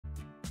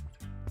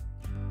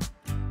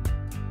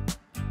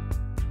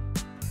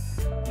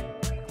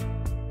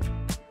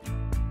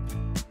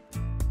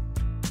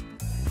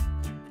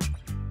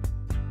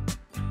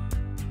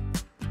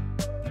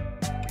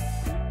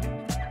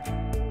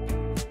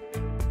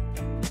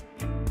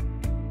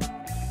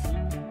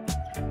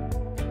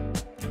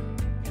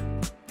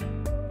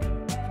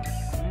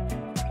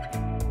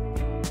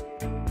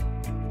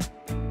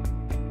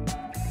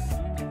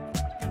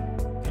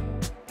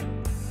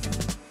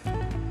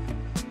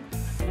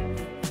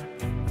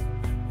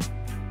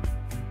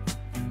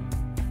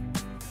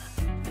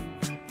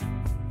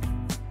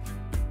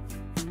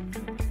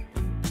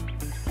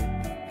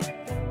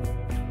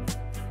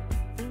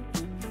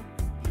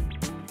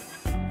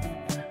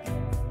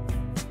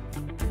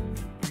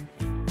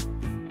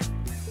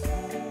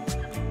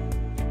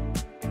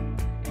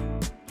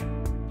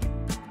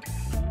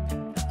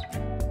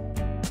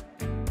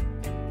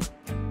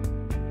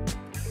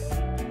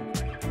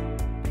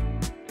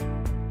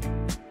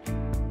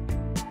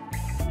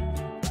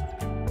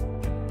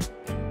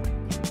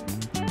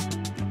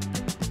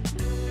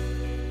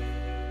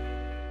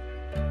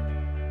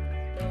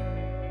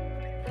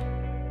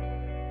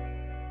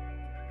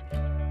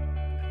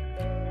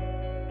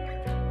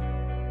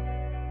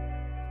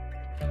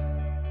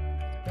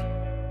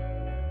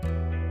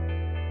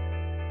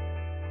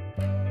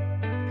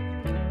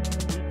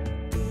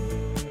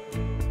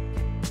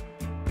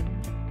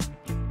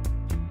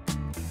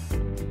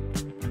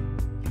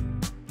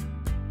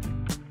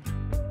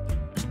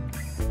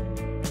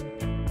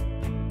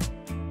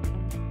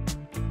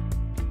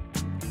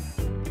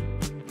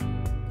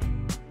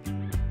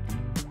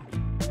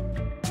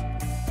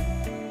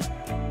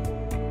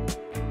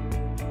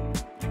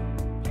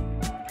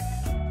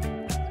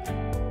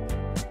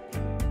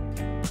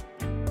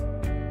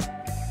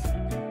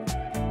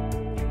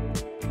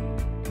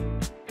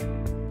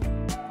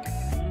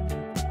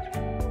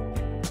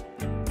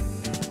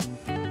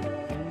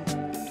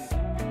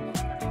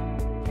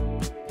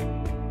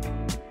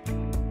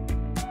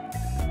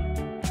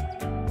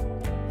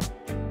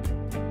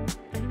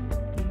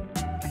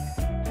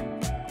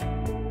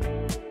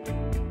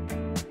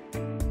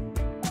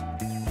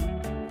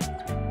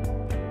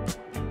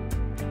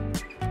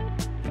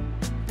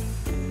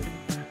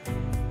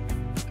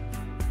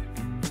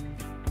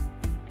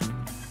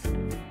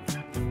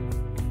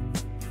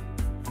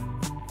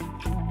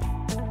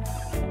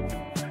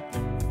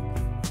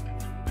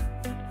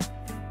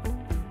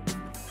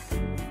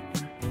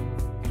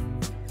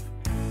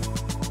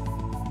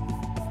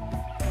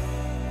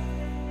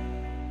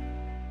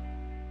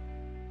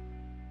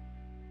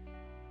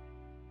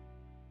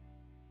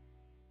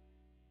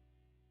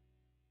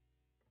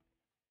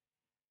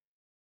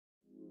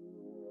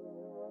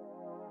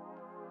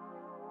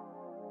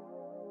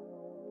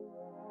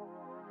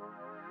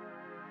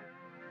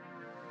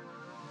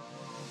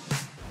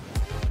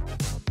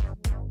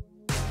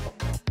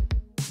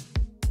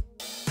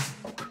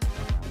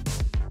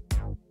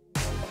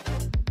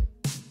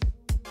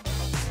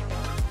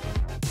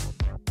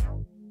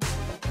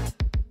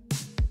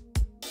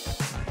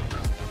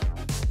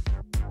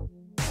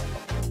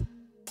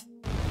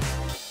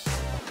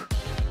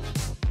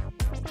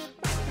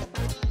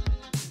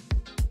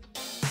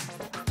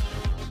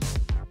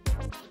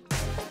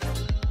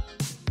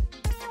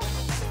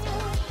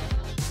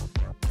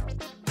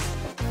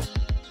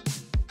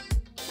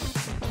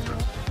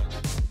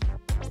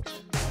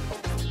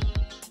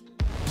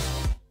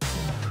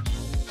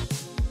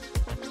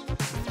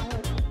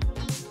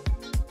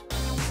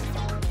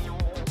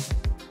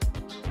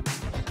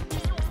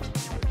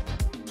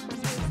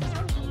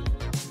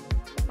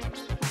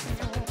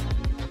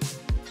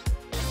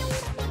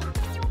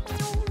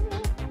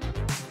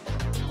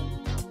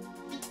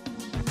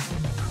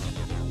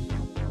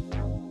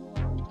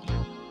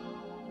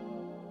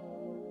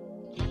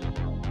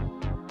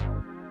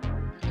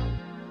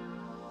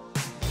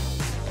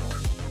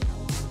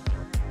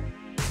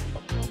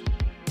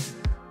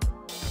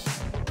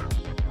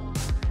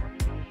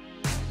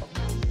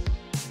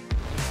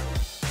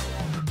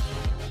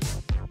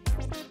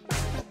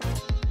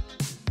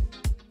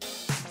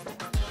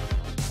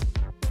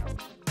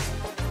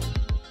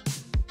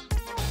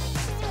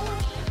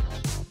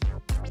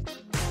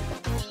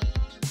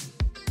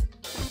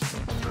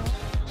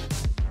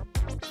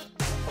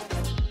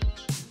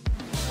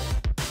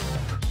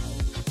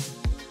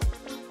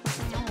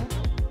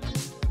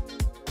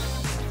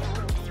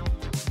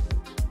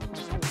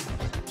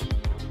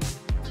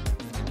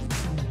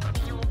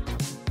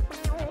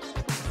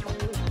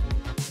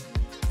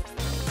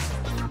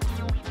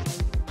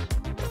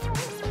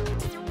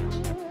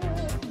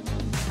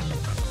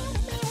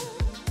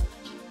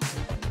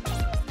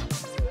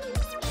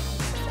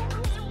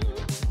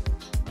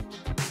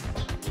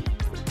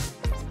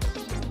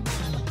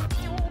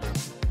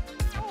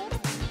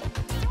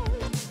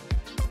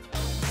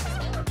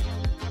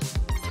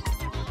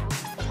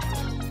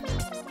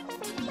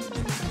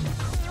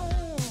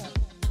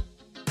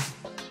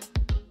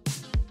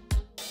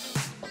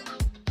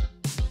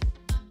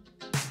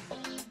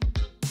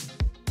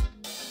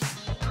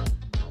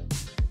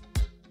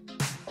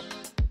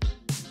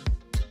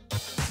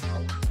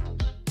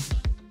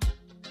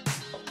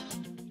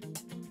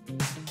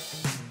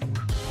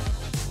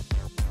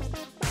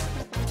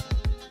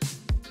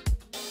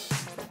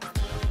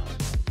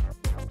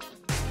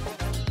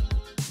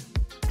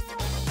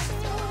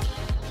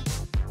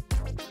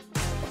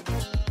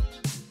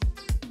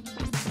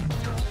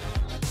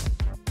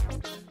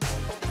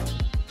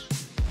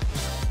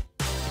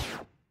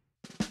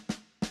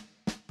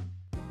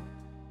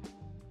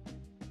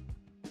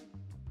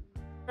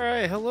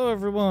Alright, hello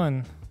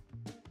everyone.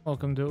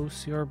 Welcome to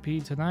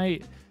OCRP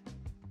tonight.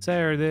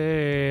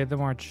 Saturday, the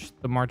March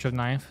of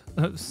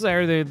 9th.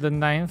 Saturday, the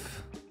 9th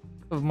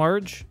of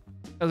March.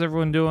 How's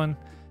everyone doing?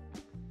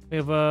 We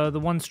have the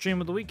one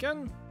stream of the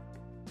weekend.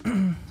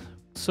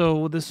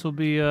 So this will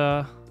be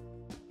it,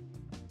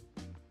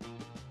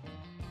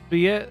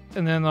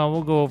 and then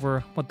we'll go over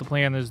what the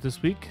plan is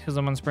this week because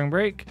I'm on spring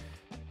break.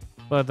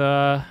 But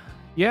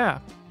yeah.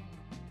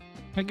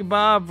 Thank you,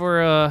 Bob,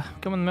 for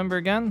becoming a member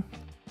again.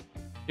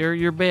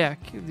 You're back.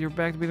 You're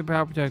back to be the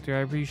Power Protector.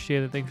 I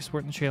appreciate it. Thank you for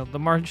supporting the channel.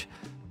 Welcome to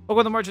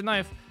the March of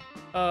 9th.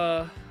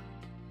 For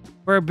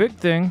our big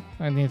thing,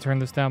 I need to turn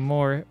this down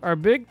more. Our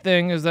big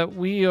thing is that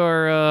we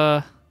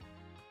are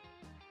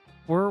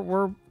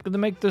we're gonna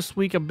make this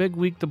week a big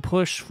week to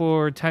push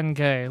for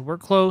 10K. We're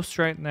close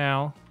right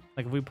now.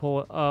 Like if we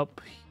pull it up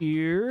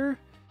here,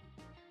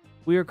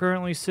 we are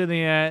currently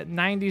sitting at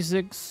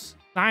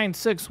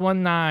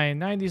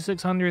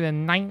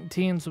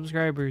 9,619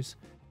 subscribers.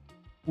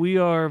 We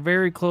are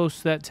very close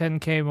to that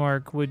 10K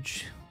mark,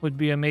 which would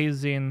be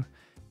amazing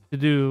to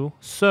do.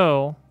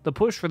 So the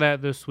push for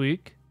that this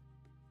week,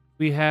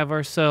 we have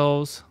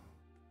ourselves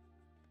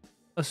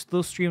a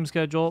little stream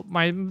schedule.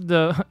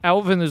 The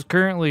Alvin is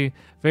currently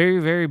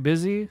very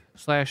busy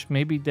 /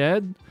 maybe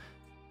dead.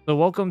 So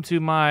welcome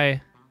to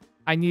my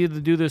I needed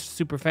to do this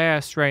super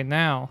fast right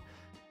now.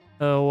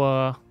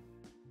 So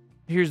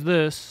here's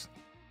this.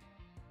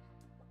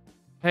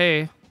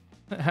 Hey,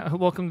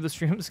 welcome to the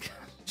stream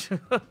schedule.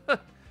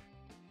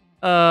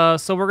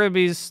 So we're gonna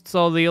be the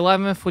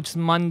 11th, which is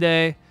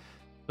Monday.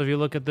 So if you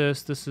look at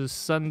this, this is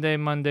Sunday,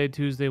 Monday,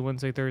 Tuesday,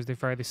 Wednesday, Thursday,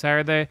 Friday,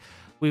 Saturday.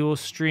 We will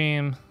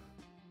stream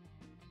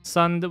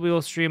Sunday. We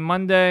will stream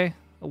Monday,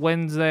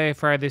 Wednesday,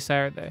 Friday,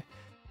 Saturday.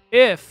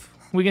 If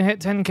we can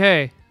hit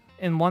 10K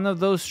in one of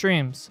those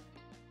streams,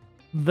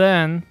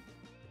 then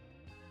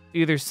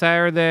either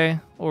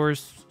Saturday or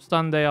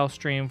Sunday I'll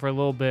stream for a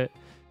little bit.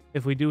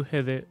 If we do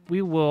hit it,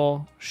 we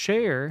will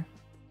share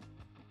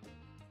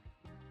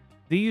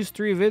these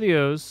 3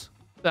 videos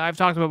that I've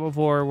talked about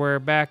before, where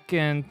back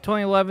in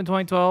 2011,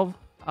 2012,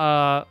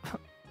 I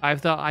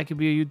thought I could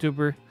be a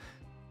YouTuber,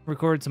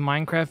 recorded some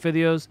Minecraft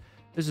videos.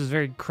 This is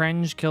very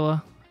cringe,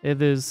 Killa.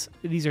 It is.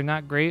 These are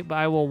not great, but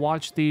I will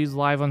watch these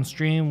live on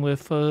stream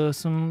with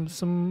some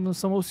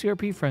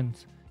OCRP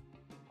friends.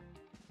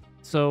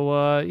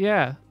 So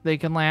yeah, they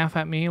can laugh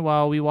at me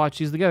while we watch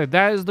these together.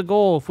 That is the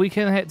goal. If we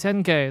can hit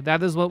 10K,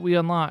 that is what we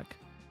unlock.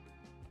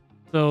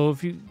 So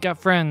if you got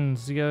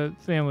friends, you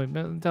got family,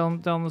 tell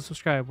them to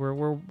subscribe.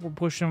 We're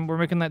pushing. We're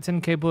making that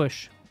 10K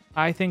push.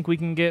 I think we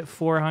can get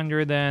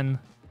 400 in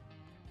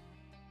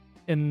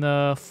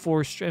the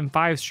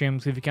 5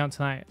 streams if you count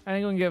tonight. I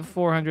think we can get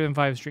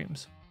 405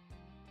 streams.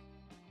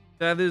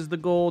 That is the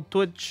goal.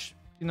 Twitch,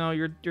 you know,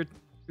 you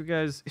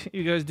guys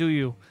do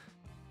you.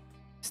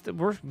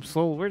 We're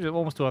slow. We're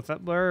almost to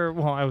 1,000.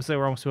 Well, I would say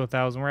we're almost to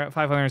 1,000. We're at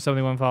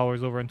 571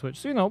 followers over on Twitch.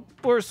 So you know,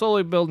 we're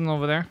slowly building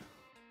over there.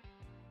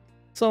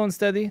 Slow and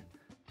steady.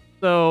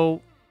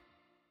 So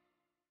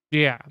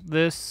yeah,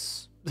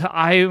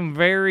 I am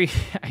very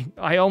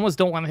I almost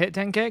don't want to hit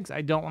 10K because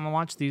I don't want to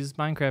watch these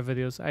Minecraft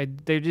videos.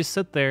 They just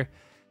sit there.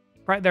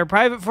 They're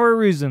private for a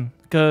reason,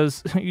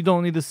 because you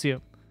don't need to see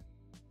them.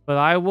 But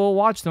I will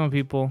watch them with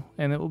people,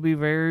 and it will be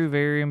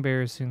very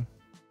embarrassing.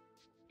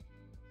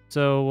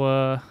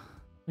 So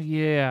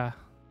yeah.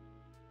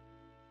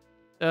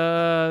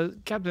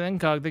 Captain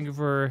Incog, thank you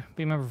for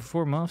being a member for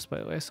 4 months, by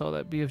the way. I saw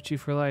that. BFG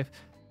for life.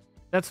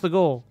 That's the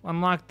goal.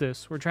 Unlock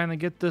this. We're trying to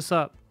get this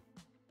up.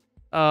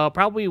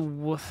 Probably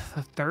with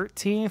the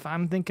 13th.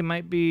 I'm thinking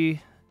might be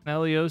an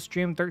LEO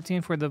stream.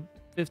 13th or the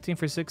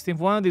 15th or 16th.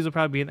 One of these will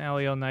probably be an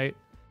LEO night.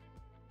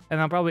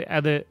 And I'll probably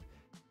edit.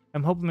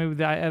 I'm hoping maybe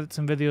that I edit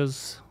some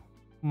videos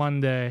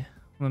Monday.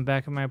 when I'm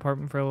back in my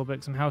apartment for a little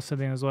bit. Some house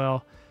sitting as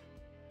well.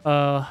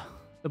 To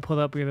put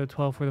up either the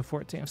 12th or the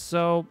 14th.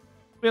 So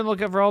we're gonna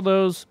look at for all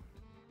those.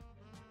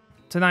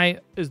 Tonight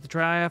is the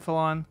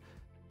triathlon.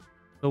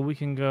 So we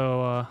can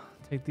go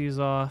take these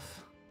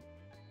off.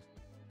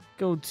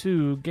 Go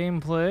to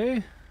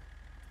gameplay.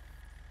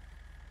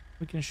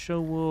 We can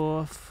show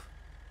off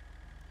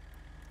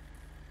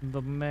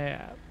the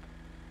map.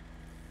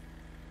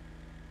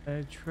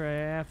 A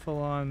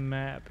triathlon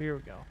map. Here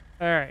we go.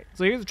 Alright,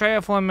 so here's the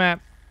triathlon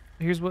map.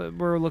 Here's what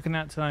we're looking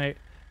at tonight.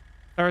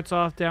 Starts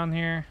off down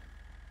here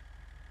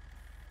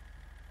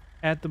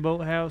at the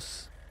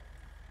boathouse.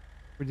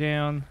 We're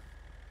down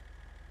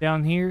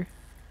here.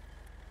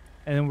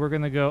 And then we're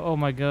gonna go, oh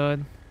my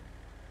god.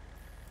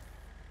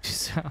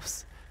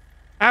 Jesus.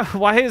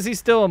 Why is he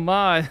still a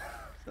mod?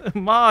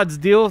 Mods,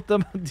 deal with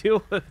them,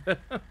 deal with him.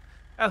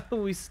 How do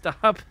we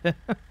stop him?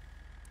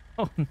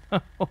 Oh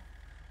no.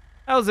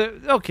 How's it?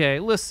 Okay,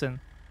 listen.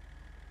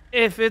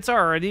 If it's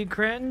already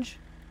cringe,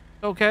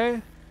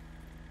 okay.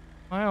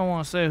 I don't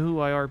want to say who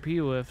I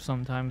RP with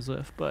sometimes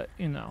with, but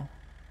you know.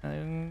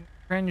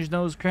 Cringe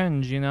knows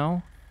cringe, you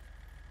know?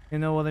 You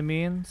know what I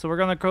mean? So we're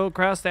gonna go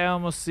across the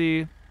Alamo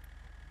Sea.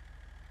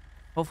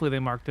 Hopefully they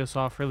mark this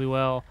off really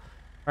well.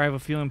 Or I have a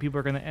feeling people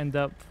are gonna end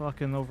up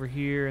fucking over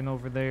here and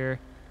over there.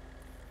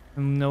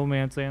 no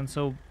man's land.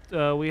 So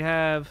we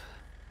have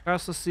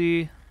across the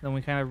sea, then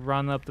we kind of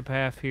run up the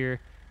path here.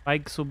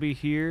 Bikes will be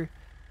here,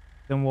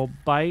 then we'll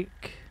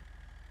bike.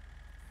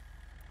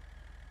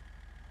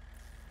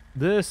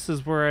 This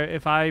is where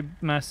if I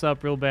mess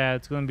up real bad,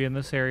 it's going to be in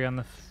this area on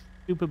the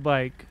stupid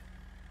bike.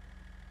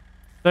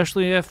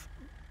 Especially if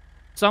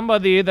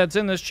somebody that's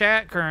in this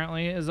chat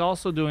currently is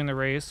also doing the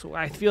race.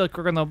 I feel like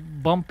we're going to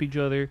bump each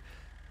other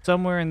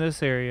somewhere in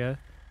this area.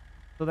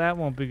 So that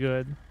won't be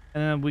good.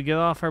 And then we get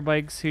off our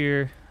bikes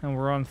here, and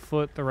we're on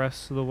foot the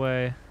rest of the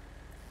way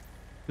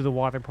to the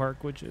water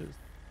park, which is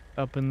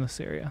up in this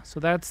area. So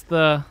that's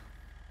that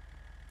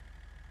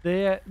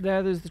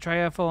is the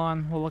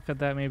triathlon. We'll look at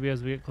that maybe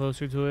as we get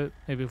closer to it.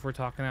 Maybe if we're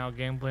talking out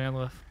game plan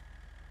with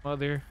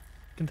other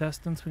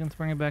contestants, we can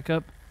bring it back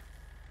up.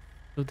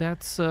 So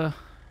that's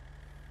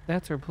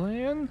our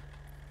plan.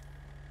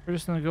 We're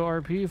just gonna go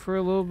RP for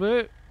a little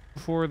bit.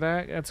 Before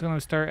that, that's gonna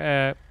start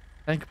at,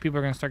 I think people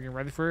are gonna start getting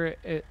ready for it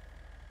at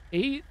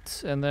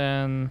 8, and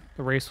then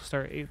the race will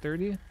start at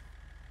 8:30.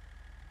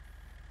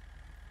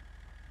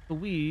 So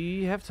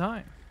we have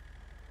time.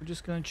 We're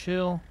just gonna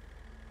chill.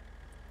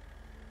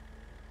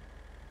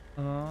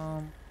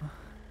 Well,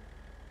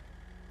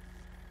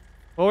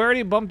 we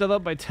already bumped it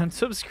up by 10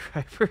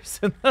 subscribers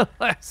in the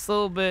last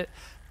little bit,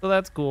 so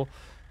that's cool.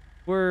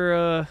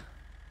 We're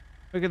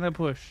making that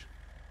push.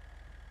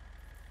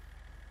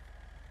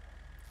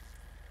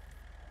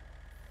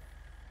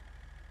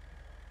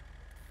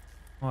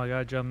 Oh, I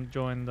gotta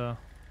join the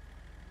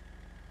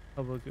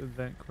public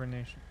event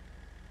coordination.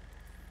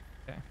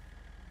 Okay.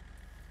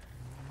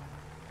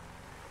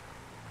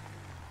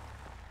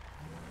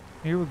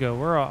 Here we go.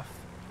 We're off.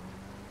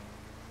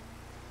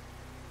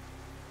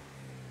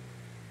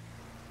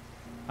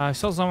 I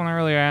saw someone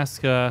earlier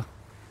ask how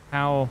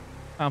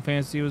Final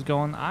Fantasy was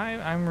going.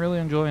 I'm really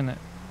enjoying it.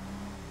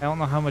 I don't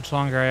know how much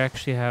longer I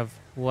actually have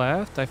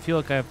left. I feel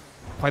like I have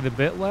quite a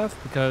bit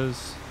left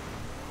because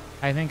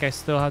I think I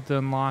still have to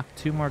unlock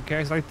 2 more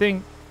characters. I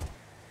think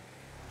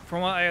from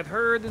what I had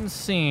heard and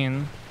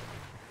seen,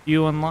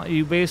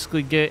 you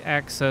basically get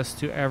access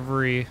to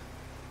every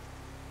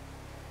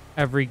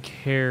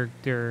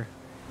character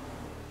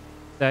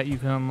that you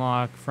can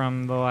unlock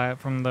from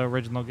the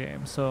original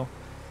game. So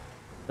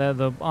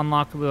the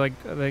unlockable,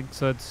 like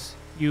so it's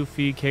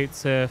Yuffie, Kate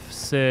Sif,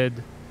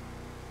 Sid,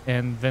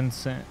 and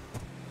Vincent.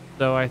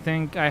 So I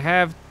think I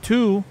have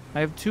 2.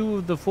 I have 2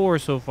 of the 4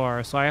 so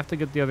far, so I have to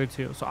get the other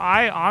 2. So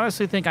I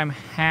honestly think I'm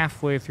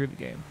halfway through the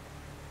game.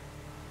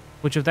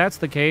 Which, if that's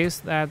the case,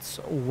 that's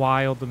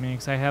wild to me,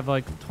 because I have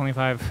like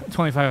 25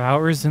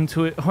 hours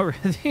into it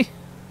already.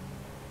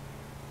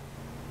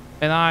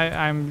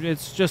 And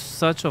it's just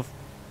such a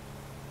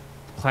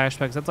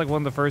flashback. That's like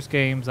one of the first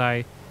games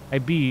I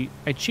beat.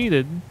 I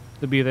cheated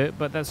to beat it,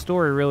 but that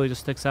story really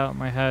just sticks out in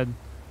my head.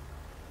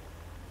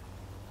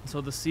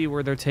 So to see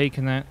where they're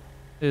taking it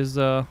is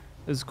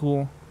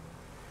cool,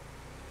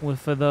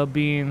 with it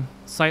being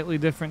slightly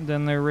different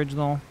than the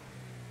original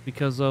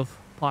because of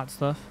plot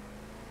stuff.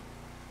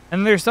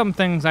 And there's some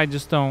things I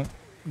just don't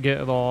get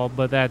at all,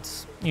 but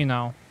that's, you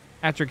know,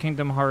 after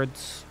Kingdom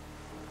Hearts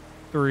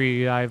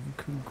 3, I've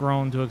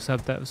grown to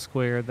accept that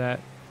Square, that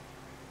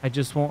I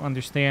just won't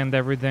understand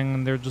everything,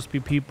 and there'll just be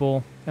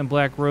people in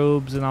black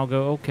robes, and I'll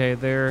go, okay,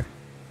 they're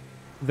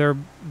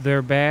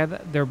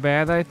bad. They're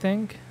bad, I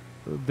think.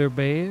 They're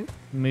bad.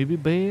 Maybe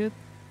bad.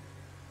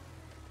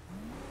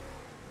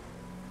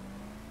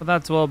 But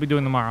that's what I'll be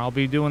doing tomorrow. I'll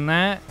be doing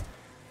that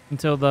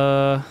until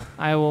the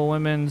Iowa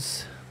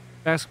women's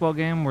basketball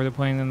game where they're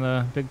playing in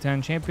the Big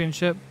Ten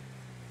championship.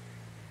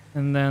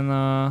 And then,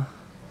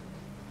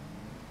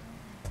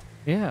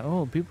 yeah,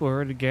 oh, people are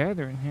already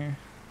gathering here.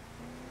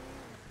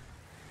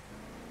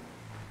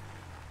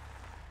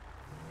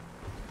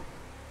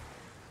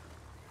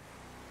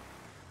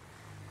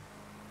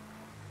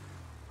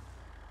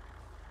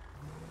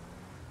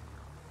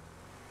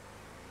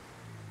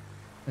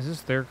 Is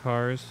this their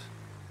cars?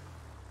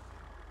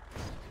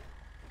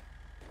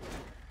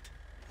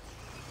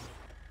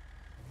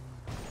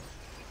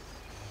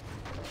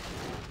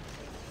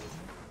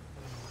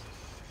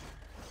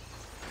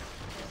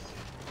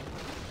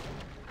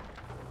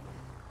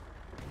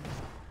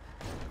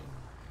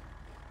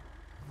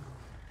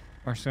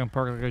 Or just gonna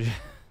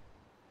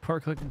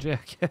park like a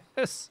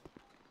jackass.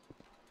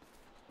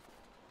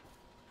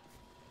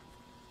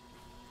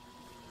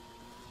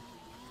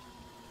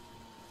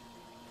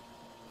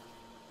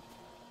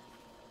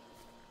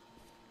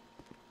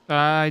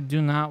 I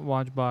do not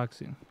watch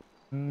boxing.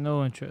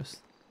 No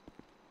interest.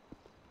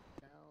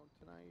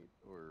 Tonight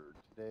or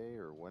today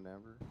or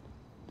whenever.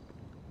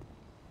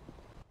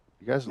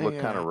 You guys look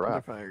kind of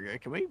rough.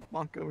 Can we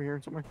walk over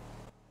here somewhere?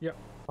 Yep.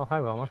 Oh,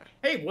 hi, Wilmer.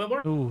 Hey,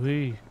 Wilmer. Oh,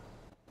 hey.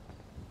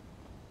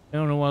 I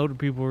don't know why other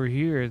people are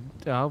here.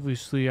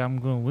 Obviously, I'm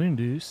going to win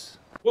this.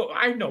 Well,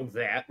 I know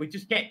that. We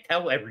just can't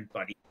tell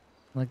everybody.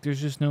 Like, there's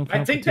just no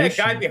competition. I think that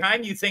guy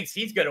behind you thinks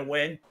he's going to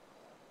win.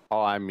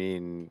 Oh, I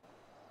mean,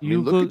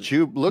 look at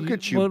you,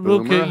 Boomer.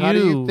 Look at How do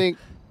you think?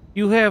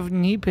 You have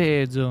knee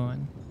pads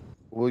on.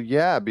 Well,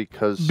 yeah,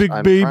 because Big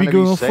I'm baby trying to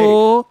gonna be safe.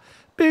 fall.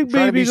 Big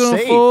Trying to baby be gonna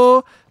safe.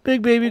 fall.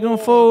 Big baby gonna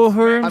fall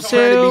her I'm trying to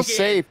be himself.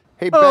 safe.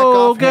 Hey, back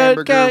Oh, off,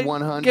 hamburger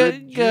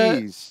 100. got-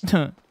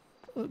 Jeez.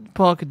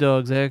 Pocket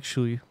dogs,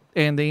 actually.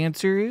 And the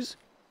answer is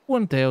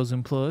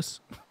 1,000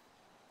 plus.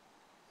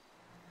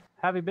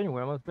 Have you been,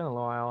 Wilmer? It's been a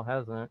while,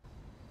 hasn't it?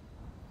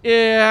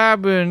 Yeah,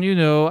 I've been,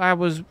 I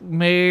was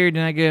mayor and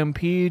I got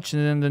impeached,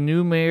 and then the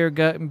new mayor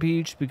got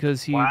impeached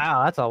because he.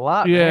 Wow, that's a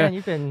lot, Yeah. man.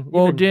 You've been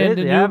Well, busy,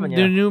 then haven't you?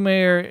 the new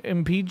mayor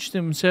impeached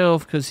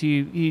himself because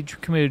he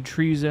committed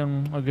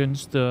treason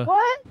against the.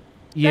 What?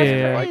 Yeah.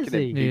 If I could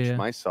Crazy. impeach Yeah.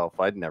 myself,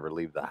 I'd never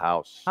leave the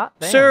house. Hot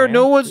damn, Sir, man.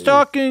 no one's Jeez.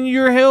 talking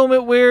your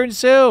helmet wearing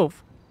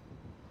self.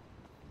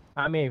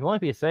 I mean, if you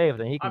want to be safe,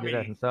 then he can I do that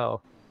mean-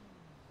 himself.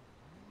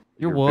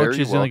 Your You're watch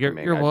very is gonna get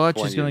welcoming. your I just watch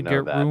want is you to gonna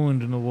know get that.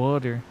 ruined in the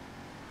water.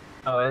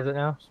 Oh, is it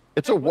now?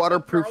 It's a What's up,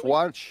 waterproof Charlie?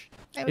 watch.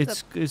 Hey,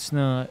 what's It's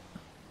not.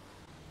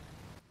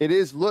 It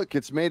is. Look,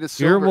 it's made of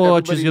silver. Your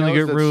watch is Everybody gonna knows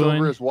get that silver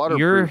ruined. is waterproof.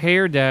 Your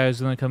hair dye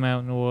is gonna come out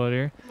in the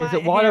water. up? Is My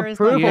it hair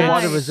waterproof or Yes.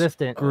 water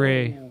resistant?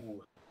 Gray.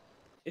 Oh.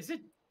 Is it?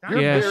 You're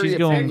Yeah, very she's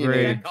going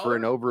opinionated gray. for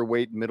an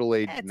overweight,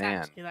 middle-aged It's man.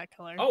 actually that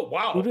color. Oh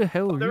wow. Who the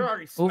hell are They're you?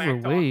 already smack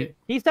Overweight.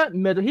 He's not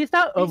middle. He's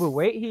not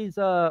overweight. He's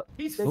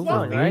He's It's fluffy.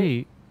 fine,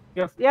 right?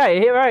 Overweight. yeah,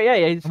 right,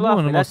 yeah, he's I'm one of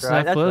fluffy. the That's most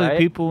right. That's athletic right.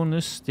 people in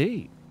this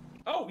state.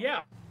 Oh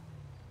yeah.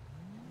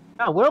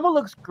 No, Wilmer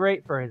looks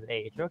great for his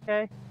age.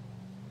 Okay.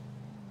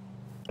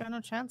 Got no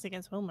chance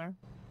against Wilmer.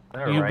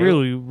 All You right.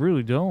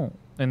 really don't.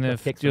 And Gonna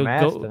if kick some you'll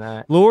ass go,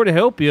 tonight. Lord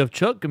help you if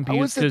Chuck How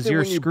competes is it because that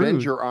you're when you screwed.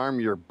 bend your arm,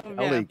 your Oh,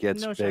 belly yeah,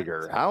 gets no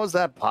bigger? chance. How is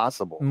that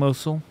possible?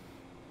 Muscle.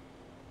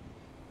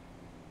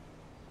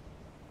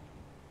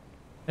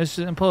 It's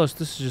just, and plus,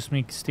 this is just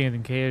me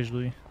standing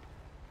casually.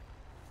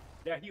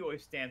 Yeah, he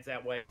always stands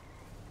that way.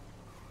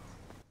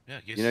 Yeah,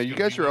 You know, you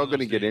guys are all going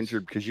to get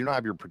injured because you don't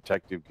have your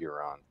protective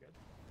gear on.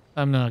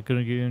 I'm not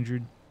gonna get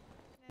injured.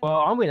 Well,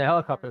 I'm in a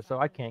helicopter, so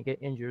I can't get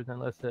injured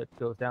unless it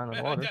goes down in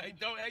the water.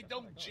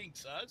 Don't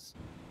jinx us.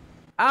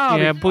 I'll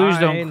Yeah, be please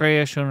don't fine.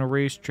 crash on a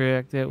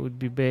racetrack. That would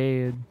be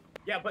bad.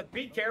 Yeah, but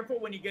be careful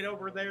when you get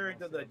over there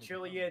into the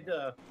Chilean.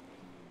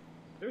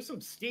 There's some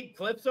steep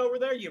cliffs over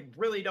there. You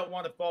really don't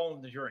want to fall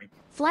in the drink.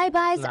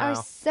 Flybys are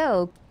No.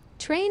 so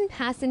train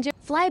passenger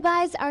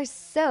flybys are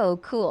so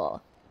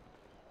cool.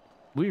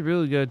 We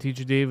really gotta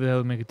teach David how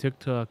to make a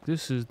TikTok.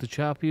 This is the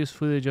choppiest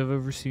footage I've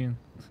ever seen.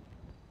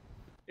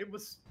 It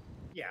was,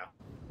 yeah.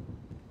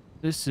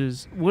 This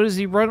is what does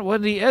he run?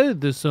 What did he edit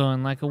this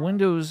on? Like a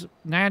Windows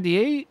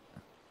 98?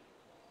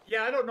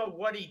 Yeah, I don't know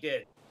what he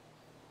did.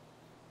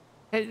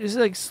 It's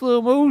like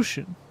slow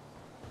motion.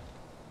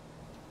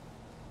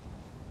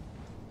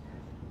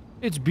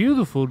 It's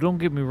beautiful. Don't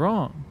get me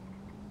wrong.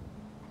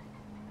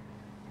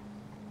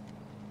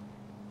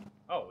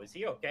 Oh, is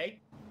he okay?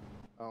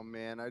 Oh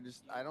man,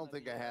 I don't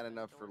think I had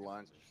enough for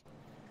lunch.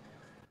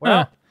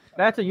 Well, Huh.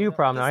 that's a you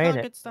problem, now, That's ain't not a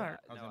it? good start.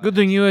 Good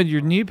thing you had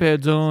your knee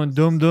pads on,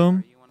 dum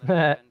dum.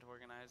 Right.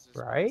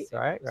 Right.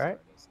 Right.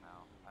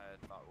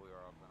 I thought we were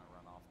all gonna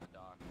run off the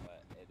dock,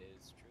 but it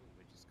is true.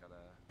 We just gotta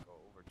go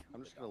over to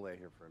I'm just gonna lay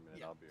here for a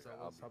minute. I'll be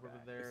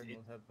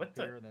back. What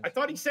the? I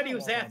thought he said he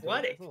was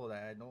athletic.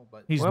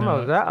 He's Wilmer, not.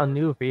 was that a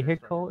new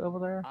vehicle over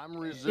there? I'm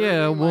reserving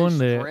Yeah, I won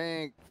my that.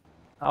 strength.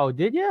 Oh,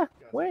 did you?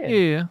 When?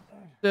 Yeah.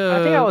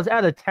 I think I was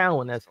out of town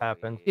when this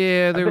happened.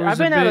 Yeah, there I've was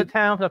been a out big of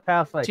town for the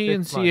past like 6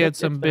 months. TNC had It's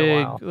some been a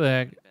big while.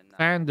 like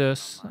find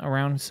us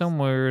around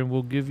somewhere and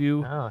we'll give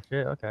you Oh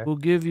shit! Okay.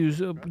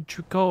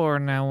 a car.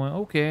 And I went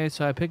okay,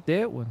 so I picked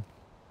that one.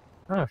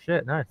 Oh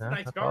shit! Nice, man.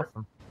 Nice That's car.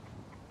 awesome.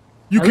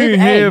 You At least,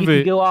 can't hey, have you it.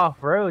 can go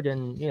off road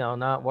and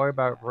not worry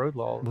about road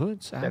laws.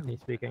 What? Technically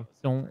speaking,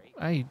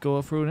 I go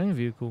off road any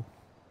vehicle.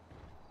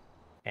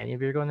 any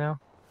vehicle now.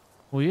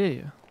 Well,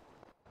 yeah,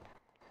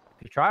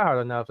 If you try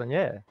hard enough, then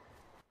yeah.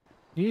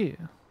 yeah.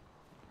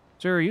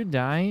 Sir, are you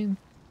dying?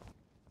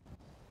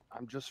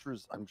 I'm just Yes,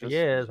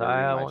 reserving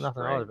I my want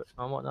nothing out of it. strength.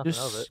 I want nothing of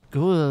it. Just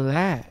go to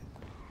that.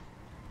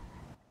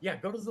 Yeah,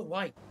 go to the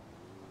light.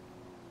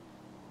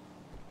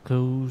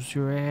 Close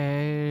your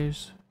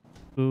eyes.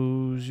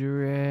 Close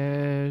your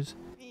eyes.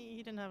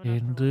 He didn't have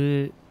enough. And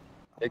room. let,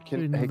 Hey,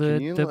 can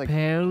let you the like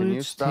can you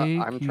pallets stop? take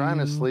I'm trying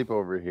to you. sleep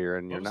over here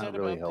and you're What was not that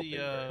really about the,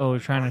 helping. Oh,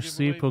 trying to car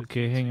sleep? giveaway with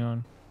Okay, hang TNC?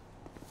 on.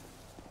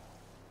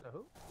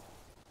 Who?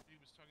 He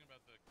was talking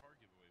about the car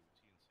giveaway with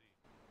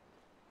TNC.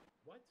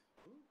 What?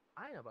 Who?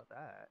 I know about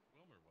that.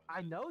 Wilmer was.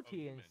 I know Oh,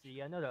 you mentioned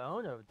TNC. I know the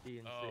owner of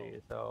TNC. Oh.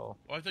 So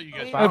Well, I thought you I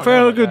guys. found were a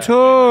talking about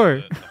guitar.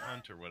 The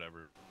hunt or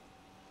whatever.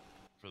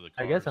 For the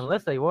I guess cars.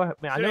 unless they were,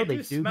 I Should know I they do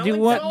do. smell- Do you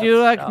Smelling want? Do you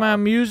salts? like my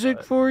music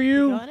but- for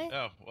You you? got it?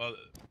 Oh well.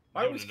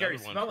 I they always had carry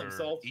another one smelling for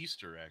salts.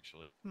 Easter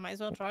actually. Might as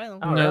well try them.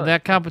 Oh, No, really?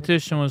 that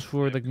competition was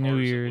for They like have New cars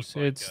that Year's.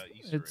 look like, It's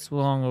Easter it's eggs.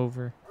 long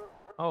over.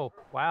 Oh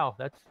wow,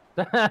 that's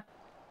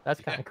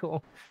that's kind of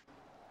cool.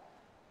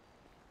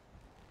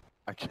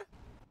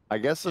 I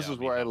guess this Yeah, is I'll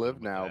be where I helping live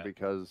with now that.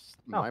 because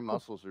Oh, my cool.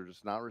 muscles are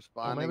just not Well,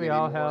 responding maybe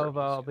I'll anymore. have.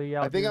 I'll be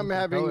out. I think doing I'm some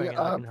having towing and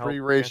I can help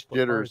pre-race transport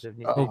jitters. cars if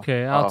need Uh-oh. be.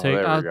 Okay, Oh, I'll take.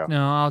 there we go.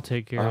 I'll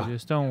take care of Ah.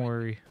 this. Don't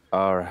worry.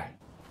 All right.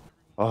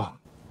 Oh.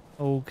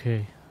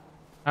 Okay.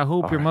 I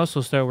hope your Alright.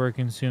 muscles start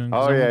working soon.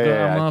 'cause Oh I'm yeah, go-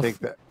 yeah. I'm I off- think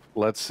that.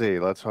 Let's see.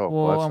 Let's hope.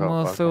 Well, Let's I'm hope.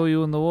 gonna Okay. throw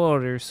you in the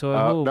water, so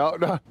I hope.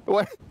 No,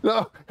 wait,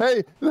 no,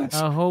 hey,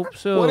 I hope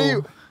so. what are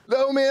you?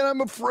 No, man,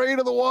 I'm afraid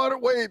of the water.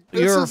 Wait,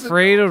 You're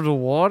afraid of the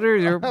water?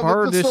 You're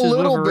part of just this a is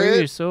little overrated,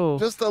 bit, so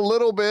just a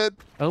little bit.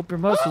 I hope your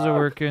muscles are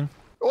working.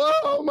 Whoa,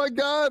 oh my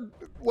God,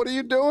 what are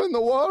you doing in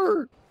the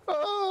water?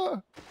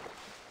 Ah.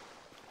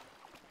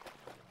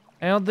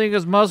 I don't think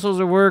his muscles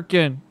are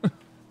working.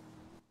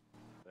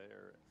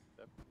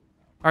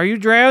 Are you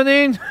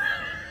drowning? No,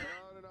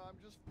 I'm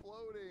just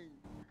floating.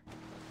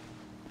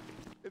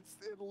 It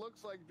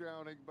looks like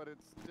drowning, but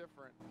it's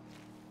different.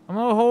 I'm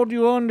gonna hold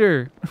you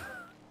under.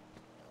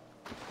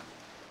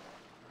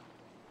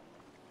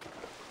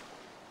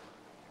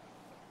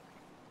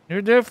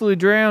 You're definitely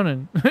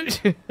drowning.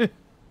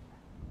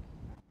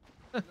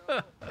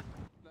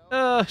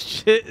 Oh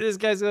shit, this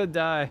guy's gonna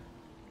die.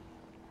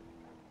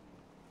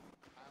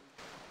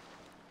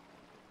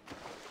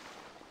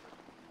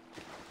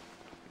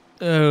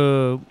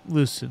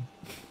 Listen.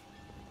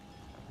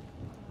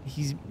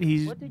 He's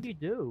What did you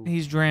do?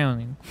 he's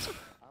drowning.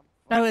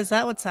 Oh, is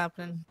that what's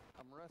happening?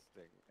 I'm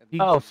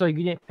resting. Oh, so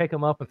you didn't pick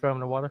him up and throw him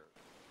in the water?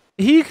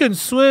 He can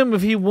swim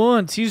if he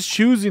wants. He's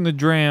choosing to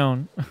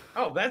drown.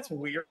 Oh, that's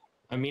weird.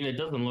 I mean, it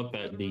doesn't look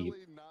that deep.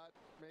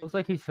 Looks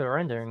like he's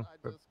surrendering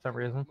for some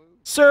reason.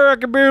 Sir, I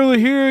can barely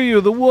hear you.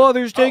 The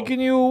water's taking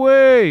you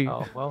away.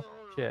 Oh, well,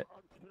 shit.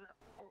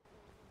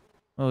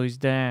 Oh, he's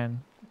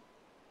dying. Well,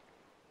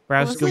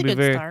 Bryce is it's gonna a be good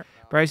very start.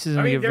 Bryce is I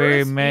gonna mean, get there very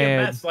is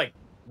mad. EMS like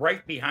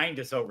right behind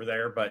us over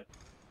there, but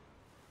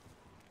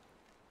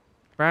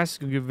Bryce is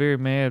gonna get very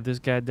mad if this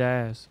guy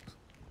dies.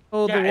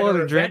 Oh, Yeah, the and water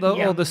there's drain. that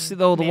Oh,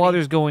 the mini-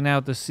 water's going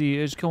out the sea.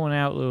 It's going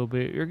out a little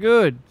bit. You're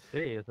good. Gee,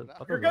 it's a- I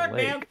thought you're it was a good,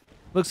 lake. man.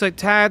 Looks like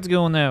tide's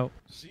going out.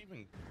 Does it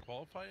even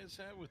qualify as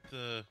that with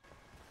the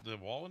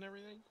wall and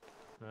everything?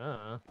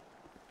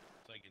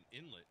 It's like an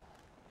inlet.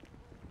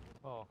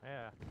 Oh,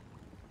 yeah.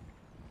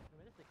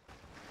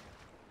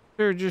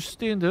 Sure, just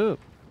stand up.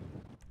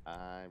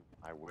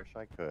 I wish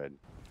I could.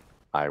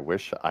 I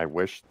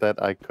wish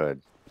that I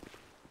could.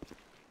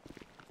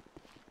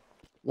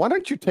 Why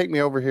don't you take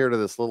me over here to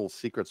this little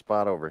secret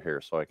spot over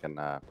here so I can,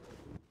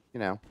 you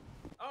know,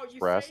 Oh, you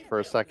rest saved for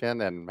a it.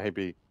 second and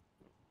maybe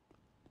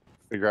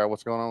figure out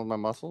what's going on with my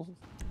muscles?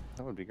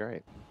 That would be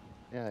great.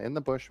 Yeah, in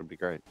the bush would be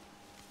great.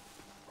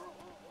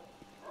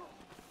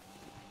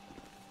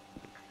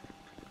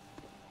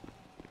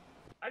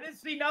 I didn't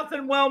see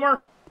nothing,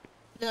 Wilmer.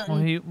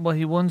 Well,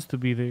 he wants to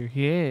be there.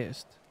 He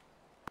asked.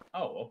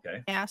 Oh,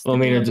 okay. Asked Well, I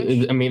to mean,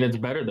 be rubbish. it's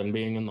better than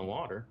being in the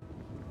water.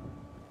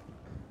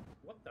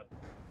 What the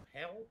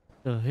hell?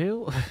 The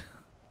hell?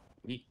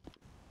 Did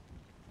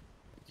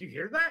you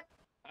hear that?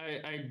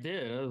 I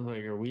did. I was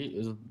like,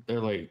 they're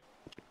like,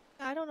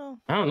 I don't know.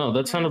 I don't know. That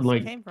where sounded this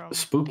like came from.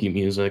 spooky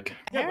music.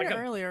 I heard like it a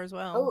earlier as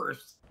well.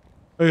 First.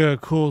 I gotta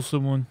call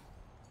someone.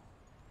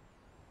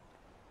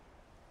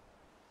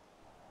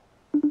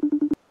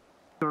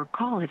 Your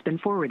call has been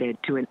forwarded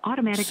to an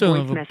automatic Son voice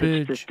of a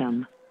message bitch.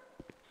 system.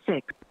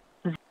 6.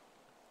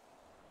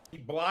 He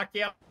blocked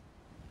you.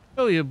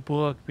 Oh, you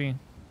blocked me.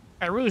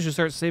 I really should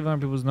start saving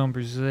on people's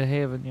numbers because I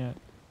haven't yet.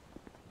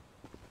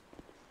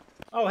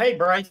 Oh, hey,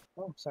 Bryce.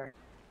 Oh, sorry.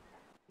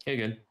 Hey,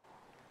 good.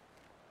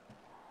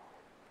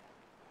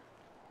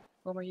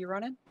 Wilmer, you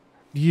running?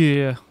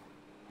 Yeah.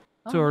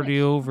 It's Oh, already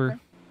nice. over. Okay.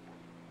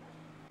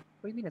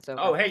 What do you mean it's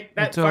over? Oh, hey,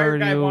 that It's fire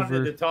already guy over.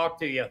 wanted to talk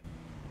to you.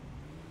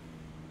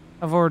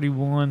 I've already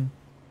won.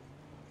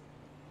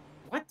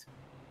 What?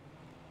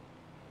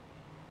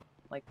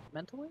 Like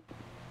mentally?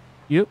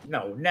 Yep.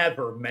 No,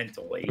 never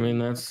mentally. I mean,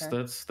 that's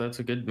Okay. that's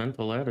a good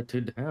mental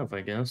attitude to have,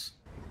 I guess.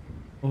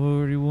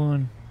 Already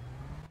won.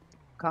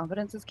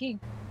 Confidence is key.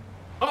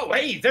 Oh,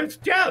 hey, there's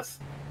Jeff.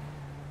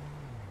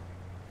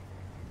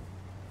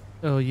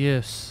 Oh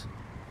yes.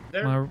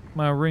 There.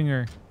 My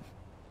ringer.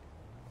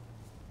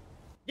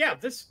 Yeah,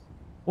 this.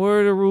 What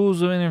are the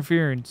rules of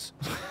interference?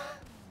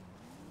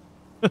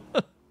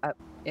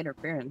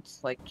 Interference,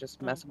 like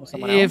just messing with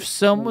someone If else.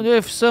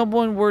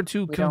 someone were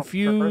to We don't prefer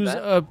confuse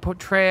that. a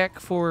track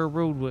for a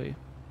roadway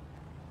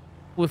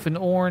with an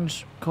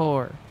orange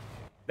car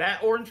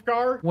That orange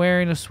car,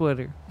 wearing a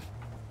sweater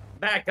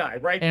that guy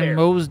right and there.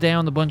 mows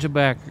down a bunch of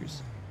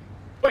backers.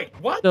 Wait,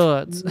 what?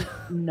 Studs.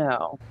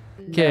 No.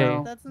 Okay,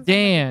 No. That doesn't sound like a good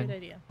Dan,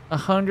 idea.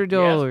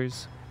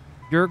 $100.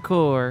 Your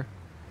car,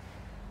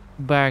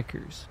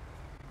 backers.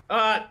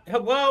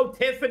 Hello,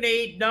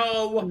 Tiffany.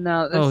 No.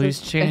 No. Oh, this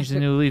he's is- changed the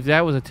new leaf.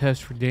 That was a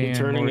test for Dan.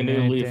 Turning more a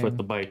than new leaf anything. with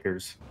the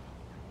bikers.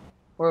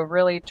 We're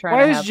really trying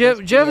Why to is have Jeff?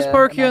 this Jeff's be a-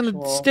 parking an on the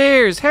actual-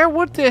 stairs. How?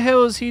 What the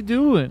hell is he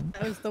doing?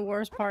 That was the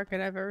worst park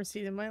I've ever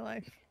seen in my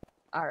life.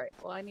 All right.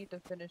 Well, I need to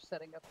finish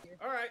setting up here.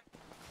 All right.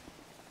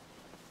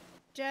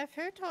 Jeff,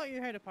 who taught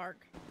you how to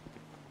park?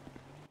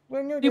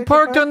 You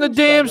parked on the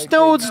damn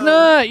snow. It's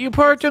not. You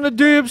parked on the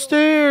damn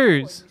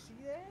stairs.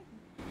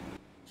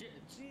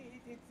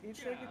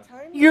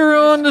 You're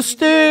on the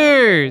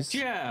stairs.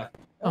 Yeah.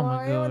 Oh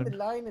my god.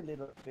 line a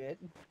little bit.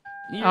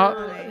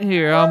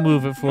 Here, I'll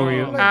move it for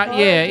you.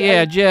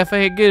 Yeah, Jeff.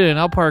 Hey, get in.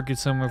 I'll park it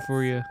somewhere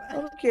for you.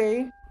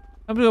 Okay.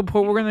 I'm gonna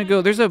put. We're gonna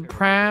go. There's a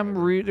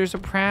there's a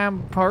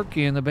prime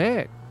parking in the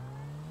back.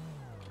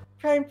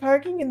 Prime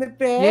parking in the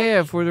back?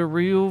 Yeah, for the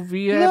real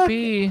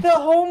VIP. Look, the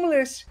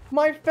homeless.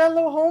 My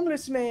fellow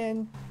homeless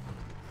man.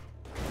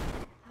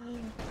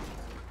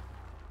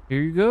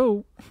 Here you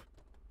go.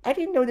 I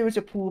didn't know there was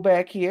a pool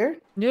back here.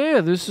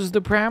 Yeah, this is the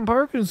prime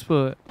parking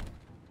spot.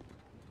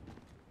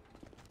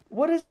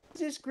 What does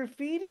this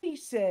graffiti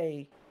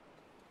say?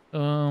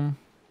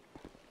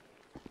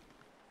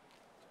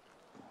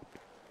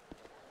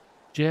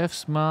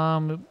 Jeff's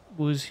mom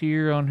was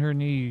here on her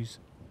knees.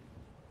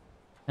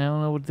 I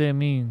don't know what that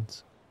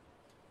means.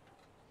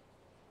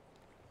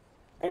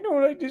 I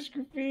don't like this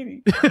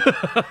graffiti.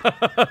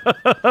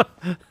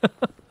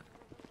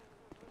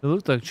 It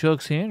looked like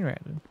Chuck's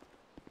handwriting.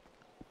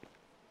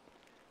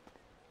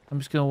 I'm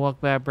just gonna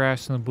walk by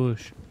Bryce in the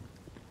bush.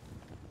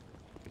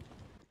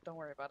 Don't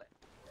worry about it.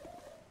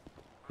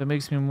 That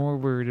makes me more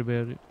worried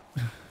about it.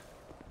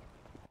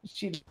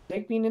 She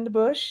like being in the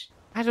bush?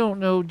 I don't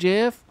know,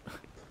 Jeff.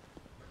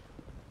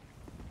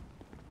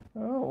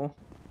 Oh.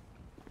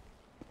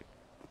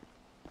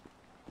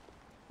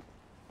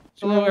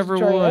 Hello,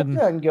 everyone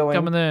going.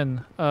 coming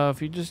in.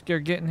 If you just are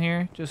getting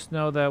here, just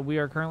know that we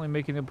are currently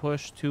making a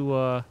push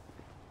to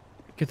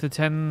get the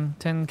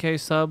 10K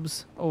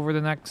subs over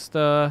the next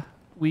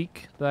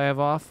week that I have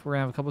off. We're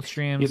gonna have a couple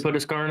streams. You put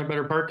his car in a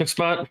better parking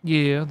spot?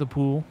 Yeah, the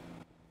pool.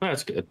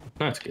 That's good.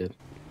 That's good.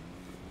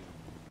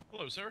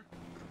 Hello, sir.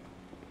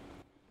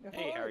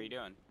 Hey, how are you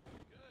doing?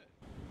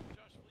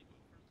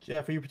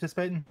 Jeff, are you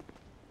participating?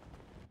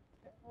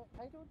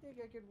 I don't think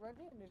I could run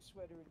in this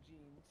sweater and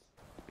jeans.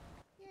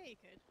 Yeah, you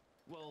could.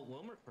 Well,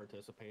 Wilmer's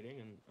participating,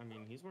 and I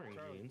mean, he's wearing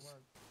jeans.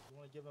 You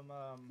want to give him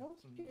some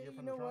Okay, gear you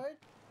from know the trunk?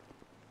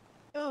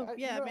 what? Oh,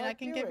 yeah, I mean, I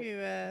can give you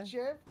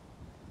Jeff?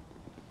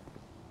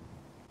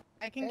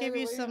 I can Hey, give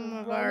you wait, some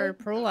of run our it?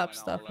 pro lap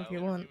stuff if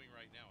you want.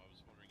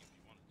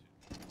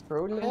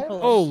 Pro lab?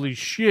 Holy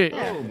shit.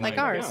 Yeah, Oh like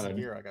my ours. God.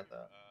 Gear, I got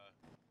that.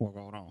 What's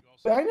going on?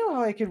 But I know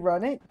how I could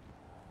run it.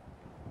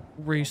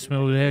 Race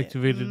mode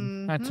activated.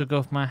 I Mhm. took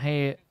off my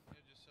hat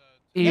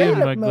Yeah, and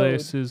my mode.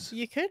 glasses.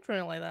 You could run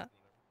it like that.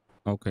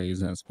 Okay, is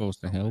that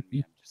supposed to help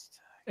you?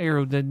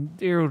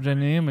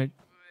 Aerodynamic.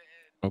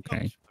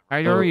 Okay.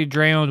 I Oh. already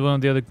drowned one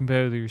of the other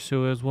competitors,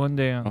 so it was one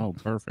down. Oh,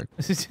 perfect.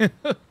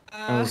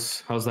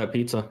 How's that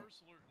pizza?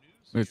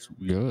 It's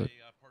good.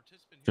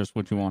 Just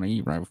what you want to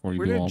eat right before you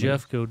Where do did all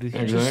Jeff this. go? Did he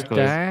just Exactly.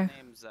 die?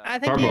 I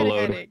think he had Turbo a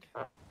load. headache.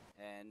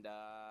 And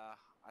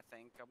I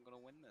think I'm gonna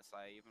win this.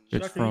 I even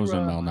It's Chuck, are you, frozen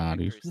uh,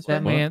 Malnati's.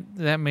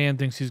 That man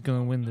thinks he's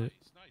gonna win it.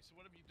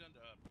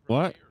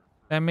 What?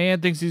 That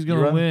man thinks he's You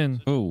gonna run?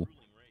 win. Who?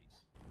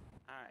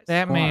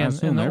 That Well, I man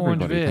assume in the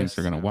orange everybody thinks vest.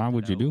 they're gonna. Why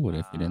would you do it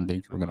if you didn't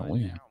think you were gonna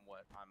win?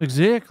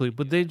 Exactly,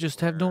 but they just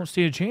don't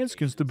stand a chance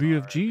against the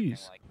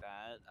BFGs.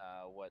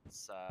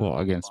 Well,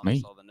 against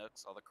me.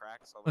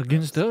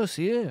 Against us,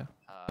 yeah.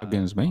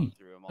 Against me.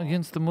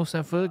 Against the most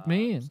athletic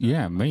man.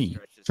 Yeah, me,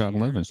 Chuck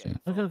Livingston.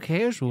 Look how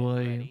casual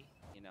I am.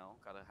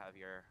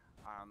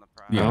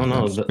 Yeah, I don't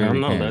know. that's I very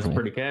don't know. That's casual.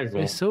 pretty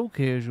casual. It's so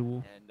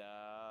casual.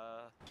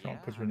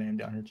 Don't put your name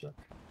down here, Chuck.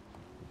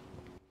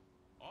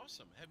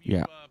 Awesome. Have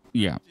Yeah,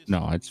 yeah.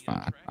 No, it's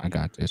fine. I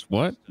got this.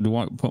 What? Do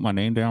I put my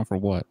name down for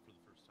what?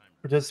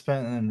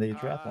 Participant in the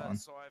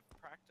triathlon.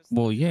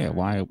 Well, yeah.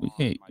 Why?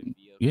 Hey,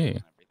 yeah.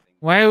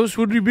 Why else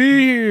would we be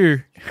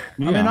here? Yeah,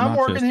 I mean, I'm not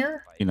working just,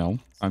 here. You know,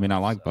 I mean, I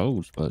like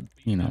bows, but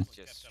you know,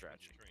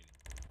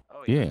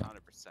 yeah.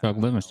 Chuck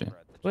Livingston.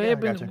 What Yeah, I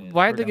happened? gotcha. Why'd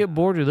We're they done. get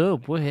boarded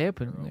up? What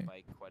happened there?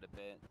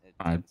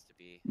 I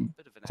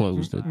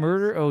closed it.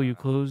 Murder? Oh, you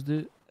closed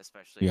it?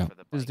 Yeah.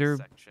 Is there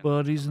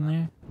bodies in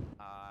there?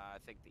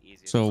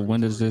 So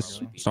when does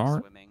this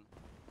start?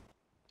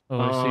 Oh,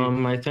 I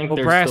see. I think Well,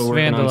 they're Bryce still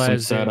working on some vandalized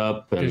it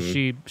setup. because And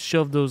she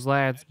shoved those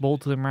lads,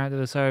 bolted them right to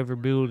the side of her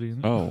building.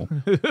 Oh,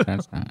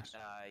 that's nice.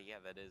 Yeah,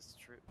 that is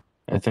true.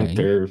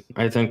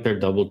 I think they're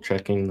double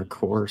checking the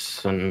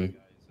course and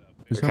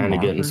Is they're there kind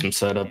of getting markers? some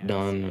setup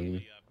done. And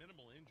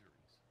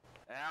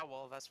Yeah,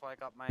 well, that's why I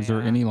got my. Is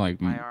there any like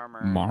my armor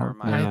or mark?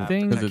 I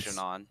think- protection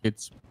on.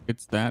 it's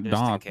that Just in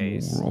dock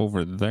case.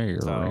 over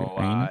there, So,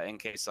 right? Ain't it? in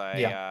case I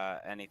Yeah.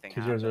 anything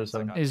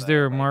 2007. happens, I got Is the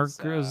there a legs,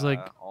 marker as,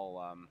 like- all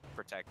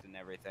protected and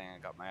everything. I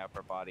got my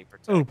upper body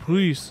protected. Oh,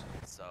 police.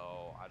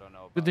 So I don't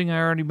know. Good thing I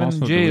already been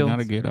Also, in do we jail.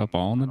 gotta get up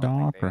on the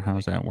dock, or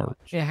how's that work?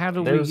 Yeah, how do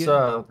we There's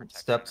get?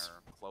 steps.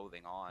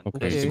 Clothing on. Okay,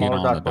 Okay. to get Smaller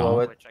on dock the below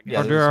dock. it. Yeah,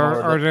 Are there's there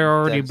smaller are there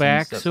already decks and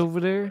backs steps. over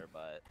there?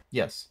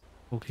 Yes.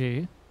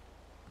 Okay.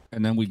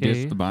 And then we Okay.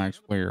 ditch the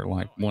bikes where,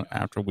 like, one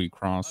after we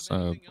cross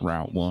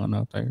Route 1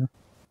 up there.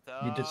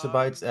 You ditch the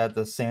bikes at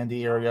the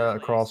sandy area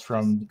across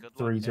from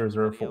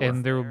 3004.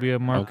 And there will be a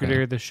marker Okay.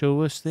 there to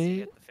show us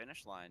that.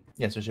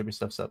 Yes, there should be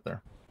stuff set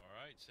there.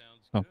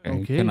 Okay.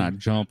 Okay. Can I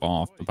jump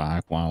off the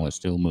bike while it's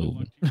still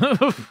moving?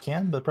 You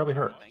can, but probably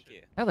hurt.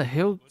 How the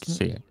hell?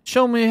 Sick.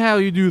 Show me how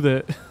you do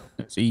that.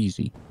 It's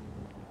easy.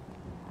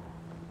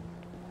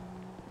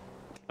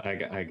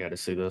 I got to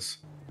see this.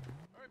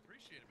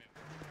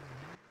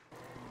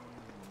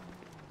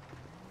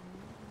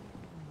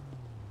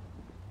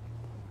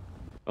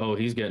 Oh,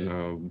 he's getting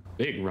a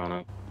big run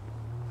up.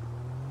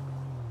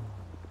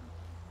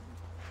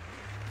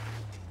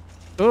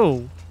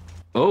 Oh.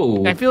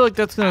 Oh. I feel like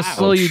that's gonna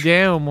slow you Ouch.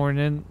 down more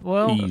than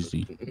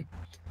Easy.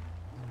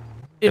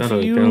 If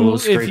Gotta- you gotta a little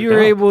if straighten you're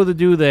out. able to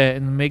do that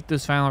and make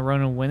this final run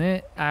and win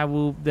it, that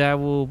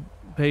will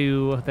pay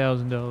you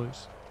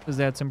 $1,000 because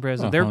that's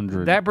impressive.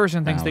 That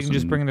person thinks they can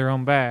just bring their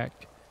own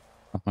back.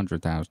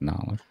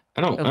 $100,000.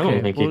 I don't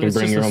Okay, think well, you can it's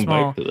bring just your a own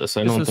small- bike to this.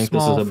 I it's don't a think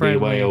this is small a friendly-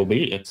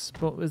 BYOB. It's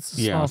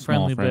a Yeah, small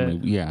friendly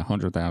bet. Yeah,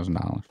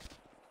 $100,000.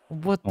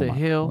 What Oh the my-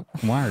 hell?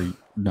 Why are you?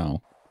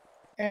 No.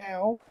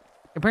 Ow.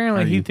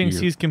 Apparently Are he you thinks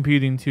here? he's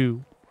competing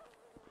too.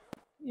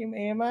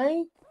 Am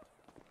I?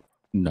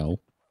 No.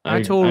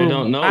 I told him. I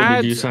don't know.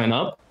 Did you sign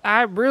up?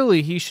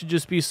 He should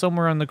just be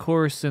somewhere on the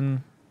course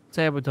and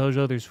sabotage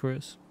others for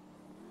us.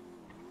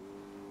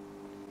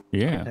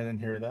 Yeah. I didn't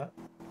hear that.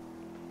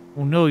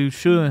 Well, no, you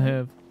shouldn't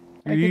have.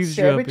 I You're could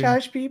eavesdropping.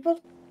 sabotage people?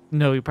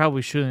 No, you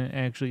probably shouldn't.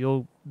 Actually,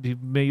 you'll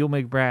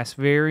make Bryce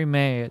very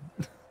mad,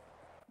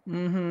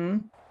 Mm-hmm.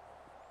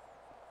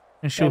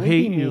 and she'll That would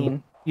be hate you.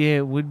 mean. Yeah,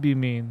 it would be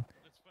mean.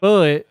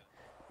 But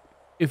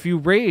if you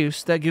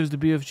race, that gives the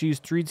BFGs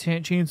 3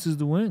 chances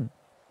to win.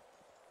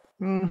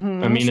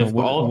 Mm-hmm. I mean, So if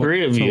what- all what-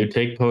 3 of you so-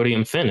 take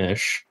podium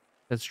finish,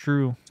 That's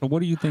true. So what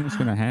do you think is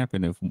going to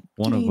happen if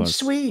one of Clean us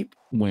sweep.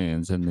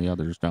 wins and the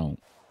others don't?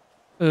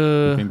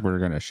 You think we're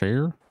going to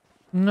share?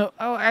 No.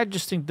 Oh, I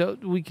just think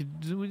that we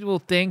will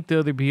thank the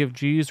other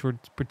BFGs for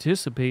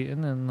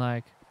participating, and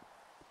like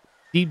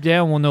deep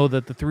down we'll know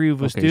that the 3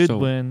 of us Okay, did so-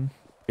 win.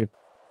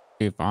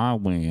 If I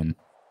win,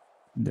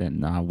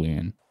 then I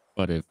win.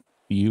 But if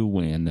you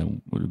win,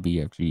 then the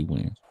BFG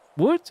wins.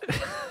 What?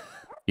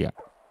 Yeah.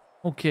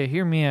 Okay,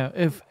 hear me out.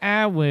 If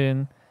I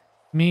win,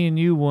 me and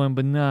you won,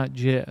 but not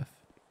Jeff.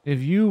 If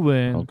you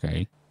win,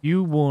 Okay.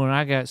 you won,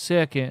 I got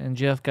second, and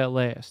Jeff got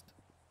last.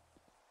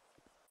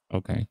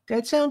 Okay.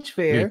 That sounds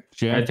fair. If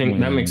Jeff I think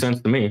that makes wins-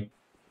 sense to me.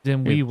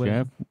 Then we if win.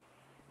 Jeff-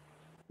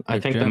 I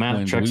if think the Jeff math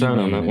wins, checks we out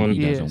on win that and one.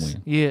 he doesn't Yes,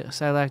 win.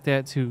 yes, I like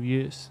that too.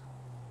 Yes.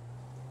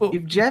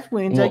 If Jeff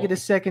wins, I Well- get a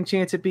second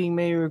chance at being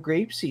mayor of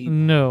Grapeseed.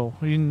 No,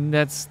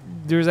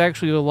 there's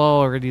actually a law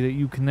already that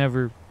you can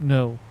never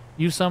know.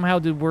 You somehow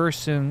did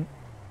worse than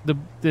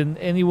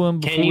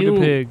anyone Can before you- the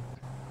pig.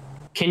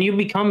 Can you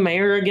become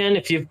mayor again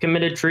if you've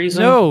committed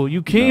treason? No,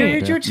 you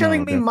can't. You're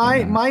telling me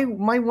definitely my not.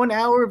 my 1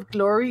 hour of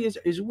glory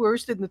is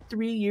worse than the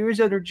 3 years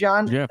under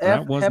John Jeff, F.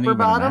 that wasn't even an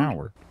Pepperbottom?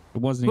 hour.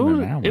 It wasn't even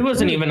an hour. It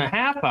wasn't even a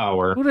half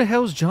hour. Who the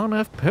hell's John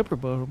F.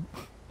 Pepperbottom?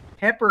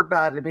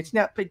 Pepperbottom. It's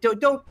not. But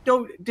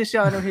don't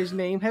dishonor his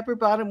name.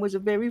 Pepperbottom was a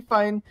very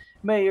fine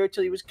mayor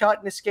until he was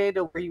caught in a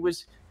scandal where he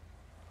was.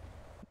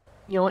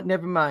 You know what?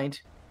 Never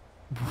mind.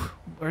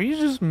 Are you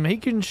just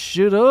making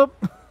shit up?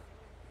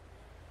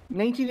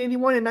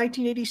 1981 and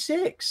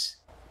 1986.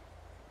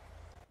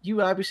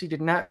 You obviously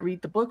did not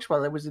read the books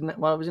while I was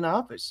in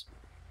office.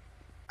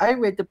 I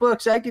read the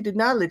books. I did the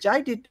knowledge.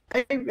 I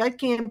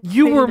can't.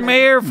 You were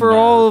mayor for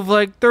all of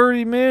like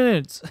 30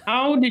 minutes.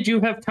 How did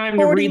you have time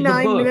to read the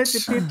 49 minutes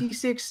books? and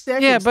 56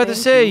 seconds. Yeah, but to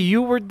thank say you.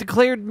 you were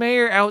declared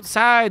mayor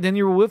outside and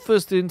you were with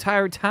us the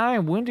entire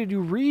time. When did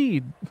you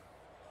read?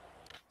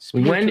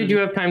 When did you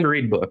have time to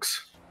read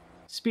books?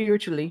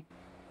 Spiritually.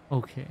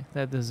 Okay,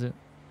 that doesn't.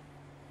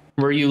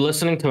 Were you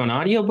listening to an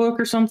audiobook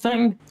or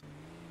something?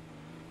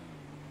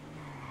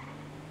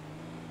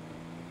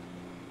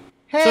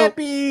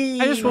 Happy.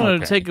 I just wanted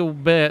to Okay. take a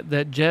bet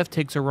that Jeff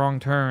takes a wrong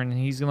turn and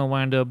he's gonna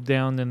wind up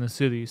down in the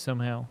city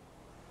somehow.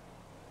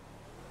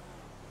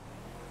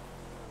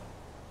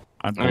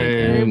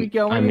 Where are we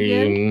going I again?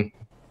 mean,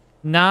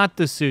 Not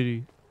the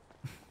city.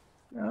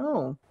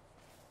 Oh.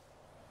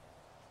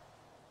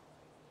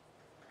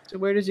 So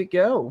where does it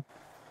go?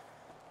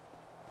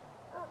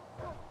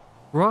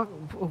 Rock.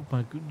 Oh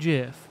my god,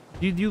 Jeff.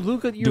 Did you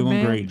look at your Doing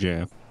map? great,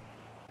 Jeff.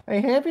 I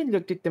haven't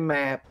looked at the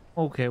map.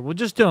 Okay, well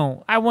just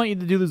don't. I want you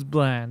to do this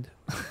blind.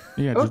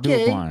 Yeah, just do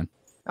Okay. it blind.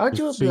 I'll Just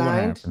do it see what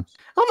blind. happens.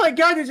 Oh my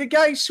god, there's a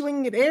guy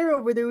swinging an arrow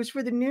over there. It was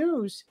for the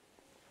news.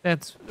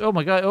 That's. Oh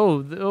my god.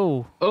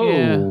 Oh. oh,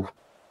 Yeah.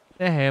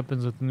 That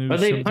happens with the news. are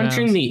they sometimes.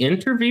 punching the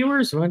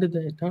interviewers? Why did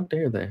they? Don't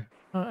dare they?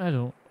 I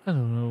don't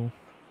know.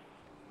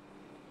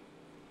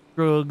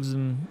 Drugs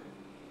and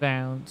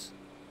violence.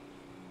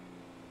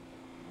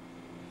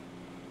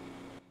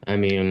 I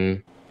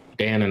mean,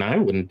 Dan and I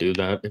wouldn't do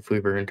that if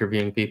we were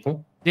interviewing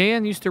people.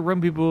 Dan used to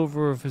run people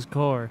over with his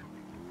car.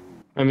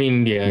 I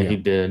mean, yeah. Yeah. he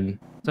did.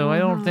 So I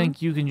don't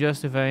think you can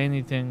justify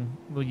anything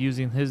with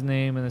using his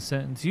name in a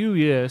sentence.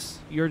 Yes,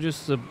 you're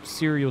just a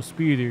serial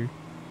speeder.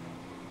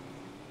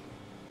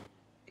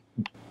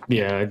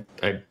 Yeah,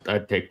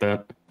 I'd take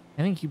that.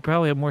 I think you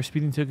probably have more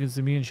speeding tickets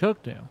than me and Chuck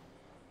now.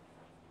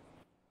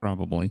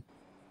 Probably.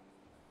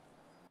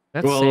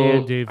 That's Well,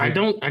 sad, David. I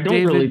don't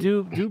David, really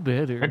do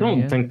better. I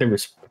don't man. think there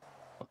was.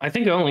 I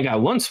think I only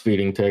got one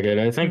speeding ticket.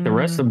 I think the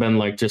rest have been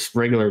like just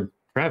regular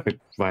traffic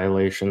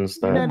violations.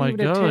 That You're not my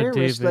even God, a terrorist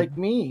David. like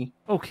me.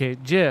 Okay,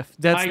 Jeff,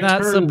 that's I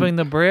not turned- something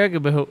to brag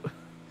about.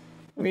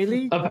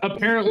 Really?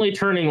 apparently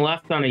turning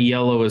left on a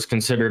yellow is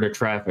considered a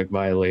traffic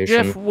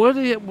violation.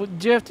 Jeff,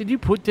 Jeff, did you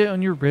put that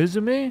on your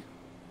resume?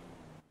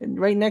 And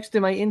right next to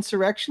my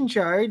insurrection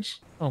charge.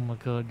 Oh my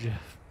God,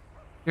 Jeff.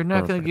 You're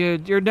not gonna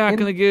get. You're not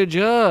gonna get a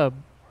job.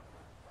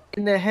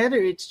 In the header,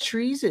 it's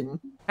treason.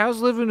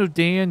 How's living with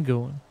Dan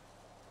going?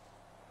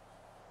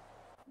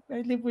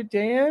 I live with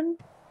Dan.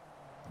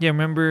 Yeah,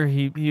 remember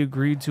he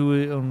agreed to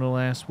it on the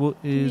last. What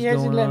is He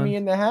hasn't going let on? me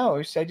in the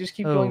house. I just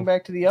keep Oh. going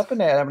back to the up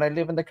and at him, and I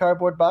live in the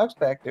cardboard box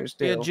back there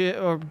Yeah,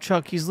 still. or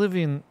Chuck, he's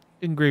living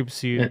in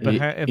Grapeseed,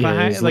 Yeah,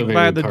 behind, he's like living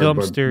by in the cardboard.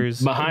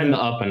 dumpsters. Behind the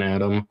up and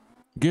at 'em.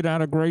 Get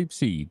out of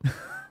Grapeseed.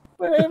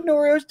 But I have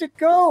nowhere else to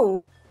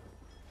go.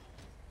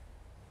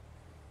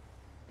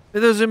 It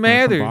doesn't The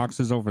matter.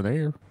 boxes over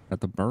there at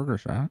the burger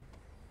shop.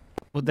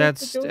 Well,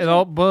 that's it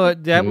all,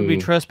 but that would be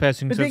Mm.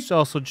 trespassing But because it's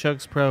also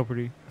Chuck's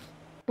property.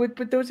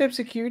 But those have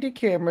security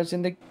cameras,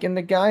 and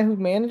the guy who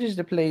manages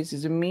the place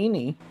is a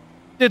meanie.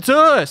 It's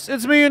us.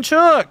 It's me and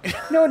Chuck.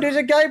 No, there's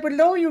a guy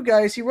below you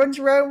guys. He runs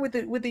around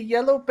with a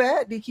yellow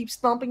bat. And he keeps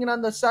stomping it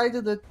on the side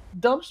of the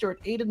dumpster at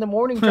 8 in the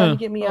morning, trying to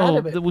get me out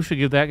of it. We should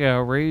give that guy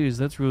a raise.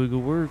 That's really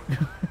good work.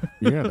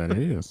 Yeah, that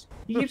is.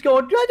 He keeps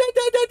going, da, da,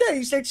 da, da, da.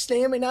 He starts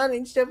slamming on it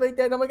and stuff like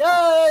that. I'm like,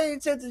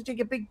 it says there's like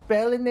a big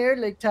bell in there,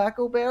 like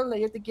Taco Bell. Like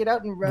you have to get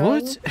out and run.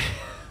 What?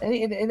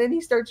 And then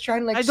he starts trying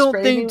to like. I don't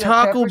spray me think with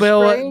Taco pepper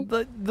Bell,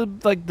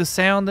 spray. the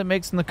sound that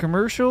makes in the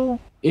commercial.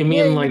 You Yeah,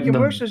 mean in like the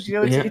commercials, you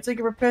know, yeah. it's like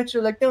a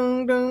perpetual, like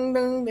dung dung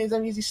dung. As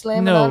I'm usually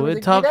slamming on. No, with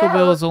it, Taco "Get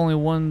Bell out!" is only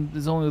one.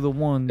 Is only the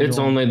one. It's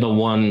going. only the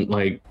one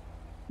like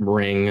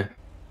ring.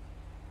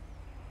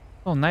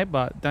 Oh,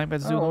 Nightbot.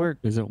 Nightbot's doing the Oh. work.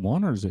 Is it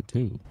one or is it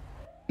two?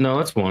 No,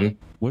 it's one.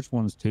 Which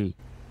one's two?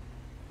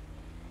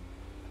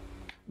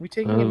 We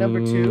taking a number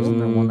two. Isn't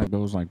there one that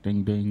goes like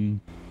ding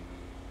ding?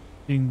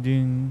 Ding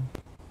ding.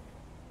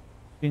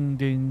 Ding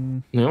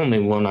ding. The only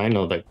one I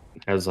know that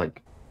has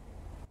like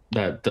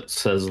that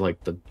says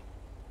like the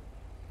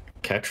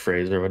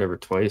catchphrase or whatever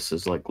twice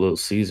is like Little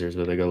Caesars,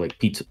 where they go like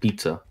pizza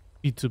pizza.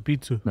 Pizza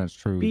pizza. That's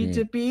true.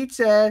 Pizza yeah.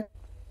 pizza.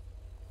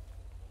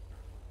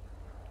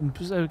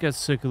 I got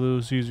sick of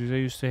Little Caesars. I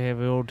used to have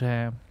it all the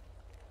time.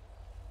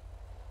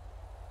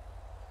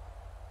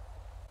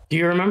 Do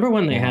you remember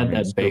when they Oh, had it's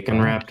that still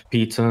bacon wrapped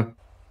pizza?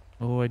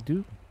 Oh, I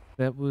do.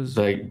 That was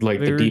Like the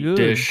very deep good.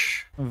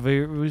 dish. It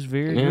was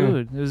very Yeah.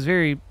 good. It was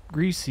very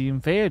greasy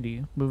and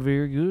fatty, but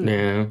very good.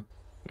 Yeah,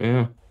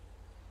 yeah.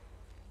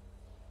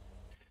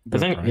 I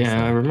think Bryce,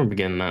 yeah, I though. remember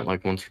getting that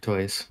like once or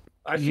twice.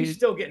 She's Yeah,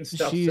 still getting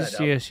stuff set up.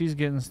 Yeah, she's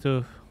getting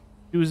stuff.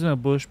 She was in a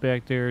bush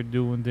back there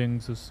doing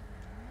things.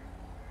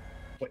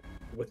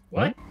 With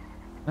what?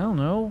 I don't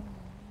know.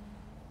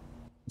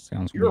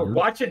 Sounds You were weird.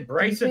 watching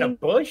Bryce in a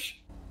bush?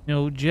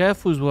 No,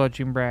 Jeff was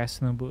watching Bryce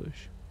in the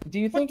bush. Do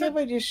you think if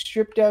I just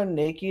stripped down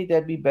naked,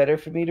 that'd be better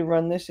for me to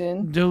run this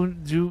in?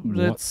 Don't do.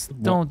 Let's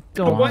don't.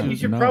 But what? do- You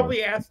should No.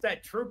 probably ask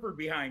that trooper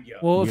behind you.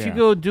 Well, if you Yeah.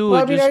 go do Well,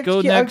 it, I mean, just I'd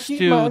go keep- I'd next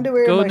keep my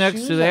underwear to and my that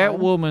shoes on.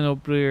 woman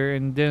up there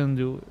and then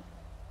do it.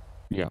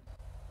 Yeah.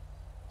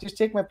 Just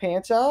take my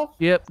pants off?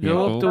 Yep, Yeah,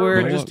 go up to her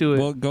and just do it.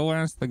 Well, go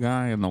ask the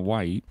guy in the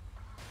white,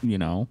 you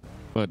know,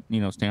 but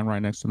stand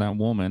right next to that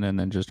woman and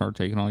then just start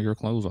taking all your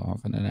clothes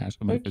off and then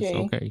ask him if it's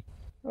okay.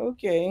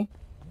 Okay.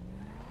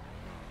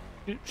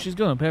 She's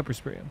gonna pepper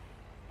spray him.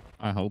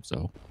 I hope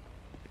so.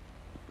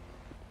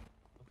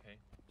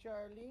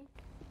 Charlie?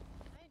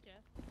 Hi,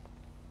 Jeff.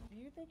 Do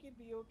you think it'd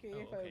be okay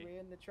if I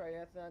ran the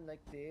triathlon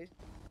like this?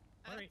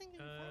 I think it'd be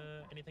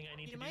fine. Anything I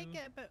need You to might do?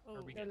 get, but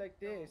Are we Or like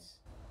this?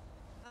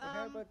 Or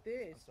how about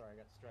this? Sorry, I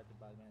got distracted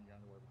by the man in your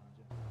underwear behind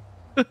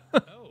you.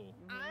 Oh,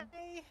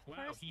 I wow,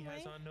 he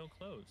has personally on no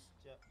clothes.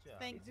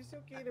 think Is this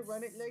okay to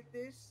run it like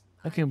this?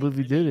 I can't believe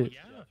he did it.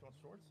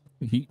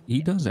 Yeah.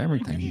 He does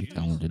everything you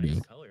tell him to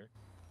do. Color.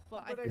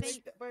 well, I But I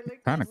think like, but I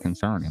like Kind of this.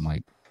 concerning,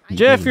 like. he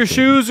Jeff, really your should.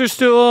 shoes are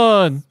still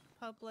on.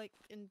 public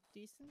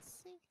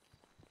indecency.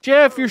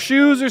 Jeff, your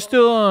shoes are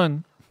still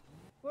on.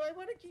 Well, I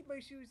want to keep my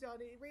shoes on.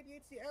 It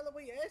radiates the aloe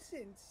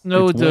essence.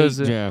 No, It's it weight,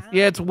 doesn't. Jeff.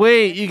 Yeah, it's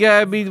weight. We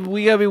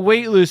gotta be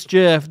weightless,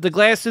 Jeff. The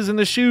glasses and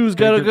the shoes Take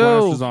gotta your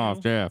go. glasses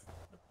off, Jeff.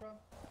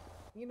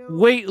 You know,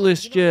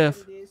 Weightless, you know Jeff.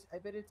 What it is? I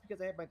bet it's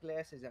because I have my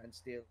glasses on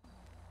still.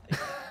 They're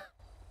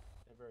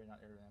very not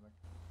aerodynamic.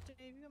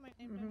 Dave, you got my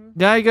name down?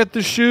 Now you got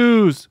the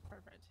shoes.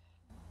 Perfect.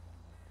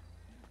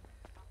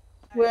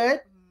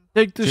 What?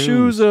 Take the Shoes.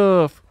 shoes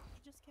off.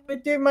 You just came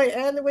But they're my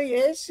aloe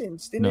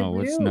essence. They're No,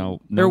 blue. it's no.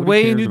 They're nobody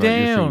weighing cares you about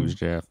your down. shoes,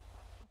 Jeff.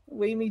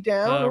 Weigh me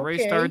down. Okay.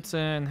 Race starts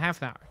in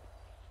half an hour.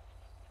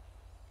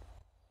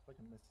 Let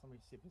me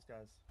see if this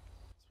guy's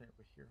straight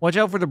over here. Watch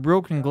out for the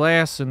broken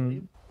glass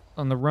and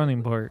on the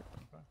running part.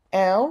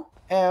 Ow!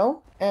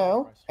 Ow!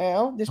 Ow!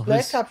 Ow! This Oh,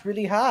 this- blacktop's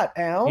really hot.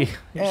 Ow! Yeah,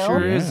 it Ow!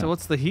 sure is. Yeah. So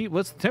what's the heat?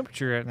 What's the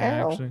temperature at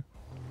now? Ow.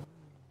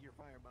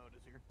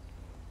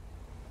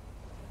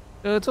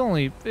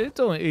 Actually, it's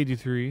only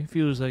 83.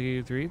 Feels like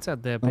 83. It's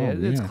not that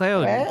bad. It's yeah.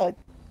 cloudy. Wow.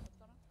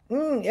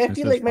 I This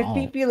feel is like my fall.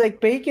 feet feel like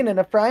bacon in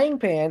a frying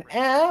pan.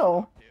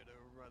 Ow!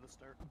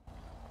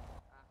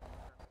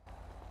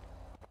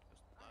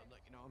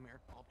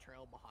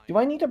 Do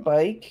I need a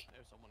bike?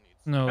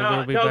 No, No,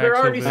 they'll be no, back they're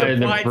so already bad. They're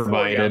supplied for you.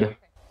 provided.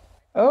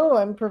 Oh,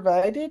 I'm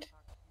provided.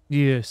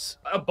 Yes.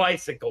 A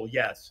bicycle,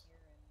 yes.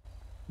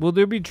 Will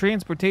there be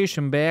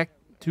transportation back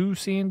to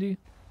Sandy?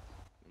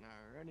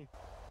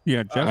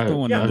 Yeah, Jeff's I-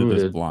 going I into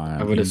this would-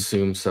 blind. I would He's-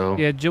 assume so.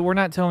 Yeah, we're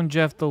not telling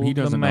Jeff the He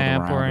doesn't know the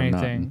map or route or anything.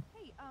 nothing.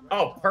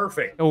 Oh,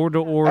 perfect. Or to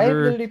I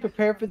order. literally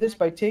prepared for this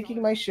by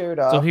taking my shirt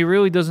off. So he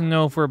really doesn't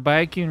know if we're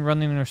biking,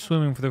 running, or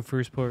swimming for the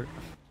first part.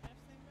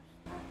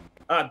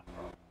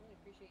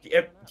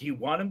 Do you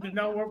want him to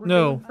know what we're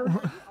No. doing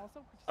first?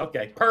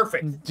 Okay,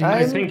 perfect.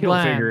 I think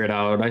he'll figure it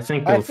out. I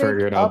think he'll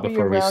figure it I'll out be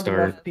before we around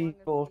start. enough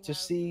people to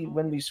see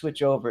when we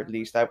switch over. At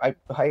least I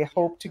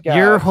hope to God.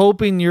 You're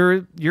hoping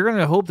you're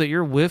gonna hope that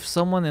you're with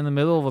someone in the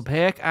middle of a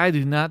pack? I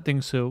do not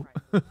think so.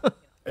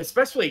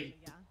 Especially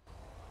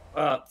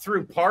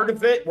through part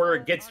of it where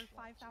it gets,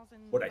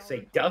 what I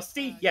say,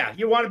 dusty. Yeah,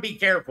 you want to be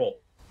careful.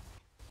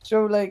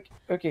 So like,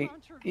 okay,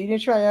 in a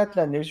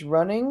triathlon, there's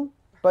running,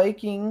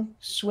 biking,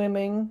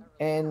 swimming,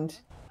 and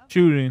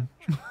Shooting.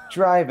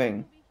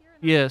 driving.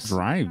 Yes.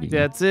 Driving.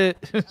 That's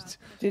it.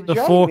 The the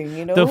driving,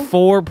 you know? the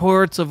 4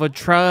 parts of a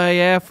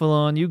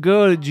triathlon. You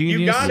got it, genius.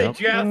 You got it,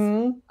 Jeff.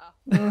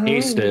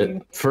 Aced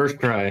it. First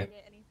try.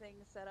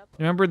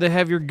 Remember to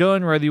have your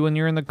gun ready when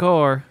you're in the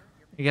car.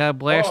 You gotta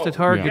blast the Oh,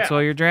 targets yeah.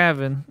 while you're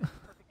driving.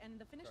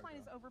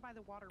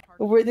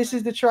 Well, where this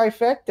is the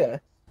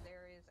trifecta.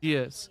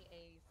 Yes.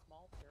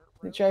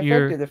 The trifecta,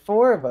 You're- the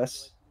 4 of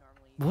us.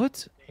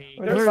 What?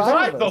 Or the There's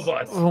 5 5 of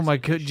us. Oh my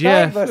god, 5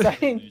 Jeff. of us.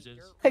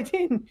 I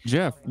didn't.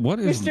 Jeff, what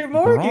is Mr.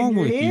 Morgan, wrong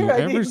you're with here? you? I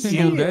Every didn't see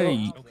single you.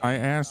 day I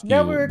ask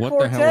Now you, we're a what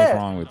the hell quartet. is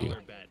wrong with you?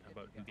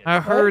 I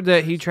heard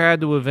that he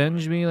tried to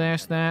avenge me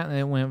last night and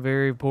it went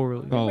very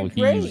poorly. Oh,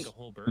 great. he's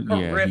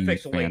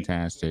Horrifically.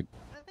 fantastic.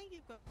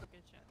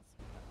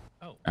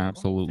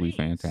 Absolutely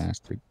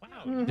fantastic.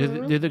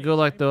 Did it go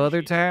like the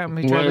other time?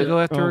 He tried to What? go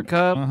after a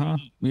cup? Uh-huh.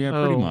 Yeah,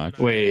 pretty Oh. much.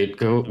 Wait,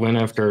 go went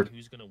after.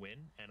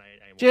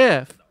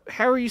 Jeff,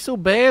 how are you so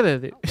bad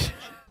at it?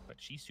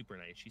 She's super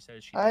nice. She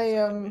says she So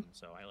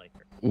I like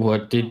her.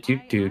 What did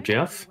you do,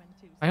 Jeff?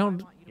 I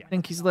don't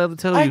think he's allowed to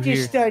tell I you just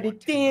here. started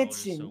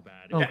dancing.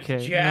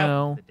 Okay, Jeff.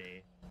 no.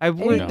 I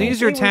would. No.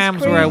 These are It was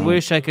times where I crazy.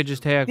 wish I could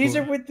just tackle. These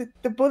are with the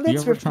You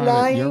bullets ever were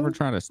flying. you ever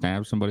try to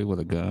stab somebody with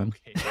a gun?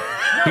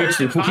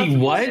 He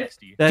what?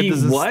 That He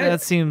doesn't. what?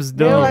 That seems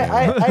No, dumb.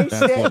 I That's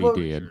said, what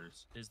he did.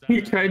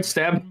 You tried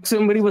stabbing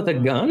somebody with a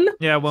gun?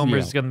 Yeah,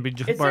 Wilmer's Yeah. gonna be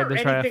just Is part there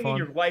of the anything in triathlon.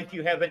 your life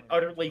you haven't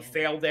utterly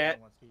failed at?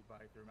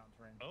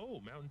 Oh,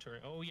 mountain turn.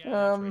 Oh yeah,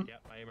 that's right. Yeah,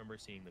 I remember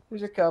seeing the.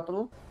 There's a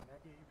couple.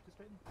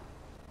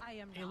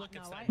 Hey, look,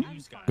 it's that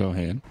news guy. Go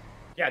ahead.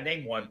 Yeah,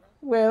 name one.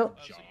 Well,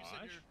 Josh.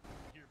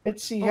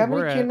 let's see. Oh, How we're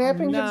many at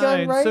kidnappings have done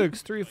right?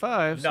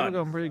 9635. So we're None.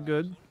 going pretty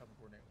good.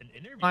 An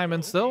interview. Climbing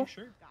Okay, still.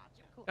 Sure.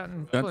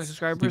 Gotten That's 20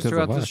 subscribers because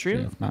throughout of the us,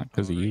 stream. Jeff, not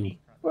because of you.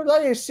 Well, I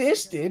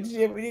assisted. We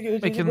can- You we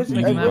can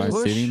can by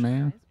push. sitting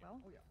there.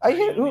 I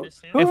hit, who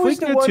If we was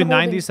the get one to holding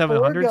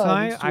 9,700 4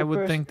 tonight, guns to I a would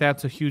person? think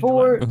that's a huge For-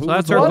 one. Who So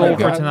that's was our the goal one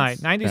for that tonight. got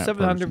that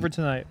 9,700 for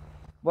person? tonight.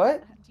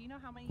 What?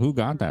 Who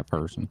got that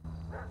person?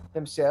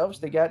 Themselves?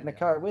 They got in the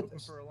car with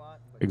us.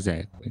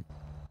 Exactly.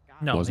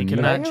 No, we Wasn't you? I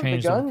cannot have the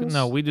change them. guns.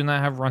 No, we do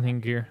not have running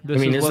gear. This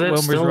I mean, is is what that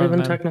Wilmer's still running even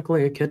on.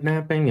 technically a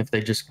kidnapping if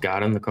they just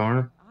got in the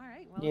car?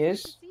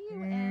 Yes.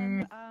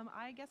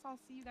 I guess I'll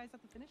see you guys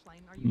at the finish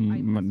line.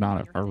 Are Not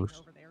at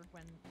first. over there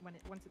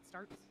once it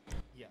starts?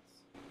 Yes.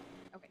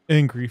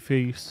 Angry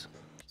face.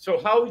 So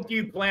how do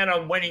you plan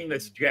on winning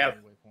this, Jeff?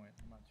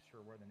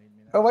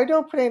 Oh, I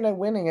don't plan on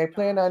winning. I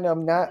plan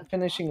on not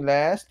finishing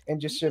last and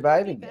just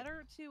surviving it.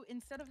 Better to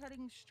instead of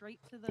heading straight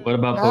to the What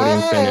about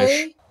podium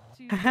finish?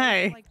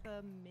 Hi.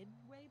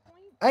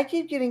 I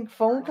keep getting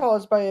phone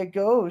calls by a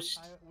ghost.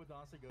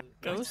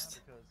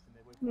 Ghost?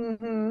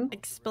 Mm-hmm.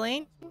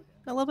 Explain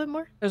a little bit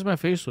more. There's my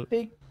face look.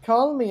 They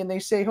call me and they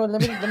say, "Hold,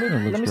 let me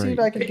looks see if great.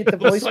 I can get the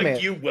It looks voicemail."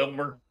 like you,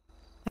 Wilmer.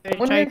 I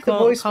wonder if the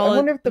voice. I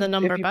wonder if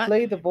if you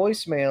play the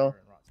voicemail,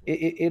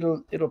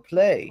 it'll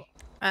play.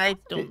 I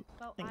don't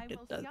think it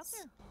does.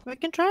 We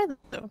can try that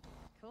though.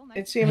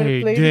 Let's see if it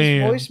Hey, plays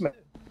damn. this voicemail.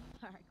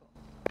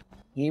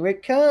 Here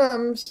it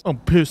comes. I'm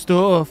pissed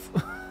off.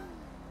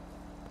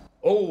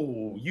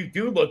 Oh, you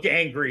do look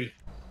angry.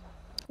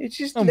 It's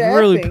just I'm laughing.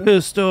 really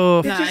pissed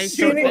off. It's Nah, just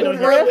I don't sitting know. and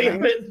Really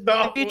laughing. pissed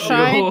off. You Wilmer.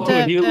 tried Oh,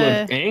 to, you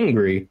look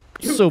angry.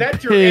 So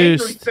That's your angry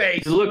pissed.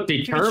 face. You look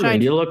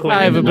determined. You look like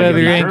I have a like better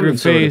you're angry determined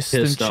sort of face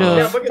than pissed Chuck. off.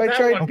 Yeah, look If at I that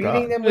tried one.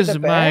 beating them This with is a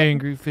my bat,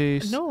 angry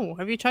face. No,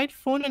 have you tried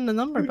phoning the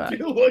number back?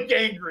 You look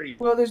angry.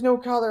 well, there's no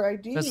caller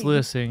ID. That's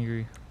less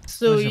angry.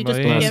 So Listen, you just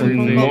my keep angry getting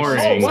phone face. calls More from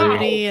angry.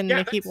 somebody and Yeah,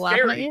 they keep that's laughing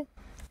at scary. you?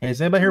 Hey,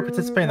 is anybody here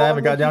participating that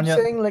haven't got down yet?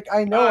 Saying like,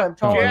 I know I'm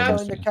calling, Jeff.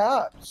 telling the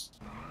cops.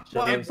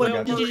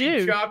 What did you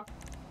do? Chuck,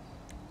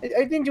 I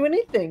didn't do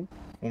anything.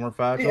 One more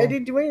five. I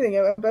didn't do anything.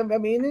 I'm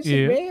an innocent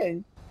Yeah.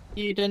 man.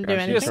 You didn't do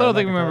Gotcha. anything? Yes, I don't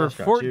think I Got remember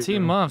you,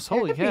 14 months.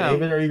 Holy cow.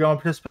 David, are you going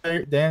to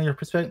participate? Dan, you're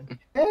participating?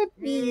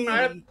 Happy.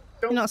 I don't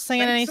You're not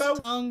singing think any so.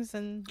 songs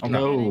and Oh, doing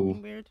no.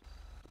 anything weird?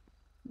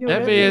 You're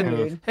That very man.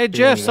 good. Hey,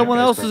 Jeff, that someone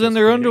guy's else is in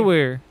their participating.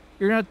 underwear.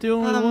 You're not the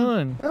only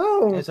one.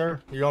 Oh, Yes, sir.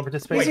 You're going to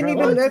participate? he's in in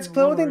even that? less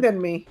clothing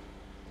than me.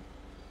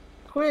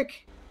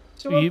 Quick.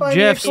 Someone You- find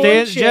me a Jeff, cold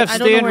stand, shit. Jeff, I don't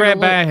know stand where to right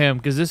by look. him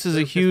because this is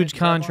a huge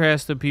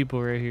contrast of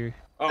people right here.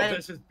 Oh,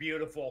 this is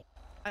beautiful.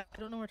 I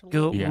don't know where to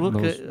Go look. Yeah, look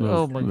those, at. those,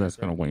 Oh my. that's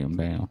gonna weigh him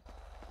down.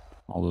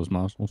 All those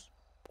muscles.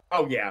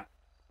 Oh yeah.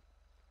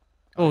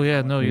 Oh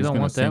yeah, no, you He's don't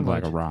gonna want that sink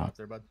like much. a rock.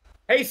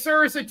 Hey,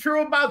 sir, is it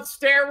true about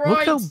steroids?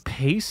 Look how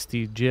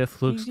pasty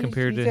Jeff looks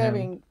compared to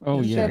him.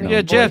 Oh yeah. no,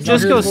 Yeah, Jeff, boys,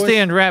 just go boys.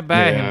 stand right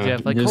by Yeah, him,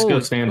 Jeff. Like, just go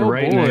holy, stand oh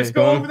right boy. next Just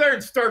go over there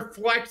and start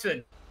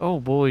flexing. Oh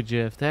boy,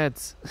 Jeff,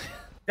 that's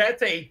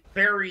That's a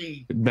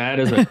very That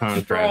is a strong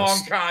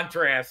contrast.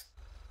 contrast.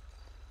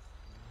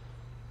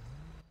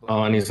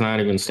 Oh, and he's not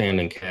even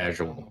standing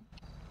casual.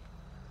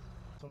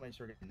 So make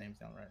sure to get the names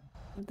down right.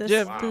 This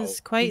Jeff- is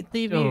quite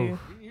the view. oh,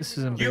 this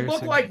is You embarrassing.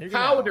 look like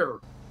powder.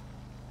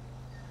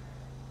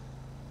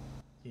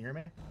 Can you hear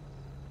me?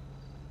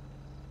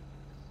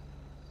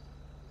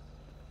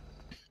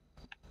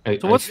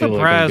 So what's the feel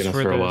like I'm prize gonna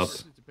for throw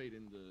this?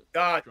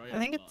 Uh, I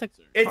think it's a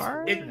it's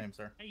car. What's your name,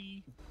 sir?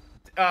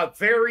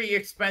 very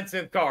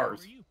expensive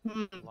cars.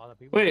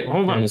 Wait,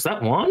 hold on. Is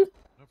that one?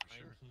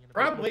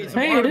 Probably. It's a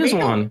Hey, it is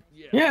Barbie. one.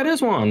 Yeah, it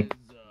is one.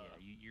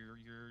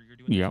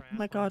 Yep. Oh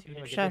my god,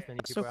 Chef,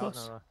 so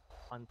close.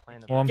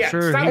 Well, I'm Yeah,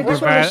 sure stop. he I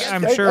just provide. wanna-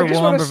 I'm I sure just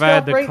we'll wanna provide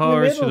stop the right in the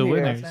cars to the middle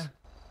here. winners.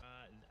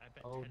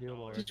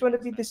 Just want to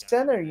be the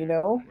center, you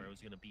know?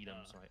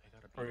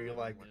 Or you're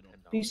like,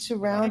 Be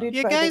surrounded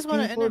You by guys the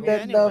want to people interview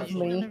that anyway. love You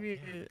me.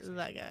 interview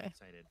that guy.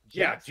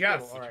 Yeah,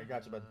 Jeff. all right,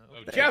 gotcha, bud.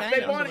 Jeff, they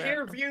Daniel's want to aware.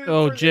 interview.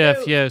 Oh, for the Jeff,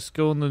 news. yes,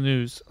 go in the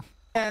news.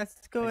 Yes,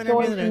 go Go interview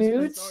on the the news.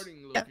 nudes?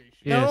 Yeah.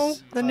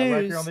 Yes. No, the Right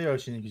news. here on the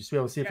ocean. You can just be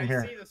able to see it from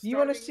here. You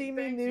want to see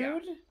me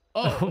nude?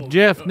 Oh,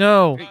 Jeff,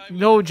 no,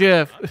 no,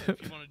 Jeff.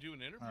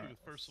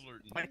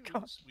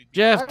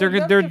 Jeff, they're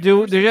love they're to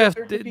doing. force Jeff,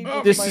 other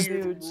people this to is my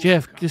nudes.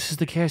 Jeff. This is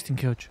the casting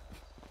coach.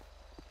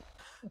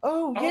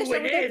 Oh, yes, Oh, I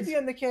it would like to is. be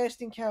on the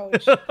casting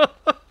couch.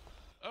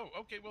 Oh,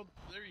 okay. Well,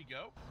 there you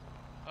go.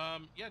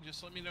 Yeah,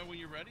 just let me know when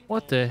you're ready.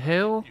 What the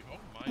hell?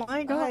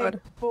 My god.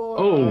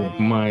 Oh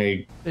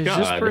my Is god.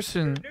 this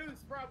person? News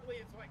probably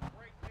is like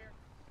right there.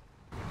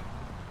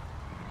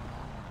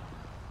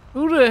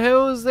 Who the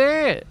hell is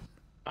that?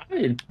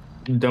 I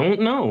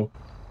don't know.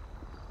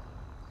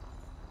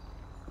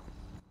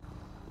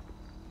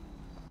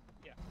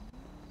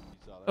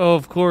 Oh,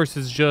 of course,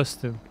 it's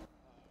Justin.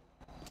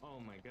 Oh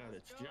my god,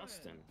 it's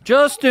Justin.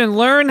 Justin,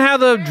 learn how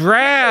to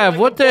drive.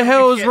 What the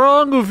hell is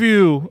wrong with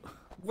you?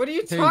 What are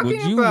you Hey, talking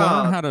would you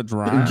about? learn how to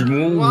drive?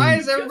 Why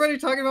is everybody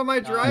talking about my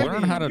driving?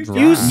 Learn how to drive.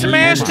 You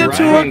smashed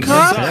into a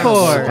cop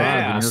car.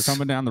 And you're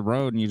coming down the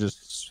road and you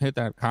just hit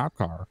that cop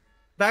car.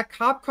 That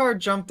cop car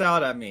jumped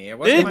out at me.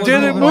 Wasn't It my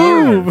didn't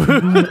fault.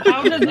 move.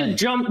 How did it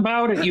jump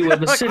out at you? It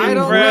was sitting I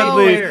don't right know.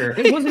 there.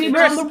 It wasn't even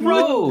on the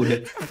road.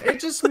 It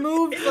just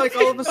moved like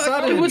all of a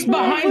sudden. It was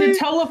behind a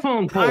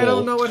telephone pole. I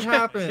don't know what Damn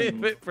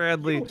happened. it,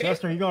 Bradley.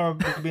 Justin, are you going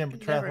to be in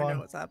Never know triathlon?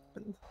 what's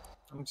happened.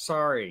 I'm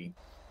sorry.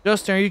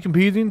 Justin, are you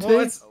competing Well,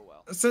 today? it's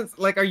since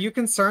like, are you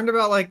concerned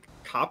about like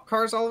cop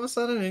cars all of a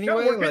sudden? No,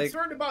 Anyway, we're like,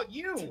 concerned about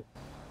you.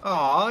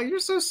 aw, you're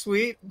so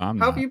sweet. I'm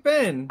How have not. you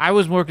been? I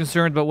was more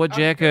concerned about what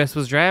jackass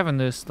was driving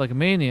this like a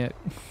maniac.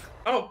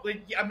 Oh,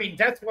 I mean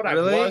that's what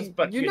Really? I was,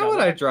 but you know what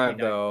I drive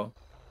you know.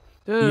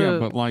 though. Yeah,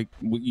 but like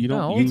you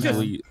don't no.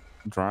 usually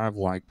drive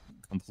like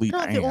complete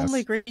Not ass. the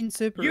only green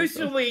super.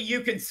 Usually,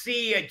 you can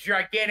see a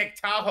gigantic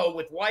Tahoe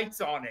with lights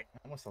on it. I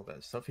almost thought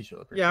that stuff he showed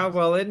up here. Yeah,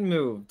 well, it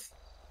moved.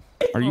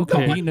 Are you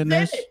Okay. competing in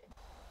this?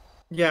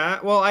 Yeah,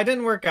 well, I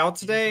didn't work out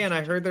today, and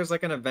I heard there's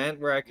like an event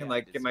where I can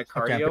like get my Okay,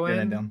 I put cardio your name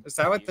in. down. Is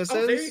that what this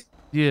Oh, is?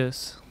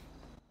 Yes.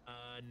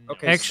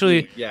 Okay,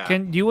 Actually, sweet, yeah.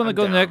 do you want to I'm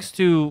go down. next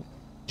to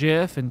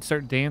Jeff and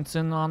start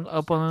dancing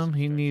up on him?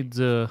 He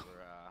needs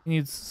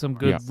some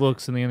good Yeah.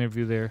 looks in the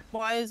interview there.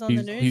 Why is on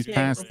the news? He's Yeah,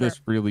 past go for this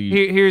it. really.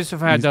 Here's a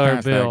 $5 he's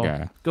past that bill.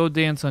 guy. Go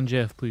dance on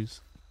Jeff,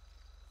 please.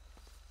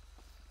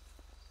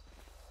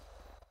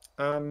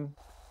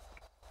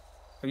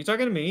 Are you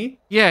talking to me?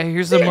 Yeah,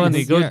 here's the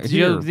money. Go, Yeah,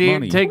 here,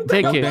 money. take Go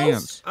it.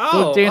 dance.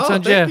 Oh, dance on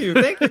thank Jeff. you,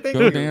 thank you, thank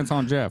Go you. dance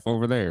on Jeff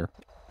over there.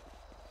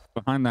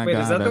 Behind that Wait,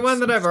 guy. is that the that's one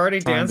that I've already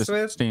trying danced to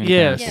with? stand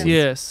Yes, casual.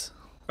 yes,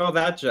 Oh,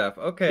 that Jeff.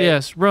 Okay.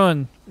 yes.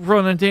 Run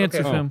and dance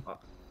Okay, with him.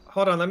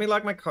 Hold on, let me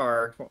lock my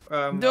car.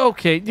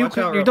 Okay, you watch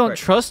out you real don't quick.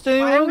 trust Why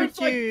anyone? there's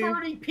like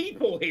 30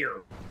 people here?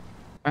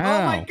 Oh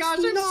my Ow. gosh,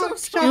 I'm so You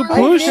sorry.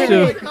 pushed Oh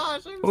him. my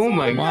gosh, I'm Oh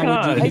my sorry. Why would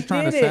you? god. He's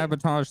trying to did it.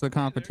 sabotage the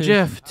competition.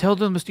 Jeff, tell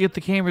them to get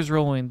the cameras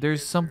rolling.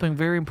 There's something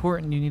very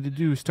important you need to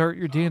do. Start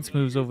your dance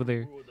moves over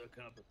there. Go,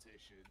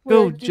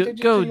 Well, did you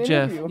go, do an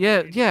Jeff.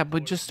 interview? Yeah,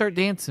 but just start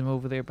dancing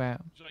over there, Bob.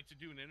 Would you like to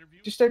do an interview?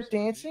 You start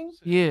dancing?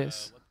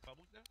 Yes. Let the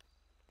public know?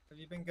 Have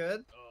you been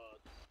good?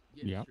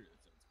 Yep.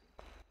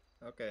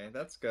 Okay,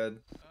 that's good.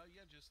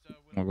 Yeah, just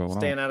What's going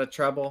Staying on? out of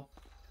trouble.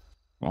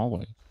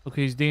 Always.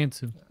 Okay, he's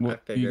dancing.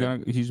 What, you figured.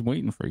 got? He's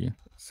waiting for you.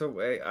 So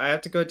wait, I have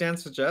to go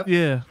dance with Jeff?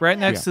 Yeah, right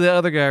next Yeah. to the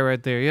other guy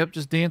right there. Yep,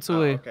 just dance Oh,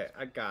 away. okay,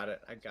 I got it.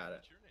 I got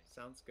it.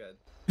 Sounds good.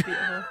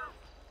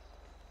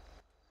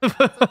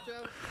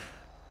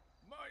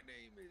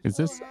 Is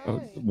this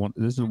one?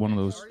 This is one of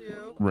those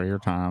rare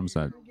times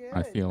that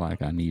I feel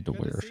like I need to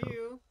wear a shirt.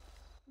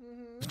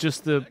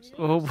 Just the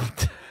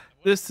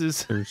this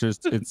is. There's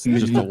just it's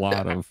just a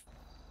lot of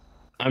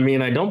I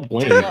mean, I don't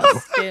blame There's a lot you.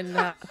 of skin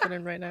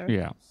happening right now.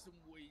 yeah.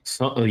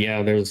 So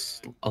yeah,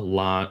 there's a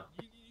lot.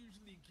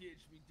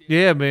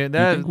 Yeah, man. You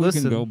That think we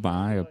listen. can go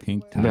buy a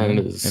pink tie, That and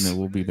is- it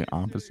will be the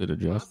opposite of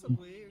Justin?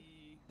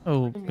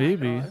 Oh,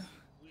 baby.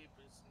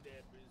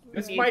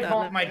 This might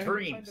haunt my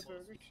dreams.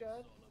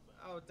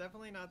 Oh,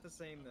 definitely not the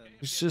same then.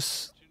 It's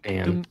just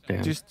And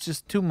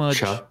just too much.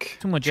 Chuck,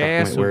 Too much Chuck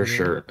ass might wear over a there.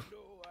 shirt.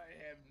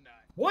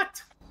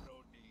 What?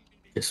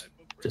 Just.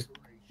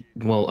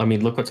 Well, I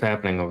mean, look what's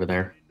happening over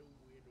there.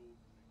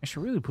 I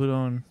should really put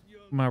on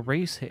my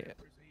race hat.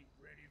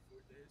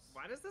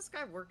 Why does this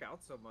guy work out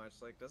so much?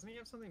 Like, doesn't he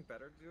have something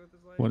better to do with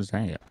his life? What is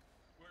that?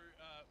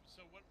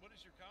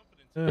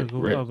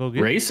 I'll go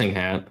get Racing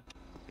hat.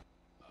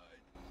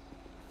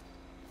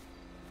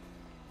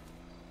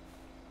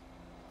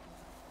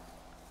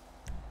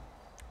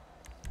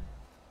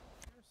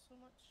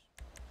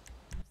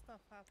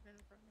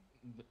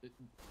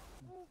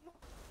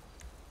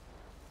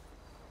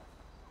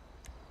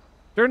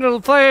 Turn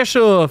the flash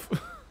off.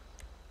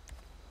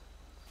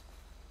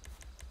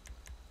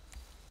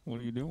 What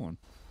are you doing?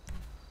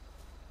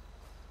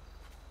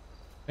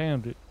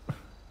 Found it.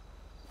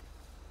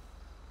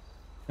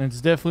 And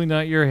it's definitely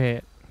not your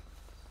hat.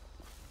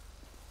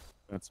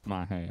 That's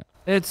my hat.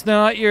 It's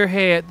not your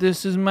hat.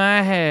 This is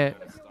my hat.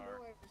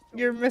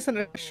 You're missing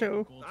a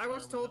show. I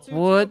was told to.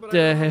 What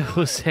the hell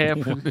is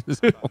happening?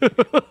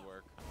 That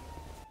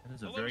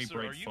is a very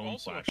bright phone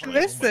flash. I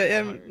missed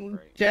it.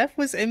 Jeff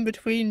was in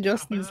between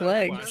Justin's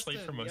legs. Flashlight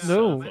from a No.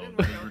 cell phone.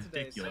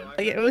 Ridiculous.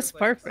 Like, it was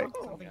perfect.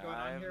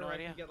 I have no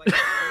idea.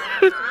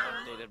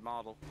 Updated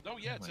model. Oh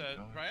yeah, it's a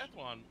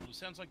triathlon. It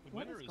sounds like the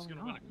winner is going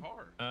to win a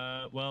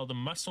car. Well, the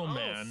muscle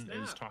man is snap.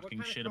 What talking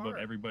kind of shit about car?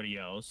 everybody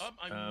else.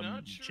 I'm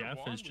not sure. Jeff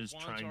Juan is just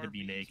with trying Juan's to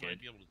be RVs might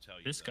naked. be able to tell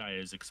you This that. guy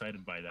is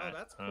excited by that.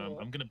 that's cool.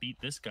 I'm gonna beat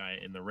this guy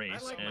in the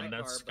race, like my and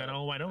that's car, kind of but,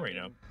 all I know right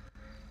now.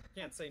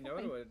 Can't say no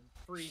to a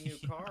free new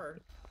car.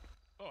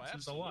 Oh,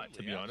 This is a lot,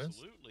 to be honest.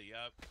 Absolutely.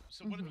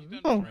 So what have you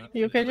done? Oh, Brad?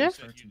 you okay, Jeff?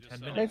 Starts in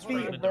 10 My minutes. feet We're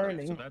are gonna do it,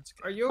 burning. so that's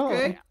Are you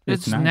okay?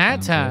 It's nighttime,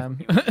 nap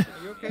time.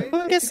 Are you okay?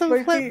 Go get some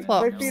My flip feet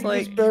flops,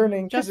 like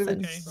burning. 'cause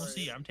Justin. okay. We'll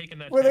see. I'm taking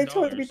that. Were they $10.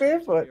 told to be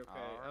barefoot? Okay.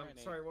 I'm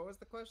sorry. What was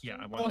the question? Yeah,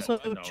 I want Also,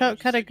 that $10.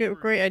 Chuck had a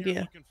great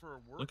idea.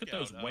 Look at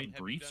those white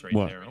briefs right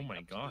What? there. Oh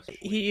my gosh.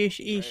 You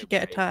should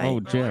get a tie. Oh,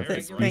 Jeff,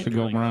 that's you pink. should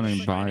go run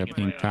and buy a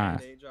pink tie.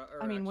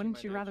 I mean,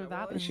 wouldn't you rather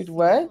that? You should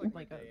what?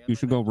 You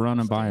should go run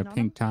and buy a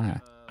pink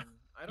tie.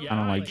 Yeah, I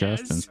don't like I guess.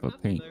 Justin's,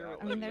 but pink.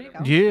 I mean, there you go.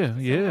 Yeah,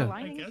 Silver yeah. I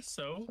lining. guess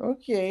so.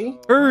 Okay.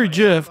 Hurry,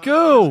 Jeff,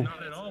 go.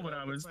 Not at all what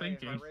I was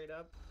thinking.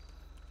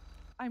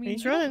 I mean,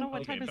 He's you don't running. know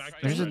what Okay, type of back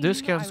to There's a spending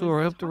discount I store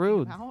was up the talking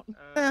road. about.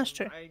 That's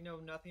true. I know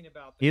nothing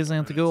about He doesn't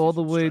have to go all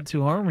the way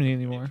to Harmony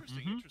anymore.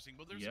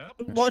 Yeah.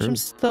 Watch him True.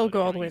 still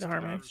go all the way to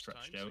Harmony.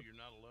 Stretched out. You're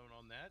not alone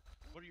on that.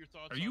 What are your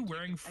thoughts Are you on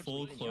wearing taking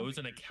full pictures? clothes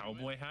and a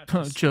cowboy hat? to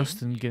swim?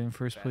 Justin getting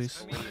first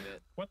place.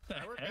 What the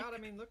I work heck? out. I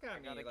mean, look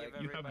at me.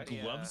 Like, You have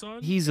gloves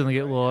on? He's gonna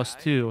get lost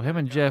too. Him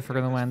and Jeff are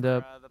gonna wind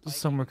up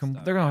somewhere.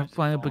 They're gonna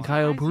wind up in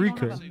Cayo Why is he don't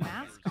have Perico. a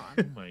mask Oh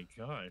on? my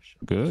gosh.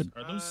 Good.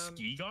 Are those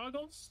ski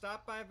goggles?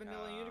 Stop by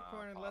Vanilla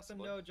Unicorn and let them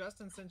know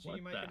Justin sent you. What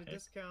You might the get a heck?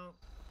 discount.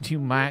 You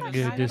might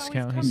get a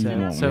discount, he You said.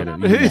 won't So get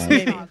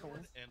it, you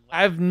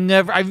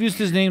won't. I've used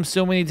his name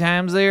so many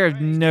times there. I've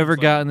never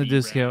gotten the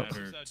discount.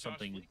 Or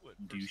something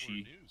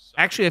douchey.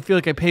 Actually, I feel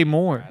like I pay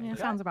more. Yeah,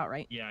 sounds about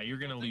right. Yeah, you're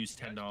gonna lose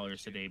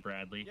 $10 today,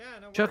 Bradley. Yeah,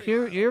 no Chuck,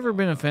 worries. you ever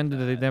been offended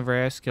that they never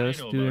asked us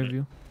know to do about an it.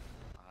 interview?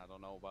 I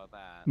don't know about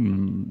that.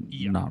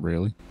 Not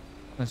really.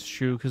 That's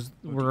true, because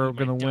we're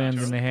gonna win,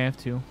 and they have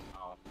to.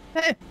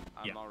 Hey.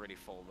 I'm Yeah. already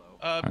full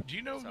though. Do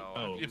you know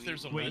Oh, if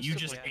there's a wait, list you of,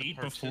 just like, the ate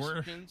before?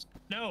 participants?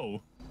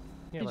 No.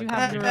 Did you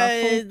have your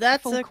full,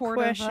 That's full a quart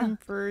question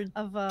for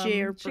of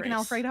Jay or chicken Bryce.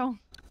 Alfredo?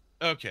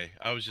 Okay,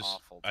 I was just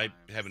I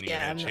haven't even Yeah,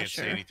 had I'm a not chance to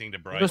say sure. anything to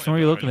Bryce. Justin, what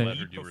are you I looking let at?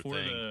 her do her Before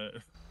thing.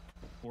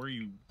 before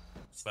you.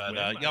 But swim,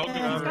 yeah, I'll I-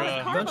 give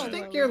her. Don't you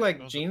think your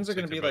like jeans are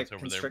gonna be like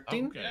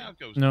constricting? Okay. Yeah, I'll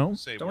go No.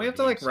 say Don't what we have it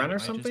to like means. run or I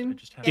just something?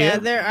 have Yeah, Yeah.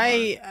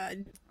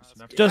 there.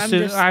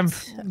 Justin, I'm I'm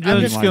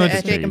just just feeling the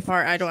the taking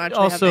part. I don't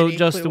actually have Also, any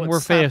Justin, clue we're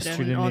what's faster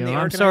happening than on you. the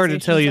I'm sorry to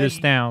tell you organization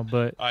this now,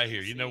 but I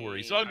hear you. No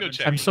worries. I'll go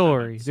check. I'm with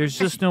sorry. them. There's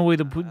just no way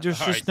to put. There's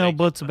All just right, no thank you.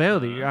 buts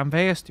about it. I'm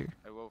faster.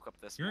 I woke up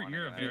this You're morning.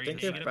 a and I very Think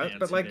didn't you're negative but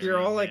Nancy like you're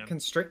there, all like man.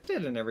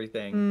 constricted and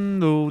everything.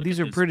 No, Look these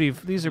at are this- pretty.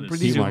 These are look at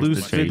these this are likes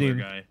loose to shave. fitting.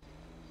 guy.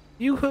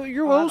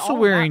 You're Well, also all that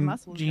wearing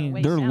muscle's gonna jeans.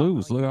 weigh They're down,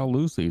 loose. like- Look how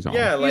loose these are.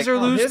 Yeah, like These are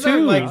loose his too.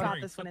 aren't like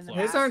Got this one in the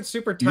his back. aren't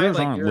super tight Yours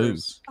like aren't yours.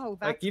 loose. Oh, Like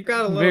that's you've got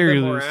a little Very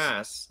bit more loose.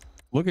 ass.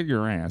 Look at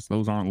your ass.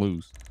 Those aren't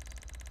loose.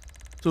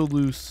 So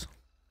loose.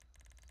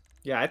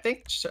 Yeah, I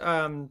think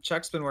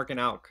Chuck's been working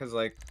out because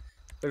like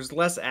there's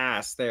less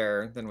ass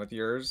there than with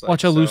yours. Like,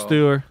 Watch how loose so- they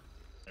are.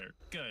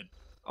 Good.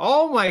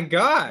 Oh my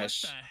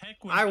gosh! What the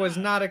heck was I was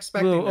that? not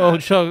expecting Oh,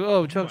 that. Chuck. Oh,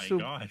 Oh Chuck's. my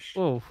gosh.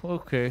 Oh,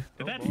 okay.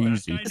 Did that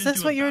Easy. fat guy Is just this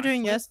do what a you were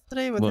doing backflip?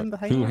 yesterday with Look, him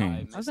behind two you?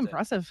 hands. That was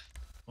impressive.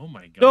 Oh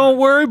my god. Don't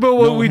worry about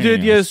what No we did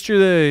hands.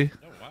 yesterday.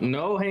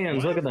 No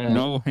hands. Look at that.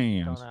 No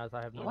hands. Don't ask,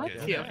 I have no What?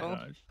 idea. Oh my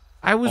gosh.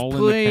 I was All in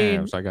the playing.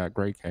 calves. I got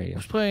great I was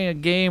calves. playing a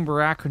game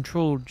where I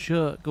controlled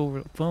Chuck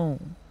over the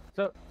phone.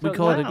 So, We so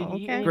called did it you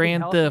eat anything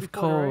Grand healthy Theft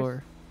before the race?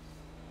 Car.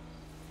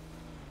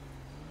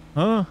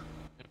 Huh?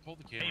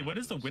 Hey, what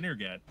does the winner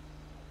get?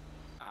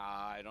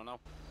 I don't know.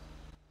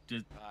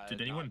 Did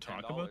anyone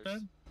talk about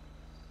that?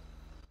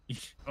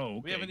 Oh,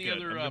 okay, We have any good.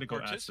 other I'm gonna go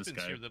ask this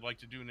participants guy. here that'd like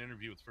to do an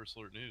interview with First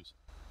Alert News?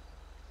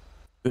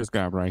 This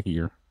guy right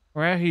here.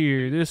 Right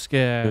here, this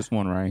guy. This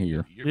one right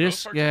here.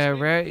 This guy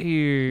right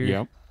here.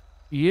 Yep.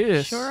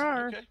 Yes. Sure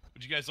are. Okay.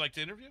 Would you guys like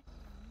to interview?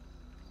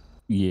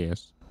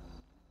 Yes.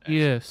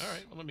 Yes. All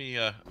right. Well, let me.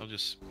 I'll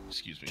just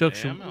excuse me. Chuck,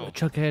 ma'am. I'll-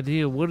 Chuck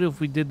idea. What if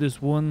we did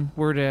this one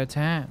word at a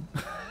time?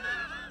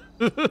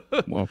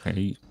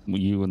 Okay.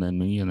 You and then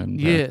me and then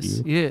back Yes.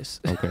 you.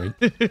 Yes. Okay.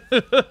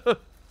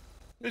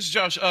 This is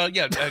Josh.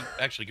 Yeah.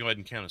 Actually, go ahead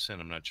and count us in.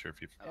 I'm not sure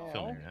if you're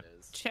filming yet.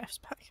 Jeff's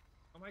back.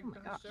 Oh my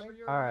gosh.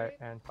 All right,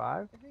 and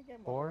 5,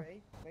 4,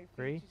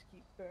 3,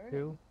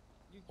 2,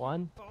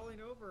 1.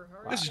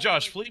 This is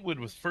Josh Fleetwood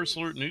with First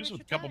Alert News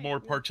with a couple more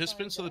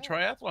participants of the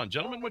triathlon.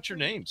 Gentlemen, what's your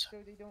names?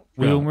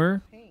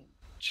 Wilmer.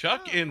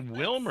 Chuck and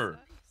Wilmer.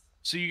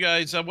 So you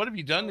guys, what have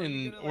you done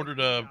in order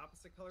to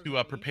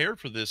prepare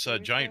for this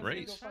giant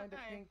race?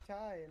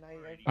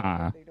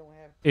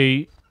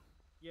 8.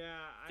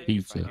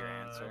 Pizza.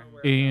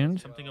 And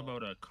something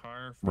about a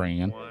car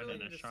Ran. one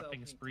and a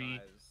shopping spree.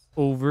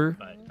 over.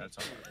 But that's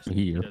all.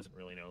 Here. He doesn't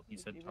really know. He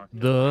said talking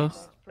The- about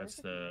Bryce. That's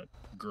the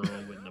girl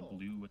in the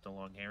blue with the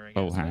long hair. I guess.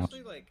 Oh, house.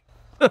 It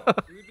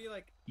would be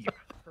like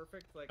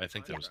perfect. Like I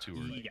think that was too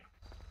early. Yeah.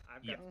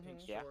 I've got pink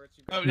shorts.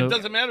 you've Oh, got- it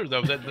doesn't matter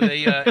though. That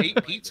they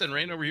ate pizza and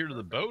ran over here to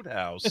the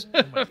boathouse,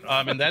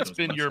 and that's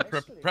been your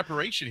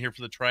preparation here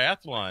for the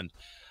triathlon.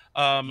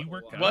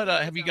 What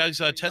have you guys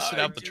tested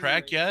out the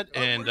track yet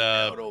and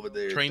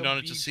trained on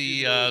it to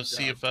see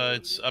if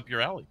it's up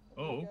your alley?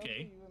 Oh,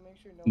 okay.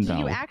 Do No.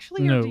 you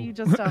actually, or do you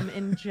just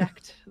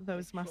inject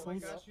those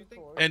muscles?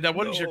 And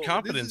what is your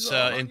confidence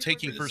in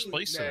taking first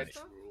place tonight?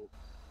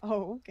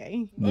 Oh,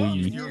 okay.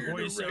 Your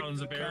voice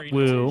sounds very.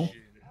 Will.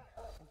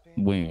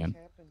 When?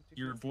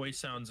 Your voice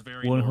sounds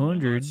very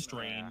 100. not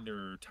strained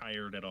or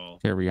tired at all.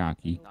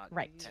 Teriyaki. Not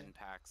Right. 10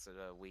 packs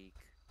a week.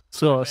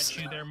 Sauce.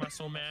 Bet you there,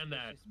 muscle man,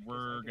 that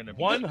we're gonna be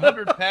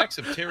 100 packs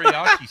of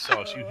teriyaki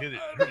sauce. You heard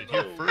it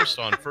here first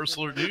on First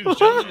Alert News.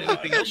 Gentlemen,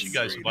 anything else you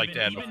guys would like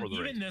to add before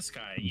the race? Even this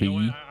guy, B, you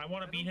know what? I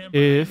want to beat him. But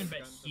I even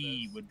bet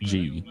he would beat G,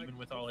 you, even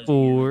with all his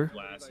 4,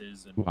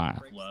 glasses and Y.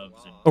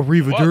 gloves and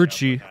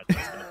Arrivederci.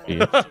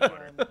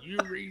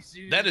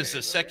 That is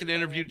the second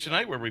interview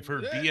tonight where we've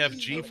heard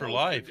BFG for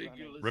life.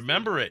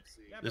 Remember it.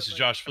 This is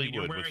Josh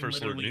Fleetwood with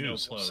First Alert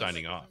News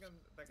signing off.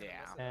 Yeah.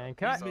 And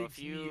cut. So if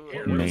you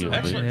Nailed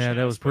it. Yeah,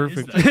 that was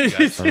perfect.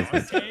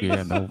 Perfect.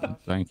 Yeah, no,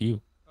 thank you.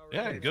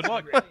 Yeah, good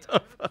luck.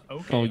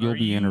 Oh, you'll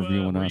be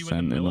interviewing us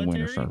and in the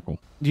winner circle.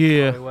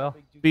 Yeah. Well,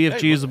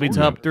 BFGs will be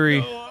top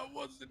 3.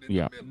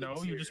 Yeah.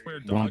 No, you just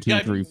wear 1, 2,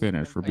 3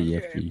 finish for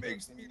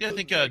BFG. Yeah, I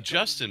think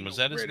Justin, was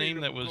that his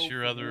name? That was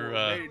your other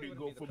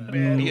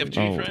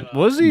BFG friend?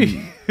 Was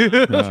he?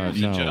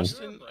 No.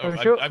 Justin? Oh,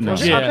 sure. I've No.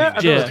 lost Jeff.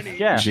 count.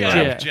 Jeff.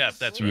 Jeff. Jeff,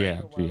 that's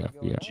right.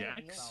 Yeah.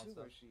 Jax.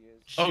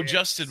 Oh,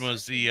 Justin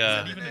was the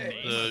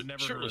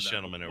shirtless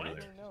gentleman over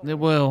there.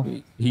 Well,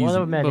 He's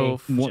one of many.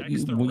 both.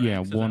 Yeah,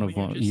 one of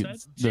them.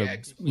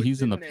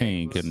 He's in the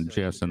pink and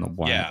Jeff's in the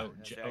white. Yeah,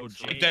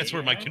 that's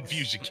where my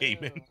confusion came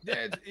in.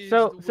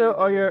 So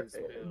are your? Do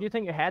you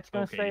think your hat's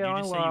gonna stay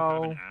on while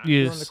you're on the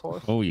Yes.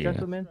 course? Oh, yeah.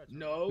 Gentlemen?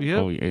 Yep.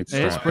 Oh, yeah, it's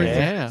It's strapped pretty, in.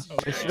 yeah.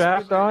 It's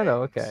strapped on.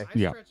 Oh, okay.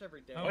 Yeah.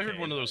 I heard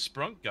one of those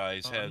Sprunk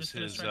guys has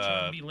his.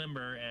 I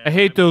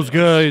hate those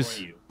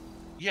guys.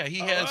 Yeah, he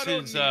has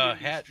his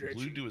hat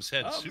glued to his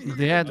head. Super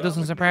That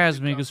doesn't surprise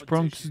me because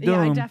Sprunk's Yeah,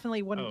 I dumb.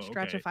 definitely wouldn't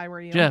stretch if I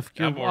were you. Jeff,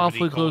 I'm you're more of an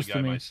awfully equality close guy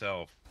to me.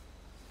 myself.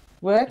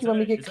 What? You want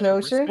me to get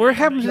closer? What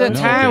happened to that No,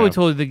 tie we Jeff.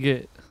 told you to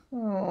get?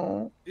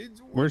 Oh,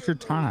 Where's your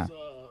tie?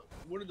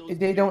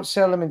 they don't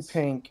sell them in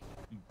pink.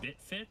 Bit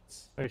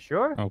fits. Are you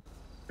sure? Oh,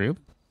 really?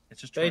 It's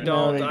just They trying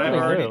don't. they I've do.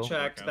 already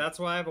checked. That's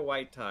why I have a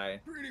white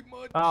tie.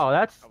 Oh,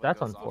 that's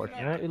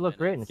unfortunate. You look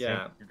great in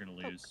Yeah, You're gonna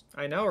lose.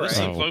 I know, This is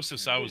right? the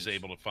closest I was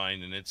able to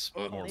find, and it's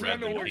more red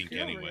than pink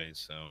anyway.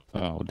 So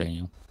Oh,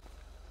 damn.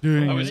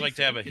 I always like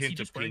to have a Is he hint of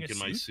just wearing pink a in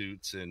my suit?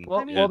 suits, and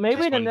Well, yeah, maybe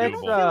just the next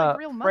undoable. like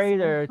real muscle.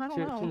 freighter I don't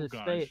to know. the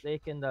Gosh. state, they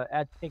can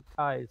add pink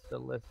ties to the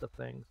list of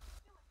things.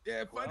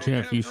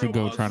 Jeff, you should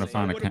go try to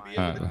find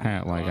a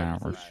hat like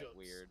ours.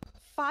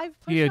 5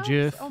 Yeah, push-ups?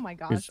 Jeff. Oh my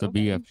gosh. It's the okay.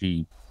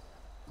 BFG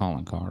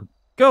calling card.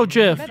 Go,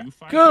 Jeff.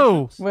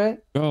 Go.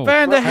 What? Go.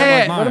 Find the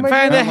Hat hat. like mine.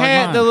 Find the Hat like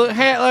hat. mine. The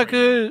hat like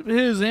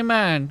his in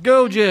mine.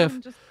 Go, Jeff.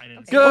 Just-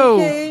 Go.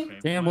 Okay.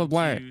 Dan with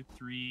black. 2,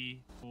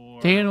 3,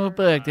 4. Tan with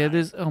black. That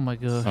is. Oh my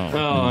god.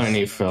 Oh, and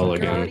he fell You're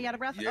again. already out of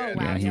breath? Oh, wow.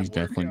 Yeah, he's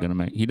definitely gonna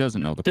make. He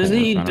doesn't know the. Does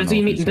course. he? I don't Does know he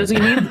if need? said Does he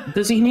that. need?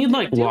 Does he need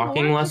like Do more.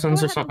 walking Just lessons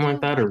go or ahead something and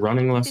like that, do or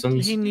running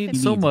lessons? He needs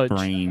He so needs much.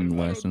 brain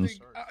lessons.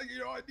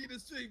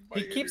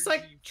 He keeps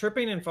like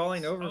tripping and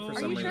falling over for Oh,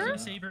 some you reason. sure?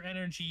 Save your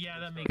energy. Yeah,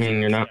 that makes I mean,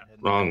 sense. you're not Yeah.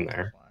 wrong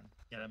there.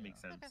 Yeah, that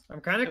makes sense. I'm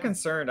kind of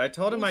concerned. I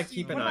told him I'd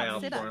keep an What eye about out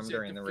for sit-ups? him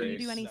during the Do you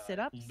race. do any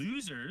sit-ups?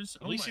 Losers.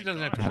 At least oh he my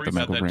doesn't have to God. worry to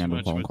make about a that too random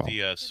much phone with call.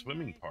 the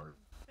swimming part.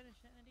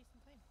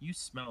 You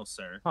smell,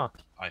 sir. Huh.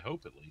 I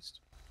hope at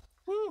least.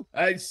 Woo.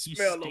 I You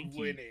smell of stinky.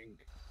 winning.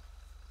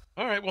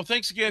 All right. Well,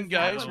 thanks again,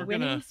 guys. We're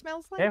gonna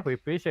Yeah, we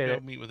appreciate go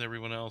it. meet with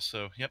everyone else.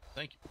 So, yep.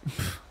 Thank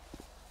you.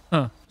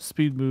 Huh?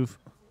 Speed move.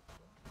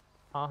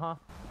 Uh-huh.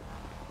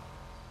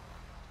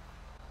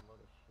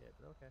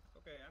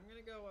 Okay, I'm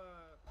gonna go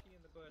pee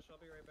in the bush. I'll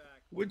be right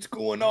back. What's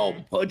going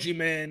on, Pudgy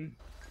Man?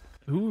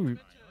 Ooh,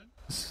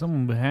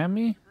 someone behind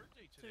me?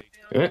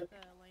 Eh?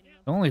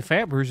 The only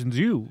fat person's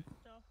you.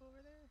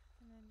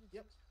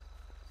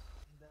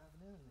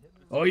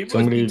 Oh, he must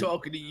Somebody- be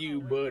talking to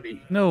you,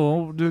 buddy.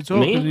 No, they're talking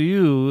Me? to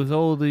you with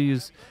all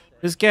these.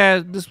 This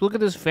guy, just look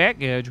at this fat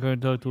guy trying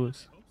to talk to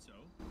us.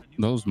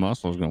 Those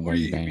muscles gonna weigh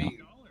you down.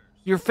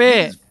 You're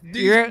fat.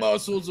 These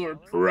muscles are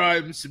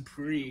prime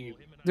supreme.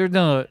 They're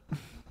not.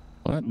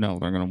 What? No,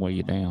 they're gonna weigh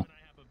you down.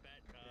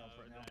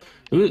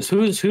 Who's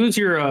your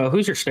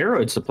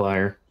steroid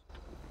supplier?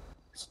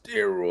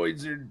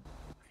 Steroids are.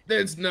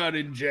 That's not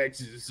in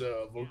Jax's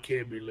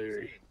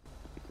vocabulary.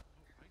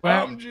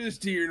 Well- I'm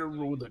just here to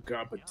rule the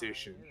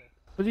competition.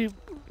 What do you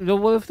know?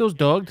 What if those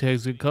dog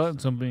tags get caught in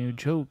something and you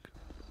choke?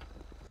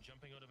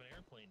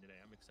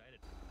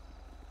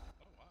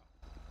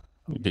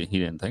 He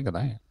didn't think of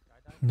that.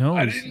 No,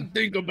 I didn't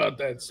think about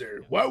that,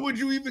 sir. Why would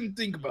you even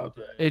think about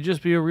that? it'd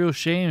just be a real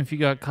shame if you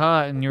got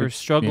caught and you're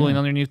struggling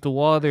underneath the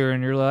water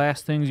and your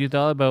last things you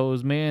thought about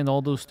was, man,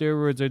 all those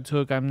steroids I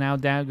took, I'm now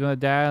gonna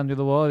die under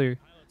the water.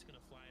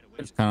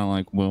 It's kind of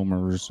like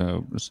Wilmer's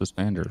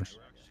suspenders.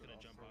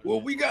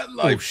 Well, we got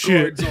Oh,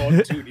 shit.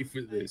 lifeguards on duty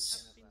for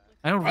this.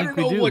 I don't think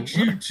we know do. what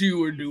you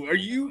two are doing.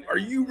 Are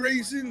you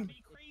racing?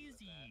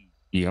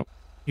 Yep.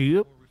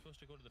 Yep.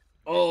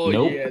 Oh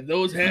Nope. yeah,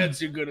 those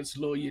hats are gonna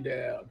slow you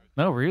down.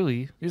 No,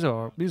 really. These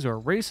are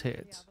race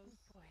hats.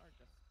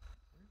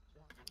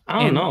 I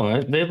don't And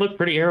know. They look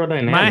pretty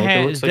aerodynamic. My It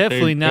hat looks is like they-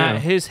 definitely not yeah.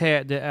 his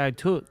hat that I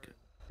took.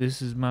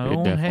 This is my It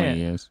own hat.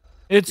 definitely is.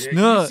 It's Yeah,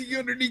 not. You see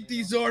underneath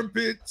these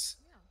armpits?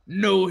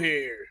 No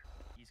hair.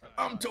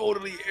 I'm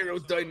totally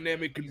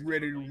aerodynamic and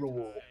ready to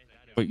roll.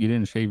 But you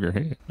didn't shave your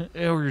head.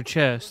 Over your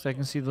chest. I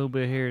can see a little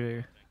bit of hair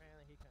there.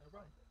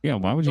 Yeah,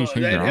 why would you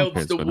shave that your helps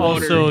armpits? the with water.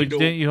 that? Also, you don't-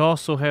 then you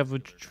also have a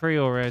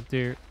trail right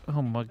there.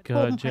 Oh my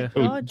God, Jeff.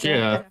 Oh,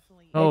 yeah.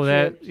 Oh,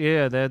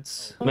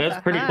 that's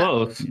That's pretty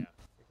close.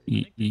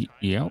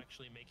 Yep.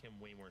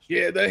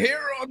 Yeah, the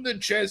hair on the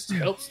chest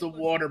helps the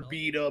water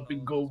beat up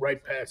and go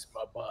right past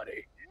my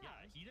body.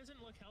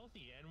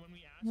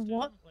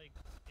 What?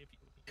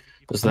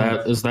 Is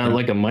that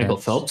like a Michael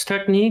Phelps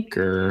technique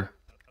or?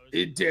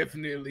 It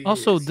definitely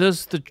Also, is.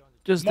 does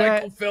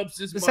Michael that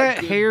Phelps is does my that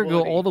good hair go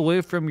buddy. all the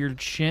way from your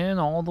chin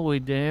all the way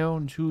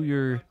down to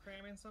your? Does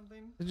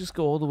it just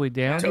go all the way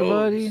down your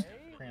body?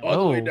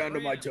 All the way Oh. down to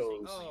my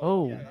toes.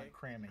 Oh.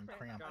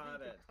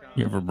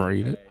 You ever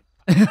braid it?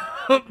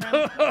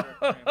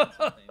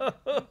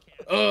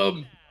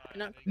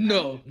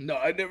 No,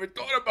 I never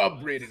thought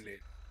about braiding it.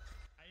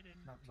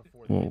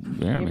 Well,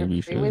 yeah, maybe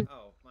you should.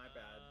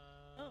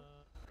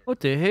 What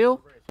the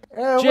hell?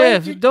 where'd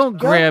Jeff, you don't go?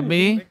 grab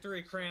me.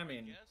 Victory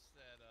cramming.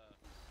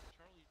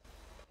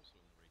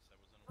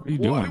 What are you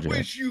Well, I doing, Jeff?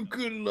 wish you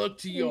good luck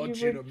to y'all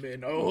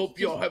gentlemen. I hope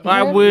y'all have.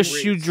 I a good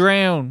wish you race.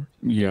 drown.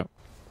 Yep.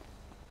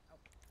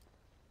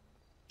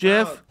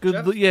 Jeff, Wow, good.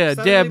 Jeff Yeah,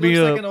 suddenly dab me looks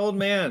up. like an old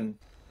man.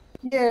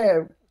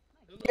 Yeah,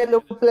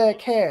 yellow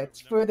black hats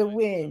for the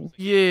win. Why are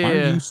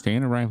Yeah. you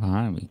standing right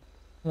behind me?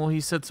 Well,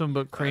 he said something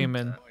about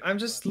cramming. I'm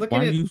just looking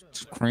Why are at. you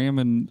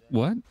cramming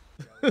what?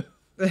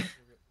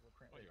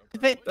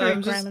 Victory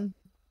I'm just- cramming.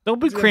 Don't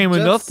be Jeff- cramming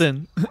Jeff's-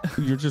 nothing.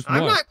 You're just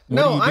I'm what? not. What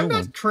No, are you I'm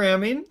doing? not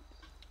cramming.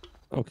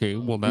 Okay,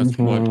 well that's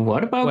what.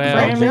 What about Well,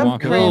 cramming? Jeff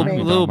walking cramming. along, Little,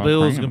 you're little talking about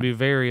Bill's cramming. gonna be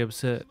very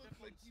upset.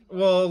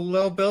 Well,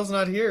 Lil Bill's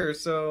not here,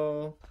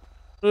 so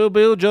Little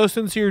Bill,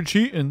 Justin's here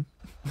cheating.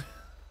 I'm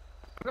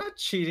not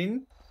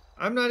cheating.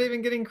 I'm not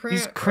even getting crammed.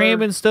 He's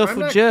cramming stuff I'm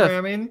with not Jeff.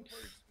 Cramming.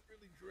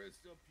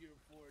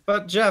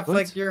 But Jeff, What?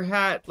 like your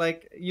hat,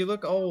 like you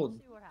look old.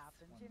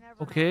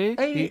 Okay,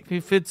 Hey, he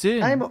fits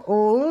in. I'm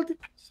old.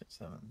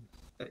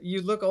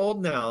 You look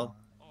old now.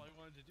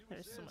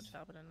 There's so much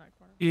happening in that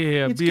corner.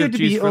 Yeah, It's good to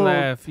BFG's be for old.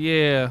 life.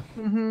 Yeah,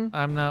 Hmm.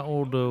 I'm not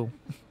old though.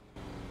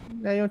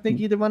 I don't think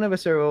either one of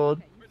us are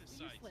old.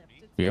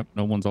 Yep,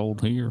 no one's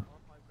old here.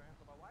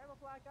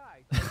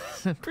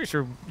 I'm pretty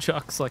sure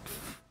Chuck's like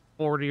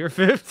 40 or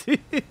 50.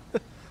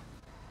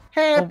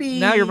 Happy.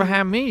 Now you're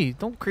behind me.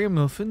 Don't cram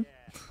nothing.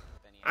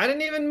 I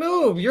didn't even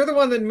move. You're the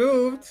one that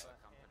moved.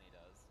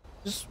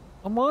 Just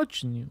I'm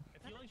watching you.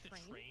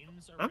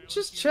 I'm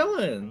just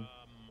chilling.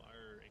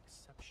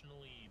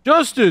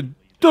 Justin,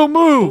 don't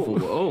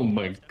move. Oh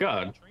my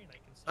God.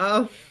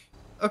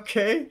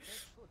 Okay.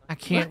 I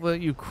can't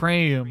let you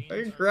cram. Are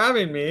you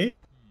grabbing me?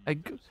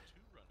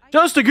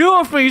 Justin, get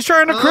off me! He's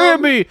trying to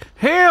cram me!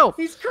 Help!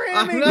 He's I'm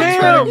cramming. not trying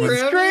to Help! cram you.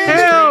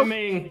 Help!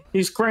 Cramming.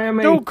 He's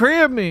cramming. Don't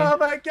cram me! Oh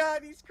my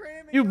God, he's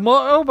cramming.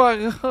 Oh my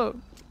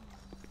God!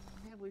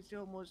 That was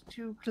almost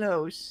too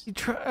close.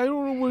 I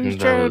don't know what he's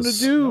That trying was-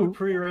 to do.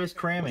 Pre-race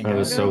cramming. That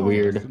was so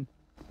weird.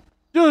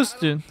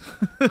 Justin,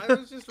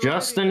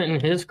 Justin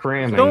and his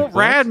cramming. don't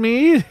ride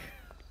me.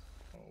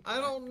 I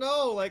don't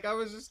know. Like I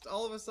was just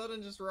all of a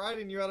sudden just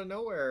riding you out of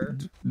nowhere.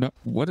 No,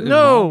 what is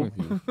No. wrong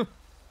with you?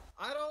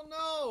 I don't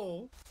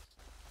know.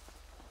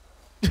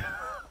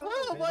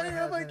 Oh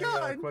my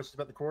god! Questions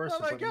about the course? Oh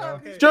my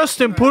god!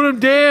 Justin, put him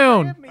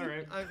down. All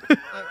right.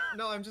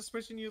 No, I'm just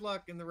wishing you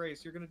luck in the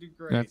race. You're gonna do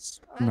great. That's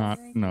not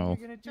no.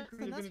 You're gonna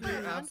do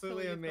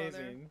absolutely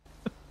amazing.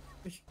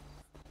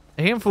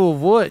 A handful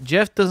of what?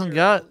 Jeff doesn't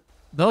got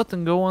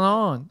nothing going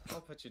on.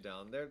 I'll put you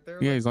down. They're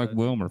Yeah, he's like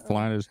Wilmer,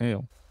 flat as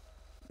hell.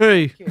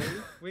 Hey.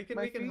 we can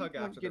hug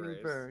after the race.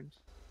 Burned.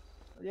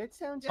 That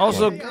sounds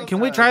Also, good. can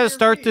we try to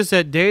start this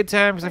at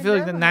daytime? Because I feel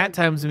like the night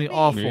time's gonna be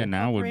awful. Yeah,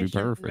 now would be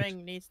perfect.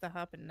 Ring needs to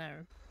happen now.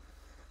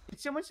 Did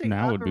someone say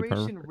Now would be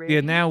Operation perfect. Rain? Yeah,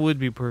 now would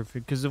be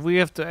perfect. Because if we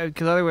have to,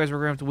 because otherwise we're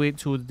gonna have to wait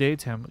till the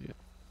daytime again.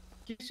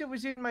 Guess it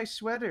was in my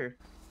sweater.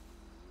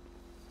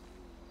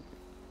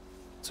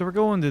 So we're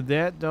going to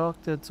that dock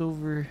that's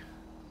over.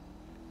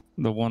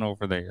 The one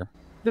over there.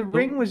 The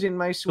ring was in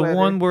my The sweater.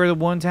 one where the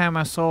one time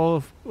I saw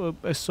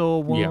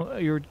one Yeah.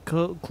 your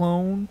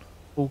clone.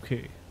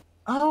 Okay.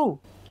 Oh.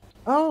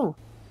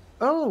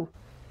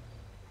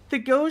 The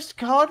ghost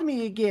called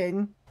me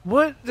again.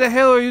 What the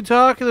hell are you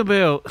talking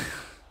about?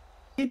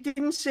 It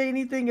didn't say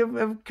anything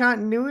of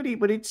continuity,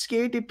 but it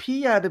scared the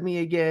pee out of me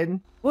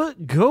again.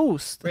 What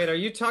ghost? Wait, are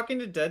you talking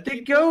to dead The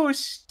people?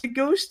 ghost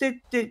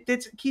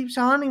that keeps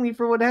haunting me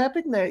for what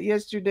happened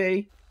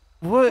yesterday.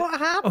 What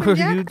happened? are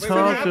Yeah, you what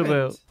talking happened?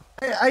 about?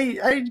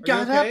 I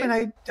got up okay?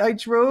 and I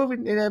drove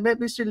and I met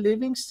Mr.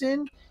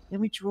 Livingston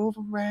and we drove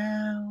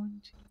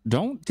around.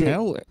 Don't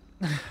tell it,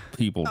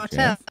 people. Oh,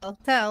 Jeff.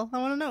 tell. I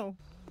want to know.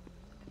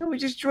 And we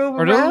just drove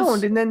Are around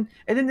those- and then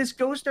this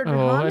ghost started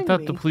Oh, I haunting thought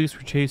me. the police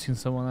were chasing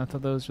someone. I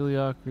thought that was really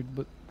awkward,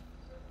 but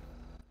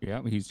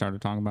Yeah, he started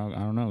talking about. I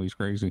don't know. He's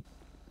crazy.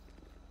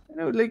 You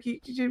know, like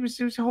it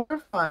was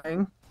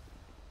horrifying.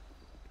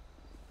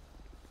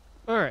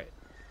 all right.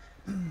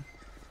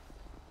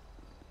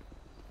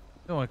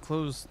 No, I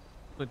closed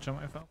Twitch on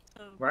my phone.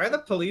 Why are the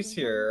police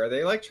here? Are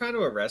they like trying to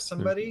arrest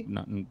somebody?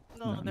 Nothing.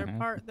 No, nothing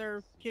happened.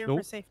 they're here Nope.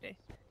 for safety.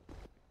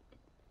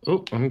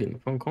 Oh, I'm getting a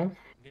phone call.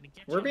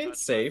 We're being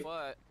safe.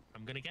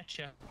 I'm gonna get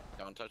you.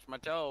 Don't touch my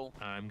toe.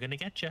 I'm gonna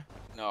get you.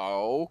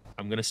 No.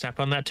 I'm gonna step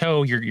on that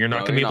toe. You're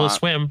not No, gonna be you're able to not.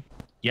 swim.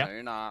 Yep. No,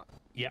 you're not.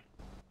 Yep.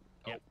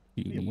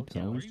 You need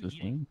toes to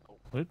swim.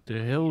 What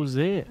the hell was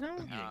that?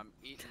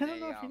 Eating I don't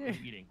know if you a, do.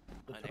 Eating.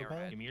 an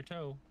arrowhead. Give me your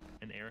toe.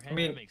 An arrowhead. I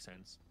mean- that makes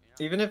sense.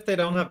 Even if they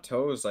don't have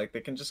toes, like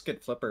they can just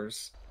get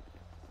flippers.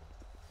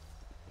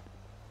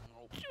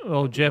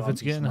 Oh, Jeff,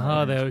 it's getting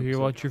hot out here.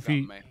 Watch your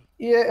feet.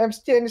 Yeah, I'm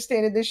standing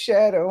in this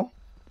shadow.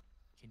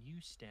 Can you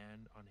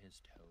stand on his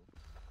toe?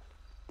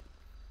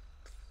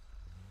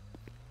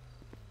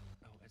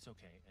 Oh, it's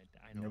okay.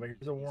 I know. Nobody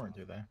gives a warrant,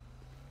 do they?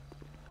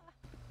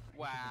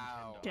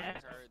 Wow. Yeah. I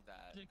heard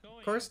that.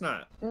 Of course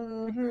not. Do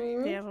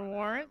you have a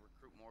warrant?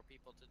 Recruit more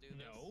people to do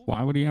this. No.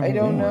 Why would he have I a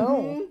don't warrant?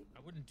 know. I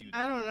wouldn't do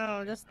that. I don't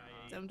know.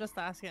 I'm just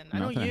asking. I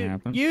know Nothing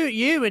happened.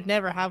 you would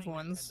never have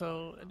one,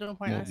 so no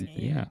point Well, asking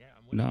you. yeah.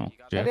 No,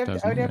 Jeff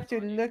doesn't. I'd either. have to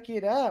look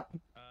it up.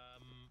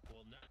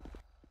 Well, no.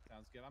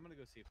 Sounds good. I'm gonna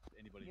go see if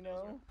anybody You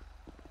knows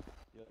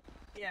know?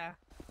 Yeah.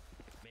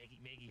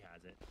 Maggie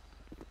has it.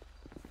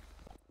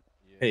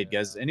 Hey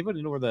guys,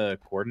 anybody know where the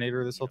coordinator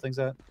of this whole thing's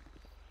at?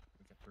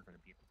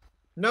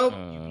 Nope.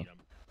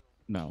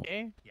 No.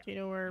 Okay. Do you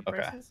know where Okay.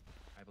 Bryce is?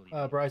 I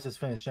believe. Bryce has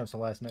finished up some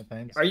last minute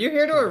things. Are you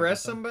here to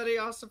arrest somebody,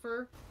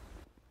 Ossifer?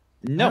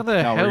 No, How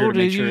the no, hell we're here to did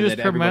make you sure just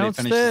that everybody pronounce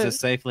finishes that? this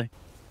safely.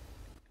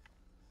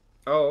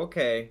 Oh,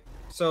 okay.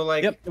 So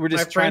like, Yep, we're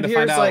just my trying friend to here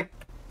find is out like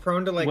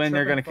prone to like when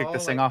they're trip and gonna kick fall,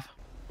 this thing like, off.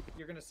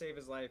 You're gonna save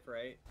his life,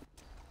 right?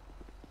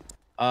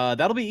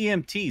 That'll be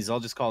EMTs. I'll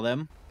just call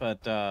them.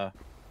 But yeah,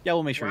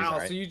 we'll make sure he's Wow.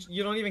 alright. So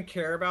you don't even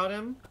care about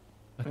him?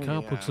 The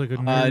cop looks like a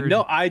nerd.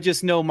 No, I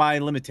just know my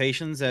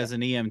limitations as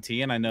an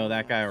EMT, and I know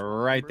that guy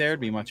right there would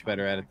be much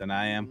better at it than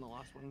I am.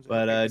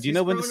 But do you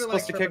know when this is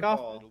supposed to kick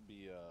off?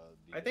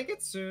 I think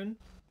it's soon.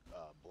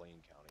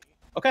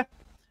 Okay.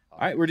 All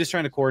right, we're just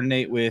trying to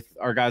coordinate with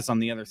our guys on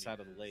the other side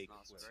of the lake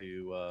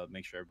to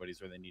make sure everybody's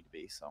where they need to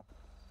be. So.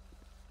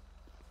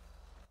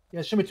 Yeah,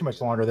 it shouldn't be too much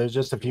longer. There's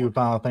just a few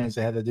final things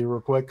they had to do real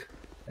quick,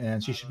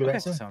 and she should be Okay,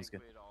 back soon. sounds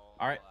good.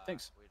 All right,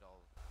 thanks.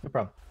 No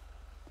problem.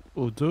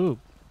 Oh, dope.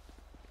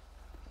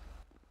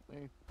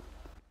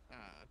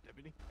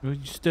 Deputy. You're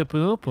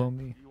stepping up on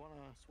me. You want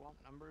to swap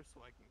numbers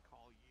so I can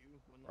call you?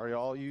 Are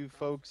all you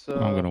folks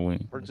I'm gonna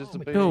win.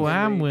 participating No, in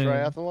I'm the winning.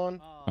 triathlon?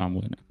 I'm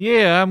winning.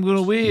 Yeah, I'm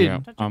gonna win. Yeah,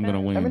 I'm gonna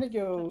I'm win. gonna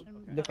go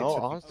look at Oh,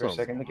 something for a awesome.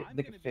 second.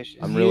 Look at fishes.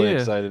 I'm really Yeah.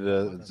 excited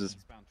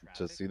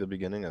to see the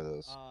beginning of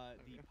this.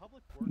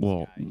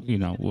 Well, you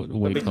know, wait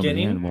till the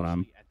beginning? end when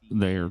I'm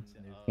there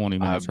 20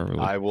 minutes early.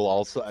 I will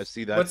also. I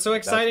see that. What's so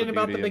that's exciting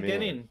about the beauty of me.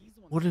 beginning?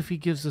 What if he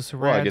gives us a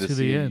Well, I ride get to to the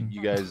see end?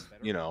 you guys,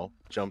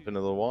 jump into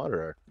the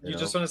water. You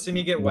just want to see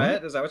me get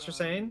wet? Is that what you're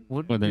saying?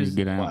 What Well, then you is-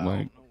 get out, Wow.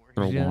 like,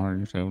 throw Yeah. water on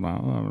yourself.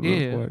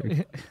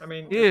 Yeah. I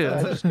mean, Yeah. if I'm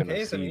that's just the gonna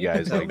case, see I mean, you you can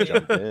guys tell like me.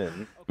 jump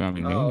in. I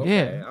mean, Oh,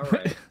 okay, Yeah. all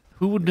right.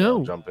 Who would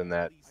know? Jump in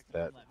that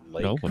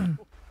lake. nobody.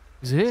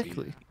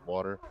 Exactly.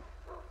 Water.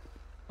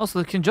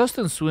 Also, can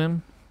Justin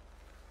swim?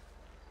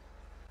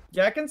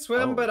 Yeah, I can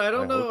swim, Oh, but I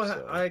don't I know. hope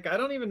so. Like, I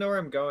don't even know where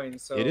I'm going.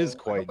 So It is I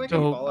quite hope I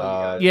can deep. follow you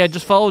guys. Yeah,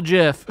 just follow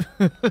Jeff.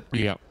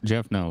 Yeah,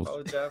 Jeff knows.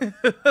 Follow Jeff.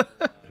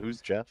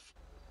 Who's Jeff?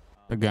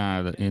 The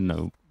guy that in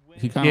the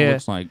he kind of Yeah.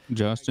 looks like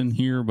Justin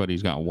here, but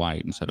he's got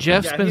white instead of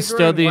Jeff's pink. been he's wearing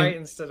studying. white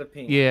instead of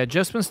pink. Yeah,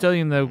 Jeff's been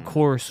studying the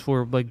course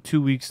for like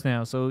 2 weeks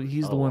now, so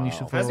he's the one you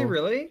should follow. Has he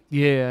really?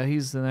 Yeah,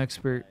 he's an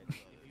expert.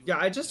 Yeah,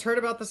 I just heard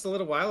about this a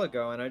little while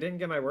ago, and I didn't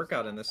get my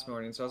workout in this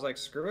morning, so I was like,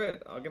 screw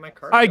it, I'll get my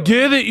cardio. I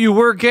get it. You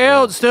work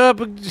out. Stop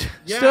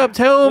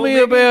telling me maybe-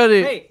 about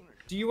it. Hey,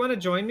 do you want to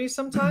join me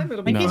sometime?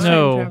 It'll be fun.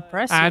 No,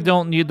 I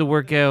don't need to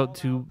work out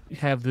to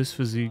have this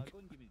physique.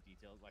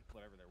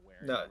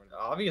 No,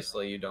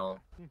 obviously you don't.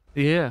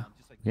 Yeah.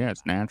 Yeah,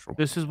 it's natural.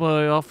 This is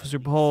why Officer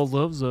Paul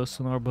loves us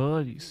and our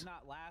bodies.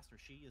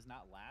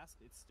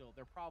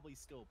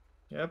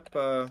 Yep.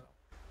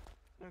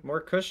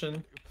 More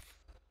cushion.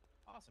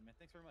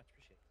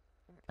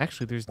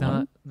 Actually, there's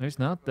not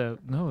that.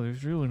 No,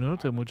 there's really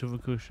not that much of a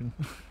cushion.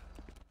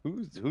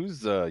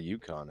 Whose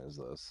Yukon is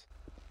this?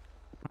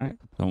 I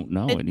don't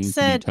know. It It needs to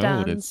said be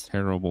towed. Dan's. It's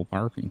terrible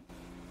parking.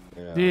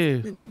 Yeah. Yeah,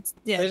 They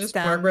it's just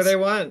park where Dan's. they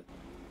want.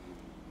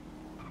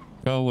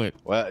 Go it.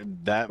 Well,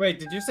 that. Wait,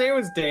 did you say it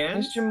was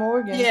Dan? Mr.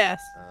 Morgan.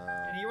 Yes.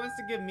 And he wants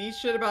to give me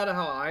shit about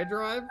how I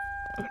drive?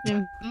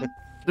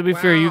 To be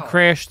fair, you Wow.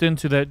 crashed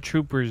into that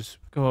trooper's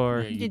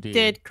car. You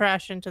did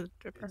crash into the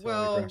trooper.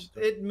 Well,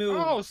 it moved.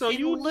 Oh, so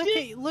you look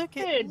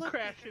did at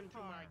crash into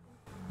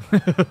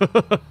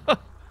my.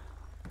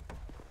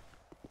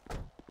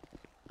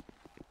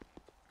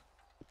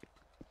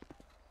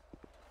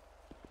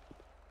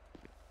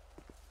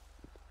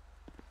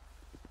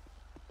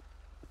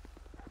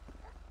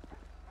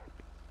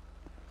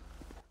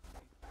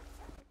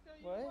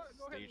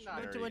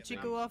 What you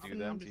go off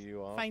and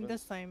find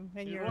this time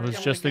in your. Was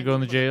Justin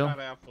going to jail?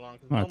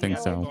 I think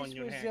so.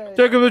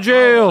 Take him to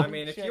jail. I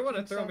mean, if you want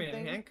to throw me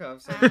in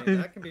handcuffs, I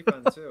mean, that can be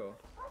fun too.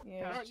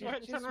 Yeah,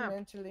 just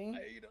mentally.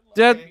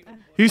 That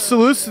he's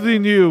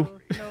soliciting you.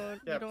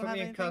 Yeah, put me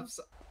in cuffs,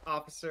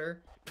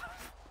 officer.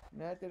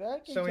 Not that I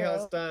can Show me how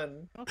it's tell.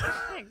 done.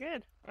 Okay,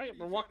 good. Alright,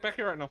 we'll walk back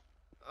here right now.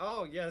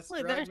 Oh yes,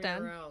 Wait, drag there's me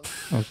Dan. around.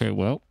 Okay,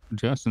 well,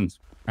 Justin's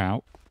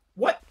out.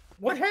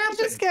 What happened?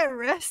 Just get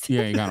arrested.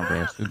 Yeah, he got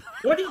arrested.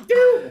 What'd he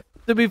do?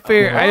 To be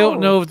fair, I don't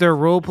know if they're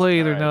role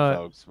playing or not.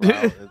 Folks,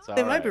 well, it's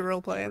They might be alright.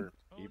 role playing.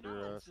 Keep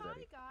her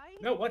steady.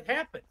 No, what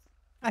happened?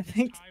 I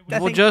think.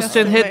 Well,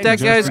 Justin hit that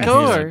guy's Justin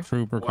car. hit a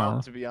trooper Well,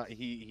 car. to be honest,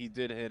 he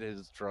did hit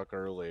his truck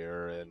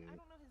earlier, and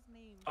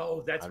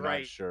Oh, that's I'm right.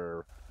 not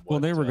sure. Well,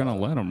 they were gonna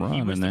let him run,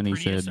 was and the then he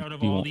prettiest said, out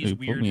of "You all won't these you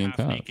put weird me in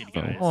half-naked cuffs."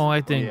 So. guys. Oh,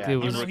 I think Yeah, it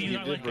was. he He's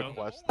not did like a-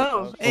 request the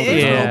Oh, cuffs, it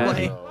is Yeah.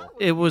 roleplay. so-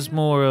 It was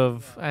more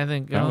of, I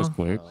think. That was oh,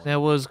 quick. That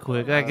was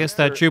quick. I guess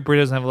that trooper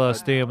doesn't have a lot of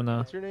stamina.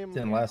 What's your name?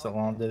 Didn't last that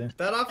long, did it?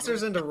 That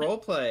officer's into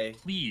roleplay.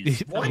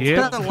 Please.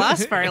 Yeah. Doesn't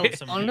last very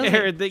long.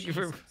 Aaron, thank you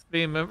for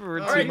being a member for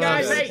All 2 right,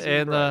 months. guys,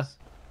 hey. And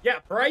Yeah,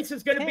 Bryce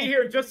is going to be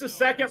here in just a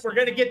second. We're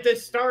going to get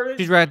this started.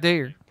 she's right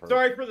there.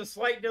 Sorry for the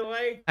slight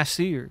delay. I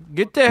see her.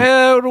 Get the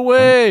hell out of the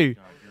way.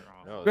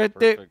 No, it's Right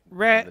there. perfect.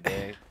 Right. End of the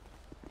day.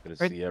 Gonna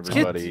Right. see Get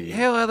everybody the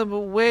hell out of the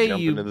way,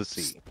 jump you. into the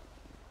sea.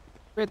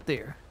 Right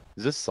there.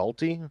 Is this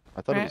salty?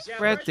 I thought it Right, was right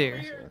fresh. there.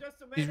 Here in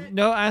just a She's, minute.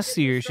 no, I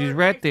see her. She's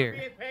right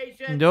there.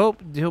 Patient.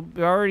 Nope, he'll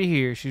be already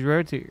here. She's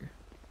right there.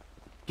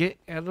 Get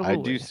out of the way. I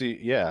do see.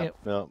 Yeah. Yep.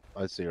 No,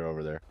 I see her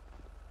over there.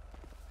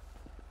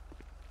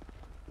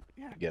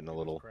 Getting a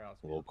little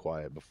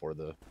quiet before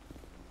the.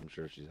 I'm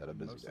sure she's had a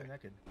busy day.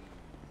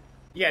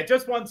 Yeah,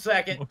 just 1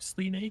 second.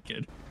 Mostly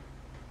naked.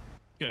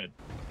 Good.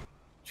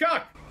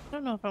 Chuck, I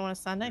don't know if I want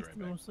to stand next to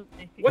them. what's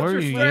Where your are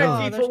you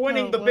strategy going? for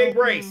winning Oh, the there's big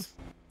no- race?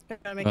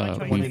 Gotta make my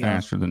choice. Be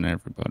faster than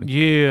everybody.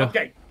 Yeah.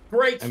 Okay,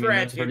 great I mean,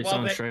 that's strategy. a pretty Love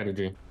solid it.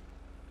 strategy.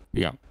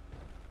 Yeah.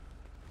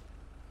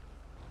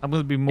 I'm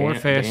gonna be more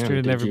Dan- faster Dan, than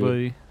did you-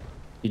 everybody.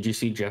 Did you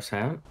see Jeff's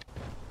hat?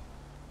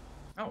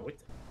 Oh, what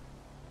the...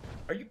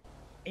 Are you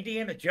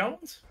Indiana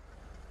Jones?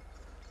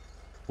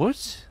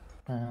 What?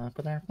 Oh,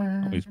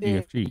 he's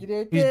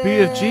BFG. He's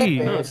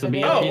BFG. No, it's the Oh,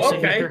 BFG okay.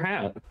 signature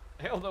hat.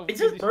 Hell no. Is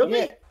this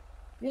really?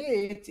 Yeah,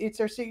 it's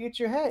our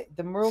signature hat.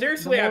 The more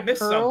Seriously, the I more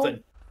missed curl,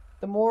 something.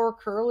 The more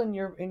curl in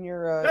your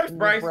There's in the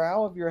Bryce.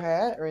 brow of your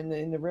hat or in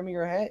the rim of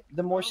your hat,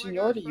 the more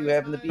seniority you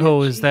have in the BFG.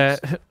 Oh, is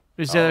that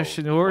is that Oh, a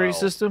seniority well.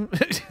 system?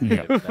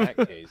 Yeah. In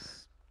that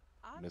case,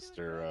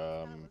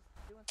 Mr.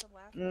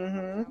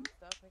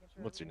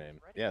 What's your name?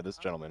 Yeah, this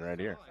gentleman right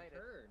here.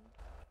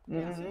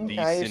 The Highest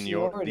senor.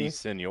 seniority. The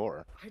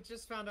senor. I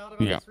just found out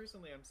about Yeah. this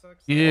recently. I'm so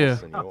excited. Yeah.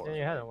 Senor. Yeah,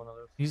 you had one of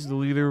those. He's the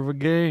leader of a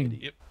gang.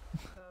 Yep.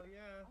 Oh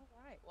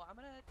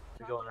yeah.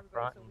 To go in the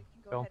front and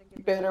go.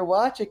 You better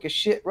watch it, cause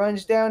shit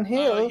runs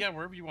downhill. Yeah,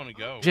 wherever you want to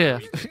go.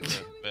 Jeff. wherever you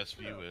think the best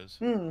view is.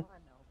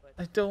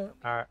 I don't.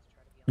 All right.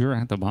 You're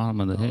at the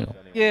bottom of the hill.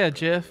 Yeah,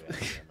 Jeff.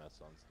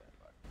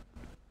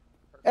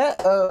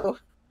 Uh-oh.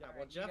 Yeah,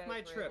 well, Jeff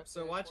might trip,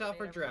 so watch out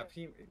for Jeff.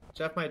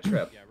 Jeff might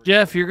trip.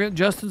 Jeff, you're gonna.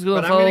 Justin's gonna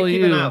But I'm follow gonna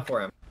keep an you. eye out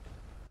for him.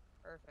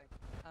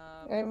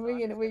 And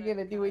we're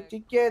gonna do it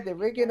together.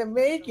 We're gonna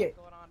make it.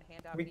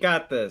 We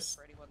got this.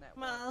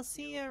 Well, I'll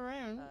see you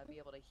around. be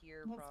able to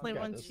hear Hopefully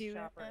from once the you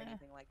shop or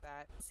anything like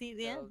that. see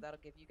the end. That'll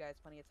give you guys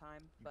plenty of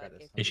time. But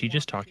if Is she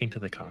just talking to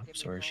the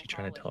cops, or is she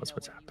trying to tell us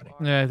what's happening?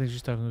 Yeah, I think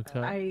she's talking to the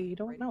cop. I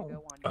don't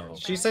know. Oh.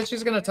 She said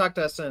she's gonna talk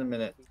to us in a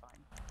minute.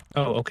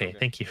 Oh, okay.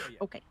 Thank you.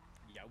 Okay.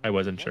 I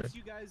wasn't sure.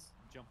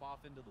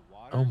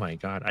 Oh my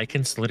god, I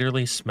can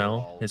literally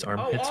smell his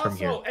armpits from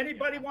here. Also,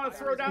 anybody want to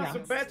throw down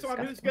some bets on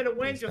who's gonna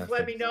win? Just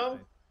let me know.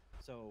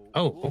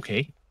 Oh,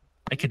 okay.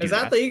 I could do Is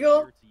that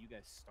legal?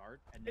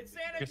 It's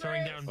Santa You're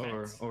throwing down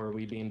bets. Or are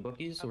we being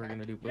bookies? We're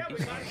gonna do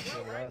bookies.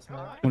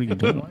 What are you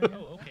doing?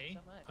 Oh, okay.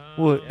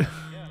 What?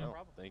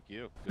 Thank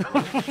you.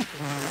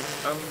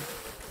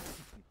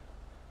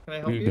 Can I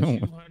help What are you you? doing?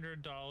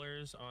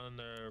 $200 on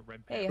the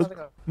red Hey, pants. how's it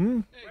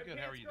going? Hey, good.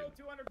 How are you doing?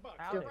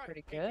 Doing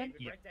pretty good.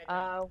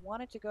 Yeah.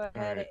 Wanted to go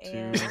ahead Alright,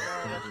 and let you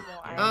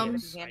know I'm going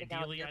to be handing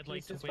out Ideally, I'd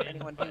like to earpieces for win,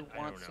 anyone but who I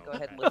wants to don't go know.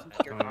 ahead and listen to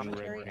your Red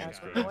commentary pants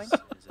as we're guys.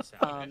 going. Is a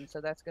Saturday.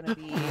 So that's going to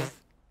be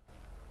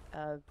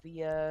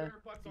via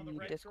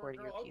the Discord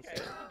earpiece.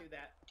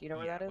 Do you know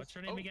where that is? What's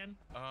her name again?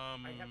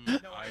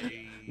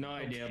 No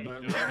idea,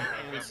 but red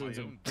pants is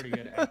a pretty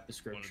good app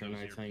description,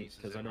 I think,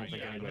 because I don't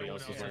think anybody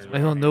else is wearing. I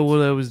don't know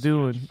what I was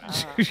doing.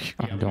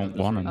 I don't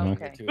want to know.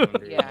 Okay.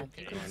 Yeah,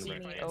 you can see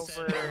me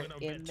over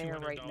in there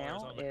right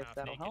now if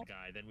that'll help.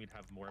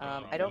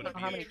 I don't know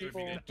how many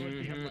people.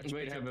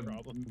 We'd have a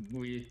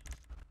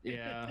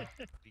yeah.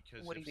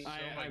 What do you mean?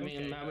 I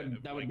mean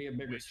that would be a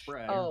bigger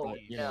spread. Oh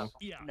but, you no,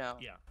 know. no.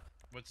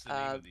 What's the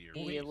name of the year?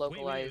 The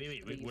localized.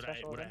 Wait. Would I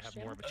have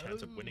more of a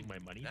chance of winning my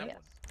money then? Yes.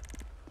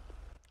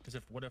 Because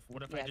what if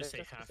I Yeah, just say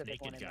there's a half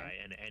specific one naked in guy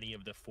and any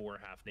of the 4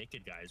 half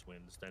naked guys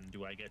wins, then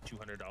do I get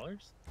 $200?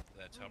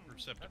 That's how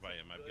perceptive I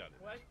am. I've got it.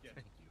 Thank you.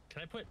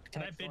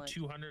 Can I bid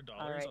 $200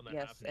 All right, on the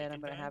yes, half and naked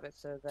I'm going to guy? have it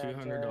so that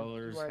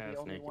 $200 you are half the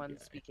only naked one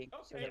guy. speaking,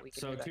 so that we can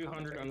So do that 200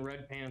 commentary. on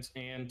red pants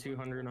and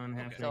 200 on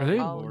half So Are they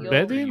naked.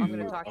 betting? I'm going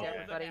to talk to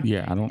everybody.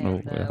 Yeah, I don't know.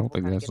 and, I don't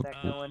think we'll that's. kinda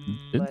get that going,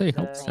 Did they but,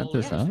 help set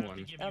this yeah. up?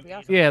 That'll be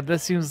awesome. Yeah, that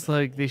seems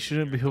like they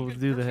shouldn't be able to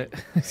do that.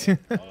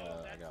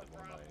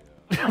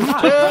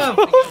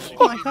 Oh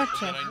my god,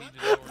 Jeff.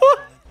 What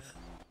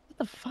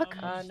the fuck?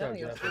 No,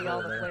 you'll see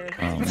all the players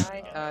Oh. in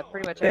tonight.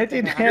 Pretty much That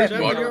everything didn't that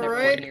happen. happens You on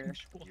alright? everyone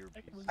here.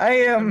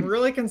 I I'm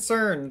really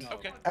concerned.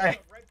 Okay. I,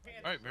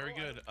 All right. Very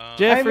good.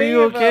 Jeff, I are may you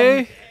have,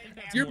 okay?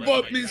 Your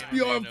butt must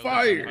be on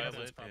fire.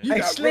 You I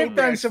got slipped road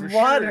on rash some for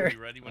water.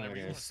 sure.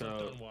 Okay,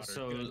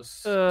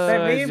 so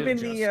That may have Uh, been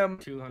the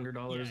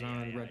 $200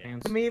 on red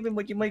pants. that may have been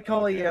what you might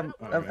call a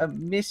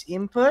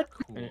misinput.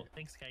 Cool.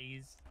 Thanks,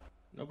 guys.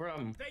 No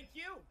problem. Thank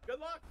you. Good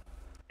luck.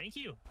 Thank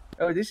you.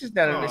 Oh, this is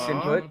not a Want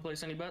misinput. to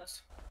place any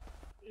bets?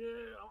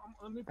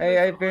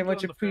 I very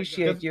much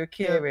appreciate your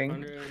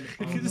caring.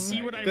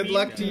 See what I Good mean?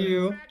 luck to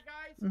you.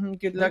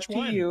 Good luck to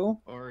one? you.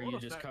 Or are you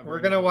just covering We're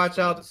gonna watch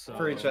out most of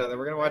for it, each other.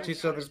 We're gonna watch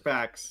each other's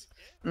backs.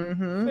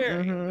 Mm-hmm.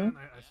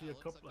 I see a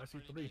couple. I see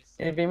 3.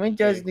 And if anyone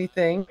does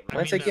anything,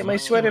 once I mean, get my that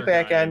sweater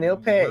muscular back guy, on, they'll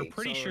We're pay.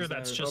 pretty sure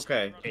that's just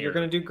Okay, air. you're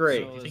gonna do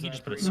great. I think you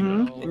just put a suit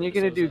on. And you're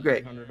gonna do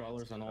great.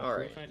 $100 on all All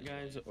right. fat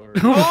guys, or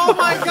Oh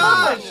my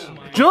gosh!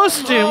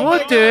 Justin,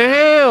 what the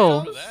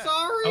hell? I'm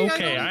sorry.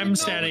 Okay, I'm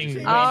standing.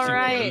 way All too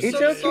right. It's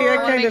so okay. I I want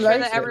to kind make of sure like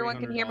that it. everyone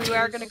can hear me. We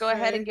are going to go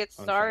ahead and get on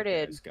fat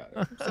started. guys, got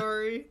it.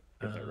 Sorry.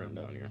 Get that written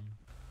down here.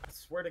 I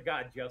swear to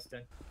God,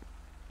 Justin.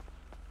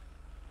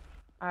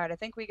 All right, I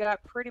think we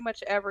got pretty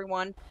much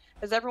everyone.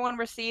 Has everyone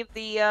received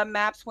the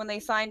maps when they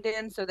signed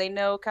in so they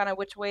know kind of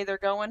which way they're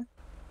going?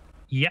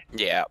 Yep.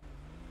 Yeah.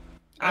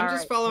 I'm All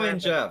just right, following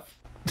perfect. Jeff.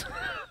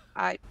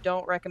 I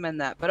don't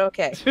recommend that, but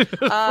okay.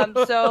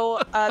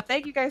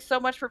 Thank you guys so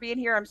much for being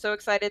here. I'm so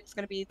excited. It's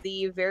going to be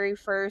the very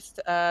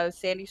first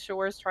Sandy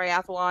Shores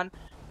Triathlon.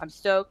 I'm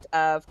stoked.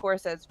 Of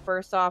course, as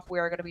first off, we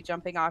are going to be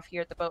jumping off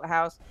here at the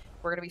boathouse.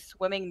 We're going to be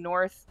swimming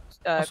north.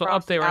 Also,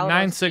 across update, we're Alamo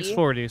at Sea.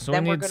 9,640, so we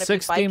Then we're need gonna be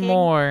 60 biking,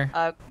 more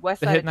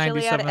west to side hit of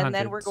Chiliad, and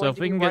then 9,700. we're So going if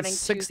to we be can get running to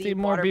 60 the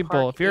more water people,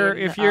 park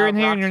if you're in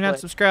here and you're not Roxwood.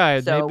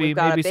 subscribed, So maybe we've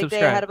got a big day ahead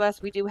subscribe. of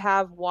us. We do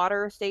have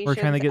water stations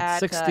We're trying to get at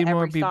 60 more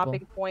every people.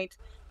 stopping point.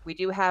 We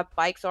do have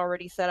bikes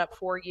already set up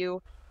for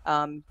you.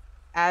 For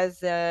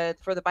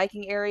the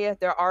biking area,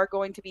 there are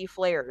going to be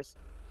flares.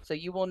 So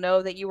you will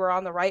know that you are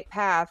on the right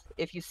path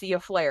if you see a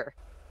flare.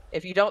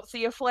 If you don't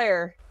see a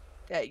flare,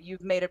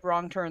 you've made a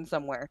wrong turn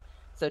somewhere.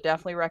 So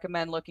definitely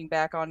recommend looking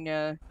back on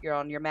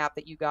your map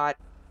that you got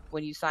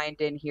when you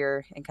signed in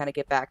here and kind of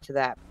get back to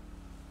that.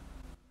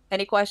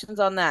 Any questions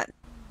on that?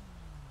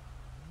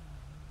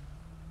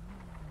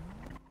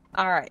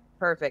 All right,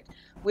 perfect.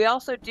 We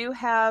also do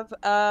have,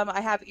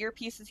 I have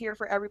earpieces here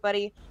for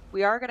everybody.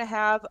 We are going to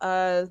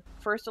have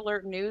First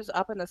Alert News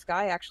up in the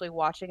sky, actually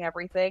watching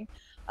everything.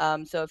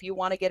 So if you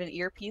want to get an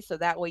earpiece, so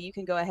that way you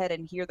can go ahead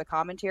and hear the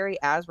commentary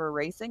as we're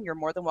racing, you're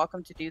more than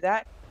welcome to do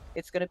that.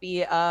 It's going to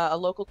be a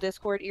local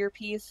Discord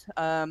earpiece.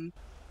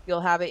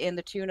 You'll have it in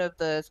the tune of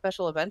the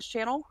special events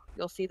channel.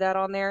 You'll see that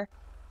on there.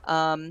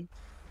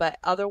 But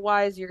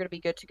otherwise, you're going to be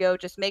good to go.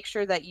 Just make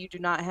sure that you do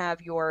not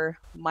have your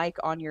mic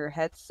on your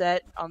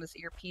headset on this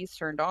earpiece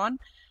turned on.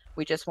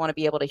 We just want to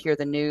be able to hear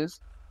the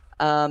news.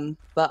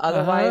 But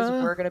otherwise,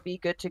 Uh-huh. we're going to be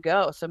good to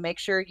go. So make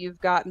sure you've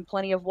gotten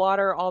plenty of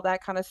water, all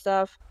that kind of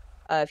stuff.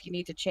 If you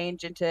need to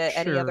change into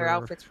any other Sure.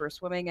 outfits for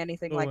swimming,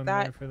 anything Go like in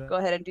that, there for that. go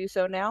ahead and do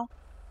so now.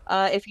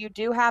 If you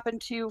do happen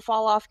to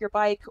fall off your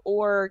bike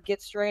or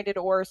get stranded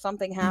or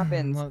something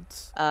happens,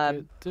 Let's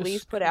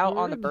please put out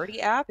on the Discord.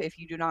 Birdie app if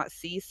you do not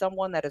see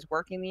someone that is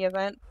working the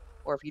event,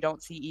 or if you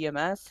don't see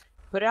EMS,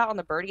 put it out on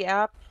the Birdie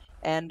app,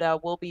 and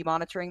we'll be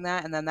monitoring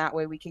that, and then that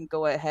way we can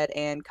go ahead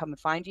and come and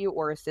find you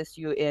or assist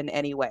you in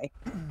any way.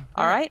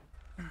 All right?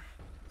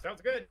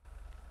 Sounds good.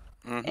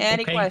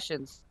 Any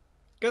questions?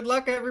 Good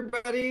luck,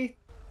 everybody.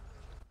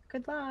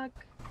 Good luck.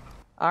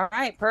 All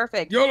right,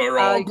 perfect. Y'all are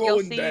all You'll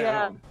going see,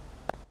 down.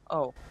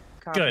 oh,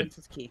 confidence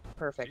is key.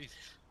 Perfect.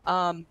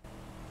 Peanut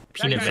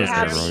We butter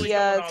have steroids. the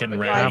Getting prizes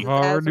ready. I've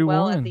already as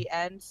well won. at the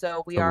end,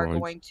 so we are Steroids.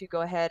 going to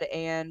go ahead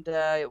and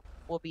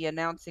we'll be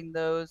announcing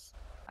those.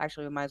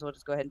 Actually, we might as well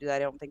just go ahead and do that. I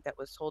don't think that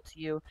was told to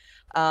you.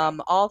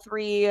 All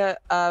three,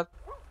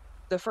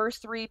 the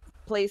first three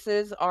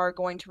places are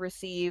going to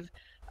receive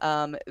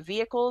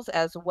vehicles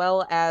as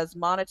well as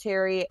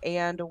monetary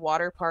and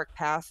water park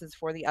passes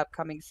for the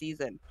upcoming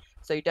season.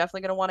 So you're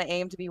definitely going to want to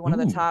aim to be one of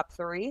the top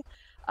three.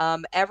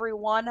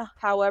 Everyone,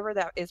 however,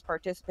 that is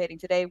participating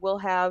today will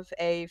have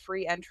a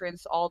free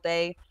entrance all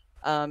day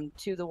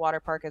to the water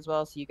park as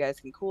well, so you guys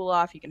can cool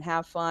off, you can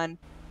have fun.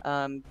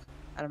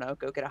 I don't know,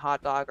 go get a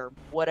hot dog or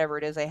whatever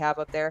it is they have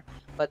up there.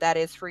 But that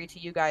is free to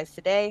you guys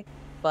today.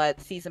 But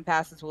season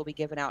passes will be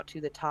given out to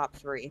the top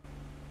three.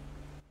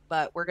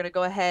 But we're going to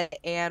go ahead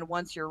and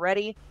once you're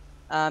ready,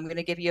 I'm going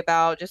to give you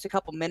about just a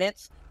couple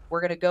minutes.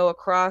 We're going to go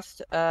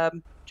across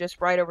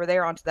just right over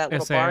there onto that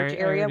little Yes, I barge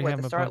area already where have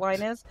the my start bucks.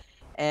 line is.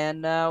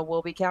 And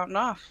we'll be counting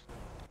off.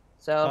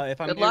 So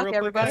If I good may luck, real quick,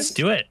 everybody. guys. Let's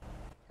do it.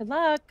 Good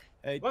luck.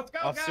 Hey, Let's go,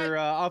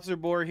 Officer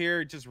Bohr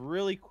here. Just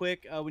really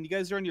quick, when you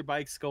guys are on your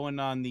bikes going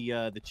on the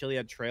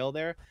Chiliad Trail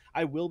there,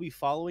 I will be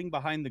following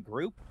behind the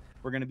group.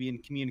 We're going to be in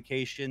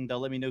communication. They'll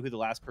let me know who the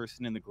last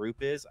person in the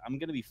group is. I'm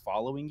going to be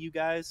following you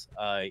guys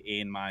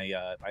in my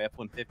my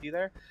F-150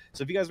 there.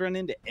 So if you guys run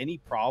into any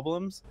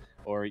problems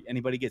or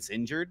anybody gets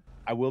injured,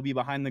 I will be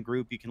behind the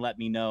group. You can let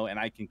me know, and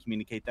I can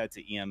communicate that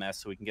to EMS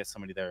so we can get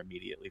somebody there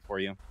immediately for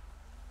you.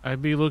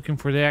 I'd be looking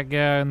for that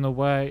guy in the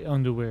white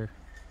underwear.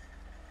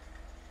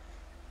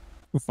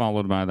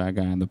 Followed by that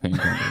guy in the pink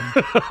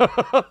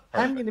underwear.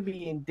 I'm gonna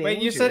be in danger.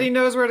 Wait, you said he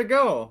knows where to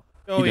go.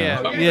 Oh, He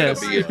yeah. does. I'm Yes.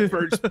 gonna be in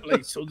first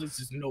place, so this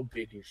is no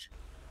big issue.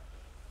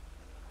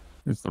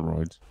 It's the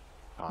roids.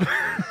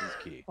 Confidence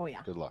is key. Oh, yeah.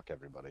 Good luck,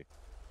 everybody.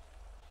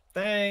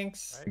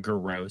 Thanks.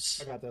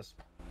 Gross. I got this.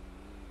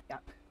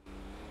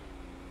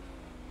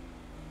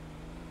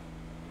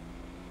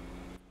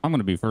 I'm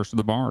gonna be first to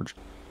the barge.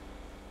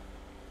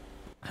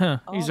 Huh,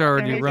 he's Oh,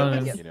 already okay.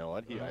 running. You know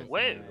what? I think he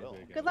will.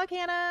 Good luck,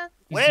 Hannah.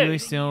 He's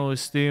wasting all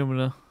his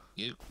stamina.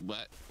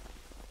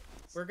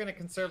 We're gonna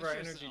conserve our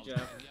energy,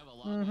 Jeff.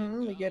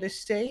 We gotta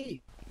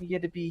stay. We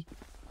gotta be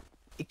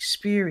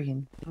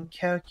experienced and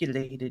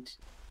calculated.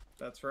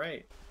 That's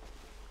right.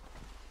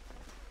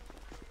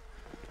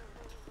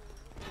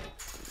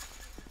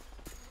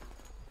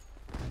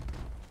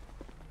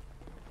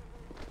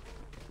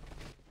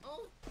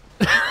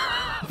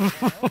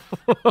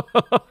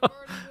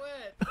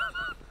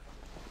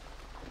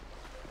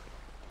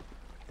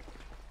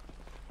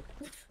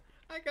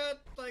 I got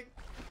like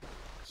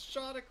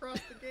shot across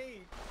the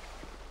gate.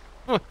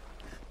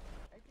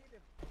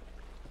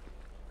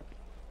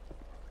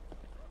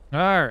 All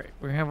right,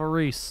 we have a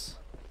race.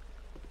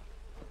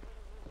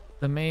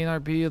 The main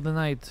RP of the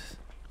night.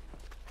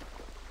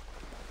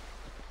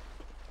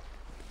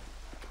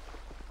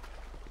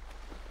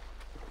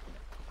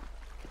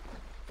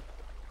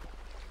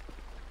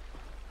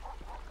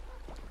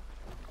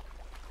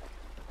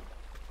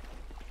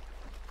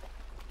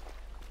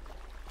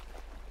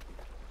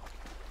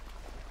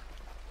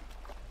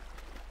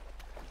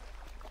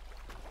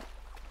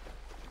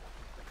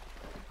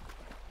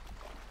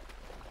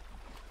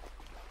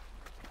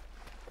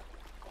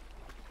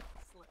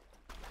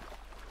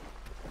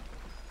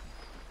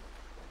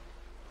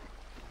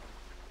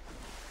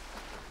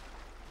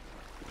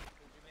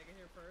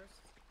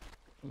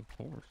 Of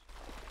course.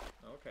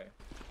 Okay.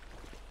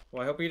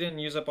 Well, I hope you didn't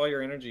use up all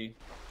your energy.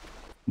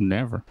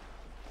 Never.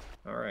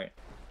 All right.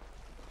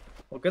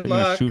 Well, good You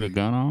gonna luck. shoot a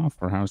gun off,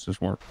 or how's this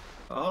work?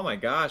 Oh my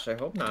gosh, I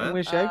hope I not.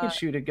 wish I could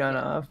shoot a gun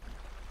off.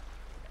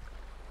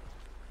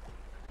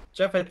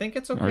 Jeff, I think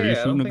it's Are okay. you I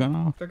don't shooting a think gun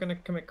off? they're gonna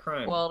commit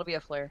crime. Well, it'll be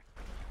a flare.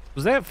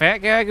 Was that fat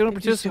guy going to I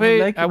just don't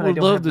participate? like it I when I would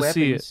don't love have to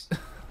see weapons. it.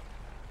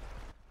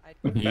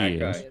 He Bad is.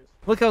 guy.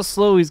 Look how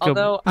slow he's going.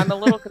 Although I'm a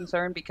little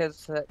concerned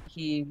because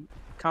he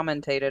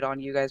commentated on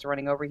you guys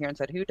running over here and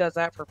said, "Who does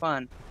that for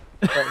fun?"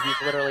 But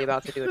he's literally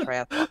about to do a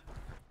triathlon.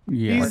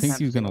 Yeah, I He's- think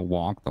he's gonna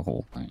walk the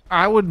whole thing.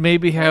 I would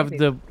maybe have Maybe.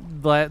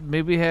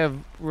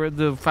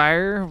 the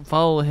fire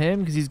follow him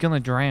because he's gonna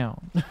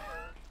drown.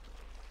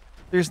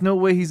 There's no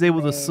way he's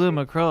able to swim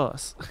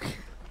across.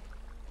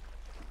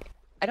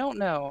 I don't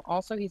know.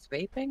 Also, he's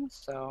vaping,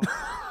 so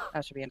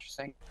that should be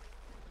interesting.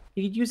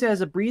 He could use it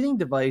as a breathing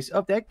device.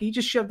 Oh, that he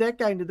just shoved that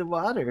guy into the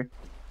water.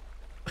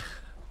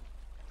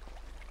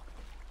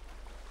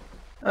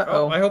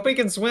 Oh, I hope he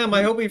can swim.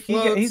 I hope he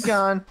floats. He's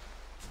gone.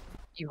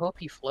 You hope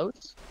he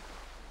floats?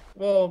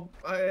 Well,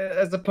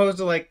 as opposed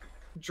to like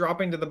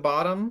dropping to the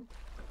bottom,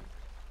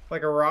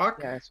 like a rock.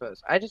 Yeah, I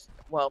suppose.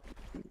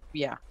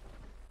 Yeah.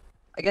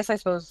 I guess I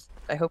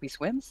hope he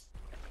swims,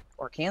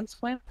 or can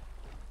swim.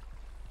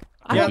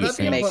 I Yeah, hope he that'd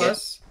be can a make it.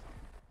 plus.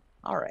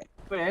 All right.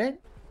 What?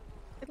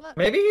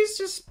 Maybe he's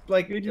just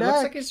like Good it looks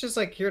luck. like he's just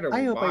like here to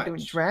I hope watch. I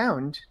don't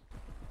drown.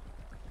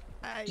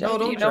 No, Do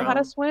don't you know how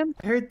to drown. swim?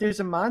 I heard there's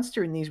a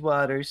monster in these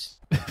waters.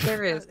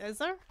 There is. Is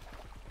there?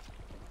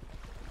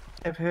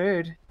 I've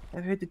heard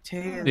the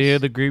tales. Yeah,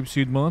 the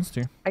grapeseed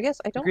monster. I guess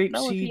I don't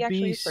know if he Grapeseed actually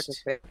is beast.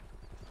 participating.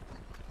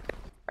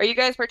 Are you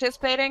guys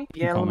participating?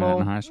 The Alamo.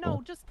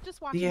 No,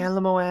 just watch. The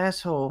Alamo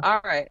asshole.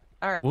 All right.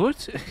 All right.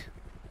 What?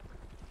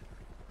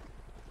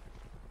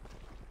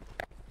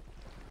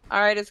 All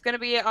right. It's gonna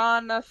be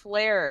on the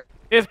flare.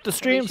 If the We'll be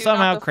stream shooting off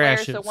somehow the flare,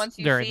 crashes so once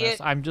you during see this,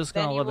 it, I'm just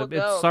then gonna you let will it.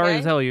 It's go, sorry okay?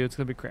 to tell you, it's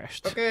gonna be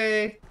crashed.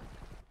 Okay.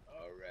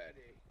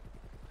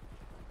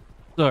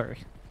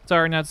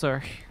 Sorry, not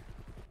sorry.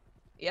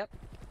 Yep.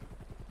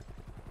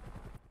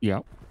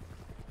 Yep.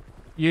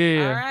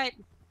 Yeah. All right.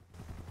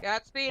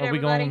 Godspeed, Are we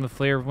everybody. going on the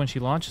flare when she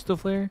launches the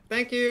flare?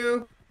 Thank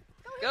you.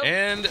 Go.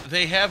 And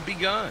they have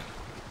begun.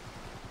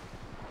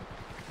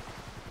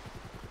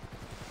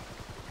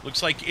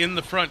 Looks like in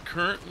the front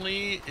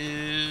currently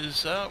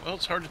is, well,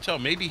 it's hard to tell.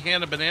 Maybe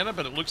Hannah Banana,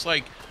 but it looks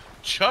like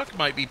Chuck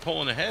might be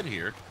pulling ahead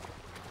here.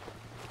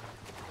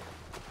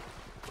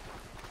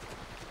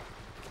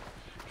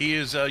 He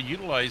is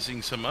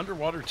utilizing some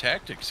underwater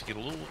tactics to get a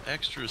little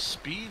extra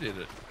speed, it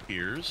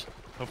appears.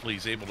 Hopefully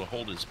he's able to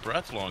hold his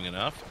breath long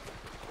enough.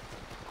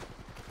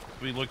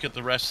 We look at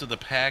the rest of the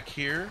pack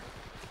here.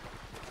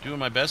 Doing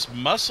my best.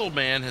 Muscle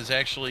Man has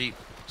actually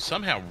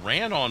somehow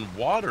ran on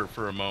water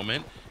for a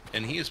moment,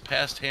 and he has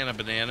passed Hannah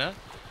Banana.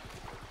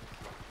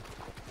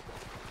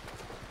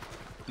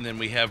 And then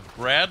we have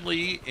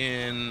Bradley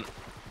in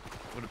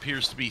what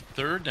appears to be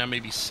third, now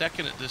maybe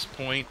second at this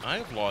point. I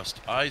have lost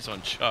eyes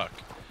on Chuck.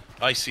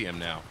 I see him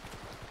now.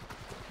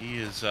 He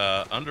is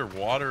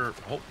underwater,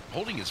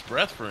 holding his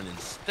breath for an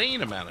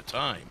insane amount of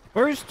time.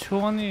 Where's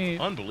 20?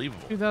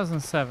 Unbelievable.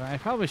 2007. I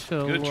probably should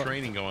have Good looked.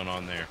 training going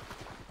on there.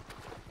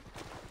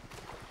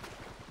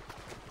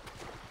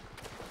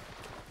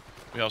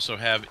 We also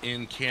have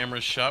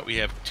in-camera shot. We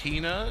have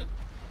Tina.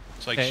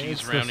 Looks like Okay, she's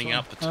it's this rounding one.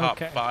 out the top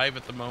Okay. 5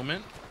 at the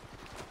moment.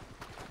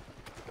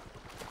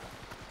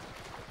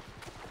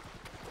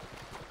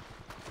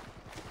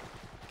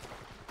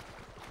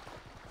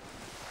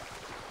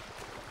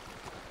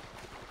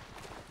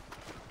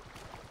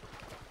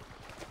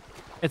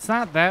 It's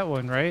not that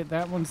one, right?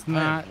 That one's I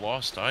not. have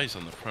lost eyes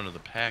on the front of the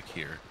pack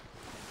here.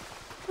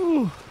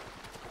 Ooh.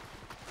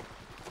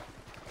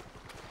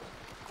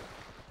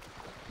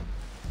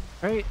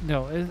 Right?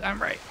 No,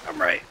 I'm right. I'm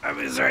right. I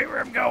was right where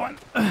I'm going.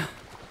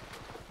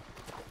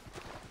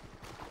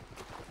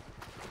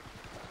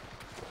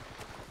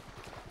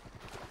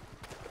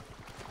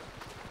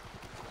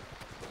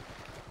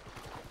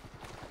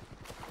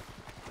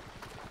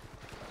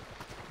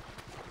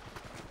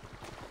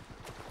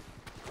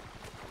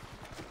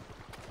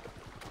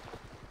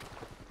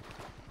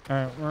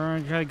 Alright, we're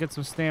gonna try to get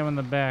some stamina in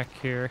the back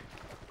here.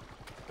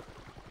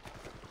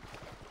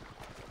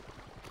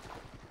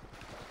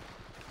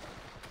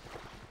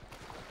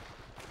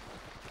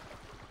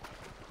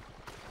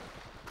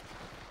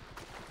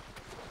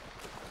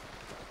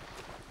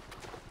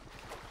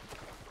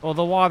 Well,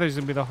 the water's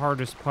gonna be the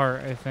hardest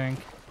part, I think.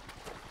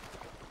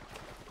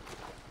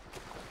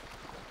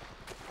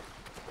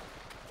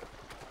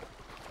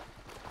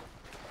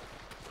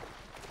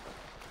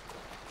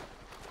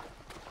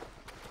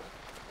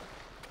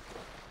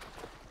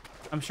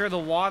 I'm sure the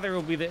water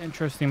will be the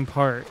interesting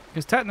part.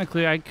 Because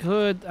technically I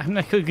could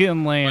get in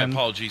My land.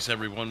 apologies,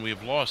 everyone. We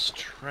have lost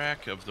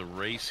track of the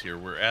race here.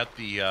 We're at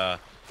the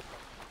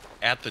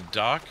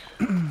dock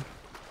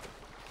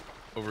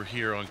over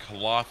here on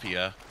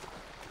Calafia.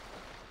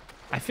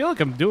 I feel like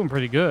I'm doing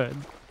pretty good.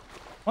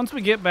 Once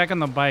we get back on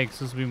the bikes,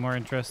 this will be more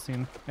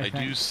interesting. I do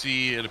think.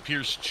 see, it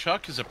appears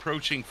Chuck is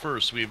approaching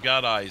first. We've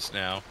got eyes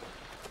now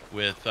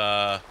with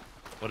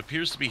what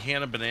appears to be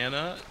Hannah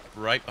Banana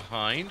right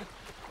behind.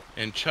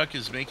 And Chuck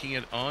is making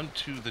it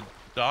onto the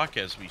dock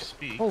as we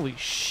speak. Holy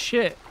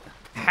shit.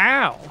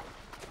 How?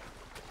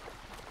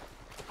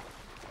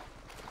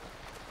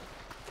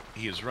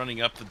 He is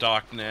running up the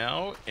dock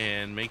now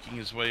and making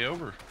his way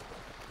over.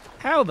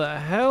 How the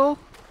hell?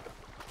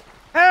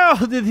 How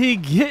did he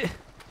get...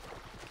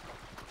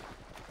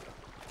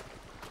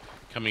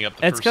 Coming up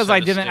the It's first because set I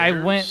of didn't. I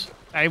stairs,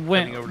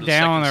 went over to the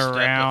down second step,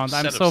 around. set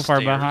I'm of so far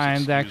stairs,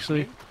 behind, excuse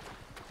actually. me.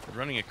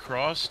 Running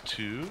across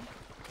to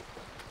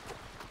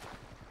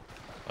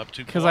up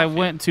to Because I Calafia.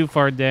 went too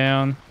far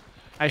down.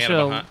 I should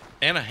have...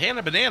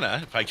 Hannah Banana,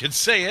 if I could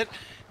say it,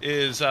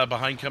 is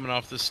behind coming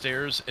off the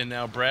stairs, and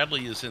now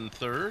Bradley is in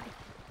third.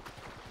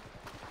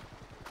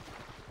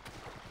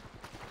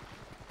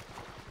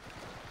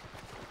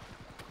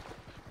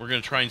 We're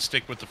going to try and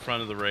stick with the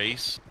front of the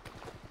race.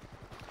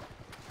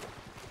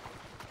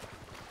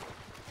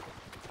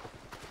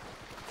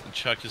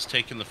 Chuck has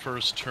taken the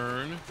first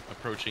turn,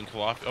 approaching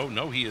Killa. Oh,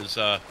 no, he is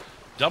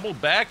doubled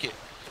back. It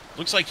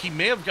looks like he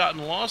may have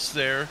gotten lost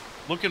there,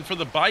 looking for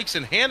the bikes,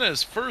 and Hannah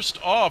is first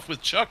off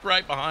with Chuck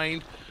right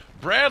behind,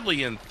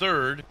 Bradley in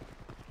third.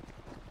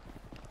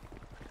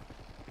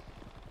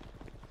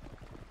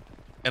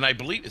 And I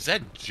believe, is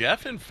that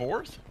Jeff in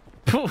fourth?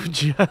 Oh,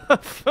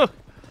 Jeff.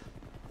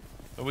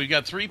 We've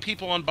got 3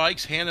 people on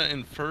bikes, Hannah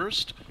in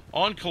first.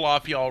 On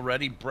Killa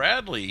already,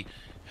 Bradley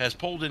has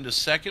pulled into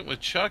second with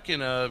Chuck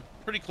in a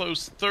pretty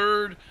close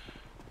third.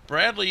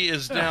 Bradley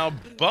is now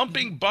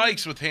bumping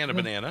bikes with Hannah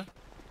Banana.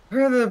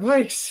 Where are the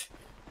bikes?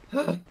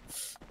 Going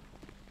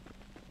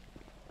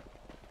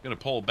to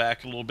pull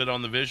back a little bit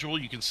on the visual.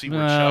 You can see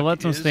where Chuck let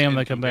them is stay on in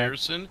the comeback.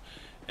 comparison.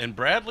 And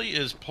Bradley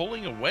is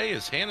pulling away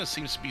as Hannah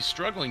seems to be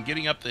struggling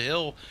getting up the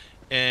hill.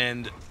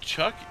 And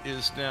Chuck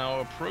is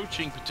now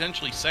approaching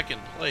potentially second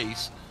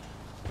place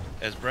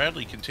as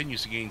Bradley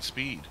continues to gain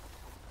speed.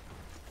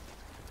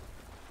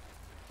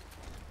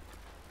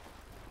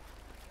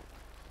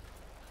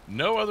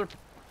 No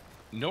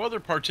other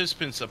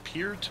participants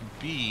appear to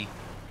be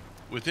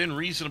within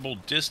reasonable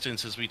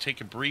distance as we take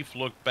a brief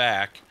look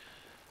back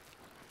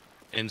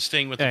and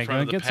staying with the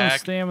front of the get pack. some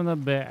stamina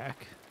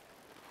back.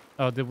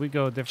 Oh, did we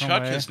go a different way?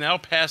 Chuck has now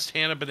passed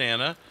Hannah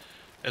Banana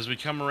as we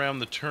come around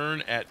the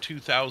turn at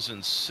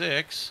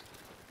 2006.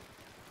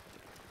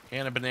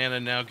 Hannah Banana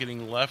now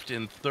getting left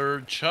in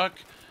third. Chuck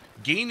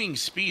gaining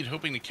speed,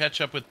 hoping to catch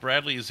up with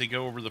Bradley as they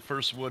go over the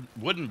first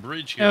wooden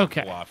bridge here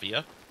Okay. in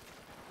Killa.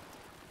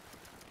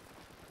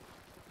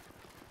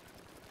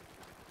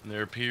 And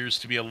there appears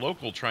to be a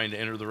local trying to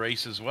enter the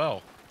race as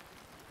well.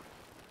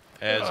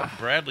 As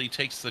Bradley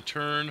takes the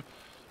turn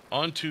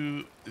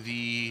onto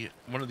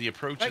one of the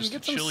approaches to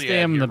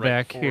Chiliad here,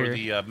 right before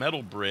the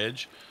metal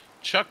bridge.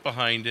 Chuck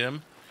behind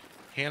him.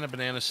 Hannah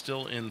Banana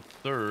still in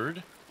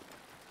third.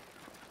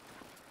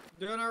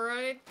 Doing all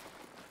right?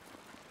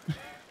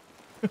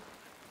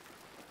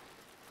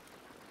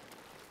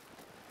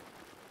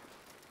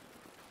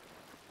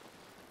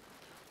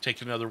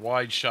 Take another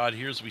wide shot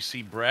here as we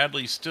see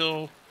Bradley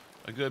still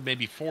a good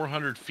maybe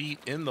 400 feet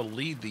in the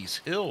lead. These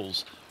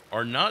hills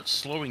are not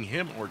slowing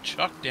him or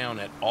Chuck down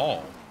at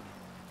all.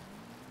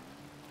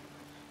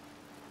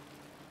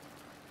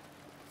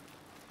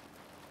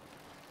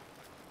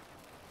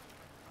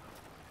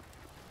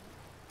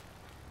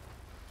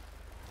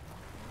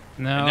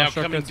 No, and now shortcuts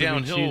coming would be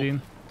downhill,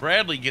 cheating.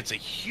 Bradley gets a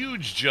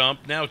huge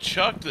jump. Now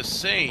Chuck the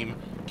same,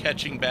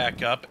 catching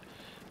back up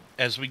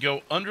as we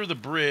go under the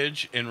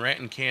bridge in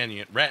Ratton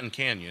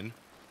Canyon.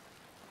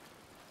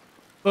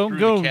 Boom, Through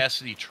go. the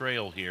Cassidy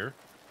Trail here.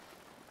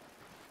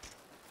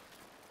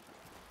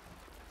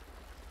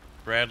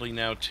 Bradley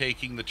now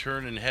taking the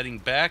turn and heading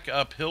back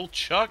uphill.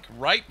 Chuck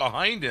right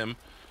behind him.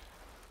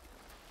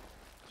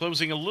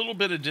 Closing a little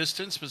bit of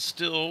distance, but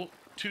still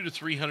 200 to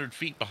 300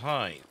 feet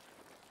behind.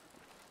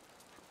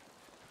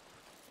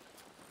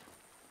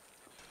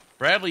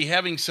 Bradley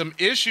having some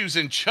issues,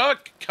 and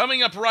Chuck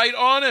coming up right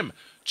on him.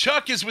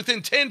 Chuck is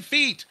within 10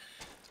 feet.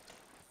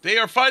 They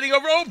are fighting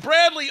over. Oh,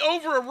 Bradley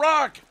over a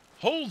rock.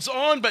 Holds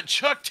on, but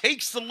Chuck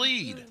takes the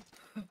lead.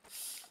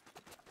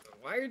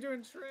 Why are you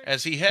doing tricks?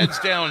 As he heads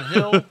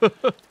downhill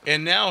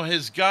and now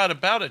has got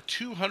about a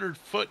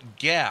 200-foot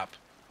gap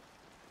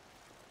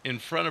in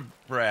front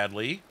of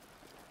Bradley.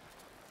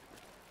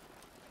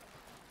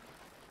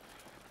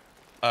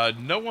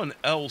 No one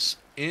else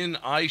in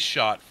eye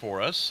shot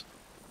for us.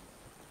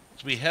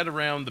 As we head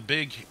around the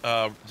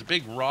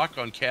big rock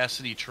on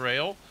Cassidy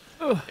Trail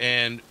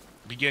and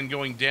begin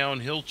going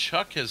downhill.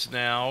 Chuck has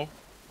now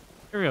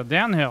Here we go,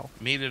 downhill.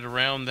 made it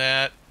around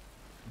that.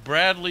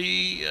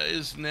 Bradley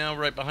is now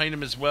right behind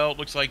him as well. It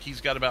looks like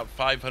he's got about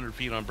 500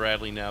 feet on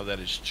Bradley now. That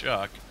is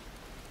Chuck.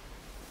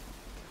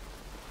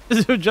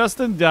 Did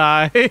Justin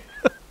die?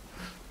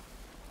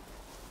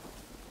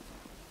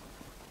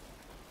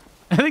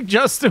 I think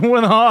Justin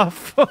went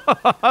off.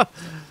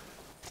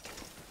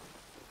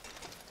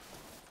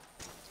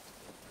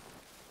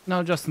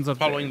 No, Justin's up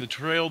Following there. the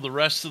trail the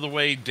rest of the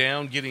way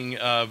down, getting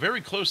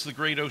very close to the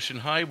Great Ocean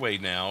Highway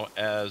now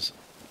as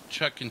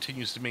Chuck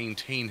continues to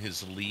maintain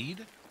his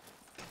lead.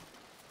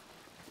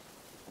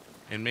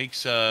 And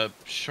makes a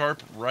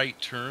sharp right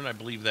turn. I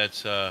believe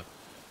that's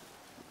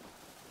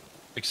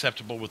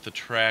acceptable with the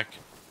track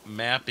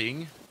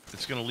mapping.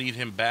 It's going to lead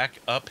him back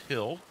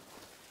uphill.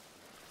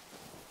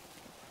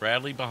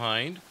 Bradley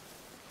behind.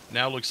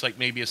 Now looks like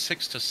maybe a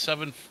 600 to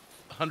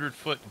 700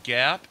 foot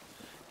gap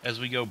as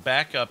we go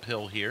back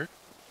uphill here.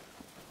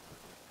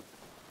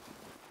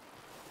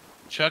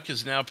 Chuck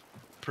is now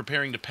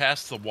preparing to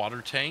pass the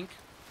water tank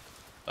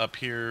up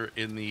here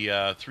in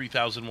the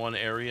 3001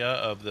 area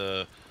of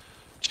the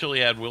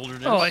Chiliad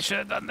Wilderness. Oh, I should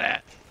have done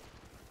that.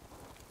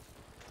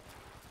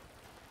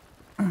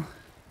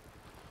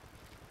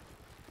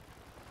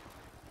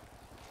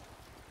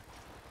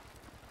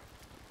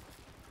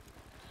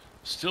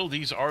 Still,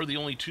 these are the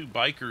only 2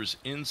 bikers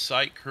in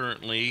sight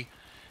currently.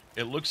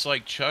 It looks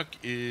like Chuck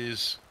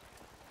is...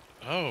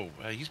 Oh,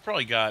 he's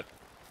probably got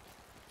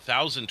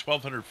 1,000,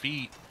 1,200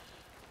 feet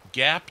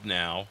gap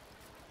now.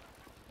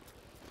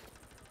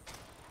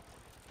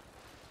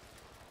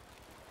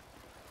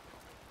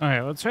 All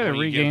right, let's try to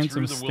Going again regain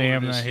through some the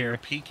wilderness stamina here.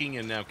 peaking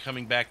and now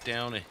coming back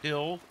down a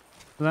hill.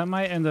 So that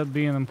might end up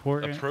being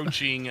important.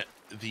 Approaching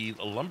the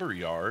lumber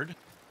yard.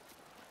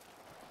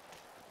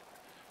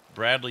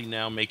 Bradley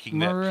now making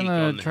that We're peak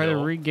gonna on the try hill.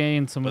 to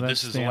regain some of But that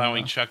this is stamina.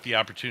 allowing Chuck the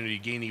opportunity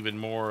to gain even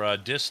more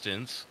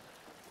distance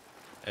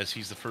as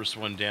he's the first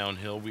one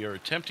downhill. We are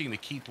attempting to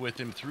keep with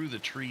him through the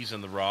trees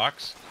and the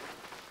rocks.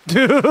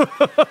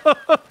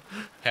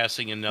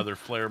 Passing another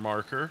flare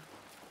marker.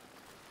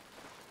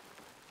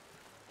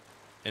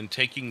 And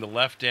taking the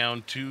left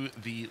down to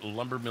the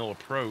lumber mill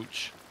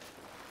approach.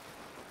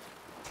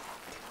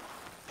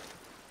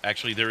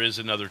 Actually, there is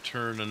another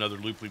turn, another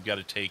loop we've got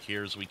to take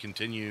here as we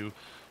continue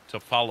to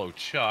follow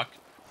Chuck.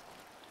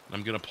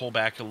 I'm going to pull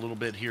back a little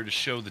bit here to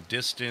show the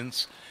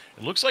distance.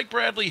 It looks like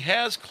Bradley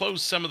has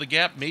closed some of the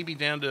gap, maybe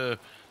down to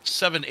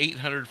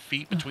 700-800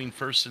 feet between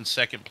first and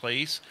second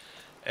place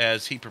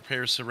as he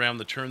prepares to round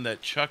the turn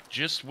that Chuck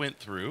just went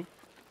through.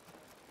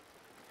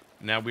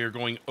 Now we are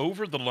going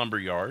over the lumber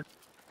yard.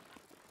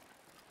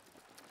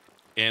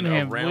 And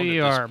Man, around we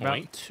at this are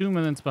point. about 2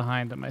 minutes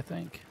behind him, I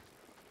think.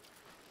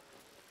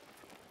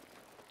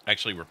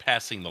 Actually, we're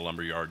passing the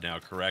lumberyard now,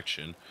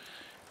 correction.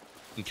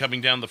 And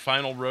coming down the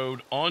final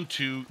road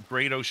onto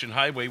Great Ocean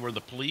Highway where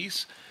the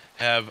police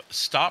have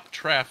stopped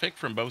traffic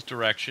from both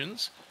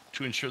directions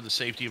to ensure the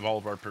safety of all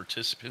of our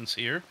participants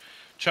here.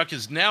 Chuck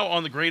is now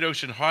on the Great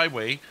Ocean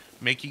Highway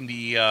making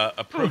the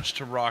approach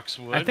to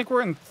Roxwood. I think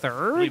we're in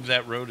third? I believe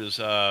that road is...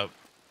 I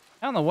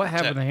don't know what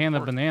happened to Hannah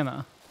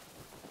Banana.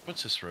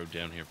 What's this road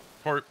down here?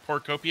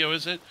 Porcopio,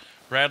 is it?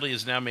 Bradley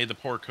has now made the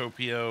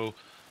Porcopio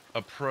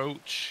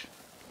approach.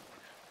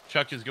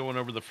 Chuck is going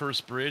over the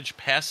first bridge,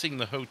 passing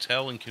the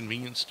hotel and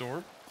convenience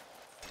store.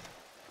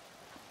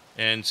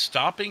 And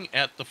stopping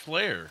at the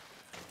flare.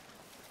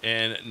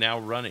 And now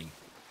running.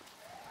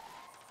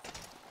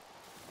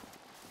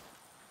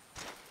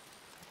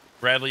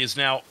 Bradley is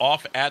now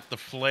off at the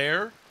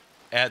flare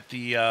at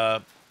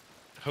the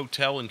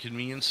hotel and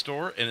convenience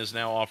store and is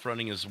now off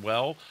running as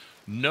well.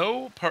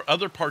 No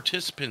other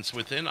participants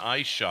within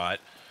eyeshot.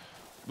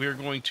 We are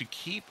going to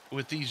keep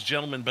with these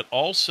gentlemen, but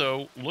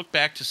also look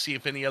back to see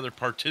if any other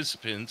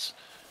participants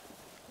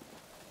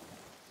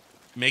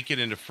make it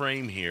into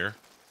frame here.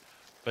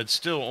 But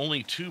still,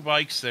 only 2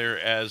 bikes there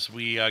as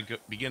we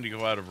begin to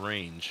go out of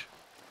range.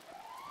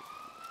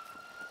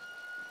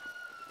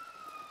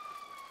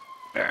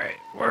 All right,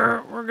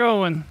 we're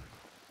going.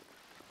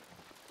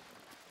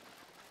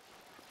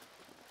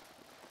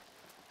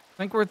 I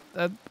think we're.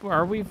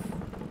 Are we?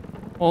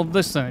 Well,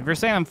 listen. If you're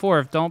saying I'm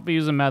fourth, don't be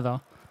using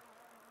meta.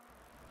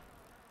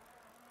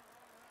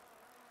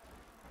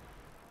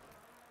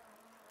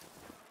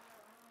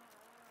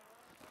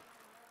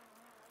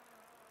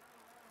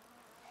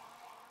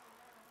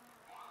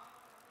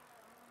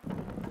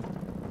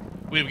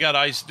 We've got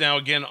eyes now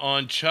again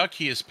on Chuck.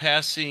 He is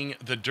passing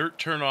the dirt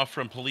turnoff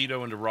from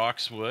Polito into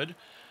Roxwood.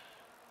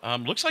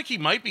 Looks like he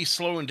might be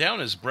slowing down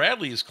as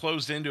Bradley is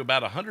closed into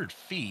about 100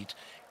 feet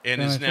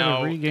and is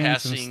now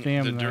passing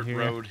the dirt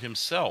road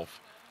himself.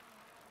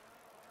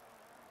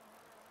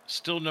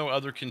 Still no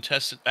other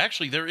contestant.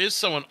 Actually, there is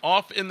someone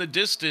off in the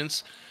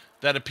distance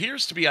that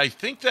appears to be, I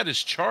think that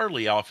is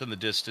Charlie off in the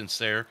distance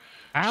there.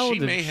 How she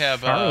did may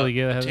have Charlie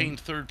get ahead of attained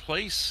third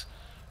place.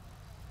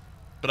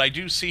 But I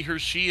do see her.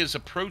 She is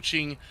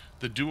approaching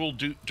the dual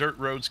dirt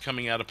roads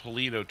coming out of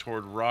Polito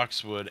toward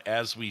Roxwood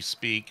as we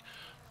speak.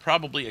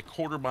 Probably a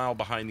quarter mile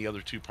behind the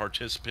other 2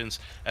 participants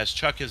as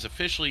Chuck has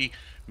officially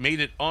made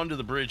it onto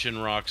the bridge in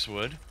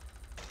Roxwood.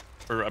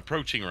 Or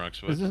approaching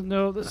Roxwood.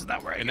 No, this is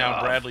not where I And got now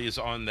off. Bradley is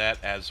on that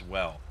as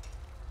well.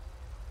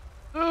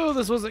 Oh,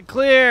 this wasn't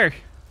clear.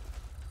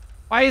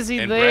 Why is he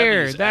And there?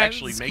 Bradley is That's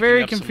actually making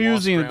very up some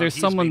confusing lost that there's ground. He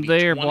is someone maybe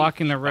there 20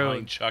 blocking the feet behind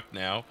road. Chuck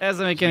now.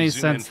 Doesn't make As we any zoom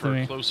in sense to for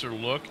me. a closer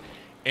look.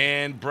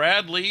 And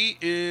Bradley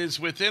is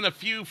within a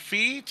few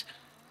feet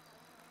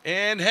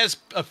and has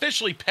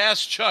officially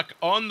passed Chuck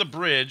on the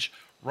bridge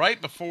right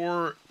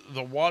before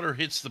the water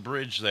hits the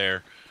bridge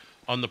there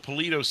on the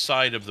Polito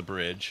side of the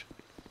bridge.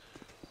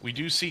 We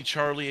do see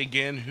Charlie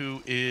again,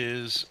 who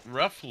is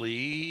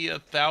roughly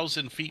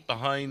 1,000 feet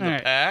behind the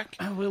pack.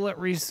 We'll let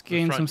Reese The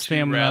gain front some two,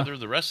 stamina. rather,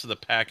 the rest of the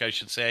pack, I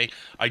should say.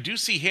 I do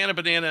see Hannah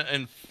Banana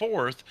in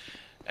 4th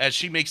as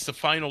she makes the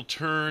final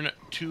turn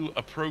to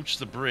approach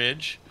the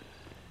bridge.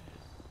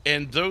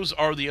 And those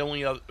are the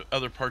only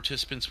other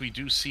participants we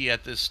do see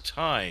at this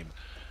time.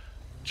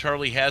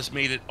 Charlie has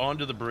made it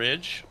onto the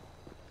bridge.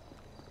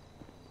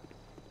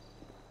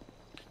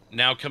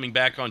 Now coming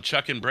back on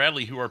Chuck and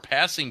Bradley, who are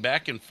passing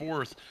back and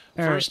forth,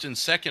 All right. first and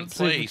second Let's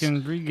see if we place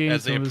can regain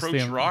as they some of this approach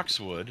stamina.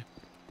 Roxwood.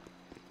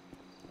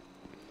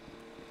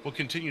 We'll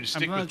continue to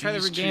stick gonna with try to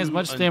these regain as two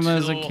much stamina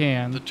as I until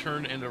can. the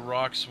turn into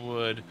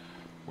Roxwood,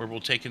 where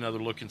we'll take another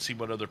look and see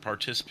what other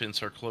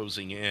participants are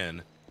closing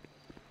in.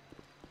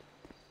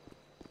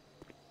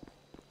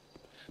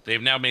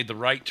 They've now made the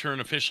right turn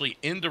officially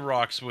into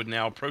Roxwood,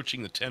 now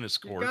approaching the tennis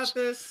courts. You got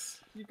this.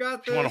 You got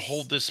If this. you want to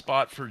hold this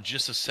spot for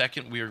just a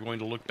second, we are going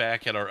to look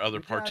back at our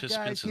other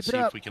participants and see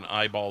if we can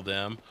eyeball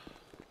them.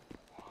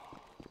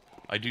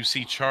 I do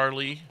see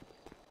Charlie.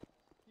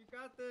 You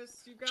got this.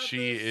 this. You got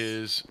She this.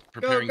 is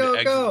preparing to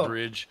exit go. the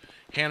bridge.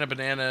 Hannah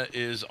Banana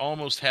is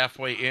almost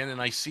halfway in,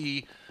 and I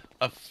see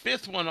a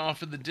fifth one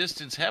off in the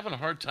distance, having a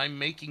hard time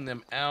making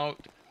them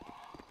out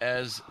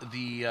as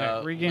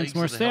the regains legs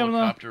more of the stamina.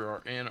 helicopter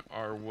are in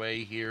our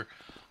way here.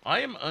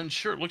 I am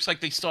unsure. It looks like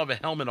they still have a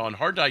helmet on.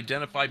 Hard to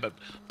identify, but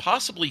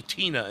possibly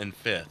Tina in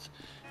fifth,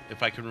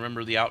 if I can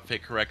remember the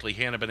outfit correctly.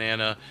 Hannah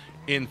Banana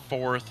in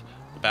fourth,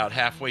 about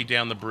halfway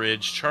down the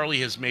bridge.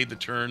 Charlie has made the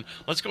turn.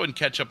 Let's go ahead and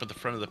catch up at the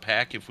front of the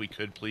pack, if we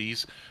could,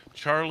 please.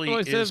 Charlie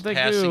is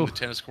passing the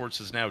tennis courts,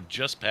 is now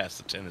just past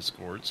the tennis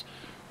courts.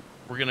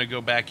 We're going to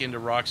go back into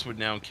Roxwood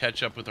now and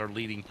catch up with our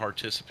leading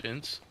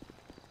participants,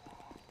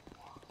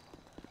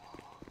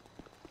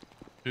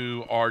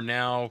 who are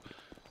now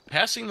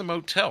passing the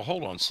motel.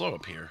 Hold on, slow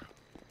up here.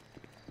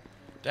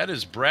 That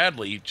is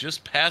Bradley,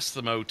 just past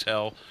the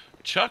motel.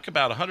 Chuck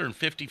about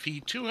 150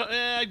 feet,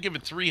 I'd give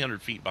it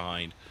 300 feet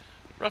behind.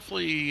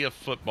 Roughly a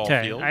football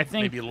field, I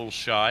think, maybe a little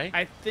shy.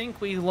 I think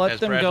we let As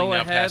them Bradley go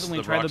now ahead passes and we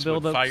the try to Roxwood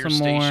build up Fire some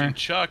Station. more.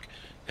 Chuck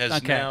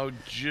has now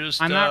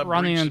just I'm not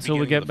running breached the until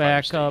we beginning of get the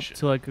fire back up station.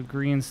 to like a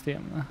green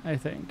stamina, I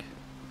think.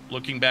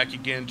 Looking back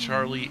again,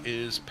 Charlie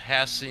is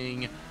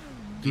passing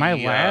the, Am I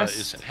last?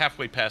 is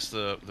halfway past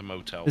the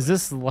motel. Is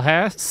this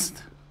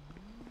last?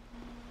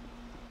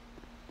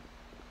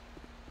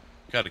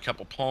 Got a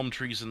couple palm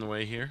trees in the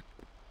way here.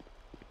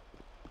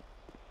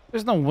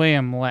 There's no way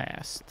I'm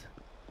last.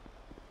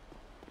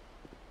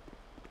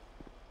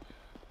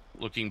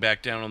 Looking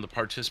back down on the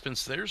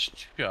participants, there's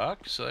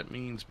Chuck, so that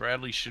means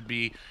Bradley should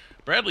be...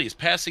 Bradley is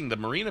passing the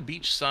Marina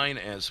Beach sign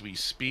as we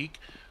speak.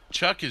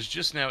 Chuck is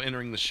just now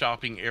entering the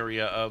shopping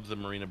area of the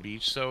Marina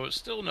Beach, so it's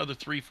still another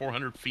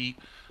 300-400 feet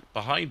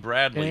behind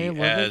Bradley, Okay,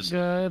 as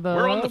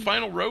we're on the up.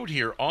 final road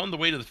here, on the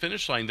way to the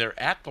finish line. They're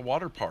at the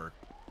water park.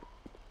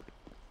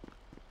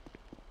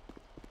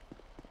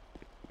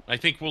 I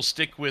think we'll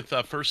stick with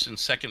first and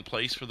second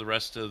place for the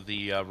rest of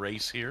the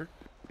race here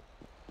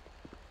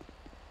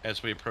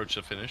as we approach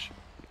the finish.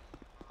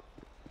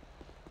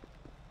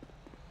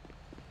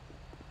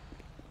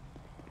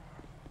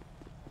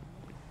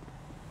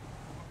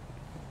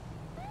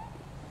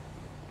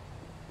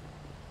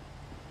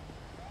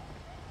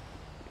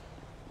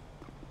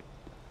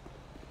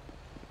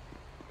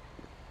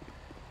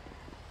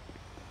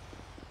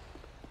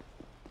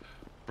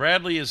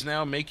 Bradley is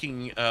now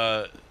making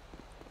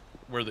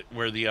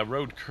where the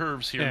road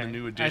curves here in the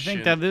new edition. I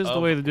think that is the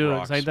way to do it.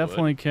 'Cause I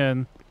definitely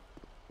can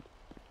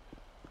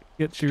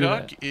get through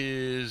Chuck that.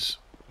 is...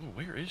 Oh,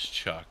 where is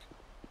Chuck?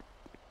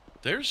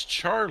 There's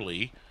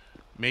Charlie,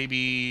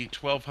 maybe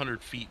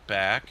 1,200 feet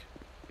back.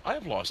 I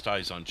have lost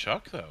eyes on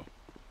Chuck, though.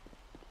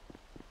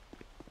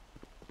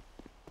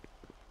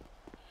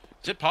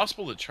 Is it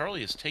possible that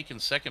Charlie has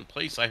taken second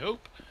place? I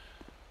hope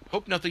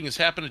nothing has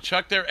happened to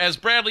Chuck there, as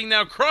Bradley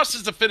now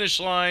crosses the finish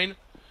line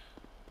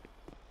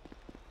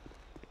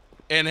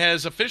and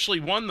has officially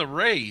won the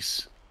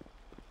race.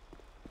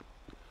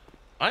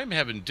 I'm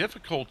having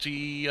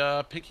difficulty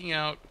picking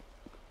out...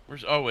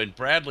 Oh, and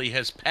Bradley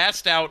has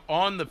passed out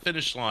on the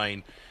finish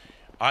line.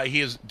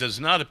 He does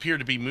not appear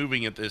to be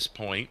moving at this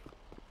point.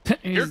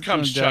 Here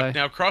comes Chuck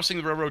now, crossing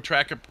the railroad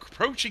track,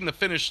 approaching the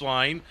finish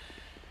line.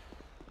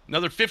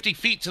 Another 50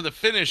 feet to the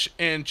finish,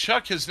 and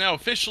Chuck has now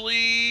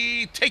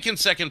officially taken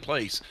second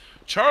place.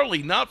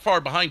 Charlie not far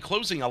behind,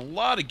 closing a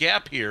lot of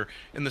gap here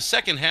in the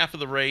second half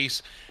of the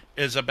race,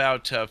 is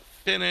about to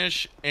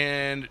finish,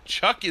 and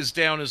Chuck is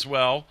down as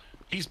well.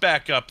 He's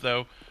back up,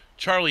 though.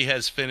 Charlie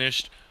has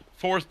finished.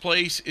 Fourth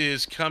place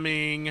is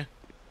coming...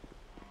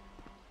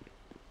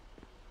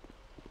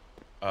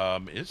 I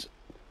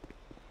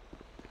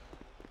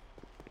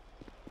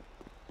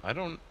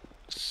don't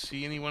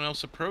see anyone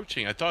else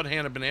approaching. I thought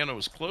Hannah Banana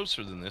was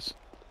closer than this.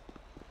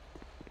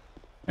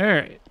 All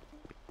right.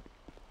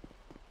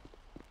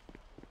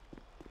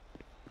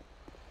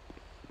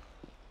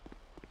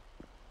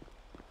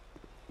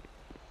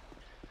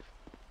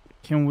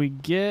 Can we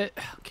get...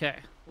 Okay,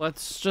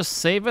 let's just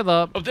save it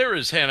up. Oh, there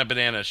is Hannah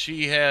Banana.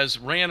 She has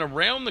ran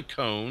around the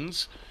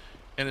cones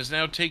and is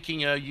now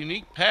taking a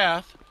unique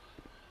path.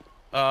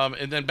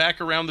 And then back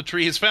around the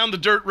tree. Has found the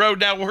dirt road,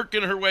 now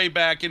working her way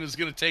back, and is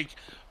going to take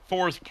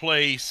fourth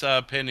place,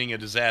 pending a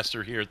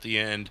disaster here at the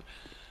end.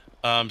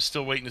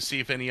 Still waiting to see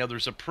if any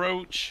others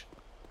approach.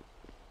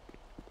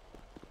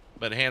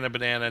 But Hannah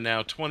Banana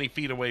now 20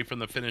 feet away from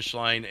the finish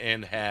line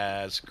and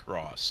has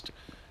crossed.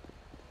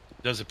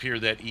 Does appear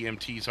that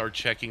EMTs are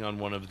checking on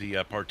one of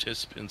the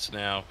participants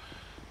now.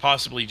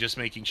 Possibly just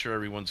making sure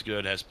everyone's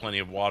good, has plenty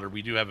of water.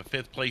 We do have a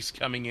fifth place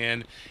coming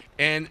in.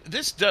 And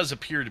this does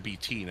appear to be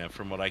Tina,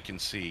 from what I can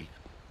see.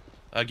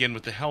 Again,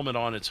 with the helmet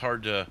on, it's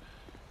hard to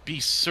be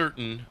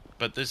certain,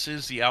 but this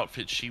is the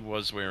outfit she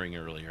was wearing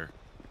earlier.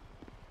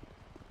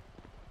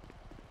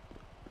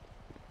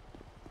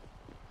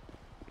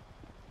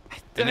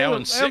 And now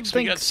in sixth,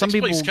 we got sixth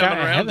place coming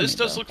around. This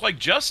does look like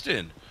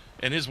Justin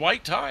and his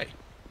white tie.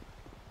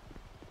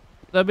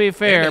 To be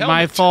fair,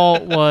 my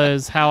fault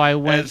was how I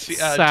went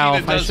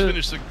south. Tina does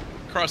finish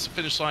across the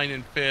finish line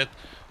in fifth.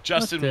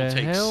 Justin will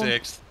take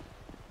sixth.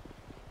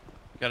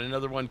 Got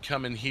another one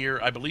coming here.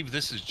 I believe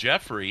this is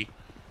Jeffrey.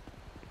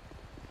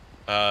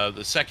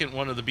 The second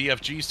one of the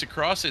BFGs to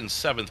cross in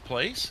 7th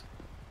place.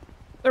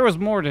 There was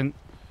more than...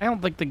 I don't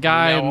think the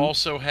guy... We now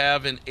also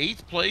have in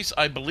 8th place,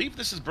 I believe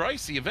this is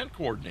Bryce, the event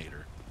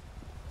coordinator.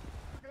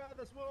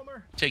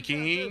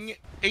 Taking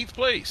 8th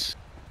place.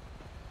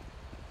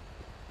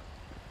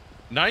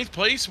 9th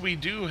place, we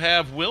do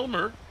have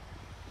Wilmer.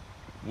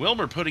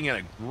 Wilmer putting in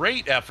a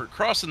great effort,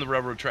 crossing the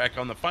railroad track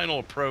on the final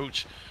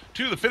approach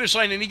to the finish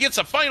line, and he gets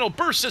a final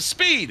burst of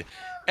speed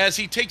as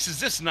he takes, is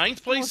this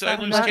 9th place? Did I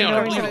lose count?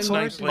 I believe it's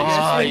 9th place.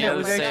 Oh, yeah, that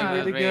was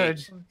actually really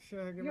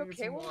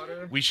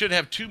good. We should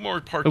have 2 more I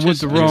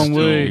participants. went the wrong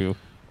way.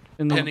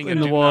 In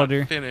the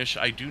water. Finish.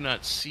 I do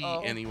not see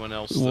anyone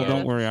else. Well,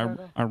 don't worry.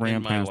 I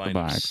ran past the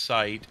bike.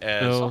 Sight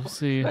as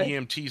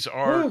EMTs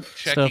are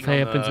checking Stuff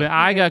happens. on the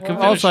I got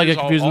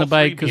confused in the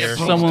bike because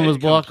someone was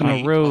blocking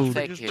the road.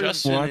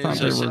 Justin Well, I thought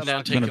they is were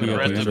now going taking to be a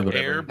at the breath end of of the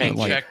air, being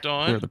like, checked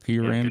on. where the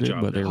pier ended,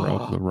 but they were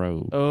off the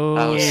road.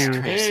 Oh,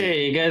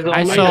 Hey, you guys.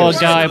 I saw a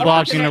guy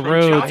blocking the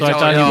road, so I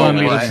thought he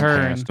wanted me to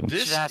turn.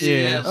 This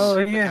Yeah. Oh,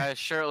 yeah. The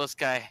shirtless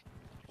guy.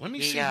 Let me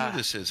see who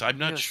this is. I'm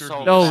not sure. Who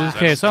Oh, this is.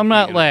 okay, so I'm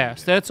not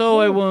last. That's all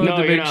I wanted No,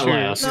 to you're make not sure.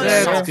 last.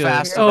 That's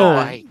good.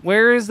 Oh,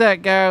 where is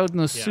that guy in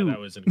the suit? that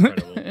was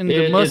incredible. And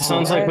the It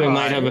sounds like we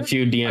might have a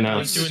few I was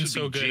DNFs. doing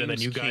so good, and then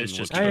you guys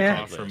just Oh, took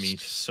yeah. off from me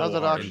so How's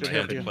that hard. auction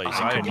In 10th you? place. I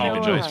I couldn't even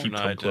apologize for keep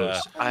so not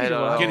close. I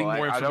don't know. getting more I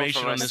know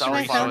information for on this myself,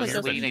 race. I was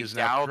Here, but leaning he is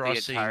now down the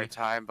crossing entire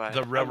time, but the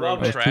love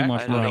railroad it. track. Too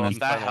much I don't know running. if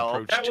that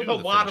helped. That was a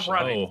lot of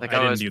running. Oh, Like, I I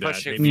didn't was do that.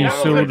 pushing Maybe That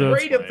was a Minnesota.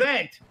 great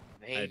event.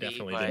 I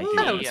definitely but- didn't do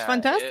That that. was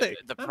fantastic.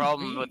 The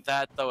problem with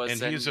that though is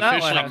And then he's I'm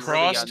officially really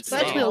crossed.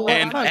 unstable. Actually, a lot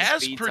And of fun. as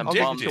Speeds and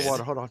predicted, bumps.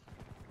 Hold on.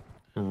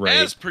 Right.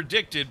 as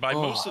predicted by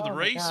most of the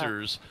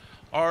racers,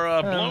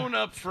 our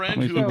blown-up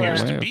friend who Wait,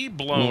 appears to wait. be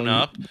blown Well,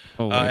 up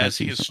oh, wait, as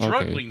he I is see.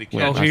 struggling to Okay.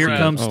 catch Oh, here up,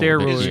 comes Oh,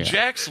 steroids. is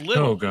Jack's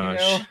Little. Oh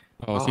gosh.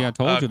 Oh, see, I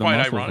told you the Quite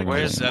muscles ironic. were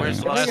Where's- going where's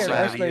down. the last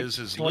That one? he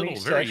is little,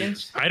 very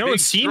I don't big,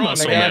 see strong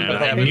Muscle man, Man, but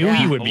but I having knew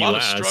he would a be lot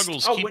last. of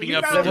struggles Oh, when keeping you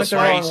up guys with went this the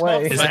wrong race.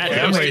 way. Is But that him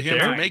kudos to right him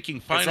there? for making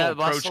Is final that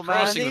approach, Muscle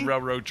crossing the Man?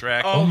 railroad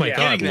track. Oh my God,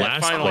 getting that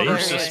last final place?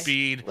 burst of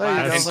speed.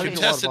 That's And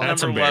contestant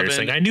That's number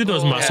embarrassing. 11 I knew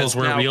those muscles has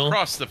were now real.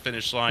 crossed the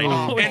finish line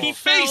Oh, and he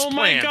face oh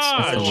my plants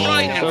gosh.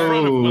 right in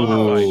front of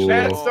Wilmer.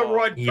 That's the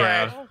run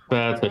Yeah. track.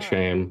 That's a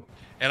shame.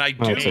 And I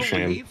do That's a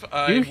shame. believe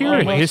Do you hear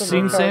a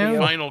hissing sound?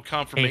 final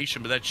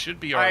confirmation, but that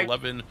should be our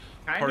 11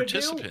 Kinda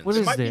participants. do. What It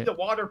is might be that? the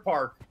water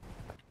park.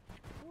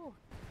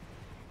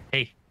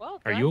 Hey,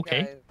 Well are done, you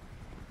okay? guys.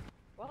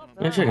 Well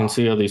I wish I can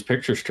see how these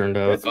pictures turned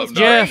out.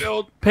 Jeff,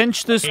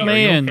 pinch this Hey, are you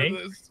man. okay?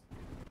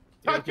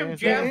 Touch him,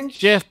 Jeff.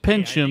 Jeff,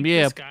 pinch I him. think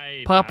Yeah, this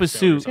guy pop a passed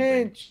out or suit.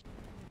 something.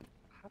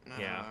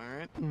 Yeah.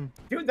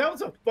 Dude, that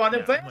was a fun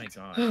event. Oh my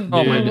god.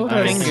 Oh my Dude,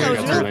 I think fingers I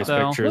got some nice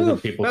though. pictures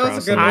of people That was a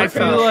crossing. good the I workout.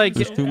 feel like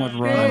There's too much Oh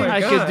running. my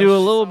I gosh. could do a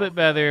little bit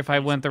better if I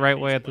went the right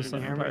way at the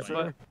second part,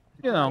 but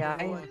you know. Yeah,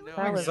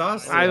 I'm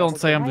exhausted. I don't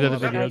say I'm good at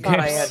video I thought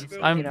I had, games.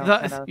 I'm you know, th-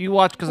 kinda you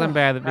watch because I'm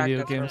bad at video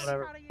practice or games.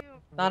 whatever.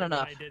 Not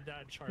enough. I did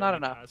that. Charlie Not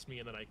enough. passed me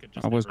and then I could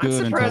just I was never- good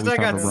I'm until surprised we I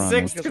got started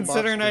running. sixth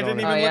considering I didn't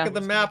even Oh, yeah. look at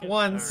the map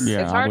once.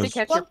 Yeah, It's I hard was. to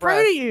catch Well, your I'm proud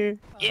of breath. you.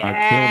 I killed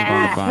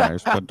on the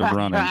bikes, but the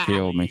running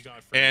killed me.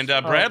 And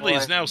Bradley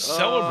is boy. now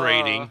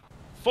celebrating,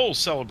 full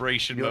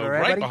celebration You mode,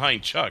 alright, right buddy?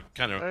 behind Chuck.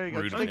 Kind of There you go.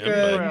 rude of Take him,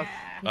 Good.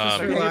 but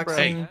Just hey,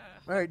 relaxing.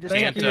 All right, just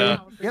Thank Can't,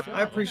 you. Yep.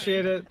 I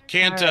appreciate it.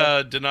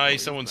 can't deny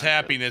someone's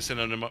happiness in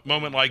a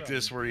moment like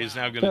this where he is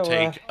now going to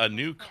take a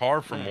new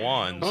car from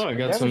Wands. Oh, I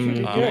got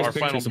some nice Our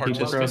final pictures of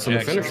people participant crossing the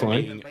finish Jackson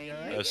line. being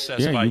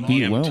assessed Yeah, by you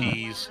beat Wilmer.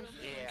 EMTs.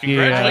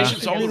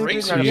 Congratulations to all the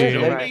racers. No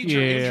Yeah. major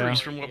Yeah.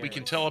 injuries from what we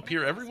can tell up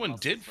here. Everyone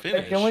did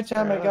finish. The only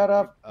time I got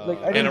up, like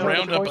I And didn't a know the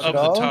roundup course of at the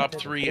all. top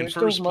three. It In was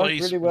still first marked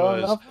place really well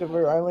was enough to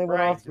where I only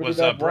went off really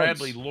bad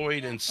Bradley once.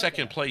 Lloyd. In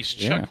second place,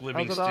 Yeah. Chuck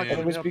Livingston. And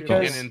it was And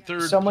because in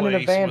third someone in a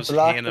place van was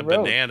blocked Hannah the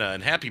road. Banana.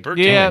 And happy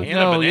birthday, Yeah, to Hannah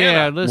no, Banana.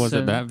 yeah, listen. Was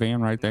it that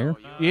van right there?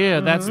 Yeah,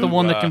 that's the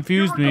one that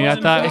confused me. I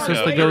thought it was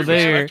supposed to go Very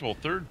there. respectable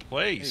third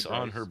place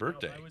on her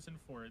birthday.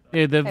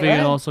 Yeah, that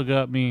van also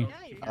got me.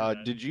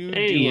 Did you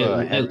Hey, do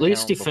at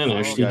least you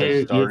finished. You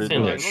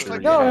finished.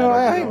 No,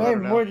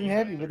 I'm more than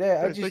happy with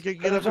that. I just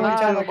that was the only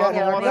time I got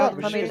locked up. Let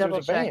me Because there double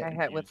was a check. I van.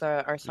 had with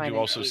our Did signing. you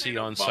also see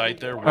on site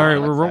there? All right,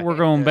 we're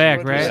going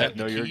back, right?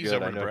 No, you're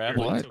good. I know.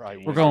 What?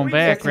 We're going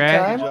back,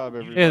 right?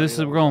 Yeah, this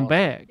is we're going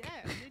back.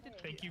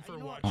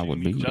 I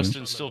would be.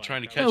 Justin's still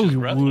trying to catch No, his you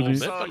breath a little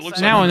wouldn't. bit, but it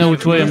looks Now like I know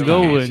which way I'm he's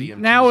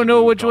going. Now I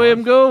know which way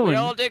I'm going. We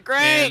all did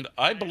great. And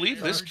I believe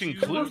this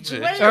concludes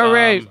it. All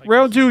right,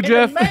 round two,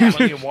 Jeff.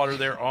 Plenty of water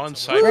there on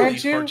site for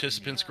these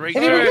participants. Great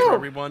job,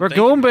 everyone. We're Thank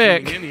you going for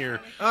back. tuning in here.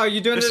 Oh, you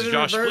doing This it is in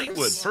Josh reverse?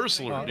 Fleetwood,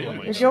 personal doing.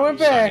 We're going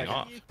back. Signing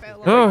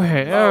off. All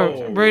right,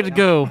 I'm ready to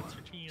go.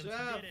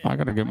 I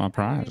gotta get my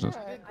prizes.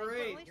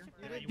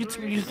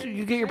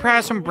 You get your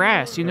prize from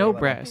Brass. You know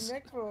Brass.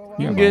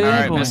 Yeah, Good All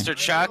right, one. Mr.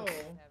 Chuck.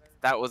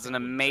 That was an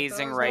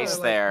amazing race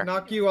there.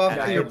 Knock you off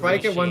And I your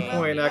bike at one appreciate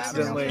point it.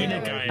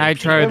 accidentally. I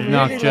tried to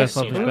knock Really, Jeff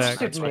like, off his back.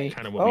 boosted me.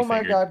 Kinda what we Oh my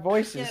figured. god,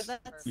 voices.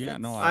 Yeah,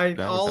 no, I-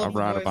 I all I of the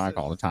ride a bike voices.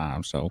 all the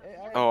time, so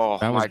Oh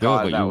that was my good.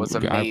 god, but that you, was the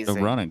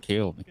amazing. running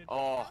killed me.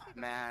 Oh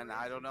man,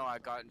 I don't know. I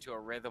got into a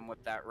rhythm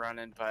with that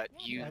running, but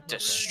you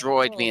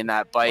destroyed me in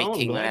that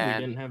biking,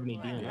 man.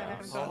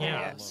 Oh, Yeah.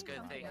 yes,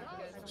 good thing.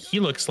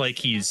 He looks like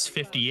he's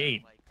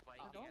 58.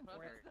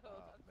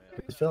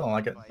 He's feeling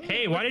like it.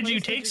 Hey, why did you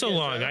take so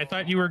long? I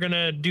thought you were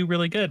gonna do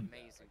really good.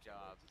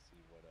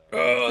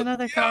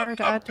 Another car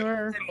to add to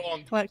our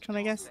collection,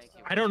 I guess.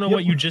 I don't know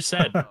what you just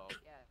said.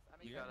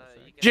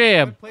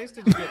 Jab. Place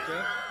did you get,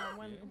 Jeff?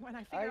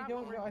 I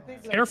don't know. I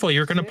think like Careful,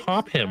 you're gonna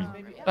pop him.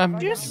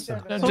 Just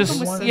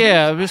one.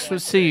 yeah, just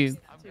with C.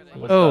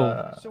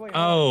 Oh.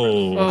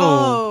 Oh.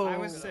 Oh. I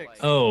was 6.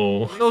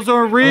 Oh. Those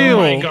are real.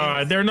 Oh my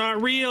god, they're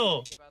not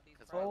real.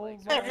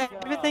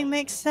 Everything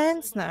makes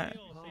sense now.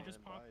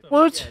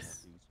 What?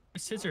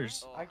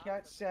 Scissors. I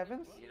got 7th.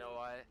 You know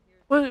what?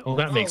 What? Well,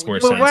 that makes more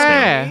But sense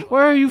why? now.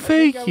 Why are you He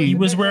faking?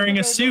 was wearing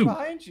a suit.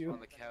 Behind you. On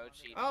the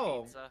couch eating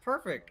Oh, pizza.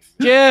 perfect.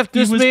 Jeff,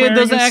 this was man wearing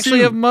doesn't a actually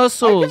suit. have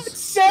muscles.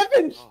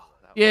 7th.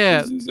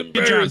 Yeah. This is Good job,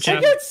 embarrassing.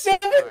 I Jeff. got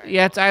 7th.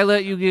 Yeah, I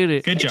let you get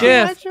it. Good job.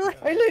 Jeff,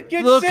 I let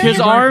get look, 7th. his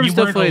You weren't- arms you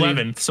weren't deflated.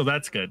 11th, so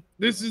that's good.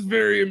 This is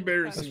very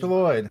embarrassing. Mr.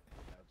 Lloyd.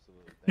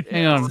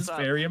 Hang on. This is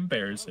very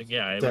embarrassing.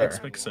 Yeah, I would There.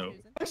 expect so.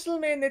 Muscle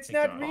man, that's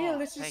not real.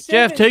 This is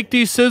Jeff, 7th. take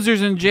these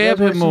scissors and jab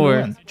him Congratulations, more.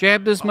 man.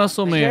 Jab this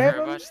muscle Thank you man.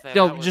 very much, then.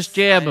 No, That was- just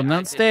jab him, I not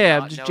did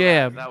stab. not Just know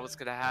jab. That was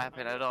gonna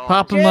happen at all.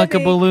 Pop him like a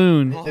Jabbing.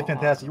 balloon. It's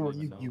fantastic.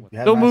 You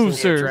had Don't nice move, little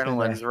sir. trip in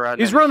there. Adrenaline's running.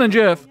 He's running,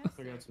 Jeff.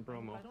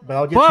 But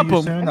I'll get Pop to you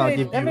him. soon. I'm I'll gonna,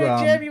 give I'm you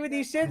gonna jab you with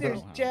these scissors.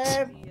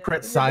 Jab. correct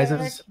in the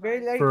sizes back, very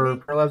lightly. for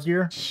Parallels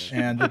gear,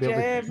 and you'll be able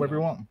to Jab. whatever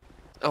you want.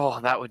 Oh,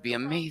 that would be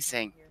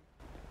amazing.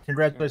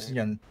 Congratulations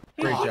again.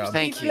 Great Oh, job.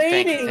 thank you,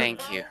 thank you, Deflating.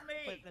 thank you.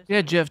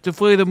 Yeah, Jeff,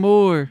 deflate him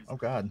more. Oh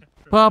God.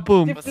 Pop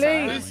him.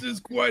 Deflate. This is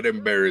quite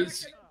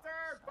embarrassing.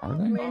 Are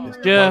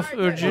they? Jeff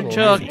or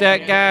Chuck,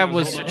 that guy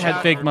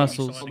had fake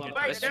muscles.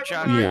 Mr.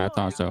 Chuck. Yeah, I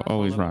thought so.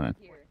 Oh, he's running.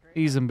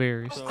 He's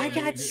embarrassed. I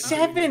got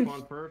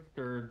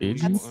 7th.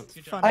 Did you?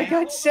 I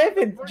got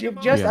 7th.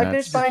 Just Yeah, I that's-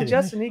 finished behind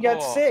Justin. He got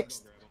Oh.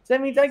 6th. So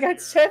that means I got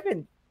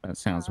 7th. That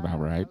sounds about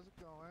right.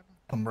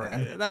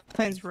 That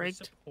sounds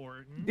rigged.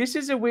 This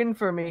is a win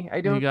for me. I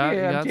don't got-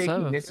 care. you I'm got taking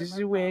 7th. this. This is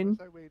a win.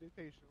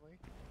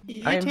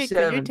 You I am take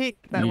 7th.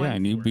 that Yeah, one.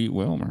 and you beat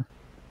Wilmer.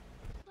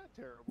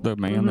 The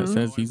man that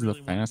says he's the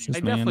I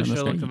fastest man in definitely the should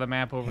have looked state. at the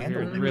map over here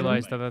and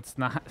realized that that's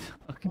not.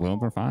 Okay.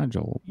 Wilmer, fine,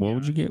 Joel. What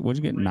would you get?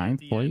 What'd you get?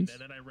 9th place? And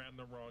then I ran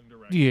the wrong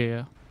direction.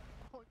 Yeah.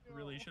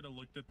 Really should have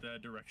looked at the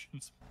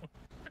directions more.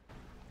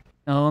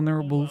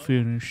 Honorable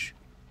finish.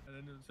 And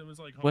then it was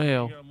like,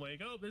 Well. I'm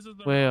like, oh, this is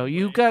the Well, wrong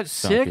you way. got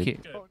Suck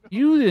it. second.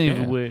 You didn't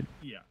even Yeah. win.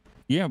 Yeah.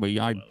 Yeah, but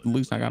at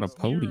least I got a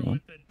podium.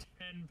 With the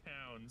 10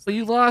 pounds. But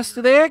you lost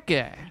to that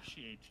guy.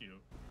 Appreciate you.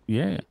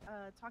 Yeah,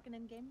 Talking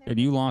in game and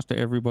you lost to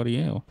everybody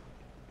else.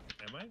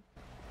 Am I?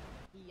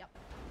 Yep.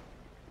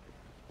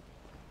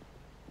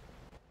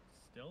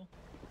 Still?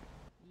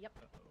 Yep.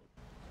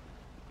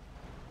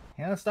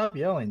 Hannah, stop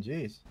yelling.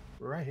 Jeez,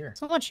 we're right here.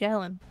 So much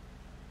yelling.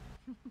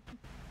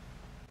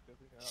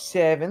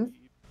 7th.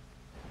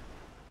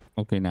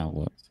 Okay, now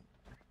what?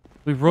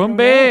 We run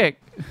back.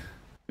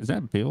 Is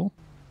that Bill?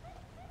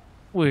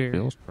 Where?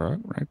 Bill's truck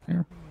right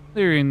there.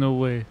 There ain't no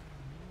way.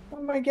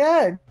 Oh my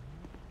god.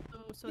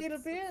 So Little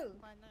it's- Bill.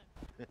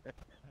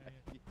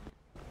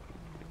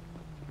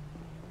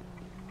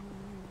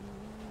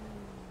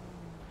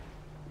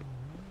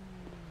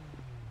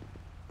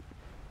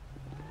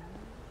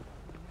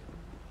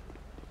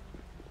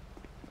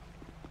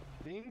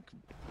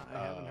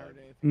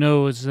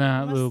 No, it's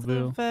not, Must Little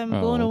Bill. have, Oh,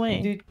 blown okay.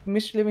 away. Did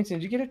Mr. Livingston,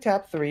 did you get a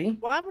top 3?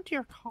 What happened to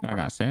your car? I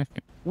got second.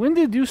 When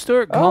did you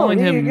start Oh, calling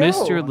here him you go.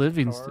 Mr.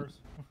 Livingston?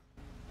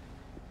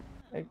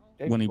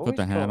 When he put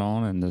the hat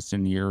on and the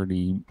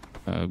seniority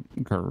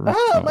curve.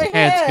 Oh, my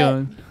Hat's hat!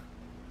 gone.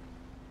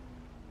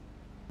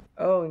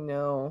 Oh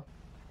no.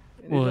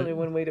 There's What? only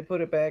one way to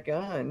put it back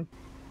on.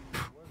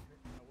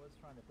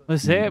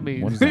 What's that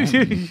mean? What does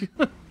that mean?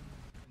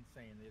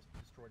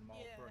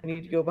 I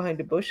need to go behind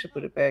the bush to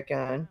put it back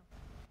on.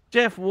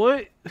 Jeff,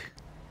 what?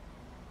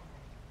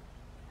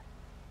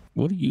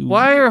 What do you?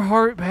 Why are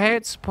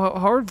hats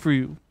hard for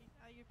you?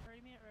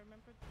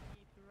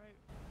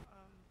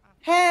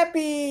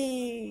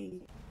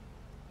 Happy!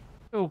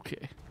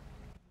 Okay.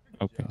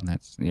 Okay,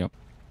 that's yep.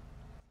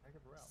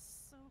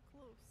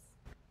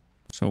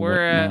 So We're what,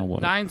 at now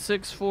what?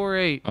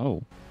 9648.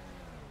 Oh,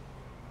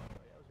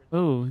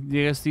 Oh,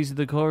 yes, these are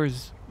the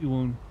cars you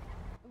won.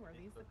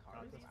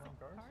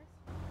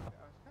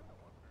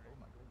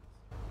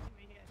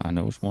 I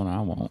know which one I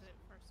want.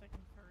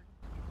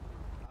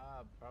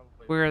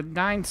 We're at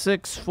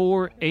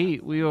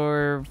 9648. We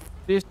are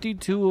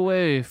 52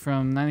 away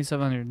from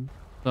 9700.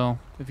 So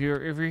if you're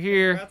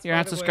here, Congrats, you're by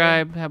not the way.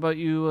 subscribed. How about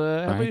you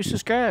Thank you.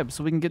 subscribe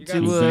so we can get You got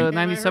to the same name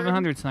I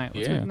 9700 tonight.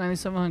 Let's Yeah. get to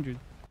 9700.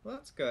 Well,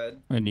 that's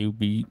good. And you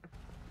beat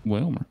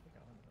Wilmer.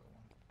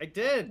 I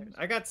did.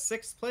 I got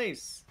 6th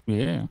place.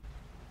 Yeah.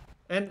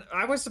 And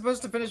I was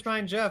supposed to finish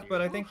behind Jeff,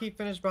 but I think he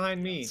finished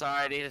behind me.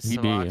 Sorry, I needed He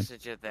some did.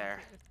 oxygen there.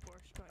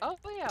 Oh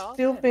yeah. I'll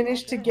Still say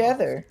finished it.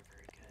 together.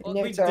 And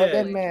We that's all that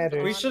did.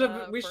 matters. We should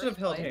have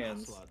held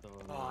hands.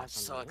 Oh, I'm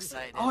so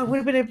excited. Oh, it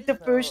would have been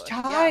the first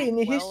tie in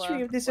the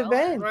history of this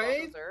event.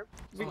 Right?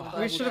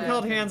 We should have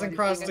held hands and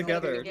crossed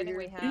together.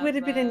 It would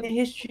have been in the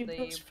history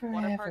books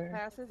Water park forever.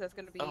 passes. That's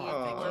going to be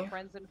Aw. for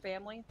friends and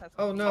family. That's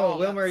Oh gonna be no, all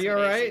Wilmer, you 2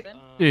 days alright?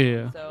 even.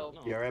 Yeah. So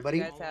You alright, buddy?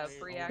 you guys have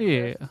free access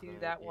Yeah. to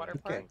that water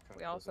park.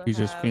 We also He's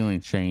just have, feeling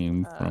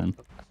shame from,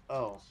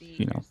 Oh,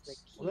 you know,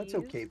 well, that's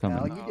okay, coming.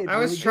 pal. You did I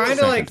was really trying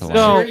good. to like Second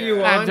No, cheer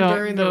you I on don't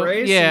during the know.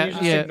 race, Yeah, and you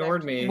just yeah.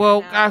 ignored me.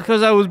 Well,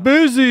 because I was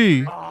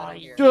busy.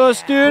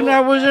 Justin, I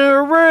was in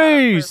a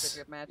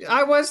race.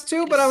 I was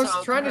too, but I was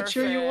So trying to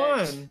cheer you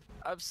on.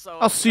 I'm so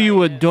I'll see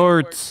you at excited. You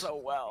worked darts.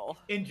 So well.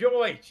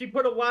 Enjoy. She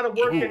put a lot of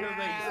work into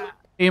these.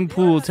 In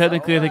pool,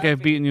 technically, I think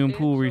I've beaten you in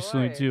pool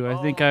recently too.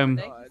 I think I'm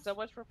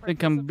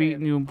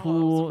beating you in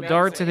pool.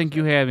 Darts, I think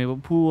you had me,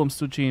 but pool, I'm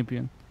still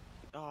champion.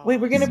 Wait,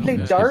 we're gonna play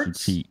That's 'cause you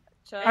darts? cheat.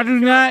 I do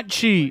not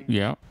cheat.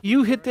 Yeah.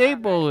 You hit the 8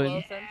 Well,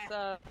 bullet. since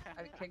I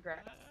mean,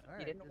 congrats.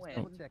 You didn't win.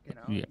 You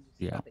know, Yeah,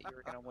 yeah. Not that you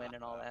were gonna win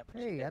and all that.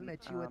 but you Hey, I didn't. met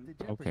you at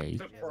the Okay.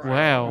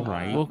 Wow.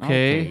 Right.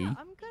 Okay. I'm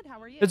good. How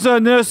are you? It's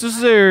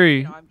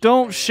unnecessary.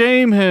 Don't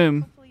shame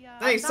him.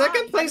 Hey,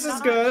 second place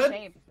is good.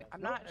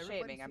 I'm not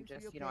shaming. I'm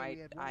just, you know, I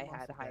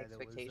had high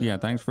expectations. Yeah,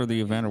 thanks for the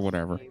event or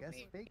whatever.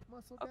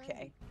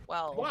 Okay.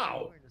 Well.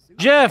 Wow.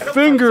 Jeff,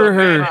 finger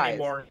her. If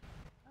you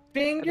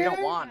Finger?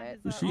 don't want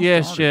it.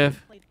 Yes,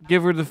 Jeff.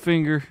 Give her the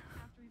finger.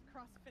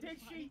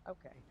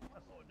 Okay.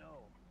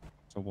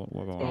 So what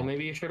going on?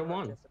 Maybe you should have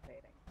won.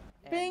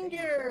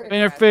 Finger! In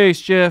her face,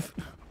 Jeff.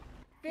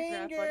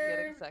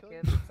 Congrats on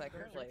getting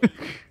second place.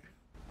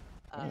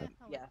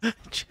 Yes.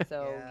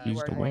 So you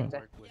Used are to going win.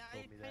 to.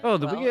 Oh,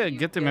 did Well, we you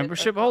get the did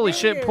membership? a Holy finger.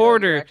 shit, You're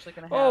Porter. actually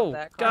gonna have Oh,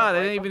 that God, card I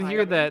right didn't even behind hear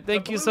you. that.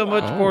 Thank you so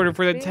much, Oh. Porter,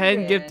 for the 10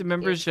 Finger gift in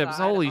memberships.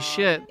 inside Holy on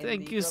shit. in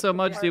Thank the you so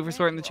much, dude, for department.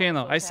 starting the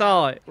channel. You I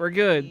saw it. We're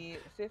good. the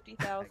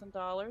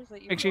 $50,000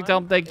 that you Make sure you won. tell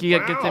them thank you.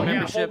 Get the Wow.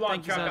 membership. Hold on,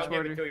 Thank you so Chuck, much, I'll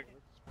give it Porter. to you.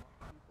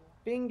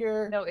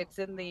 Finger. No, it's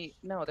in the.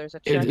 No, there's a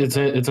check.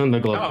 It's in the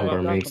glove Oh,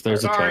 holder, well, mates.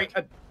 There's a sorry.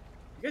 check.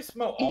 You guys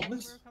smell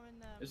almonds?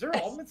 Is there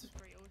almonds?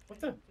 What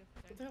the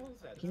hell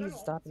is that? You need to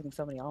stop eating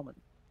so many almonds.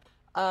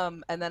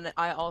 And then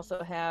I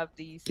also have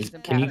the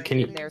season Can you- pass can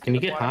you- in there can you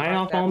for the get water high park.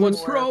 off That's almonds?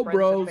 for Pro, friends and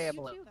bros.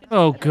 family.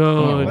 Oh,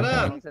 God. What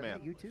up?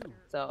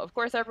 So of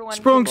course everyone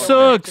Sprung can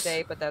go back sucks.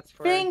 today, but that's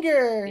for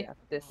Finger! yeah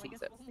this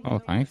season. Oh,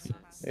 thank you.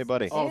 Hey,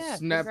 buddy. Oh, Yeah,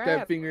 snap that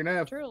congrats. finger in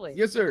half. Truly.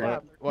 Yes, sir. Good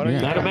job. Why don't Yeah.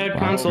 you Not a bad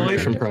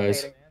consolation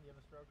prize.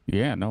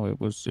 Yeah, no, it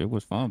was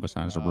fun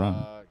besides the run.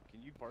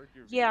 Can you park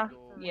your Yeah,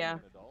 vehicle yeah. in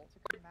an adult?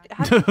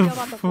 How do you feel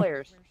about the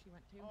flares?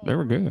 They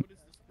were good.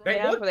 They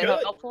Yeah, look were they good.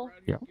 helpful?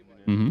 Yeah.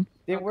 Mm-hmm.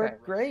 They Okay.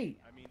 work great.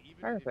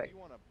 Perfect.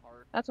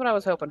 That's what I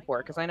was hoping for,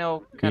 because I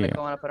know kind of Yeah.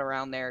 going up and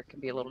around there can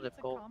be a little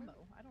difficult.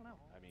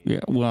 Yeah.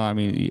 Well, I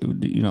mean,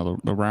 you know,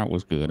 the route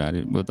was good.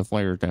 But the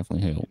flares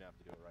definitely helped.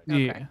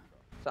 Yeah.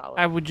 Solid.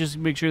 I would just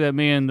make sure that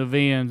man in the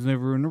van's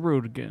never in the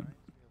road again.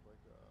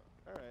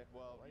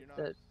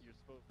 The-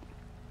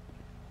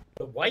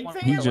 The white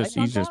thing? He's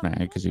just mad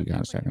because he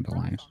got second to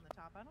last.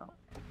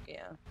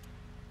 Yeah.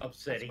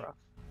 Upsetting.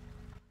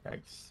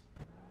 Yikes.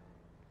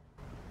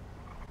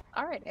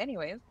 All right.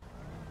 Anyways,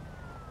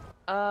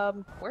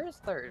 where's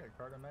third?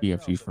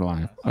 BFG's for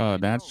life.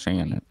 That's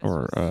Shannon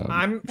or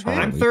I'm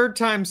Charlie. third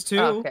times two.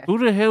 Okay. Who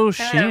the hell is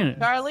Shannon?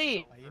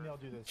 Charlie.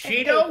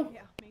 Cheeto? Who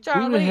the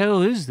Charlie.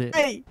 hell is that?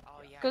 Hey!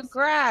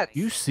 Congrats.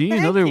 You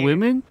seeing other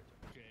women?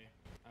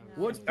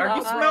 What? Are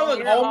you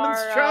smelling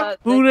almonds, Chuck?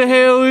 Who the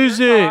hell is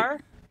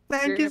it?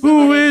 Thank you.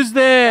 Who is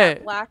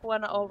that? Black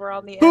one over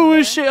on the Who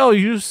end is she? Oh,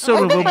 you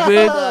son of a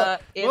bitch.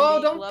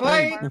 Whoa, don't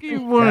fight.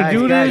 You want to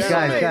do this?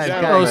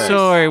 Oh,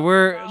 sorry.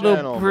 We're a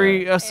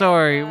little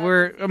sorry.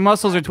 We're our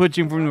muscles are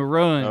twitching from the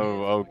run.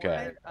 Oh,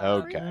 okay.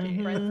 Okay.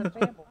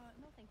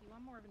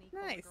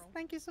 Nice.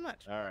 Thank you so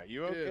much. All right.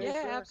 You okay?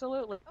 Yeah,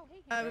 absolutely.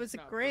 It was a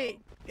great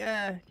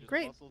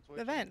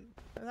event.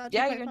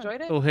 Yeah, you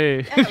enjoyed it? Oh,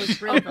 hey. Yeah, it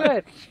was really fun.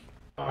 Good.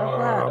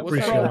 I'm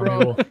What's glad. up,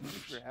 bro?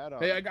 Hat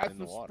on Hey, I got in some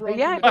the water. But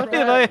yeah, Why go,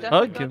 did I definitely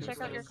hug go him?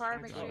 check out your car.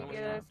 Make sure you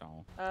get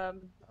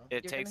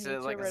It takes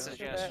it like a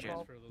suggestion.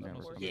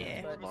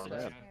 Yeah.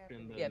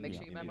 Yeah, make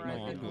sure you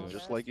memorize it.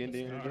 Just like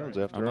Indiana Jones,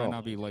 I after might all.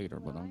 not be later,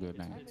 but I'm good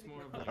now.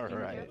 All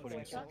right.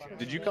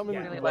 Did you come in I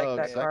really liked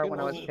that car when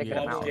I was second?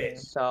 picking him out.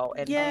 So,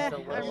 and Yeah,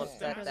 he's a little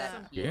upset that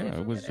he Yeah,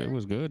 didn't it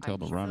was good till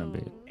the running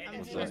bit.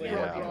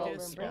 Yeah.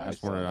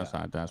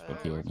 That's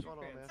what killed me.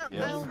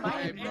 Yeah.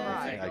 I didn't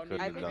I couldn't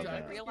I have done think I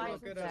that.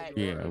 realized that.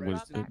 Yeah, it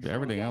was.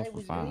 Everything else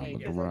was fine,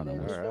 but the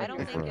running was. I don't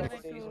think rough.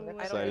 it's. I don't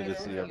Excited think to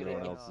it's see really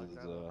everyone good. else's.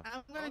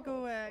 I'm gonna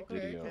go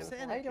Video. sit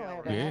in I it don't now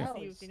have and a house.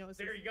 see if he knows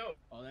There you go.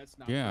 Oh, that's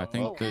not. Yeah, I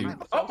think they.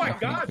 Oh my I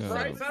think, God,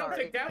 Bryce! I don't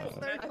think that was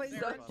Third meant. place. I'm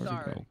so where'd he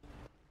sorry. go?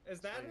 Is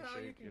that how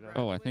you can?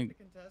 Oh, I think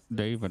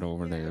David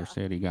over there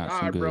said he got All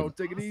some right, bro, good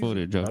take it easy.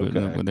 footage of it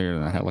over there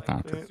in the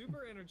helicopter.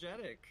 Super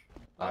energetic.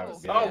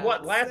 Oh,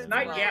 what? Last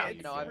night? Yeah.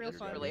 You know, I'm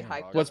just really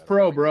hyped. What's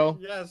pro, bro?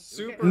 Yeah,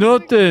 super.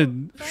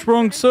 Nothing.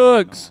 Sprung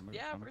sucks.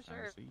 Yeah, for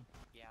sure.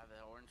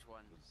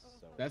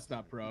 That's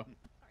not pro.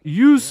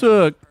 You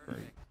suck.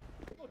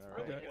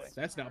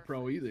 That's not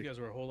pro either. You guys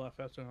were a whole lot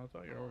faster than I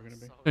thought you were going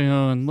to be. Hang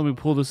on, let me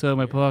pull this out of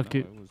my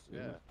pocket. It was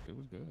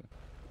good.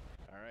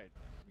 All right.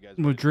 You guys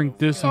I'm gonna drink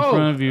to this in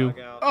front of you.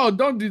 Oh,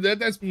 don't do that.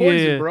 That's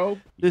poison, Yeah, bro.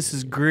 this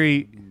is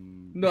great.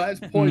 No, that's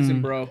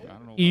poison, bro.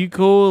 E.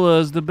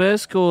 Cola's the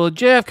best cola.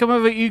 Jeff, come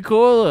over, E.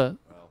 Cola.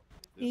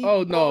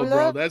 Oh no,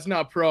 bro, that's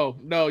not pro.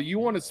 No, you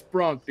want a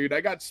sprunk, dude. I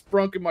got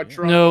sprunk in my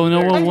trunk. No, over no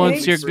there. one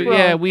wants your.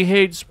 Yeah, we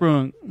hate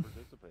Sprunk.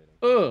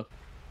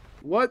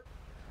 What?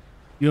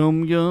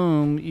 Yum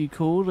yum, E.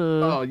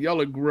 Cola. Oh,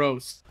 y'all are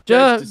gross.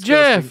 Jeff, That's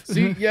Jeff.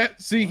 disgusting. See, yeah,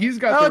 see, he's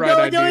got the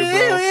right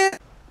idea,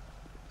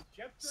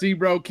 bro. See,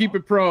 bro, keep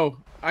it pro.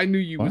 I knew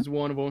you was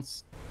one of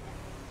us.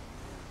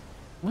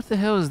 What the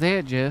hell is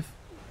that, Jeff?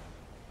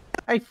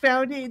 I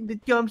found it in the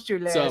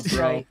dumpster What's last up,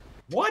 bro? night.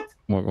 What?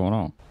 What going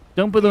on?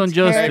 Dump it on It's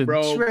Justin. Hey,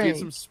 bro, Train. get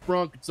some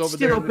sprunk. It's over Still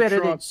there in the better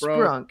trunk, than bro.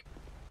 Sprunk.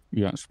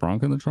 You got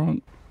sprunk in the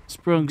trunk?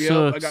 Sprunk Yep,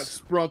 I sucks. got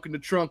sprunk in the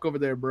trunk over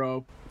there,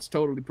 bro. It's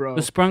totally pro.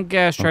 The Sprunk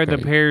guys tried to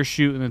Okay.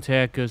 parachute and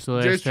attack us the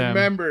last Just time.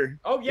 remember,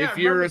 Oh, yeah, if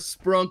you're remember- a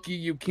sprunky,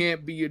 you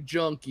can't be a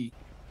junkie.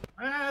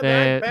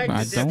 That- I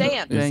don't.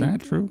 Stan. Is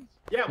that true?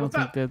 Yeah, I don't what's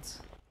think up? that's.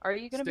 Are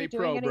you going to Stay be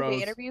doing pro, any of bros.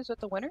 the interviews with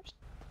the winners?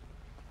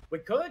 We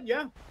could,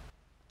 yeah.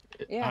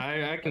 Yeah.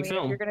 I can mean, if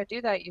film. you're going to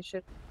do that, you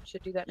should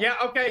do that. Yeah,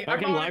 okay. I I'm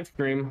can on. live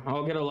stream.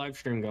 I'll get a live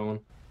stream going.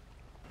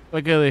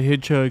 I got a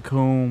hitchhike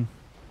home.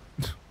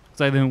 Because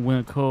I didn't win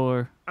a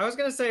car. I was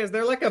gonna say, is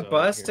there like a So,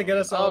 bus here to we get go.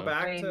 us all Oh,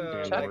 back I mean,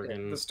 to check like,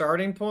 it. the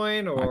starting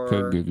point, I or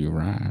could give you a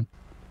ride.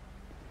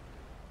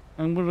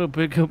 I'm gonna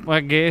pick up my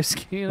gas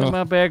can in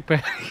my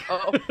backpack.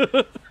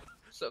 Oh.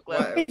 So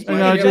glad. Why- No,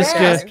 why do you just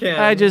have a gas got, can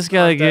I just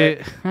gotta on deck?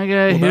 get. I gotta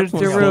Well, hit that's what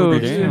the slowed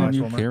road. you down.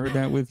 You Wilmer. carried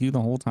that with you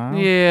the whole time?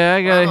 Yeah,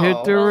 I gotta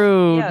hit the Oh.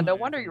 road. Yeah, no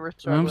wonder you were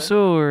struggling. I'm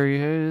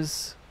sorry.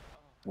 It's...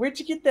 Where'd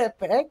you get that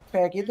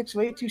backpack? It looks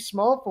way too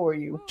small for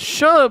you.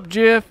 Shut up,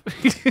 Jeff.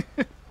 All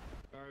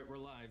right, we're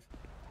live.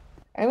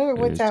 I remember It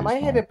one is time too I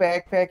had a small.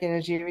 backpack and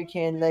a jerry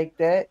can like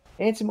that,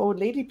 and some old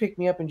lady picked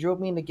me up and drove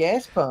me in the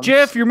gas pump.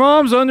 Jeff, your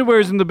mom's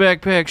underwear's in the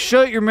backpack.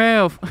 Shut your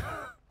mouth.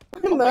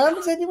 My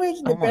mom's anyways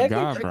in the Oh my backpack.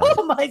 God, bro.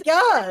 Oh my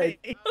god!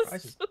 I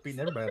beating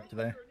everybody up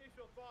today.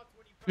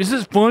 Is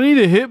this funny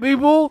to hit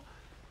people?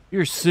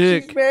 You're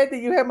sick. She's mad that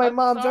you have my I'm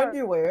mom's sorry.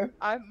 underwear.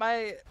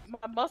 My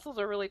muscles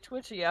are really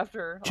twitchy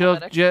after all Jeff,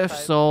 that Jeff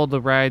exercise. saw the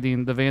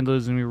writing, the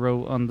vandalism we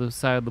wrote on the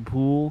side of the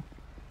pool,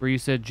 where you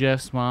said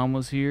Jeff's mom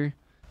was here.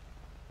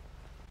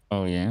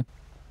 Oh, yeah?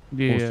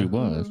 Yeah, Well, she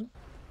was.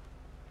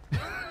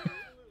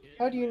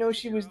 How do you know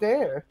she was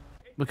there?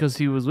 because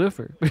he was with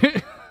her.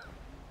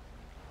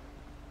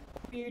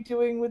 What are you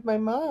doing with my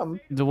mom?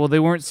 Well, they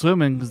weren't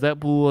swimming because that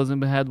pool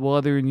hasn't had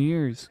water in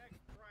years.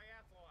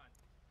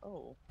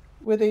 Oh.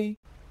 Were they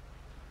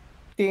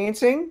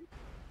dancing?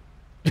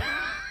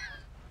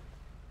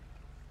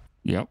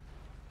 Yep.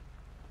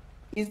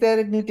 Is that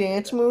a new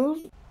dance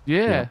move?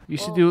 Yeah, you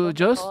should do it with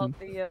what's it called?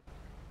 Justin.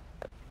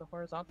 The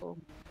horizontal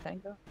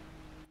tango.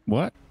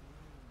 What?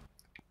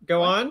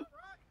 Go on.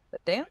 The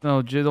dance.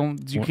 No,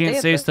 don't. You What? can't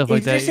say Dance. stuff like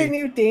Is that. this a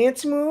new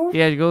dance move?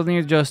 Yeah, you go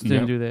near Justin Yep.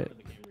 and do that.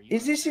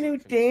 Is this a new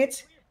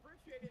dance?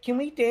 Can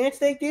we dance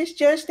like this,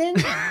 Justin?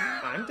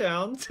 I'm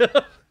down.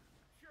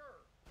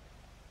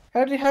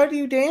 How do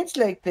you dance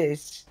like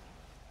this?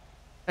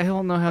 I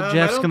don't know how I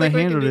Jeff's don't gonna think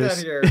we handle can do that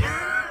this. here.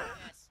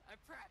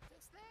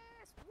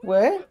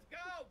 What?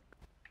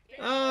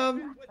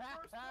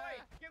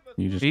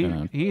 You just He,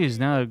 gonna... he is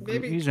not.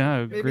 Maybe- He's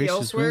not a maybe gracious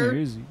elsewhere? winner,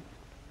 is he?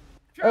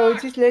 Oh,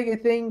 it's just like a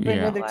thing for Yeah.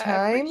 another Well, I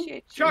time?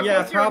 appreciate Chuck, Yeah,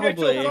 what's your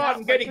initial probably. thought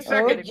in getting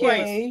second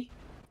place?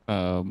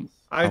 Okay.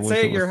 I'd wish say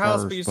it at your was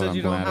house, first, but you but said I'm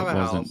you don't glad have it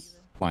a wasn't house.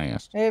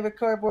 last. I have a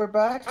cardboard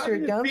box How or a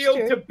did it feel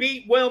to dumpster.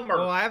 beat Wilmer?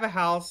 Oh, I have a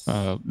house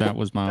That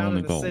was my down only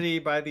in the goal. city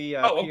by the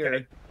Oh, pier.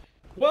 okay.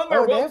 Wilmer,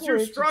 Oh, what that was your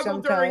works struggle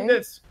during sometime.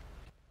 this?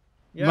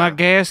 Yeah. My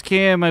gas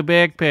can, my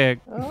backpack.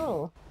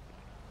 Oh.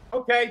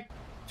 Okay.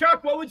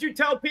 Chuck, what would you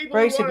tell people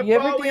Bryce, who have want you to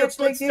ever follow your danced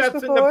like this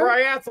footsteps in the before?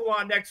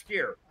 triathlon next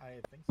year?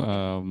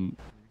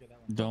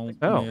 Don't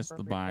Oh. miss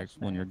the bikes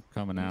when you're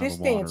coming out This of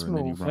the water dance and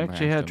then you move. run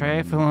Actually, past had them and then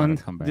you gotta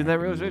triathlon. come Did back that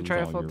and really you a lose all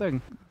triathlon your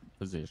thing?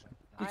 position.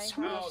 It's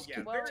Oh, sweet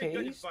yeah. Very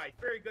good taste. advice.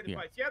 Very good Yeah.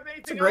 advice. You have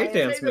anything a great else to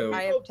dance say to move.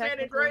 I people, have Dan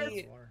Andreas?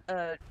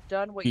 technically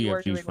done what you are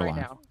BFGs doing for right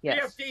life. now.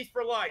 Yes. BFGs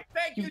for life.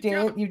 Thank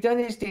you, You've done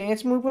his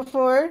dance move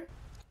before?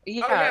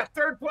 Yeah. Oh, yeah.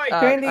 Third place.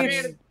 Apparently I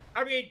it's- mean,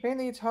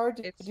 Apparently it's hard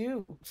to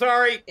do.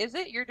 sorry. Is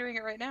it? You're doing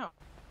it right now.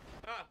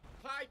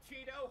 Hi,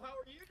 Cheeto. How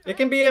are you? It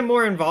can be a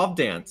more involved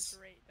dance.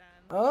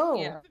 Oh.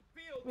 Yeah.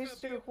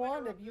 Mr.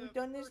 Juan, have you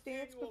done this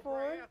dance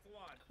before?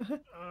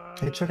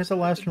 Hey, Chuck, is the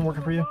live stream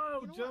working for you?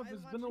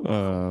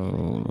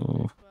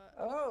 Oh.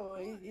 Oh,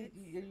 are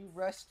you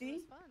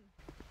rusty?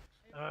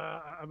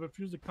 I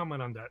refuse to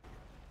comment on that.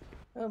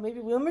 Oh, maybe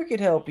Wilmer could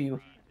help you.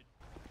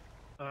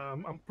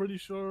 I'm pretty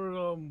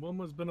sure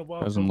Wilmer's been a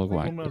while. Doesn't look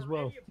like Wilmer as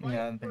well. Yeah, I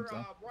don't think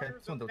so. Okay,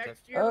 someone double check.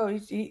 Oh,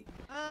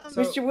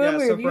 So- Mr. yeah, Wilmer,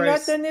 so have you not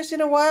Bryce- done this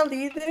in a while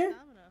either?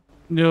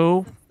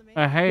 No,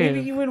 I Maybe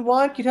have. you and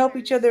Juan could help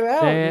each other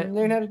out and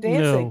learn how to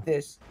dance no. like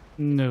this.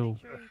 No.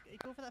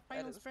 for that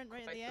final sprint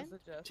right at the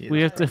end.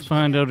 We have to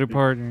find other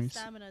partners.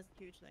 Stamina is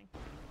a huge thing.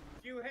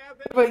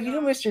 But you,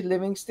 Mr.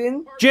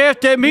 Livingston. Jeff,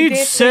 that you means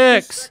danced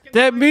like this- 6.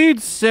 That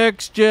means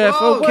 6, Jeff.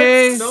 Whoa,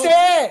 Okay.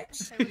 what's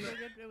 6?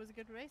 It was a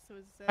good race. It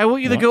was, I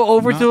want you to What? go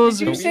over Not- those.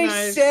 Did you say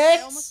I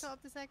almost 6? got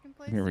up to second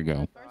place. Here we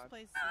go. First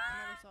place, never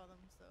saw them.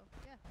 So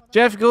yeah. Well done.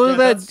 Jeff, go to Yeah,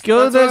 that. that's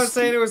Go to what I was that.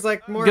 saying. It was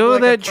like more Go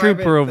like to a that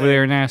trooper private over thing.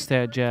 there and ask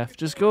that, Jeff.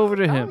 Just go over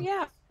to him. Oh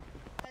yeah.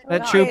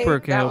 That Okay, trooper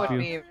can that help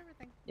would you. be-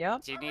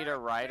 Yep. Do you need a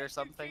ride or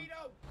something?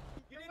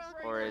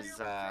 Or is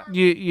Yeah.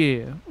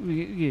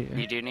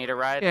 you do need a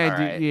ride? Yeah, I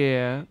do, Alright.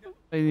 yeah.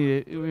 I need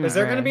it. Is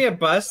there going to be a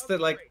bus that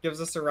like gives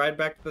us a ride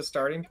back to the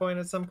starting point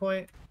at some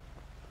point?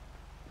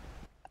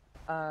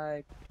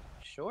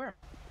 Sure.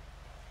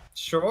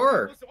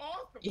 Sure.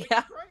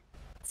 Yeah.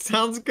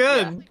 Sounds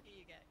good.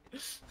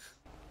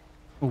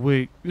 Oh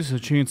wait, this is a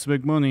chance to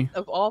make money.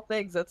 Of all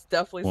things, that's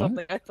definitely What?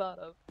 something I thought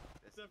of.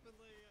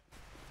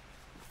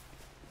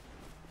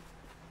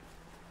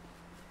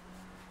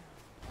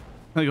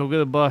 I go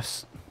get a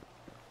bus.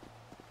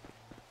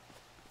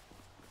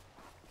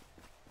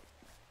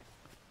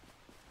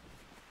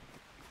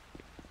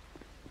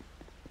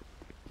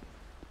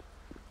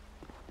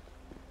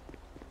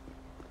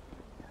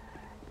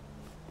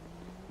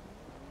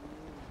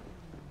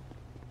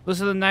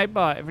 Listen to the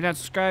Nightbot. If you're not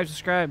subscribed,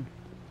 subscribe.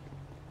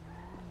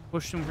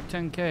 Push them for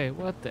 10K.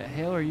 What the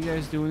hell are you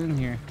guys doing in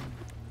here?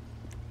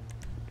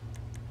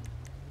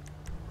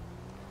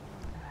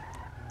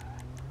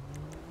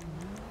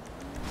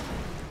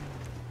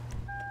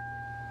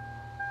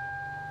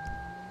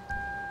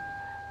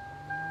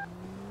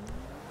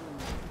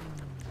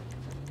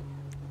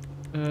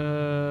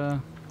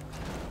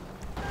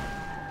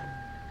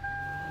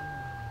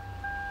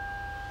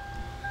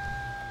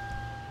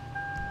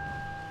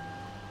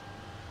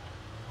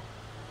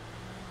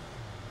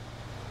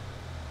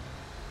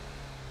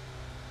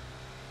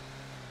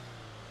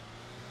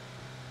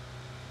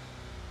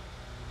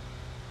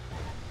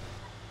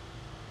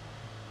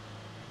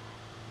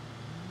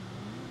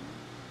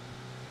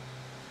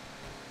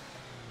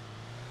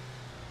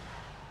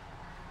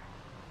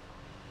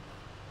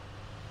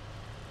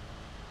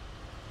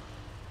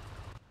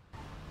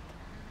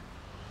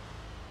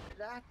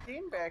 Locked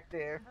in back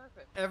there.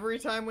 Every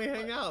time we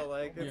hang out,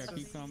 like it's Yeah,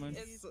 keep just coming.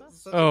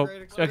 such Oh, a great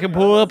I experience. can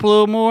pull up a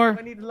little more.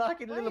 I need to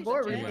lock it a little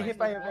more. We're gonna get hit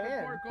by a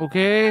van.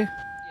 Okay. Am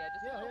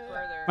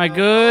I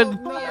good?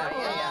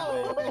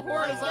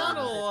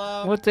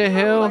 Horizontal. What the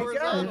hell?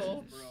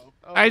 Horizontal.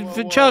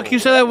 Chuck, you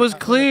said that was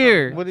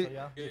clear.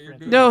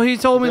 No, he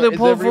told me to Is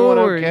pull everyone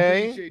forward.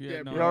 okay?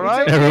 You all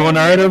right? Everyone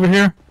all right over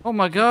here? Oh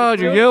my God,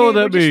 you're Okay, yelling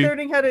we're at just me.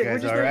 learning how to. We're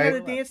guys just all learning how to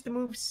right? dance to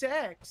move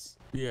sex.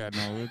 Yeah,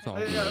 no, it's all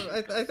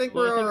I think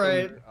we're all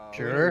right.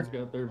 Sure. Everyone's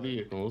got their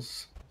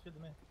vehicles.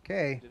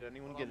 Okay. Did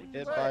anyone get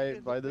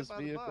hit by this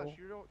vehicle?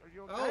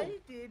 Oh,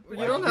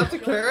 you don't have to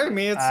carry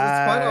me. It's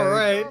quite all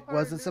right.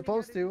 Wasn't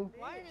supposed to.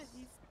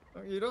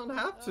 You don't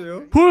have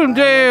to. Put him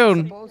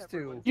down. Supposed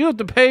to. You have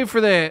to pay for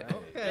that.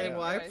 Okay,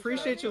 well I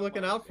appreciate you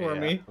looking out for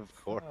me.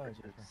 Of course.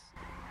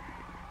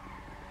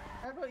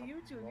 How about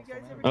you two? You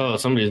guys ever? Oh,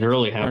 somebody's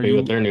really happy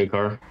with their new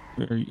car.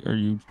 Are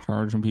you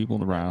charging people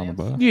to ride on the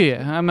bus?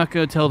 Yeah, I'm not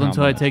gonna tell them How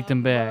until I much? take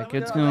them back.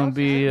 It's gonna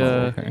be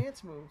Okay.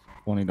 Dance move.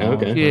 $20.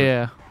 Okay.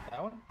 yeah,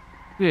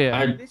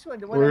 yeah. This one,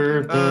 the one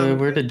I'm doing.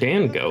 Where did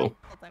Dan go?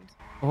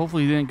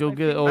 Hopefully you didn't go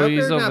get it. I Oh, hope he's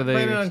you're over not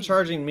planning there. on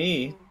charging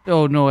me.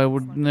 Oh no, I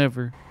would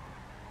never.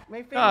 My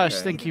favorite Gosh,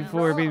 is thank you the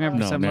for being a member.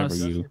 No, Some never us.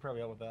 you.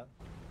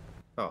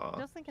 Aw.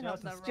 Just thinking of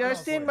that.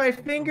 Justin, my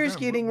finger's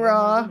getting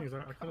raw.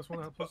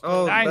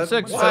 Oh, Nine, that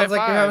six, sounds five, like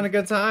five. you're having a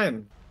good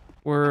time.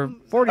 We're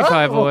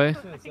 45 Oh. away.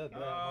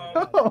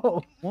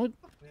 Oh. What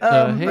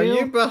the Are hell?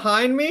 you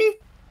behind me?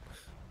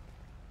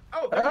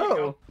 Oh, there you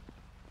go.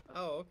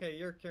 Oh, okay,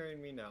 you're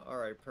carrying me now. All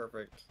right,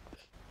 perfect.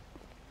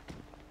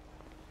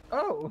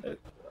 Oh.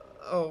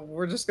 Oh,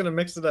 we're just gonna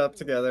mix it up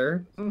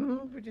together.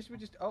 Mm-hmm. We just.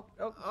 Oh.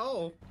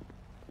 Oh.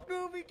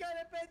 Boo, we got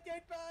a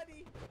dead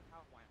body. We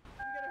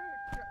got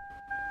hurt.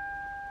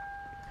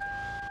 I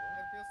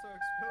feel so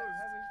exposed.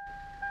 I was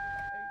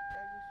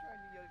trying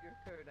to yell your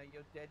hurt on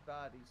your dead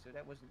body, so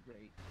that wasn't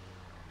great.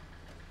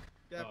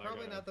 Yeah,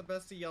 probably not the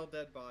best to yell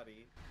dead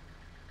body.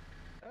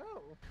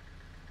 Oh.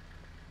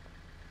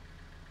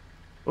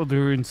 Oh,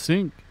 they're in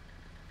sync.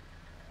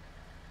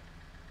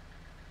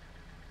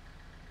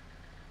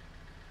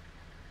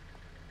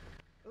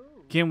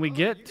 Can we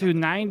get to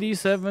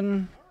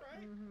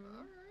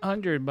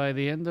 9,700 by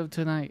the end of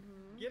tonight?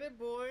 Get it,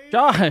 boy.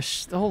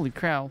 Josh, holy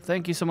cow.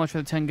 Thank you so much for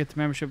the 10 Get the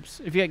Memberships.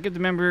 If you get the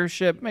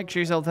membership, make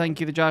sure you tell thank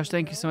you to Josh.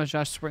 Thank you so much,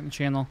 Josh, for supporting the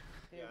channel.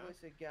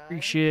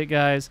 Appreciate it,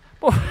 guys.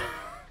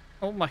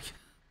 Oh my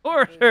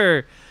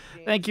order.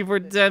 Thank you for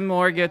 10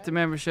 more Get the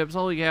Memberships.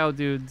 Holy cow,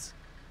 dudes.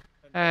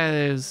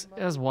 That's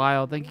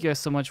wild. Thank you guys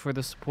so much for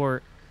the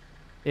support.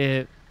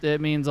 It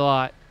means a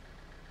lot.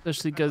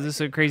 Especially because this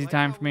is a crazy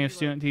time for me of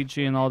student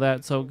teaching and all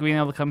that. So being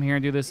able to come here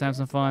and do this and have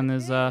some fun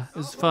is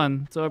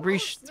fun. So I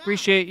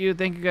appreciate you.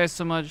 Thank you guys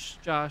so much,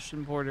 Josh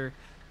and Porter.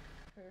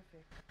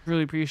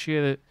 Really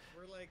appreciate it.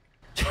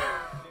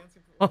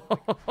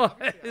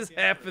 What is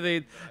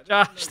happening?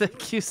 Josh,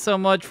 thank you so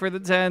much for the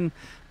 10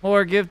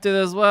 more gifted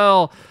as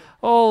well.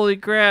 Holy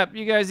crap.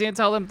 You guys didn't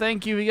tell them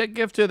thank you. We get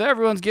gifted.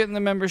 Everyone's getting the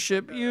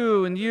membership.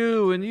 You and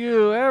you and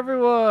you.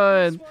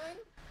 Everyone.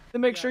 To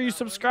make sure you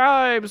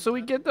subscribe so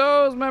we get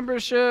those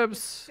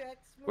memberships.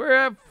 We're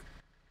at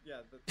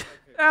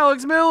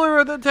Alex Miller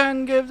with the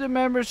 10 gifted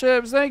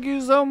memberships. Thank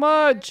you so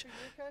much.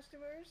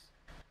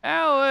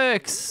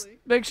 Alex,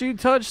 make sure you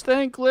touch,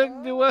 thank, click,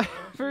 do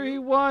whatever he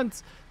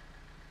wants.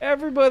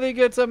 Everybody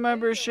gets a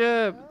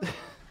membership.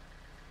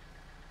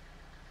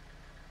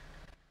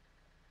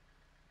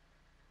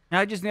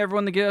 I just need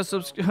everyone to get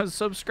a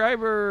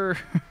subscriber.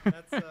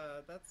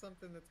 That's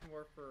something that's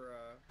more for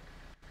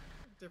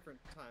a different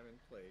time and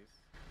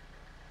place.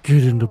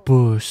 Get in the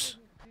bus.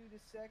 Do the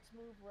sex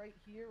move right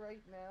here,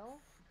 right now?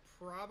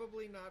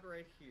 Probably not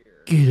right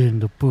here. Get in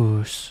the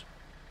bus.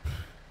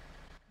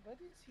 What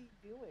is he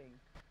doing?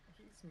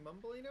 He's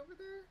mumbling over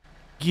there?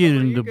 Get Are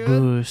in you the good?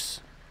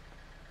 bus.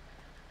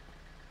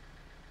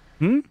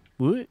 Hmm?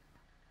 What?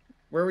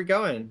 Where are we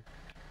going?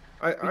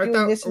 I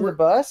doing this in the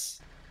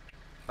bus?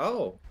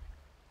 Oh.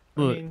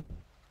 Look. We're doing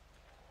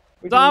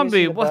this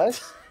Zombie, in the what?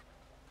 bus?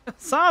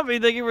 Zombie,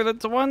 thank you for the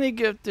 20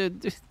 gifted.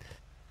 Dude,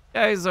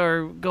 guys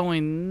are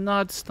going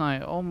nuts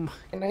tonight. Oh my.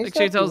 Can I Make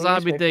sure you stop tell doing this?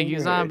 Zombie My thank you.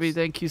 finger Zombie, hurts.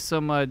 thank you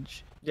so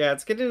much. Yeah,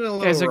 it's getting a little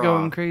You guys are raw.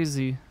 going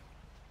crazy.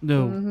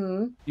 No.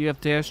 Mm-hmm. You have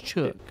to ask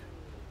Chuck.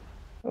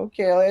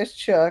 Okay, I'll ask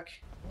Chuck.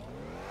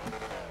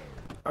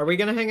 Are we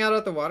gonna hang out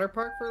at the water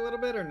park for a little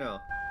bit or no?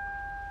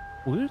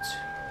 What?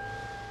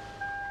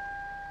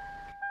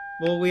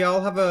 Well, we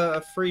all have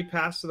a free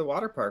pass to the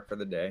water park for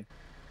the day.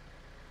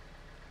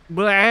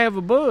 But I have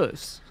a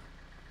bus.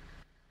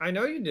 I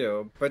know you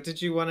do, but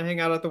did you want to hang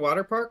out at the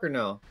water park or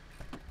no?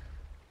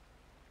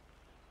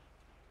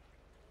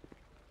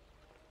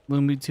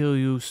 Let me tell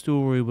you a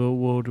story about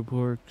water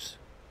parks.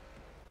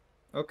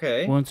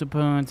 Okay. Once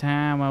upon a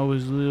time, I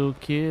was a little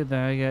kid and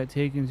I got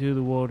taken to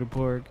the water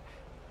park.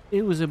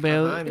 It was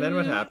about... And then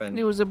what happened?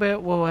 It was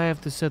about... Well, I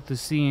have to set the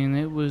scene.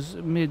 It was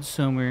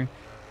midsummer.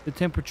 The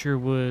temperature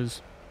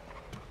was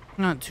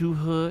not too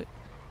hot,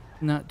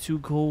 not too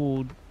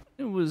cold.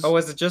 It was... Oh,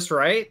 was it just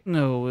right?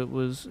 No, it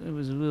was a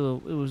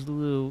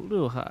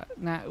little hot.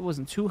 Not, it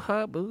wasn't too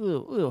hot, but a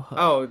little hot.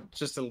 Oh,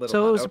 just a little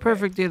So hot, it was the okay.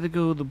 perfect day to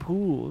go to the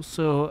pool.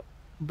 So,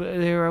 but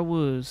there I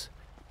was,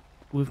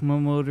 with my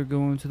motor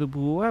going to the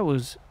pool. I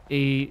was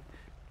 8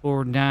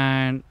 or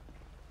 9.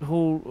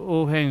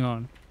 Oh, hang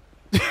on.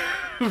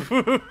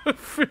 Oh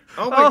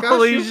my gosh,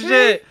 Holy you okay?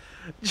 shit!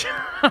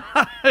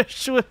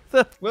 Josh with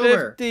the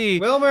Wilmer. 50.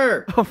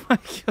 Wilmer. Oh my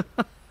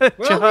god.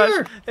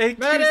 Wilmer. Josh, thank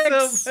Medics.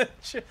 you so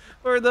much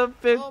for the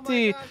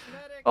 50.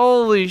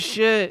 Holy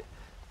shit.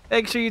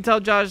 Make sure you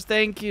tell Josh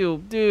thank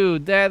you.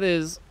 Dude, that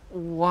is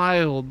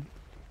wild.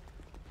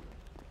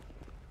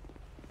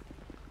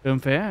 I'm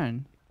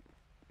fan.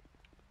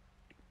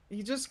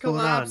 He just Going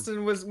on? collapsed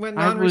and went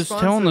I non-responsive.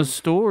 was telling the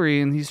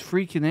story and he's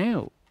freaking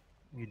out.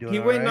 He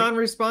went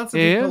non-responsive.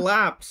 He Yeah?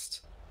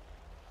 collapsed.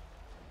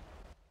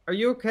 Are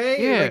you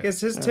okay? Yeah. Like, is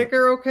his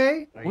ticker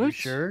okay? Are you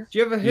sure? Do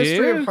you have a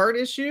history Yeah. of heart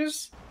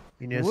issues?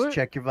 You need to What?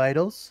 check your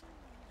vitals.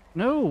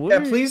 No, what Yeah,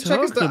 are you please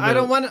check his. talking I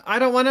don't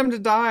about? want him to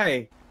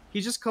die.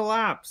 He just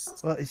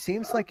collapsed. Well, it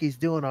seems like he's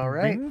doing all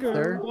right,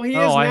 sir. Well, he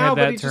Oh, is I now, had but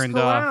that he just turned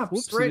off.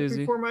 collapsed Whoopsie right daisy.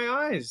 before my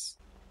eyes.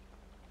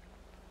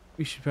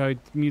 We should probably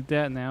mute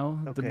that now.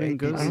 The Okay, bin did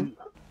goes. you-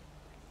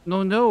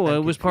 No, it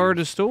was part of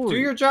the story. Do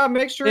your job.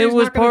 Make sure It he's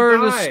was not gonna part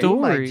of the die.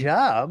 story. My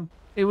job.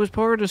 It was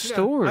part of the Yeah,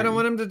 story. I don't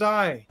want him to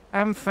die.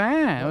 I'm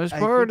fine. It was I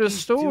part of think the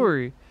he's doing-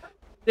 story.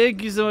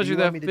 Thank you so much Do you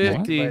for want that me to check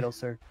 50. your vitals,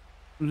 sir?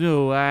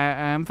 No,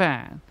 I'm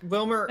fine.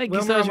 Wilmer, Thank you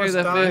Wilmer so much for almost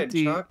that died,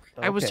 50. Chuck.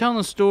 I was Okay. telling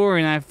a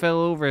story and I fell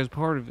over as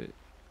part of it.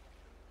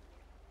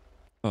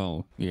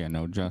 Oh, yeah,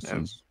 no,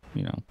 Justin's,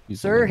 you know. He's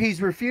a Sir, little-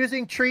 he's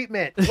refusing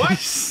treatment.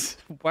 What?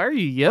 Why are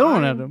you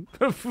yelling at him?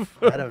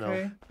 I don't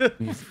know.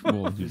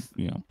 well, he's,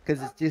 you know,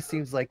 Because it just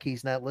seems like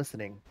he's not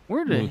listening.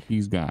 Where well, did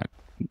he's got,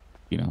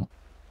 you know,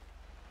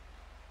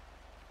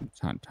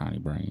 tiny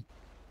brain.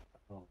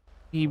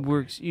 he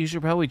works? You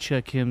should probably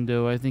check him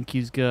though. I think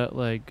he's got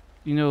like,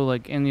 you know,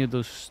 like any of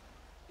those.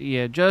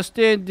 Yeah,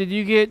 Justin, did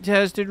you get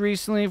tested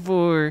recently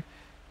for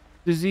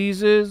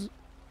diseases?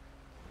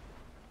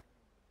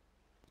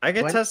 I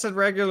get What? tested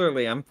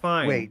regularly. I'm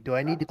fine. Wait, do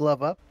I need to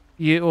glove up?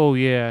 Yeah. Oh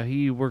yeah,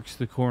 he works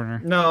the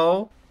corner.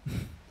 No.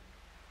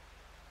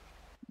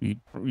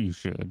 You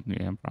should,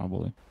 yeah,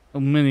 probably. Oh,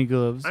 mini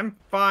gloves. I'm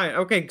fine.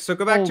 Okay, so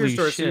go back to your Holy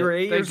story. So you were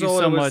 8 shit. years Thank you old.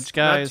 so It was much,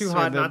 guys, not too for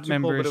hot, the not too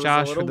cold, members. but it was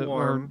Josh a for little the- or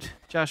warm.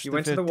 Josh you the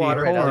went to the 50.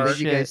 water All right, I'll park. leave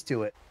you shit. guys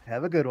to it.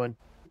 Have a good one.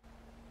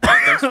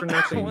 Thanks for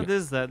nothing. What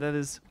is that? That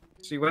is.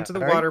 So you went to the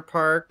All right. water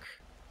park.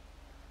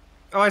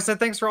 Oh, I said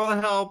thanks for all the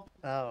help.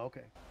 Oh,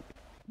 okay.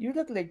 You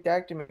look like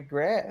Dr.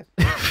 McGrath.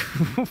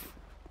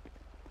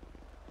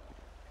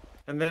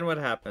 And then what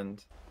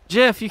happened?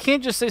 Jeff, you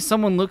can't just say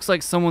someone looks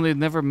like someone they've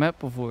never met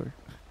before.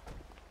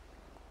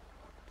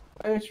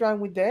 What's wrong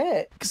with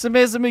that? Because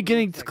imagine me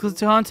getting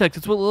contact.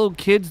 It's what little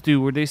kids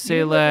do, where they say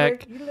You look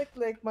like, you look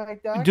like my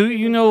doctor. "Do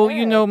you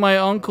know my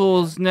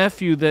uncle's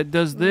nephew that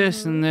does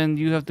this?" And then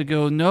you have to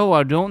go, "No,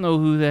 I don't know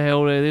who the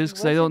hell that is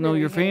because I don't know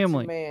your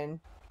family." Man.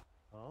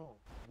 Oh,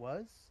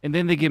 was? And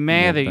then they get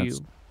mad at you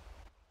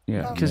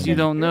Yeah. because and you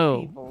then- don't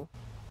know.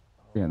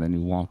 Yeah, then you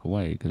walk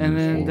away. And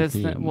then that's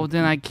not, well,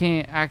 then I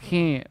can't.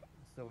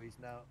 So he's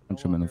now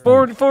Punch him in the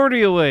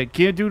 40 away.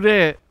 Can't do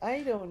that.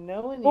 I don't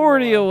know anymore.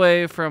 40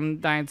 away from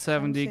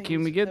 970.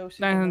 Can we get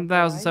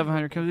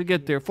 9,700? Can we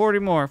get there? 40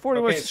 more.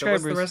 40 more Okay, so what's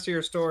subscribers. the rest of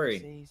your story?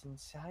 He's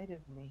inside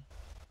of me.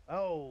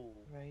 Oh.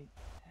 Right.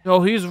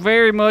 Oh, he's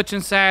very much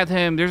inside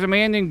him. There's a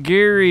man named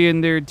Gary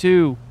in there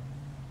too.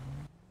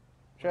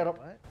 Shut up.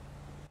 What?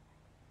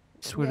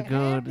 Swear to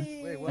God,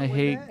 Wait, what I was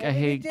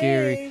hate that?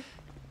 Gary.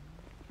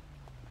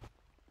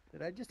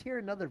 Did I just hear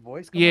another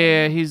voice?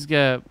 Yeah, he's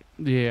got.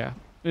 Yeah,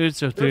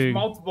 it's a There's thing.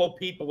 multiple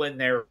people in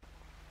there.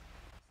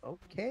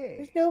 Okay.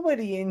 There's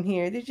nobody in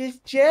here. There's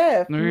just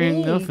Jeff. There ain't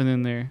me. nothing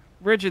in there.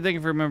 Richard, thank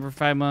you for remembering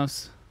 5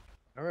 months.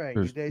 All right,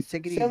 you guys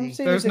take it Some easy.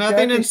 say There's a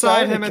nothing darker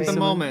inside side him of at the me.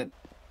 moment.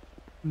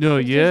 No,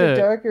 There's a yeah.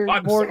 darker,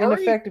 I'm more sorry?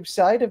 ineffective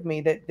side of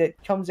me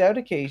that comes out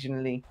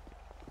occasionally.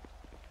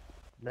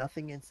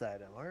 Nothing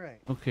inside him. All right.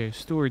 Okay,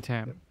 story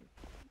time.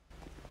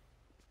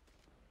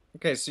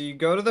 Okay, so you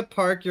go to the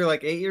park, you're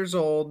like 8 years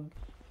old,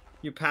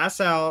 you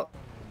pass out,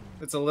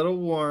 it's a little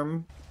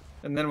warm,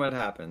 and then what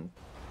happened?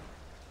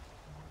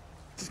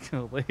 Just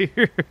gonna lay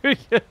here.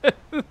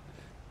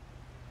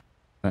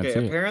 That's Okay,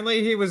 it.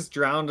 apparently he was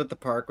drowned at the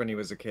park when he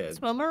was a kid.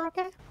 Is Wilmer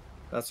okay?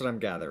 That's what I'm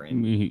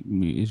gathering.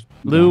 He's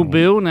Lil down.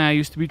 Bill and I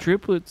used to be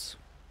triplets.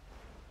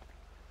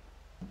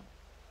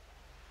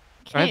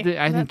 I Okay,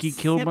 think he that's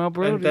killed it. my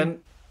brother.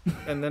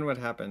 And then what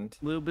happened?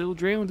 Lil Bill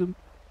drowned him.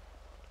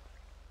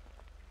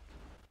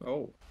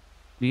 Oh,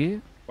 Yeah.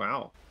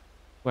 wow.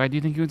 Why do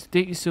you think he wants to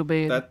date you so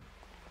bad?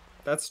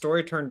 That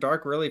story turned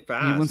dark really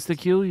fast. He wants to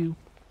kill you.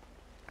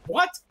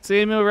 What?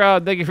 Samuel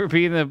Rod, thank you for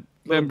being a Lil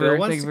member. Bill Thank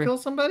wants you to for kill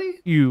somebody?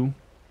 you.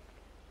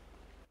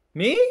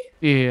 Me?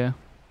 Yeah.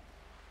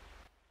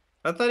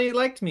 I thought he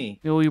liked me.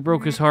 You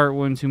broke his heart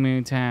one too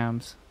many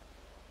times.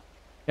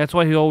 That's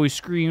why he always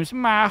screams,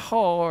 "My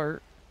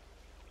heart,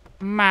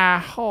 my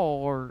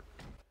heart."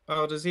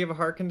 Oh, does he have a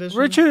heart condition?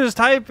 Richard is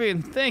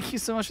typing. Thank you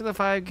so much for the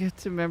 5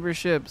 gifted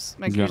memberships.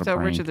 Make He's sure you got a tell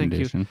brain Richard thank you.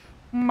 condition.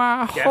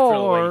 My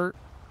heart.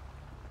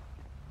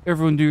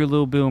 Everyone do your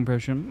Little Bill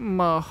impression.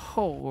 My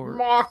heart.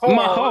 My heart.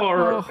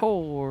 My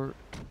heart.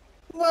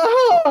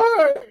 My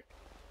heart.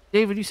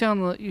 David, you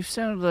sound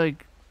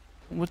like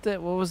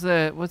what was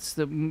that? What's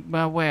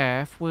my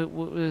wife? What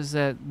was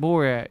that?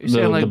 Borat. You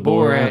sound like the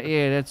Borat. Borat.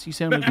 Yeah, that's you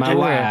sound like My Borat.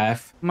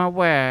 wife. My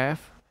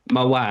wife.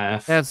 My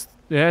wife. That's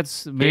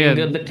King man.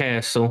 of the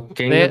castle.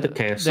 King that, of the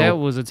castle. That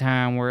was a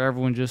time where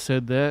everyone just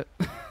said that.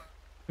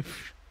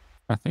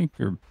 I think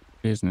your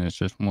business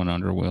just went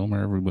under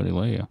Wilmer. Everybody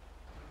left.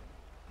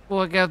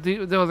 Well, I got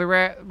the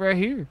right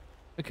here.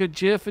 I got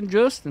Jeff and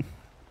Justin.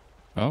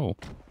 Oh.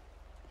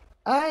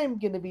 I'm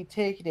gonna be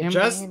taken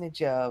Just-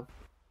 advantage of.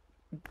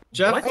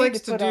 Jeff What? likes I to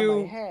need to put on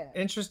do my hat.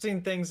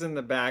 interesting things in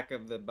the back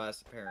of the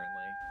bus, apparently.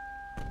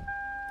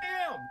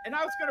 Damn! And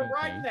I was gonna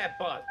ride in that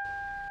bus.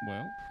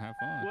 Well, have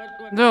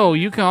fun. No,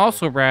 you can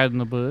also ride in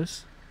the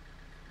bus.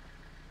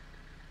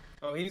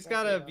 Oh, he's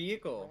got a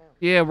vehicle.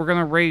 Yeah, we're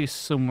gonna race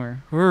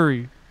somewhere.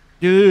 Hurry.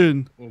 Get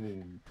in.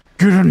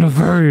 Get in the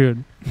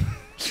van.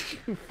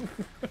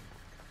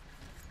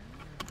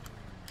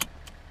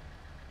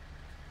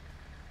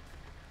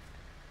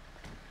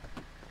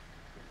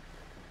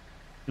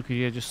 Okay,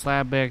 yeah, just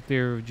slide back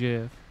there with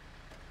Jeff.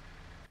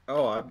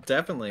 Oh,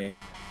 definitely.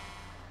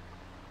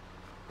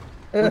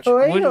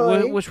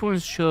 Which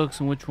one's Chuck's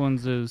and which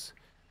one's is?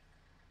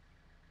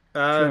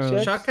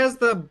 Chuck's. Chuck has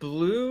the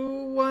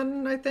blue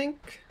one, I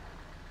think.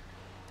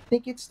 I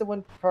think it's the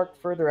one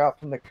parked further out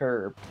from the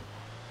curb.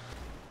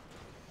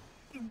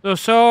 So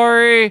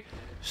sorry.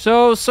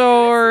 So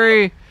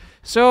sorry.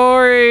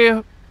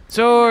 Sorry.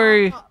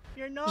 Sorry.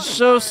 You're not.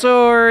 So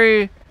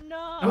sorry.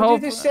 No. We'll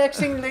do the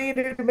sexing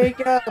later to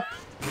make up.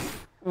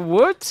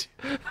 What?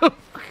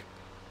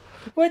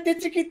 What?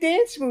 That's a good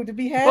dance move to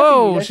be happy.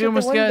 Whoa, That's she what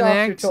almost the one got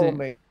an doctor told accent.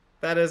 me.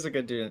 That is a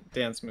good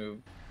dance move.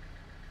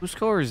 Whose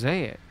car is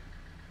that?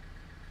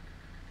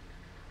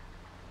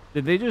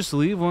 Did they just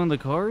leave one of the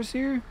cars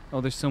here?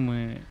 Oh, there's someone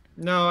in it.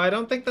 No, I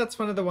don't think that's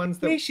one of the ones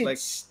that We should like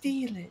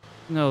steal it.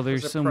 No,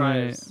 there's was a someone in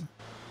it. prize.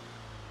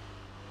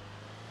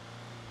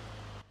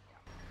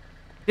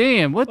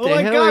 Damn, what Oh the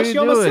my hell gosh, are you you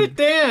almost doing? hit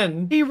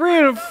Dan! He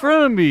ran in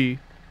front of me.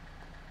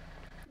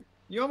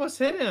 You almost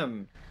hit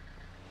him.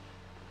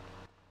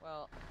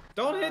 Well,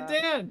 Don't hit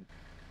Dan.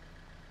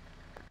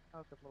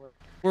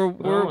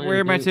 Where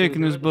am I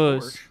taking this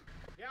bus?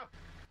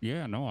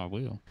 Yeah, no, I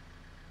will.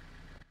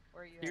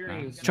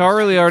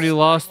 Charlie already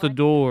lost the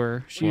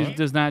door. She What?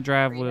 does not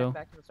drive well.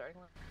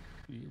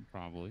 Yeah,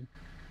 probably.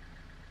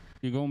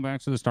 You going back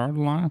to the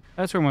starting line?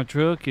 That's where my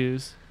truck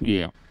is.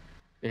 Yeah.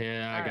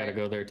 Yeah, I gotta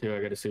go there too. I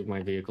gotta see if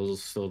my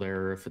vehicle's still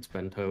there or if it's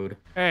been towed.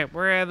 Alright,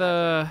 we're at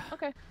the...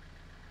 Okay.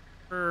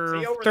 See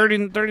you over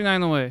 30,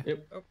 39 away. I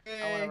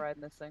want to ride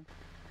in this thing.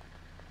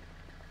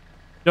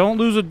 Don't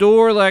lose a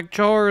door like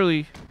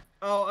Charlie.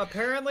 Oh,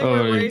 apparently Oh,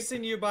 we're yeah.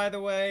 racing you, by the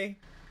way.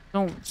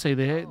 Don't say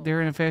that.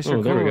 They're in a faster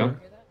Oh, there car. we go.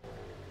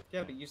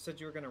 Yeah, but you said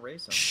you were gonna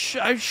race him.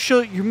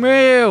 Shut your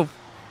mouth.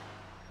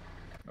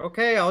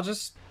 Okay, I'll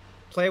just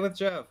play with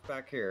Jeff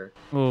back here.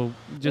 Oh,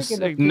 just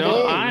Look at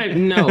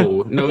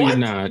No, the you're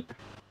not.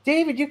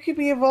 David, you could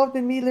be involved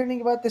in me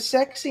learning about the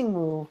sexing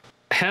move.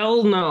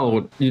 Hell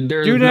no.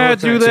 There's do no not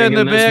do that in sexing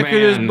the this back of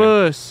this van.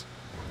 bus.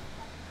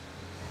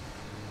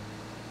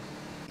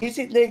 Is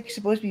it like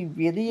supposed to be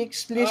really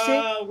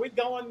explicit? We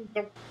going?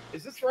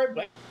 Is this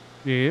right?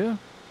 Yeah.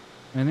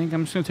 I think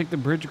I'm just gonna take the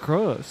bridge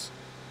across.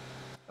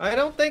 I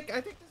don't think.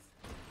 I think.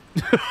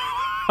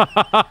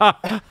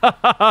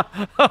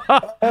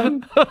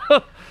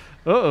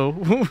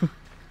 Uh-oh.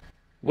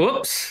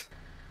 Whoops.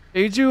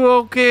 Ain't you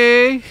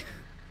okay?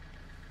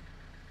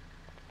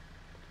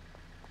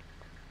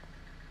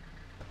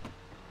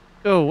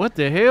 Oh, what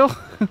the hell?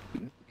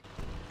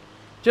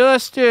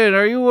 Justin,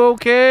 are you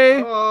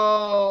okay?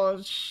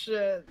 Oh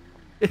shit.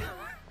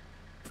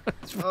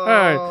 It's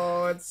fine.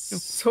 Oh,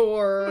 it's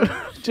sore.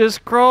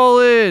 Just crawl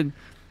in.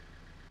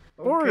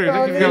 Or Okay.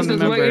 if you This found the is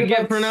what you member.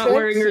 get for not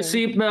wearing your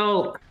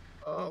seatbelt.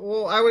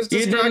 Well, I was You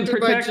distracted didn't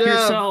by protect Jeff.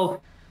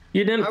 yourself.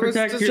 You didn't I was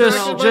protect distracted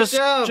yourself. by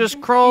Jeff.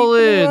 Just crawl He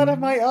threw in. out of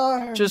my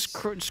arms. Just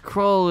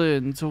crawl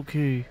in. It's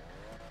okay.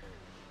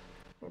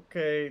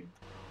 Okay.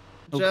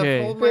 Jeff,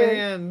 Okay. hold my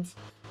hand.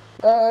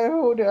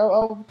 Hold it.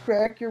 I'll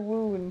crack your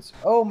wounds.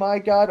 Oh my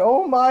god.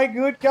 Oh my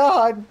good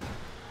god.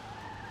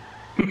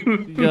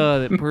 You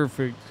got it.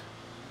 Perfect.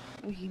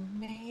 We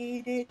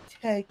made it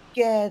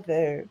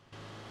together.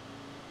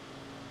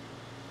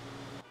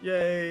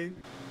 Yay.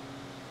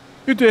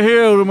 Get the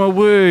hell out of my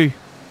way.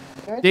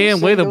 Can I just Damn,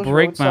 say way to those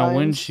break road my signs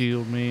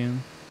windshield,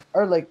 man.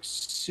 Are like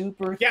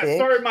super Yeah, thick.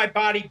 sorry, my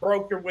body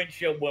broke your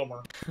windshield,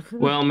 Wilmer.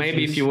 Well,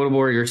 maybe if you would have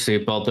wore your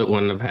seatbelt, it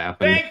wouldn't have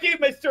happened. Thank you,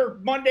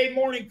 Mr. Monday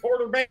Morning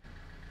Quarterback.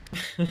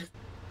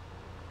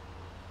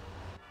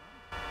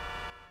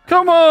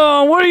 Come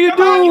on, what are you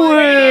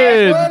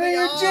doing? What are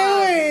you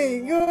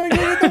doing? You're in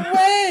the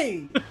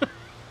way.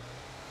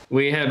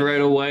 We had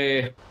right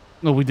away.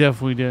 No, we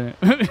definitely didn't.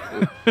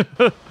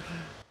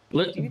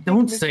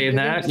 Don't say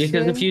that,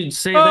 because if you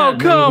say Oh, that,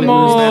 come then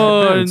we lose that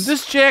on. defense.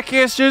 This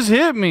jackass just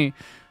hit me.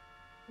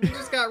 You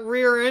just got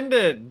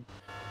rear-ended.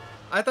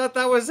 I thought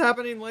that was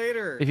happening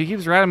later. If he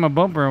keeps riding my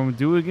bumper, I'm going to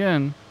do it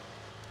again.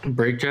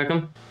 Brake check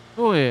him.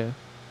 Oh, yeah.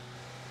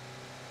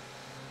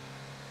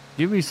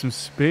 Give me some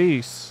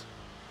space.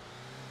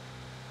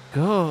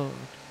 God.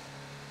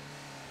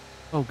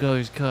 Oh, God,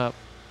 there's a cop.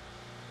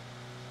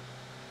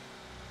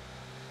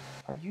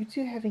 Are you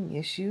two having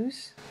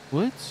issues?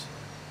 What?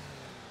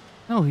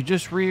 No, he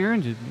just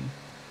rear-ended me.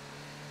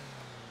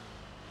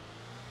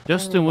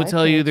 Justin would my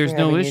tell you parents there's were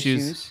no having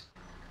issues.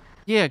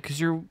 Yeah, because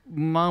your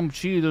mom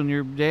cheated on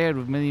your dad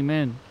with many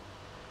men.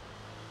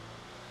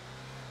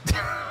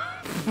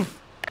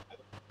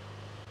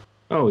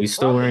 Oh, he's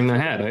still wearing the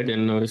hat. I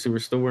didn't notice you were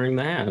still wearing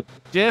the hat.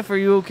 Jeff, are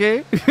you okay?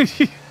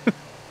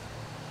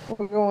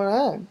 What's going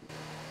on?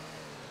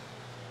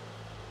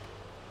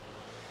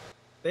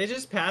 They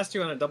just passed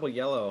you on a double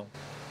yellow.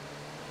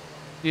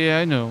 Yeah,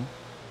 I know.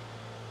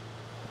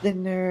 The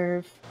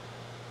nerve.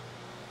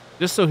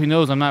 Just so he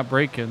knows I'm not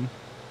braking.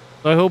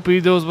 So I hope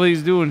he knows what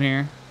he's doing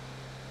here.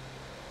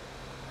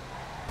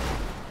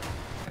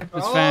 It's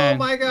Oh fine.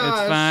 my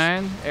gosh. It's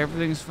fine.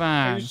 Everything's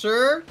fine. Are you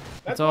sure?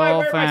 It's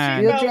all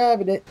fine. Still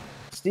driving it.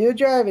 Still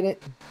driving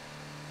it.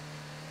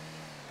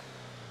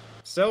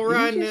 Still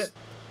riding it.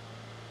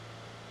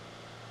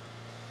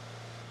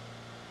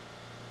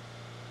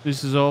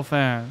 This is all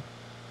fine.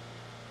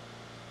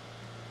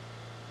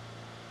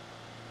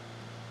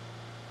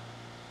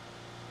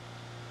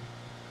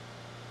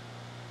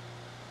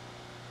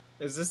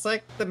 Is this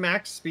like the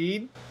max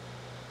speed?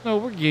 No,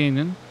 we're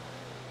gaining.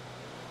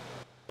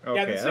 Okay,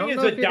 Yeah, this I don't thing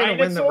know is if a you're gonna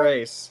win the dinosaur.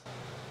 race.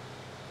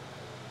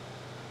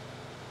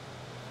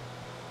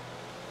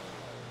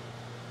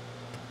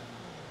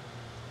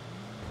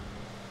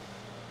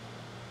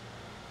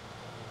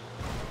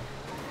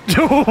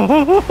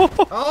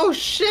 Oh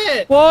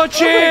shit!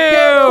 Watch Oh my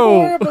God, a you!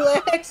 horrible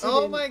accident.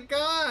 Oh my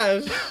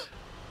gosh!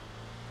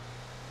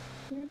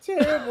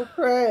 Terrible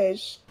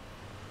crash.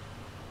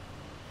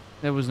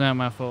 That was not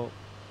my fault.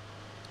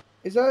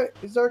 Is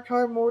our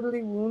car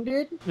mortally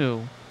wounded?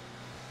 No.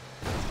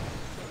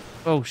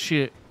 Oh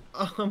shit.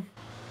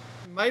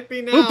 Might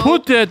be now. Who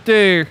put that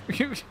there?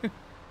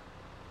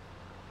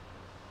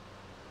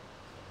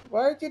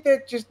 Why did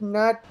that just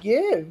not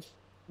give?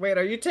 Wait,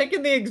 are you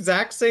taking the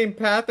exact same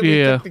path that we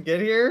Yeah. took to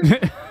get here?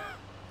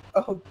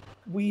 Oh,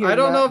 we. Are I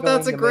don't know not if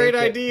that's a going to great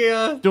make it.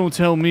 idea. Don't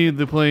tell me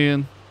the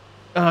plan.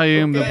 I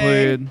am the Okay.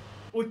 plan.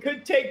 We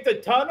could take the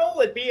tunnel.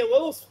 It'd be a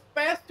little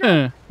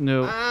faster.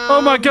 No.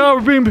 Oh my god,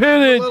 we're being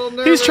pitted! little He's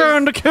nervous.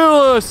 trying to kill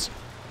us!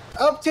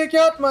 I'll take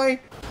out my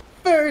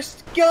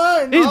first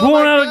gun. He's Oh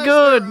pulling my out a gosh,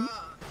 gun!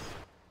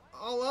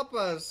 All up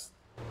us.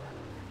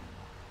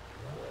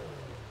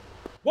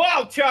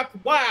 Wow, Chuck!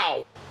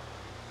 Wow.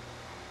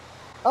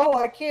 Oh,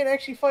 I can't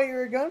actually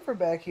fire a gun from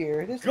back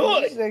here. This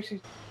is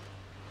actually.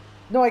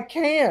 No, I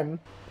can.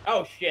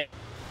 Oh shit.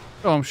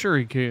 Oh, I'm sure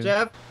he can.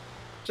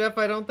 Jeff,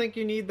 I don't think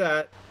you need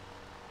that.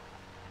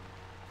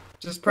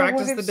 Just But what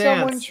practice if the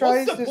someone dance.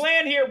 tries What's the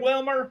plan here,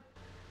 Wilmer?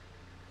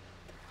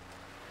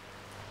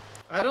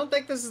 I don't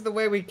think this is the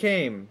way we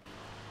came.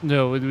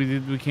 No,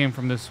 we came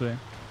from this way.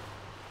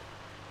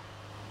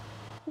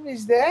 What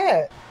is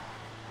that?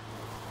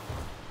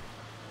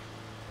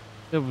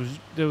 That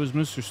was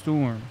Mr.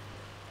 Storm.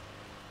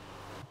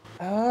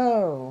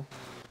 Oh.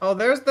 Oh,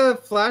 there's the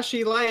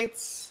flashy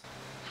lights.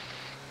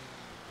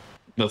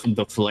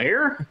 The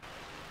flare?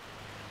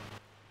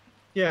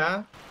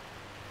 Yeah.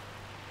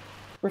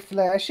 We're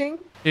flashing?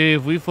 Hey,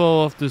 if we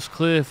fall off this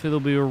cliff, it'll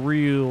be a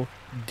real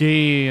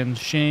day and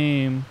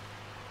shame.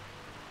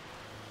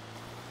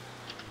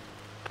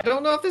 I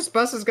don't know if this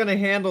bus is gonna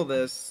handle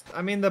this.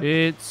 I mean, the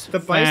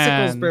bicycles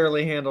fine.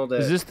 barely handled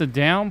it. Is this the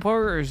down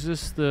part or is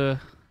this the?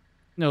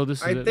 No,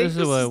 this is it. This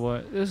is what I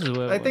want. This is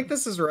what I think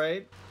this is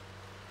right.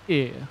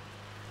 Yeah,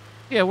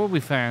 yeah, we'll be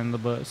fine on the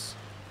bus.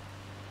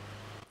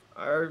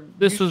 Are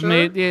This you was sure?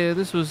 made. Yeah,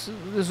 this was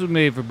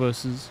made for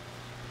buses.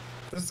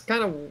 This is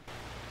kind of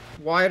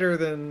wider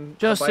than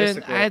Justin, a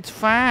bicycle. it's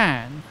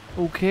fine.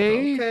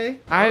 Okay. Okay.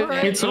 I,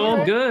 Alright, It's all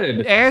alright.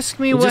 good. Ask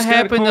me You what just gotta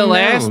happened the calm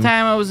last down.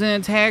 time I was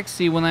in a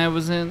taxi when I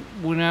was on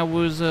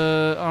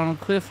a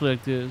cliff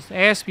like this.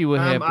 Ask me what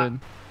happened.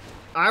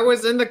 I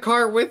was in the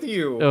car with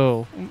you.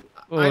 Oh,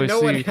 I know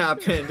what see.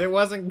 happened. It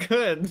wasn't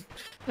good.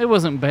 It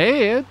wasn't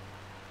bad.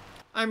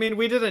 I mean,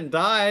 we didn't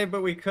die,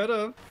 but we could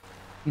have.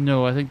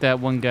 No, I think that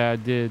one guy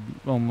did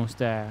almost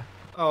die.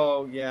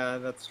 Oh, yeah,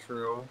 that's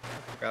true.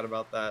 I forgot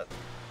about that.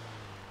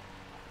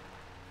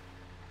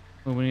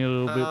 But we need a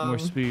little bit more Um,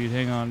 speed.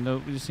 Hang on. No,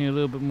 we just need a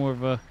little bit more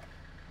of a.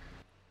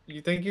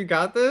 You think you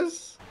got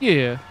this?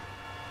 Yeah.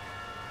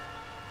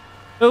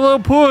 A little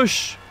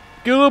push.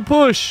 Get a little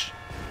push.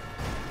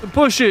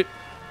 Push it.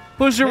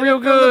 Push it Hit real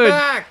it from the good.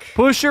 back.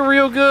 Push it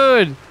real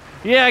good.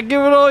 Yeah,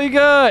 give it all you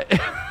got.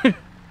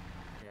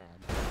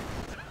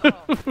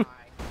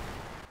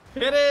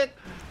 Hit it.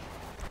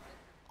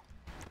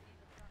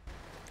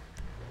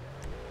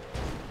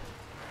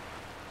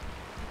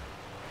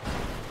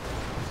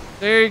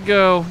 There you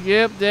go.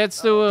 Yep,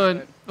 that's the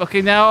one.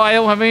 Okay, now I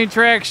don't have any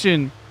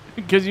traction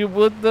because you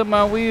whipped up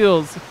my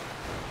wheels.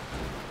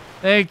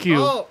 Thank you.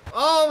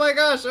 Oh my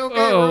gosh. Okay,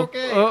 Uh-oh, we're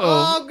okay.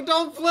 uh-oh. Oh,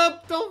 don't flip.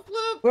 Don't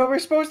flip. Well, we're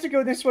supposed to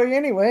go this way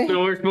anyway.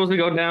 So we're supposed to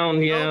go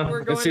down, yeah.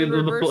 we're I going see in the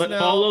reverse now.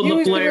 follow the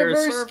Use the flares.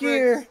 reverse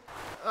gear.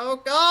 Oh,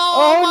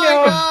 Oh, my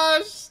no.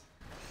 gosh.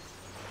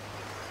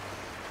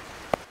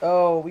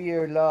 Oh, we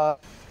are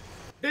lost.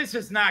 This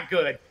is not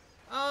good.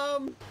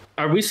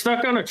 Are we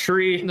stuck on a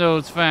tree? No,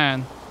 it's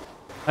fine.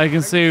 I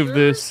can save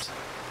this.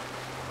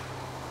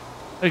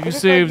 I can What if I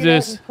save get out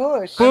this. and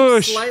push?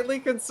 Push. I'm slightly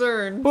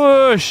concerned.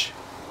 Push.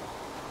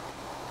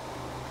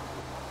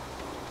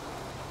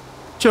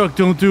 Chuck,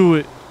 don't do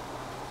it.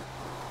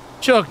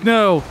 Chuck,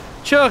 no.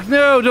 Chuck,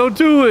 no, don't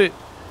do it.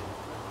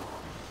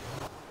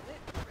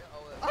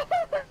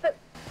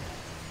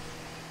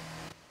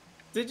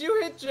 Did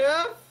you hit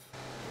Jeff?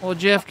 Well,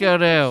 Jeff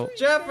got out.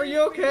 Jeff, are you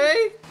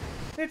okay?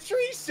 The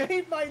tree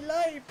saved my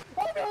life.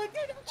 Oh no, it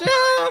didn't.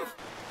 Jeff!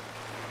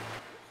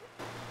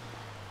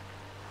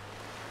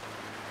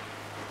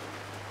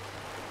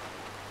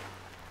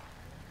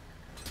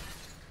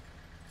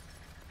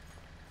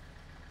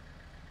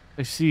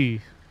 I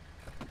see.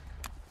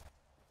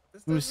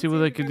 Let me see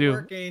what I can do.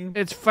 working.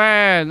 It's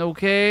fine,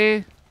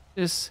 okay?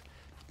 Just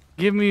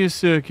give me a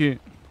second.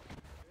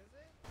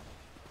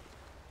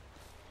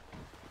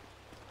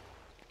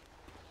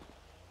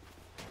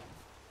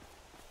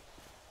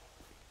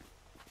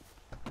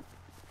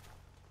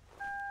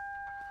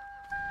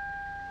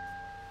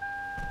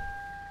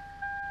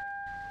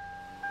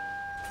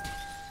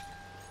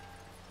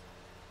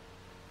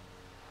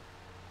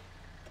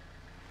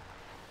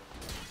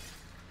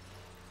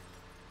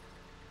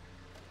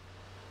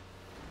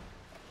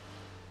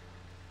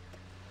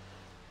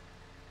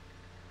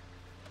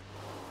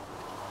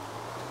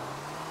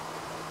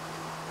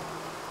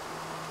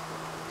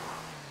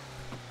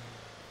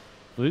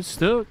 It's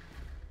stuck.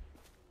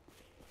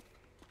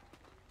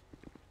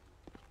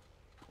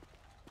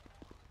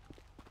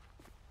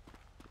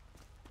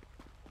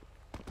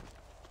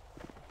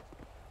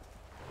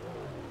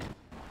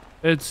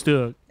 It's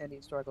stuck. And he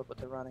struggled with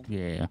the running.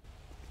 Yeah.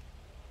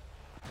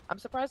 I'm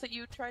surprised that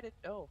you tried to.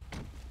 Oh.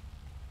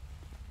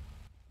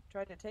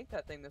 Tried to take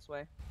that thing this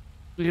way.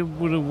 It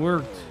would have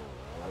worked.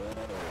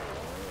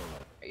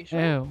 Are you sure?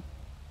 Ow.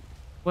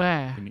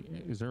 Why?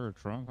 Is there a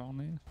trunk on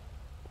this?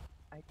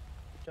 I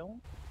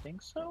don't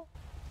think so.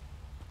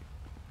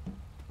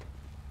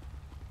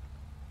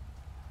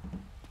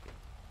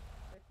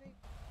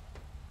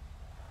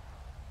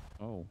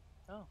 Oh.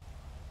 Oh.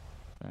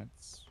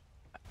 That's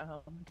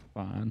Um.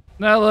 fine.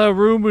 Not a lot of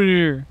room in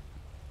here.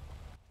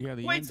 Yeah,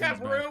 the Plates engine's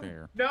have back room.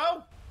 there.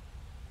 No.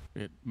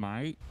 It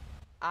might.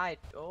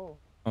 Oh.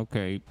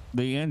 Okay,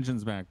 the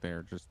engine's back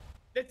there. Just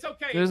It's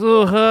okay. There's a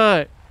little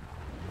hut.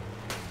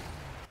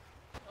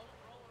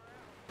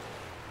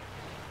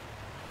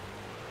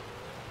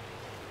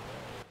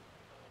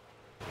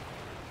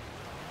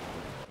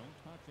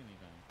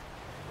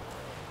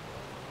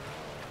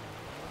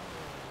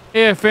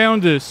 Hey, I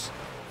found this.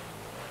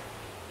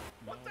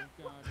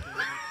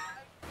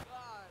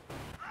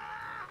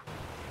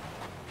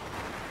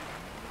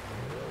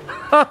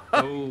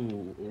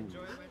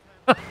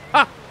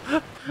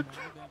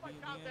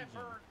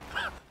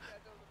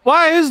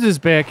 Why is this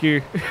back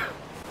here?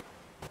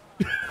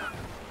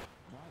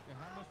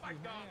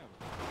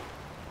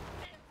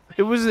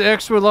 It was an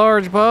extra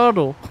large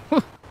bottle.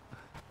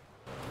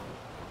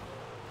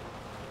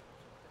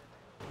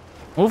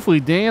 Hopefully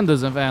Dan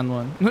doesn't find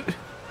one.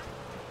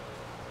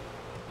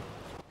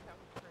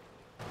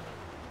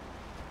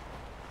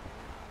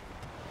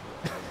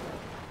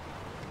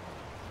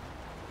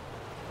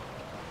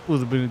 Would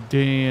have been a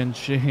damn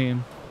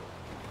shame.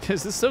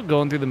 Is this still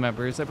going through the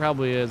members? It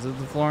probably is. The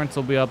Florence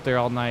will be up there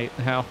all night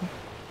now.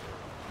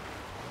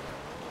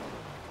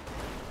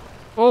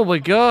 Oh my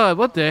god,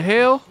 what the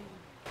hell?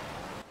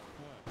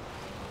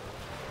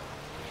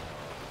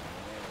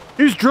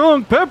 He's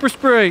drunk! Pepper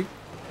spray!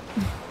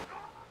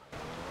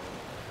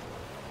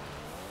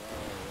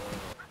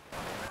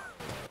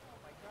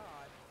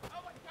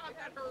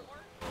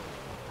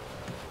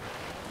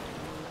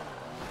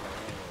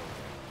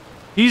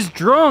 He's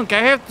drunk! I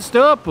have to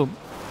stop him!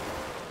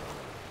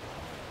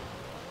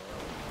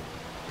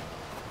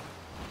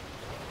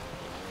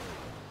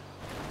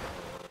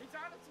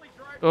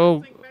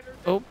 Oh.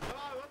 Oh.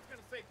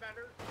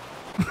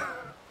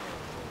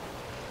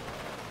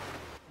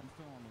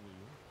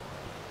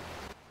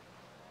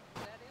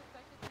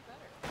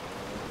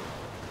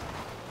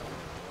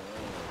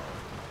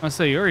 I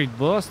say you already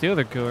lost the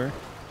other car.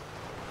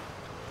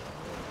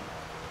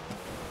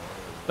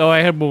 Oh, I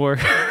had more.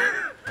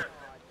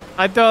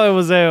 I thought I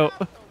was out.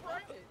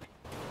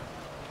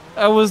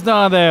 I was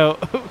not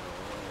out.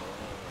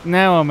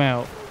 Now I'm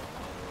out.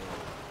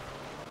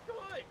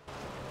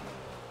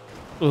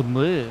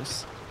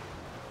 Unless.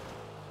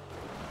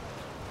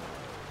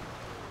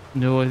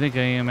 No, I think I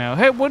am out.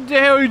 Hey, what the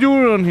hell are you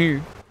doing on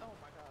here?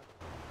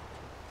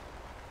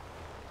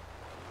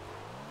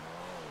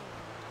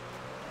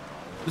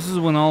 This is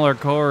when all our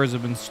cars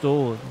have been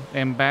stolen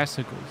and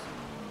bicycles.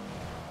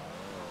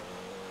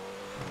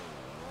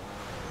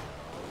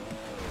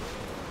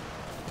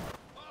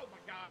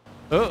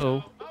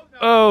 Uh-oh.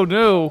 Oh,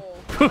 no.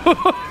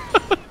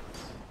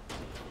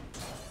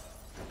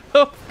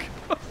 Oh,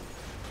 God.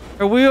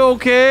 Are we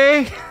okay?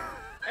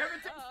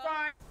 Everything's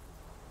fine.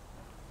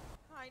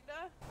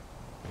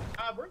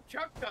 Kinda. Where's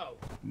Chuck though?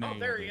 Oh,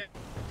 there he is.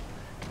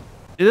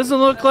 It doesn't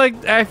look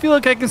like... I feel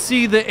like I can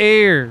see the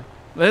air.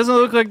 It doesn't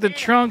look like the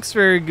trunk's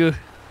very good.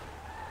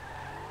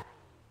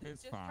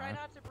 It's fine. Try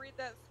not to breathe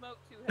that smoke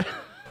too heavy.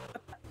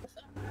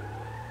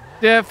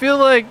 Yeah, I feel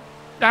like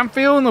I'm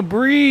feeling the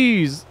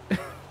breeze. Oh,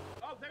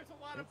 there's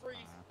a lot of breeze.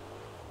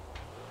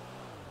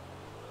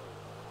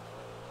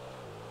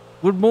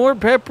 Would more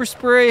pepper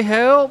spray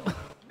help? No.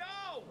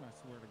 I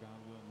swear to God,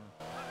 Wilmer.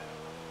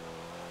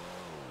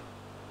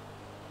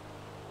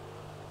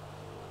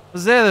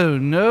 Was that a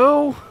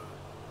no?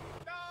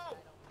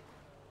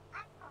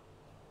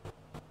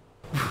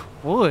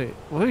 What?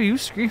 What are you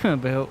screaming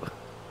about? I'm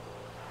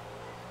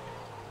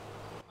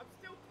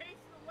still pacing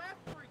the left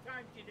 3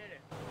 times you did it.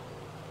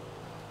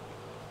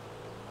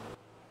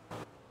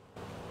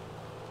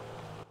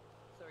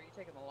 So are you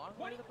taking the long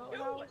way to the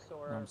boathouse,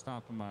 or? I'm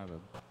stopping by the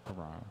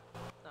garage.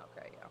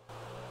 Okay, yeah.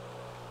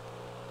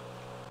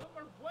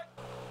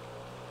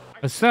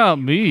 It's not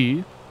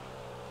me.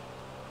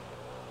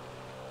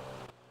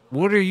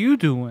 What are you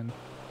doing?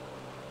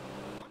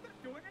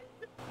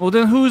 Well,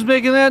 then who's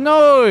making that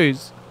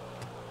noise?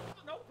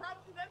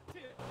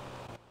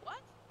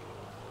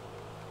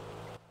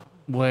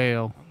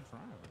 Well.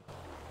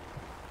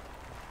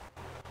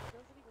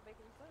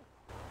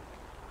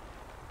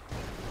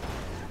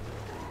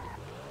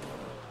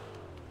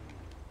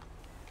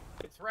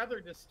 It's rather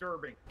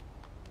disturbing.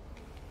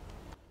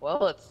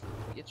 Well,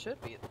 it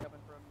should be. It's coming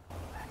from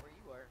where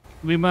you are.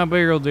 Leave my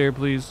barrel there,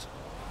 please.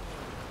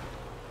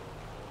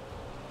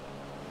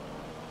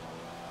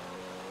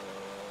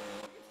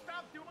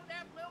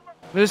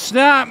 It's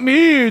not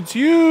me, it's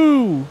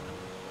you!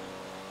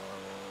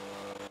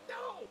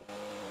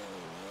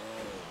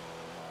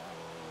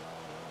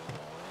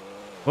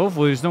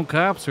 Hopefully there's no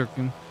cops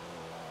lurking.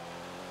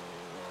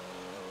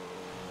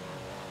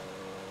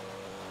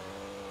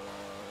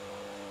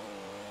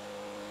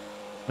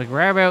 Like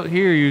right out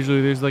here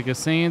usually there's like a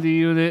sandy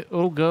unit.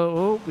 Oh, go.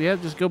 Oh, yeah,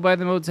 just go by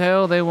the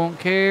motel. They won't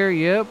care.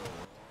 Yep.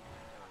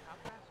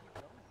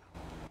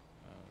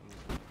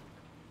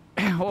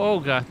 Oh,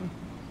 God.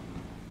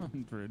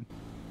 100.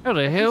 How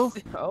the hell?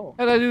 Oh.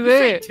 How'd I do You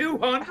say that?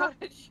 200? How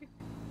did you?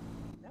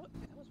 That was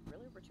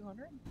really over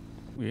 200?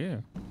 Yeah.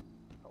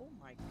 Oh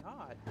my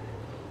God.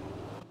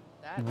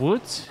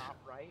 What? That's not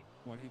right.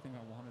 Why do you think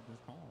I wanted this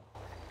car?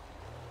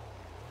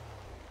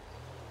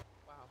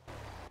 Wow.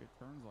 It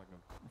turns like a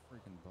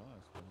freaking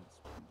bus, but it's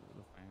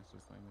the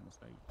fastest thing in the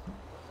state.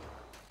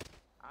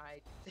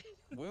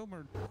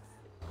 Wilmer.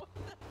 What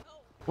the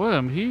hell? What?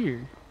 I'm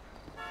here.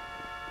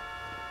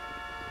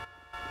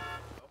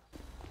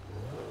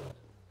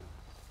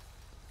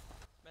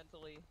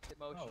 Mentally,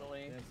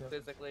 emotionally,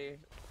 physically.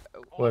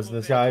 Was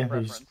this guy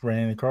who's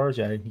running the cars?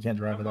 Yeah, he can't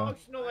drive it though.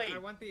 I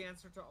want the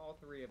answer to all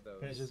three of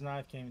those. His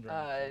knife came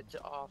It's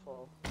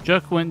awful.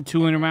 Chuck went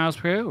 200 miles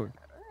per hour.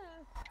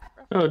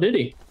 Oh, did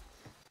he?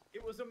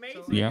 It was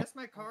amazing. Yeah. guess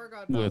my car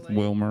got With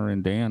Wilmer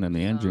and Dan in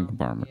the engine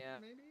compartment.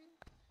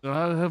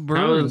 How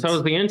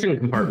was the engine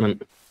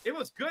compartment? It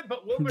was good,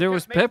 but Wilmer There kept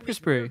was making pepper these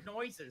spray. weird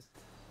noises.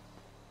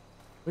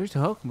 What are you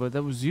talking about?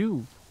 That was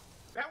you.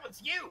 That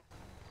was you.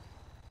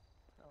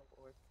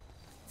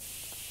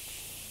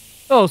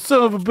 Oh,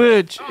 son of a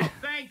bitch. Oh,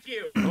 thank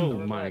you. Oh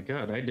my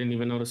god, I didn't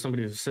even notice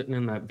somebody was sitting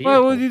in that vehicle. Why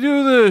would you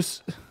do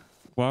this?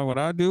 Why would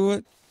I do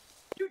it?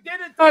 You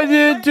did it. I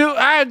did too.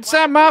 It's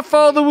not my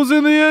fault that was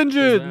in the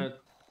engine.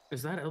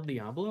 Is that El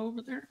Diablo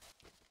over there?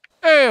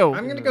 Ew.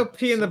 I'm gonna go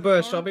pee in the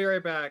bush. I'll be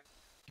right back.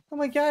 Oh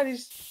my god,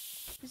 is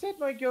that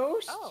my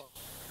ghost? Oh.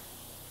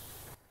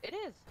 It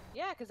is.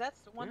 Yeah, because that's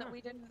the one that we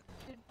didn't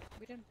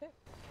pick.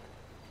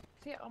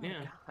 See, oh my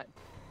god.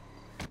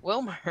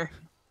 Wilmer.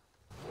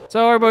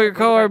 Sorry about your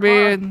car,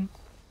 man.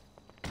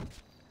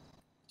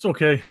 It's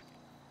okay.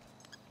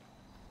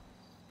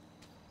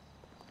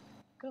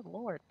 Good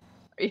lord.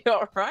 Are you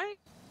alright?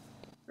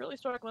 Really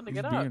struggling to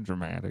He's get being up.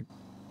 dramatic.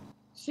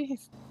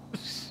 Jeez.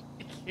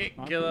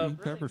 Get up. He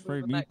pepper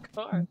sprayed me That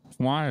car.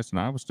 twice, and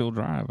I was still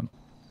driving.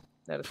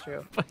 That is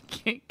true. I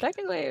can't.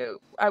 Technically,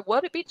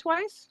 would it be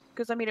twice?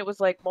 Because I mean, it was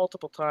like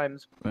multiple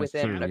times That's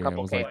within true. a Yeah, it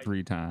couple was cans. like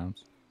 3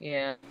 times.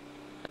 Yeah.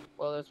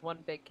 Well, there's one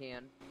big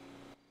can,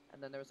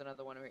 and then there was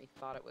another one where he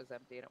thought it was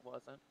empty and it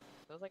wasn't.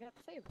 So I was like, I'd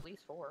say at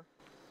least 4.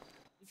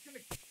 He's gonna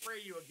spray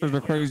you again. There's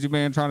a crazy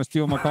man trying to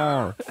steal my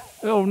car.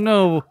 Oh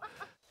no.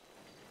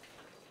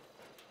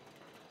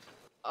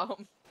 I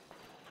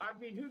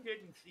mean, who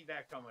didn't see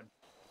that coming?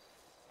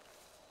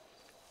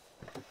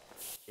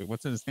 Wait,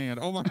 what's in his hand?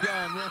 Oh my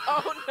god, man.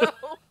 Oh no.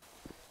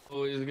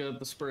 Oh, he's got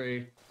the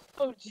spray.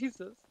 Oh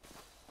Jesus.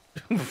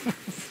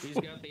 He's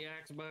got the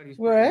axe body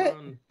What? spray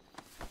on.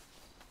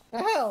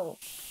 Ow!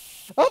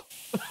 Oh!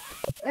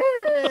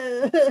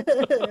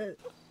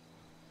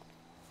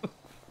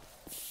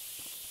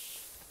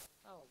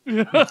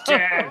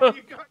 Dad,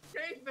 you got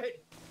David.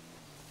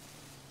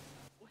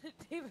 What did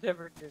David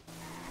ever do?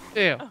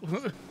 Yeah.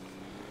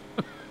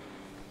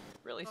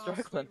 Really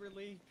struggling.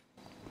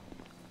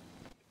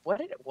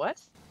 What?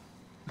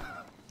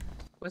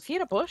 Was he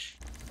in a bush?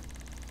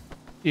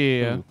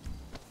 Yeah.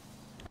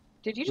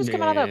 Did you just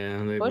come out of Yeah,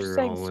 that they bush were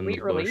saying all in sweet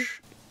the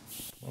relief?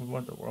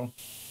 What the world?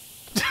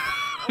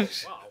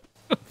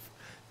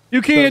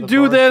 You can't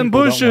do that in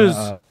bushes.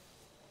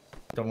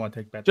 Don't want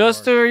to take back.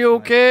 Justin, are you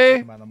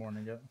okay?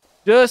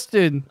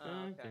 Justin,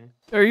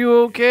 are you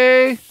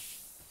okay?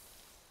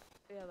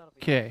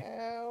 Okay.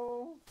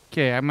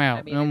 Okay, I'm out.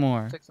 I mean, No it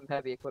more. took some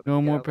heavy equipment No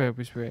to get more out there.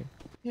 pepper spray.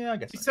 Yeah, I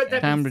guess. You said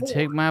that Time to before.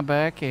 take my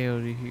back out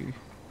of here.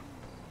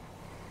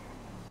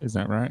 Is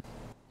that right?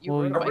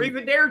 Well,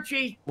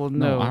 Arrivederci. well,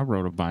 No, no. I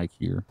rode a bike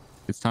here.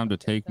 It's time to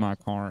take my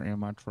car and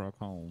my truck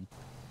home.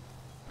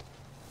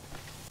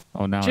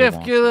 Oh, now he Jeff,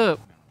 wants get it. up.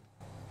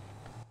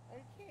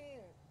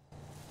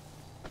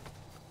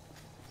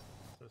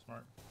 So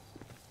smart.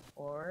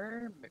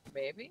 Or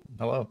maybe.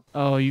 Hello.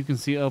 Oh, you can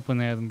see up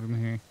and at them from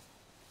here.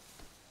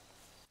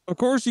 Of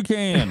course you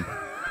can.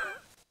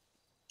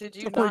 Did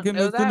you It's not freaking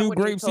know it's the that new when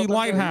you Grape told Seed us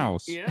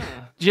Lighthouse. Yeah.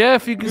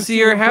 Jeff, you can see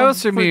your it from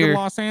house from freaking here.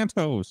 Los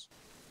Santos.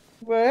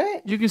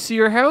 What? You can see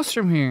your house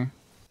from here.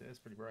 It's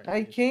pretty bright.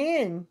 I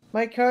can.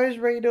 My car's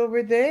right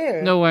over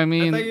there. No, I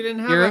mean thought you didn't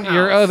have your a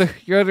house.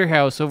 your other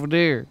house over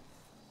there.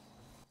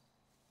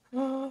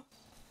 Oh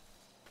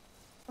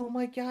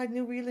my god,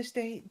 new real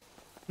estate.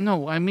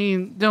 No, I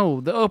mean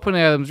no, the open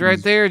Adams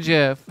right there,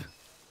 Jeff.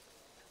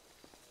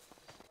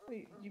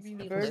 Wait, you mean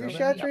the burger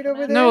shop's right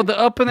over there? No, the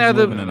up and He's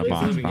living Adam. in a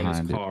box Living in his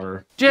behind it.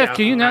 car, Jeff, Yeah,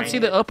 can you not behind see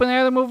it. the up and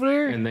Adam over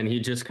there? and then he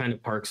just kind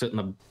of parks it in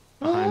the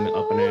behind the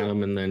up and at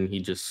him, and then he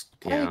just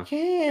I yeah.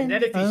 can. And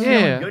then if he's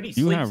Yeah. feeling good, he You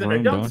sleeps have in a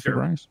room, don't you, dumpster.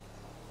 Bryce?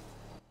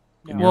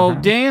 In your Well,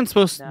 house? Dan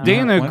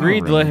You have agreed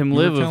to plenty let of him room. You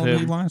live were with telling me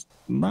him. last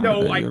night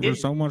No, that I there was didn't.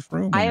 so much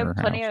room I in have your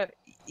plenty house. of.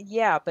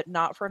 Yeah, but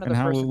not for another And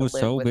how person it was to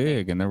live so with me.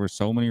 big, and there were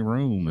so many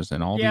rooms,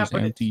 and all Yeah, these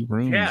but empty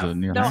rooms yeah.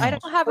 in your No, house. I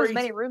don't have as Crazy.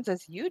 many rooms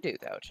as you do,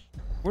 though.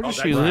 Where does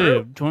Oh, she that's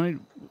live?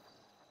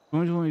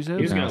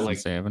 2027? He's got like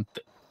 2007.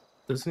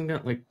 doesn't he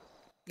got like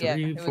Yeah,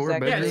 3, it was 4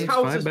 actually- Yeah, his bedrooms,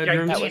 house 5 is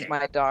bedrooms. That was gigantic.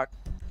 my dog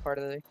part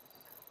of the,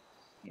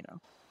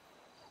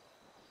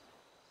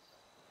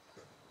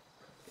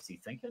 Is he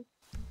thinking?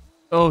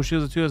 Oh, she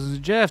was a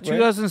 2000. Jeff, What?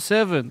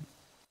 2007.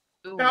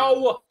 Ooh.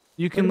 No.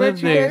 You can What live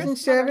about there.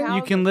 2007?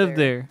 You can live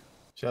there.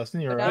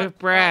 Justin, you're But right. With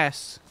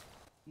Brass.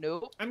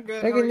 Nope. I'm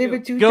good. I How are can live you?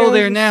 at 2007. Go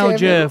there now,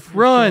 Jeff.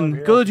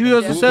 Run. Go to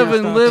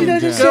 2007. Jeff.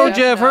 Live. Jeff. Go,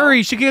 Jeff.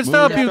 Hurry. She can't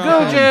stop you. Go,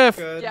 Jeff. Jeff.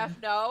 Good. Jeff,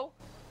 no.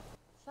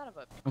 Son of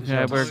a. Okay,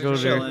 I better go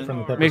there. Chilling. From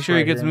the pepper Make sure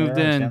he spray gets here and moved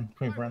there, I in. understand.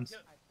 Between friends.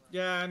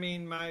 Yeah, I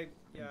mean, I'm crying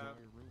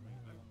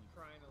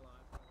a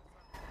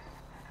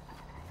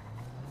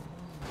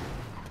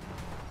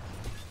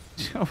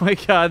lot. Oh my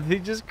god, they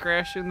just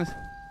crashed in the...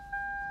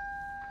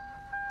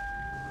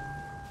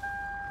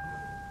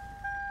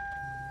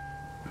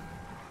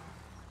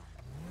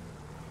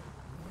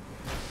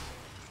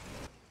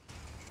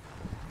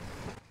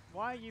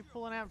 Why are you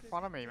pulling out in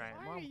front of me, man?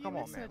 Well, come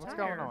on, man. What's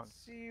going on?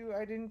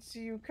 I didn't see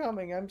you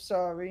coming. I'm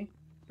sorry.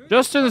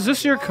 Justin, is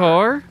this your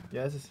car?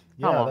 Yes. Come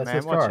Yeah, on, that's man.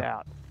 his Watch car.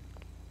 out.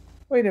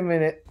 Wait a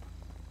minute.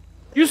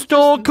 You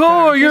stole a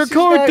car. You're a This is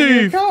not car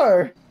your thief.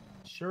 car.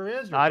 Sure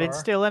is No, I didn't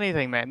steal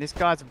anything, man. This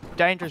guy's a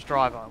dangerous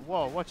driver.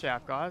 Whoa, watch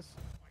out, guys.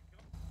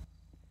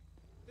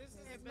 This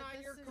is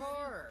not your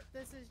car.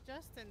 This is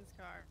Justin's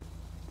car.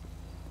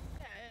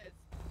 Yeah, it is.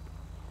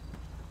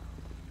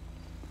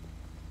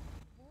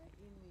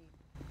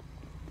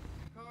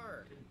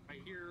 Car. I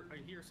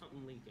hear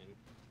something leaking.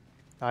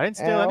 I didn't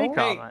steal any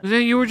car, Hey. man.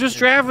 Then you were just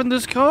driving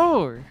this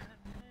car.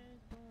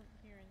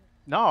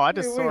 No, I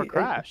just saw a wait,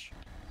 crash.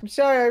 I'm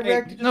sorry, I Hey,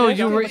 wrecked no,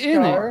 you were Justin's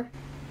in it. car.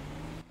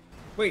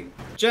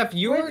 Wait, Jeff,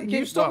 you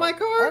Wait, stole my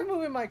car? I'm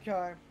moving my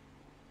car.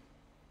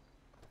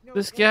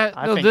 This guy,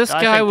 I no, think- this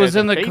I guy think was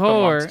there's in a the thief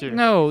car. amongst you.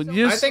 No,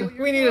 you. I think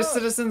we need a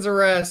citizen's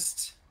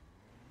arrest.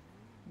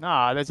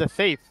 Nah, there's a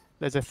thief.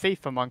 There's a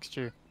thief amongst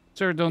you.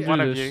 Sir, don't One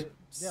do of this. you.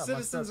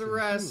 Citizen's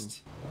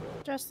arrest.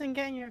 Justin,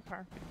 get in your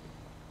car.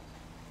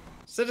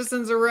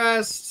 Citizen's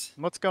arrest.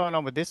 What's going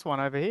on with this one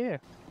over here?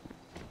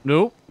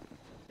 Nope.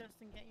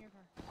 Justin, get in your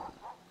car.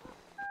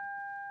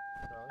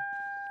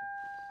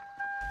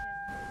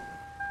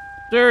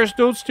 Sirs,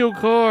 don't steal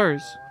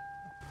cars.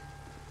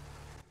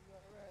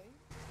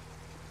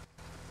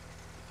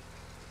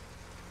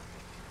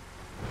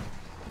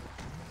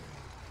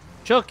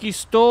 Chuck, he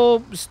stole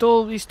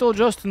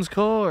Justin's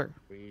car.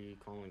 We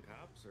calling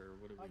cops or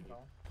what are we doing?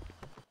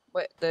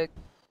 What the?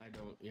 I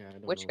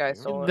don't Which know guy if they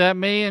are. stole it? That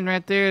man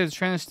right there is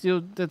trying to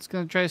steal. That's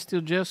gonna try to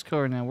steal Jeff's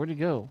car now. Where'd he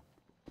go?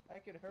 I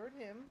could hurt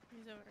him.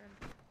 He's over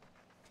there.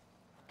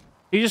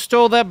 He just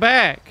stole that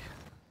back.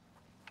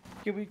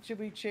 Should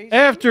we chase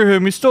After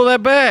him, he stole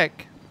that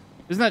back.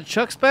 Isn't that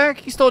Chuck's back?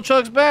 He stole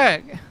Chuck's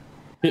back.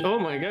 Oh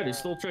my god, he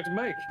stole Chuck's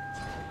bike.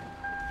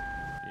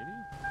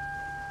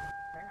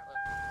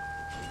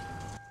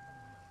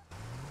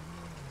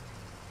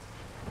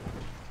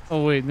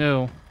 Oh wait,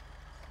 no.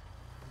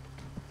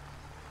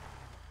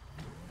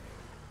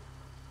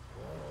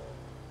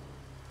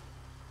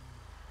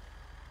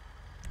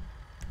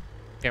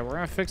 Yeah, we're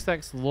gonna fix that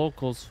 'cause the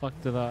locals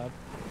fucked it up.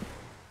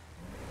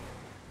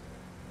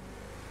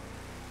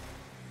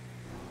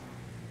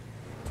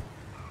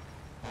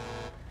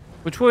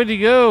 Which way did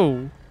he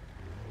go?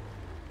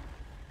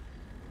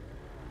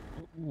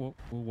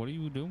 What are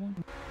you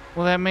doing?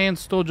 Well, that man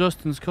stole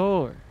Justin's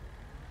car.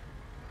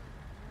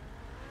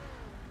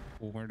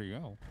 Well, where'd he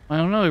go? I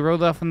don't know. He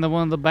rode off in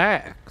one of the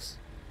backs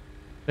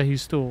that he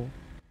stole.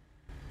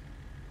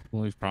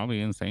 Well, he's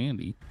probably in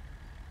Sandy.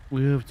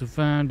 We have to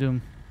find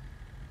him.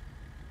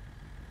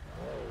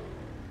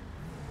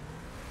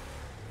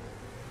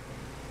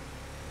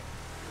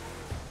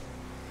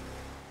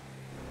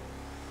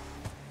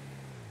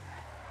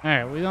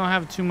 Alright, we don't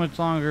have too much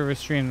longer of a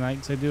stream tonight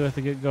because I do have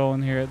to get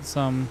going here at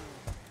some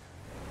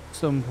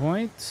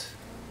point.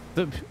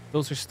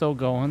 Those are still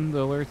going,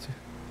 the alert.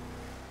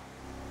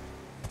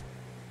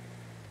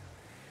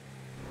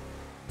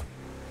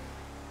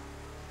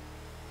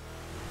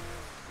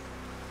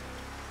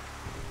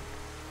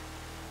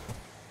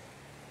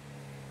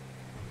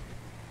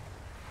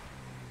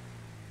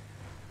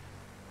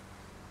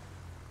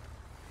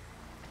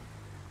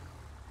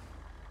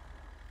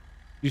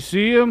 You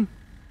see him?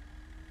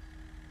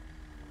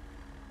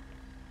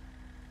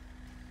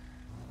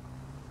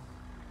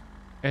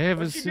 I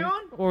haven't What's he seen. doing?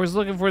 Or was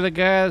looking for the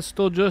guy that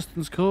stole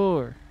Justin's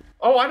car.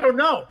 Oh, I don't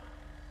know.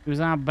 He was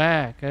out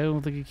back. I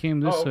don't think he came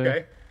this Oh, way.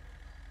 okay.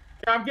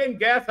 Yeah, I'm getting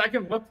gas. I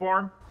can look for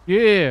him.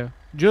 Yeah,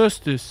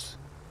 Justice.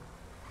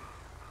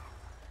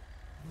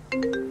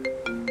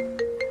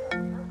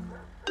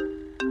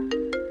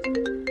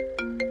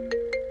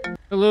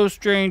 Hello,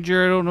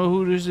 stranger. I don't know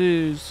who this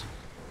is.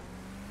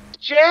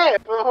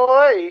 Jeff,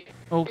 ahoy!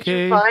 Okay.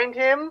 Did you find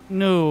him?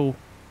 No,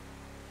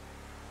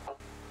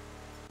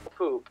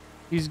 Poop.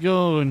 he's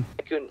gone.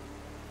 I couldn't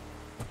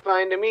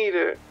find him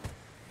either.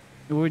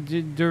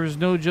 There was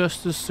no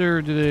justice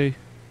served today.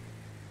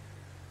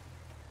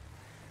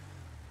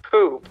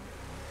 Poop.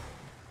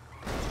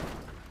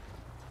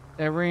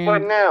 That ran.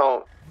 What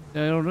now?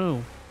 I don't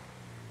know.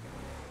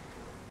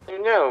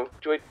 No.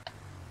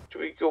 Do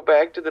we go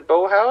back to the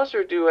boathouse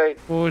or do I?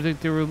 Well, I think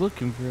they were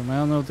looking for him. I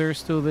don't know if they're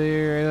still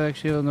there. I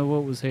actually don't know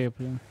what was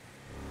happening.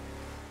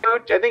 No,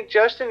 I think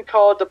Justin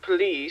called the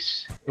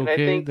police, and I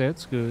Okay, think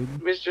that's good.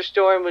 Mr.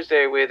 Storm was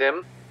there with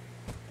him.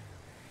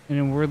 And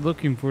then we're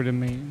looking for the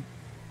man.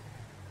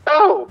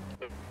 Oh!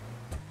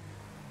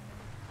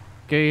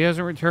 Okay, he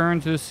hasn't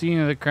returned to the scene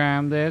of the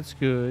crime. That's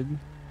good.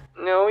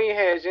 No, he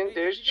hasn't.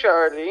 There's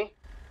Charlie.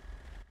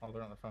 Oh,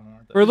 they're on the phone,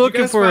 aren't they? We're Did you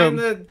looking guys for find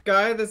him. the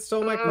guy that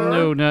stole my car?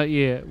 No, not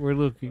yet. We're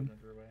looking.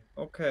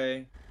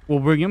 Okay. We'll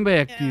bring him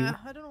back to you.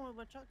 I don't know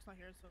what Chuck's not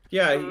here, so.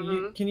 Yeah,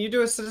 can you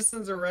do a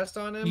citizen's arrest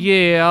on him?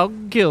 Yeah, I'll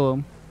kill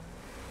him.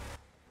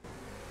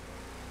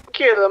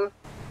 Kill him.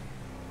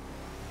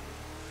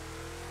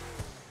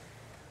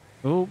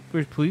 Oh,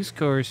 there's police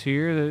cars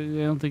here.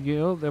 I don't think.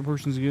 Oh, that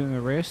person's getting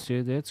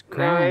arrested. That's No,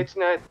 crime. it's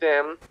not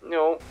them.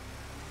 No.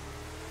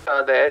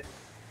 Saw that.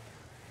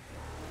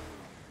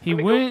 He Let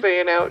me went. go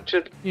fan out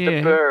to Yeah, the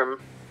berm.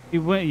 He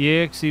went.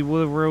 Yeah, 'cause he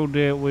would have rode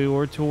that way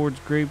or towards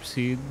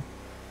Grapeseed.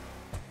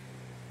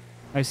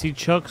 I see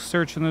Chuck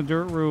searching the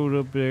dirt road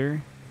up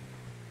there.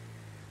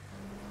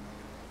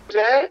 What's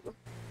that?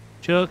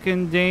 Chuck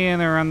and Dan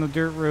are on the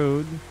dirt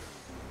road.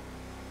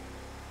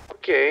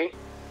 Okay.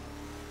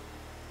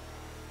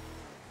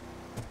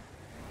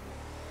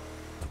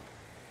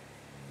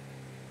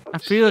 I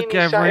feel like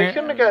I I ran.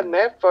 couldn't have gotten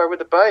that far with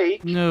a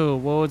bike. No,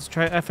 well, let's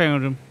try. I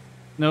found him.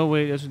 No,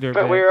 wait, that's a dirt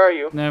But bike. where are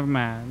you? Never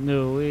mind.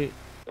 No, it.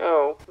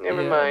 Oh,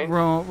 never yeah, mind.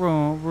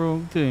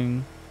 Wrong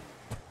thing.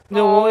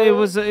 No, well, it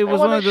was I one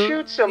wanna of those. shoot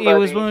It was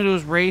somebody. one of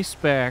those race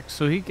backs,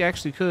 so he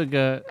actually could have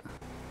got.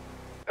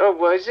 Oh,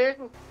 was it?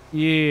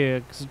 Yeah,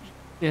 'cause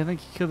I think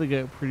he could have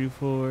got pretty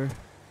far.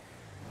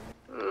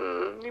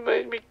 He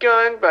might be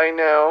gone by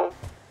now.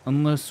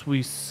 Unless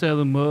we set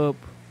him up.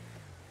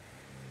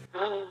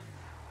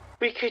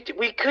 We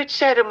could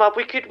set him up.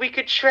 We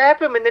could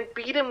trap him and then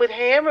beat him with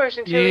hammers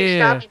until he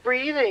Yeah. stops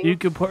breathing. You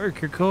could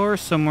park your car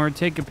somewhere,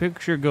 take a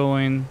picture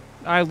going,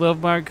 I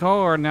love my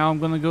car, now I'm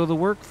gonna go to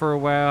work for a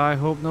while. I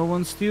hope no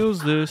one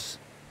steals this.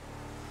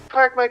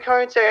 Park my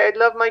car and say I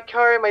love my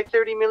car and my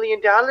 $30 million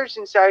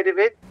inside of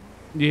it.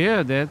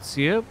 Yeah,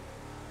 yep.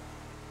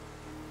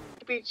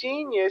 It'd be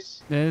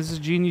genius. That is a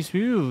genius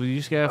move. You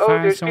just gotta Oh,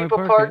 find there's somewhere people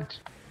to park parked.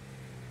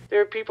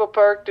 There are people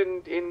parked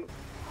in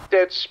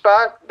that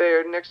spot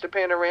there next to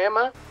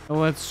Panorama. it.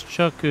 Oh, that's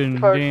Chuck and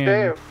Parked Dan.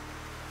 there.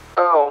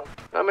 Oh,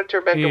 I'm gonna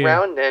turn back Yeah.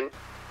 around then.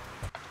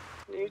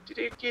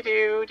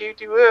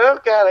 Oh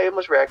God, I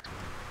almost wrecked.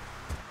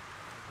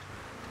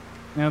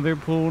 Now they're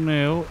pulling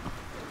out.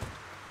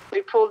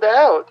 They pulled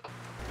out.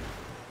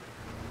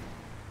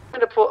 I'm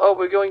gonna pull. Oh,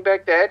 we're going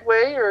back that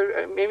way,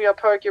 or maybe I'll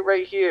park it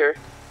right here.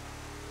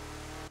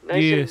 Nice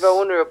and Yes.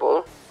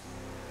 vulnerable.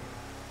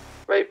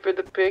 Right for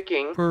the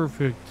picking.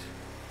 Perfect.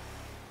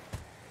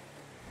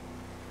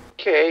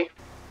 Okay.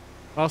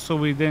 Also,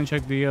 we then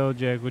checked the Yellow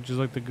Jack, which is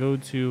like the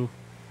go-to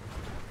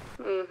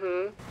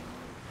Mm-hmm.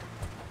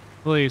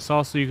 place.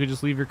 Also, you could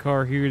just leave your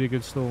car here to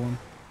get stolen.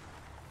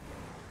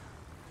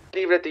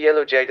 Leave it at the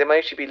Yellow Jack. That might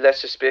actually be less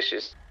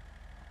suspicious.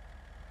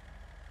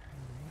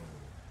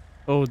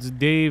 Oh, it's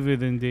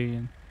David and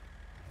Dan.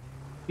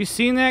 You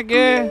seen that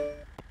guy?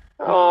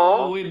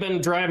 Oh, we've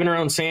been driving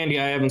around Sandy.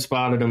 I haven't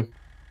spotted him.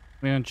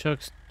 Man, Chuck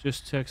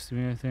just texted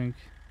me, I think.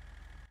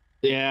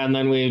 Yeah, and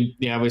then we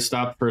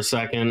stopped for a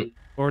second.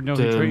 Or no,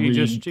 to he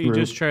just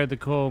regroup. tried to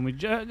call me.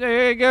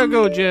 Hey,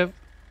 go, Jeff.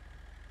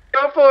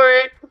 Go for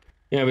it.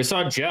 Yeah, we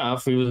saw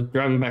Jeff. He was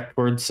driving back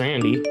towards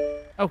Sandy.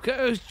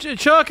 Okay,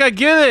 Chuck, I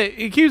get it.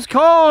 He keeps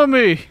calling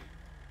me.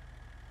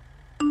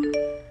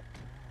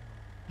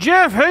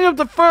 Jeff, hang up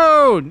the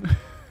phone.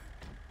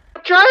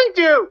 I'm trying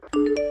to.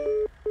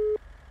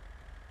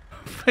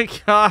 Oh my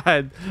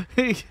God.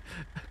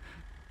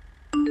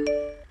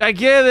 I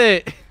get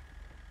it.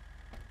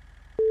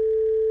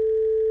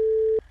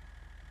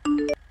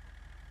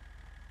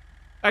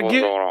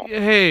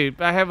 Hey,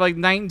 I have like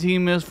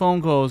 19 missed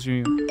phone calls from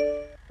you.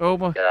 Oh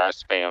my. Yeah, I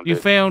spammed You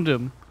it. found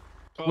him.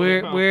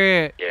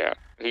 Where at? Yeah,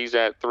 he's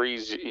at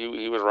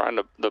he was riding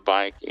the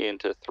bike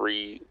into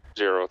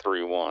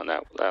 3031,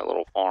 that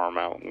little farm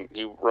out, and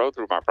he rode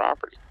through my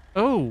property.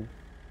 Oh.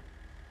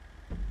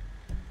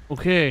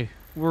 Okay,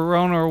 we're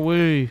on our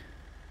way.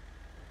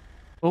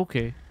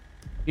 Okay.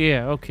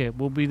 Yeah, okay,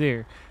 we'll be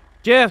there.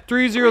 Jeff,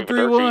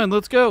 3031,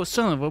 let's go,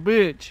 son of a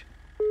bitch.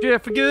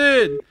 Jeff,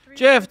 good.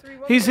 Jeff,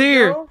 he's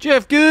here.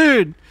 Jeff,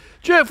 good.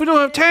 Jeff, we don't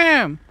have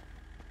time.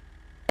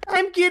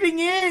 I'm getting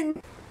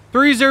in.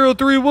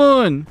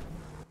 3031.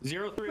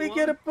 We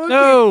get a booking.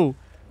 No.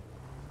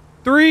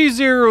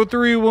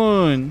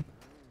 3031.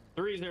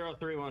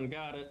 3031,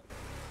 got it.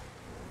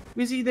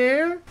 Is he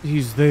there?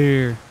 He's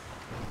there.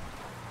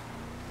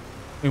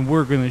 And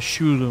we're gonna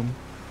shoot him.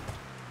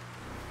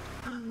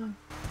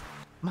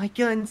 My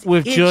gun's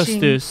With itching.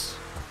 justice.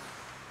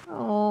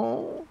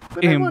 Oh,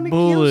 but I And want to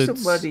bullets. kill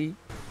somebody.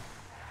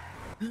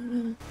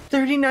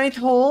 39th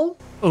hole?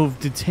 Of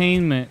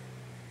detainment.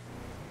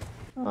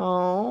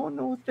 Oh,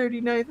 no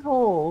 39th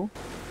hole.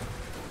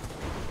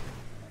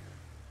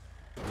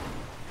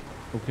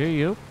 Okay,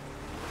 yep.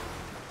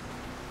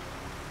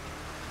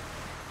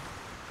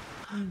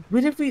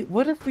 What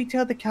if we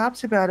tell the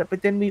cops about it,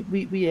 but then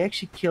we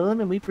actually kill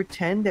him and we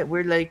pretend that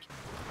we're like,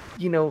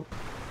 you know,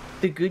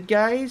 the good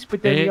guys,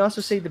 but then we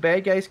also say the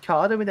bad guys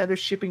caught him and now they're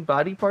shipping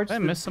body parts Did I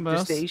to miss somebody the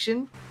else?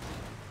 station?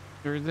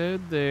 They're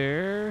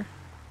there.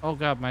 Oh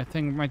god, my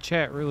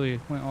chat really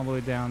went all the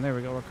way down. There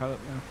we go, we're caught up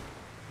now.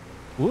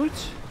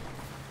 What?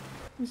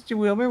 Mr.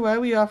 Wilmer, why are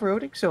we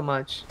off-roading so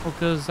much? Well,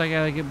 because I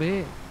gotta get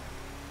back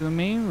to the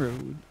main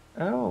road.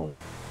 Oh.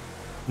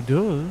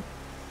 Duh.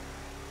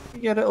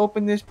 You gotta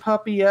open this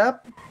puppy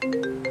up. We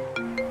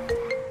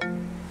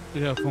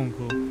got a phone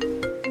call.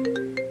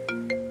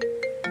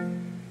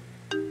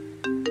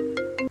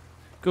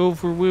 Go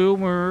for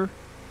Wilmer.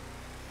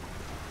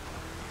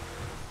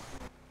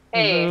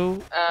 Hey,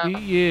 Hello?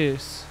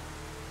 Yes.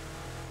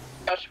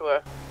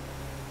 Joshua,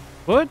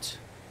 What?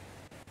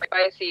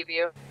 by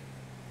Seaview.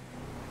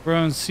 We're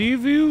on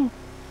Seaview?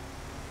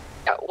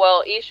 Yeah,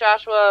 Well, East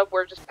Joshua,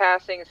 we're just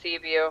passing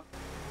Seaview.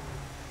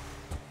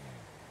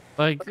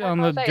 Like on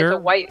the It's a dirt,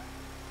 white.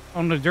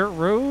 on the dirt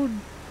road.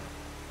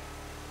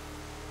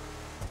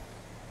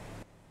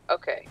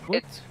 Okay. What?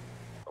 It's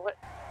what?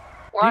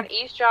 We're on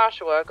East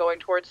Joshua going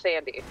towards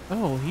Sandy.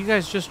 Oh, you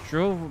guys just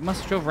must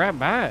have drove right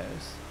by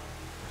us.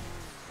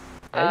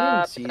 I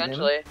didn't see them.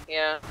 Potentially,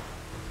 yeah.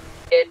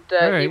 It he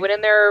Alright. went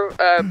in there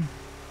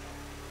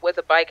with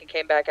a bike and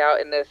came back out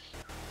in this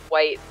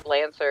white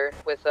Lancer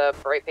with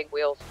bright pink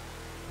wheels.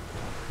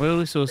 Well, at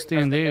least it'll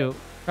stand out.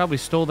 Probably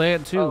stole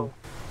that too.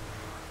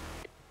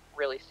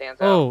 Really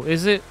stands out. Oh,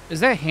 is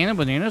that Hannah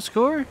Banana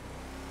score?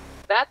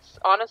 That's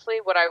honestly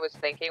what I was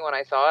thinking when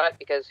I saw it,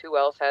 because who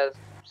else has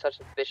such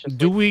a vicious?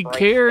 Do we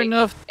care pink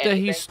enough that he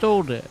anything?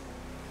 stole it?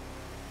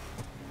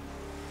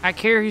 I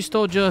care he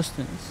stole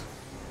Justin's.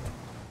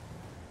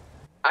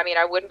 I mean,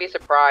 I wouldn't be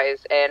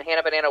surprised. And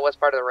Hannah Banana was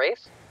part of the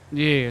race.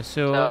 Yeah,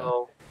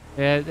 so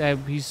So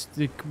he's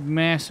the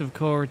massive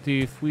car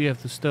thief. We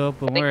have to stop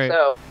him. I think All right.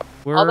 so.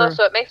 We're, Although,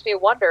 so it makes me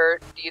wonder,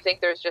 do you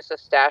think there's just a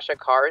stash of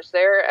cars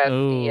there at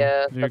oh,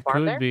 the there farm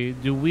could there? be.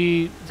 Do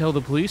we tell the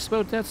police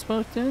about that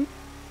smoke then?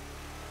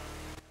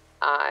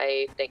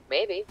 I think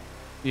maybe.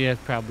 Yeah,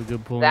 it's probably a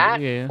good point. That,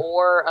 Yeah.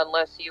 or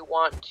unless you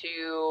want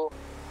to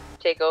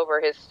take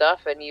over his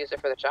stuff and use it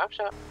for the chop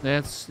shop.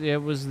 That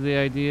was the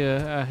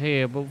idea I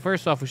had. But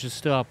first off, we should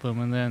stop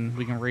him, and then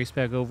we can race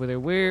back over there.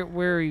 Where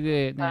are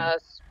you at now?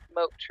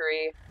 Smoke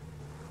tree.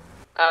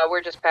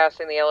 We're just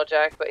passing the Yellow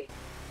Jack, but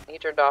he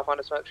turned off on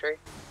a smoke tree.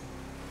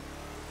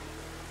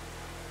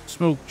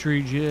 Smoke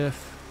tree,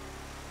 Jeff.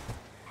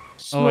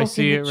 Oh, I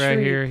see it right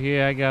here.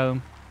 Yeah, I got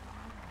him.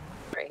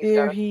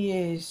 There he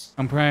is.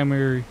 I'm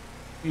primary.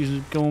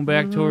 He's going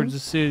back towards the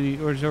city,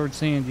 or towards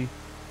Sandy. Do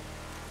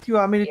you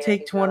want me to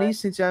take 20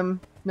 since I'm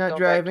not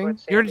driving?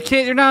 You're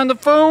not on the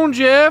phone,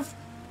 Jeff.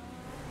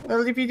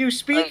 Well, if you do I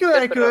speaker, could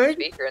I put it on could.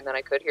 speaker, and then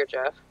I could hear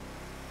Jeff.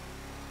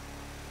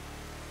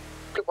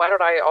 Why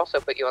don't I also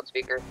put you on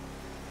speaker?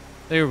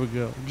 There we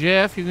go.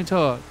 Jeff, you can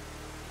talk.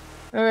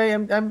 All right,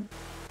 I'm.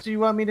 Do you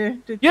want me to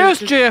Yes,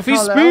 to Jeff, he's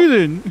call out?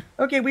 speeding.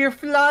 Okay, we are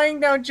flying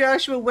down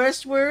Joshua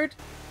westward.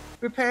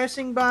 We're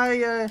passing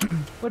by,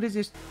 what is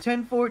this,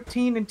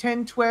 1014 and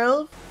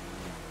 1012.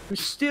 We're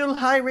still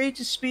high rates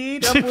of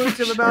speed, upwards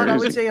of about, I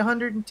would say,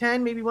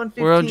 110, maybe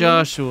 115. We're on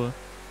Joshua.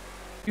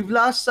 You've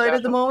lost sight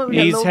at the moment. We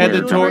got He's low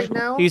headed visual towards. right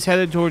now. He's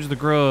headed towards the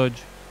garage.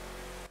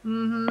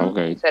 Mm-hmm.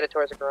 Okay. He's headed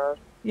towards the garage.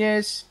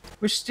 Yes,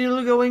 we're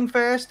still going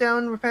fast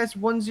down. We're past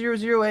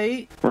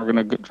 1008. We're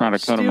gonna try to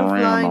cut him Still around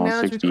flying on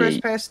now as we crest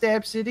 68. past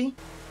Stab City.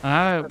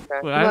 I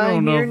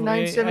Flying don't know.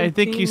 here, I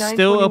think he's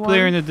still up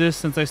there in 917, the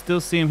distance. I still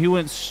see him. He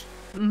went.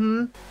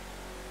 Mm-hmm.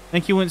 I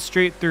think he went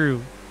straight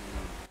through.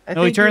 I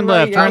No, he think you're turned right,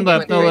 left. yeah, Turn he left.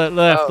 went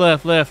No,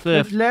 straight.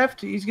 left.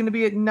 Left. He's going to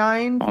be at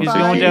 9. He's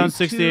going down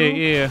 68.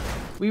 Yeah.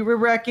 We were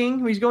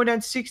wrecking. He's going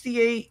down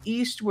 68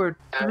 eastward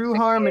through 68.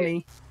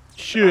 Harmony.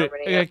 Shit.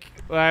 Harmony,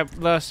 I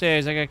lost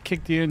days. I got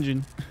kicked the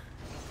engine.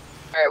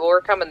 Alright, well,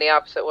 we're coming the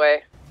opposite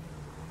way.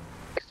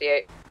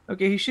 68.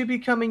 Okay, he should be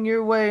coming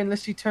your way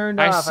unless he turned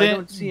I off. I don't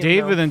sent see him.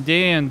 David though. and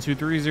Dan to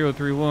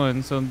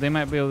 3031, so they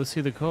might be able to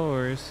see the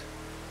cars.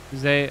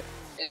 Is that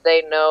Do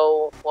they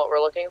know what we're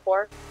looking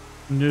for?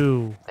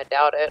 no? I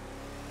doubt it.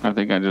 I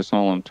think I just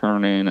saw him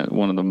turn in at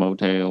one of the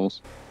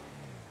motels.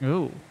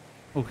 Oh,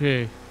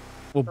 okay.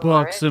 We'll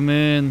box him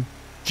in.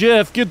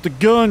 Jeff, get the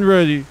gun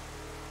ready.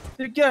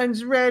 The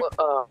gun's red.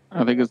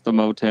 I think it's the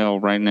motel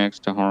right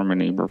next to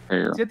Harmony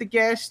Repair. He's at the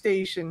gas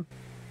station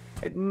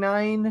at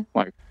 9.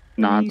 Like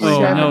 9.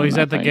 Oh no, he's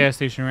at the gas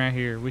station right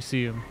here. We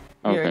see him.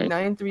 Yeah, Okay.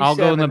 937. I'll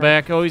go in the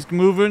back. Oh, he's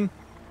moving.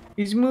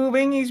 He's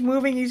moving.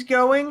 He's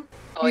going.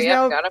 Oh, He's yeah,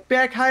 now got him.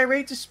 back high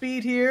rates of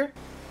speed here.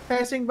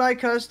 Passing by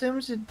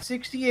customs at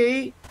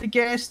 68, the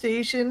gas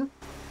station.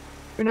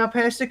 We're now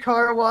past the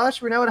car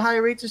wash. We're now at high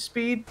rates of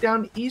speed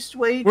down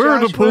Eastway. Where are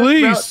the Joshua, Route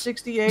police?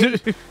 68. I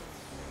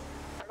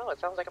don't know, it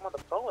sounds like I'm on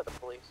the phone with the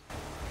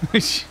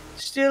police.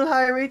 Still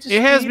high rates of It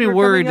speed. has me We're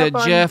worried coming that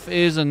up on Jeff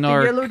is a the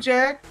Yellow narc.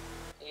 Jack.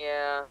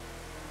 Yeah.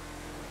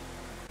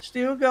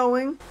 Still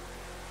going.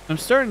 I'm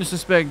starting to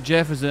suspect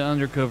Jeff is an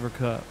undercover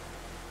cop.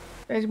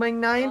 He's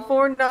going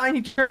 949.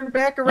 He turned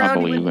back around.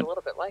 He believe went,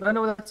 it. I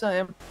know that's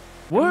him.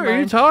 What Never are you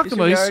mind. talking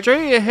about? He's Disregard.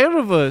 straight ahead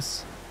of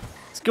us.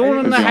 It's going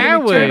on the Is he on the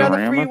highway. Turn on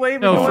the freeway.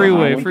 No,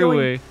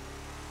 freeway.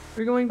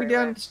 We're going to be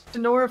down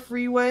Sonora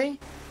Freeway,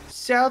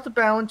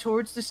 southbound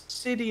towards the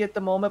city at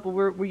the moment, but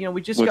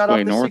we just Which got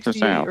way, off the north or 68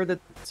 south? or the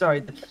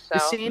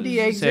South. Sandy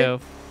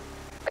exit.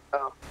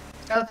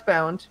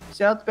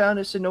 Southbound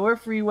is Sonora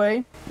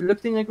Freeway. We're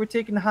looking like we're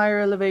taking higher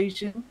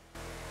elevation.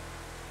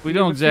 We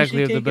don't exactly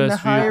have the Taking the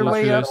best higher vehicles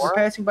way for up. this. We're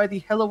passing by the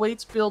Hella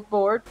Waits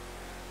billboard.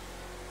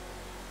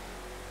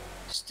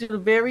 Still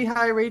very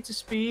high rates of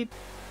speed.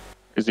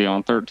 Is he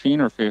on 13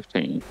 or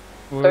 15?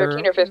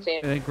 13 or 15.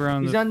 I think we're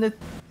on He's the. on the.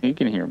 He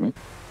can hear me.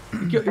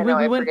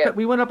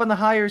 We went up on the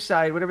higher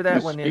side, whatever that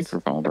His one is.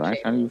 speakerphone, Bryce.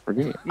 How do you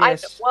forget?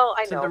 Yes.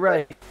 I to know. the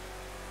right.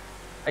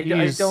 I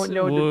He's- don't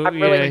know. well, I'm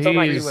really yeah, still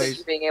not he's- used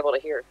to being able to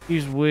hear.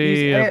 He's way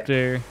He's up at-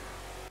 there.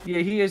 Yeah,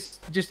 he is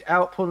just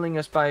outpulling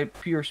us by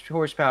pure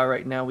horsepower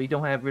right now. We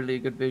don't have really a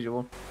good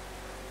visual.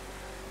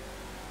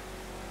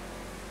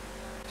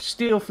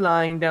 Still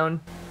flying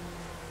down.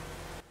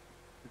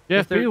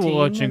 Jeff, be 13,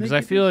 watching, I because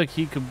think I feel like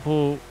he could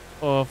pull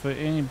off at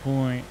any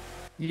point.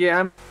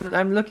 Yeah,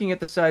 I'm looking at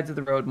the sides of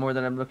the road more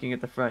than I'm looking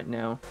at the front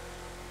now.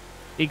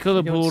 He could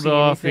have You don't pulled see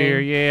off anything? here,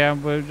 yeah,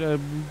 but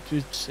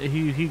just,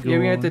 he Yeah, we're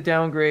gonna have to going.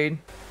 downgrade.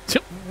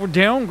 We're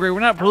downgrade. We're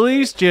not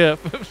police, Jeff.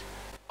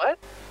 What?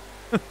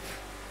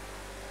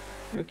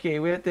 Okay,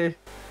 we have to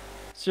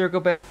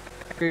circle back.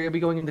 We're gonna be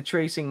going into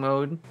tracing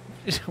mode.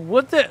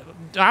 What the?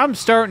 I'm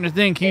starting to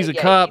think he's a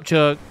cop,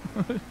 Chuck.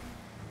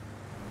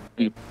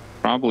 He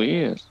probably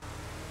is.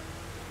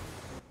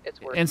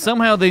 And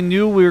somehow they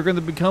knew we were going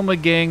to become a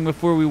gang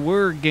before we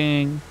were a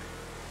gang.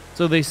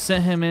 So they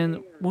sent him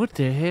in. What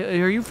the hell?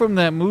 Are you from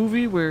that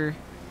movie where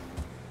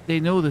they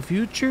know the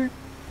future?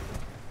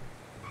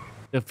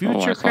 The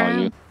future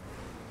crime?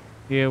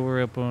 Yeah,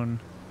 we're up on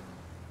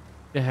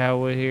the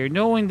highway here.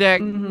 Knowing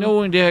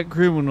that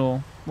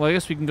criminal. Well, I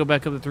guess we can go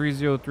back up to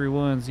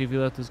 3031 and see if he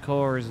left his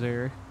cars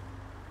there.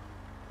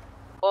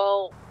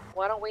 Well,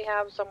 why don't we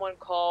have someone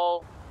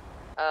call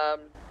Dan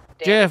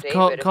Jeff, or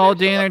call David if Dan they're or still up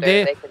there,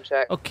 Dave. they can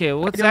check. Okay,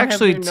 well, let's don't have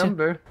actually. their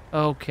number.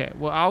 Okay,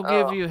 well, I'll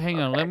give Oh, you.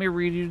 Hang on, let me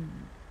read you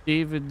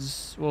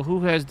David's. Well,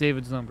 who has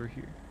David's number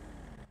here?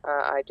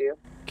 I do.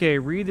 Okay,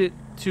 read it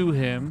to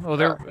him. Oh,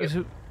 there.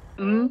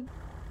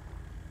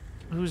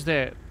 Who's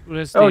that?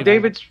 That's Oh, David.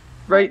 David's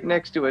right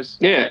next to us.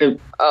 Yeah,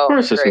 of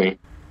course it's me.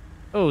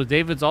 Oh,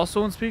 David's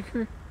also on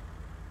speaker?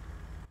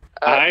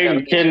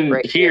 I can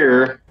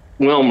hear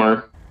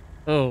Wilmer.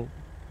 Oh,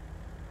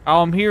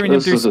 I'm hearing him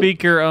This through is a-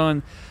 speaker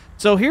on.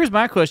 So here's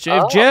my question: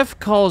 If Jeff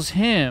calls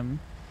him,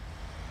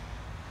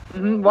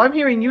 Well, I'm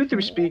hearing you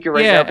through speaker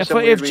right yeah. now. For If some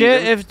weird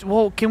Jeff,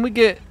 reason. can we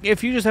get?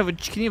 If you just have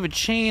can you have a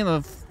chain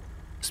of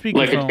speakerphones?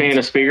 Like a chain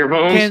of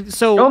speakerphones?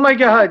 So. Oh my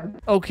God.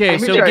 Okay,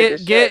 Let me so try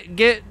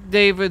get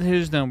David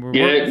his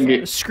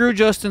number. Screw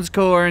Justin's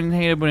car and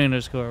Hannah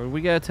Bonanno's car.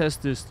 We gotta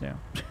test this now.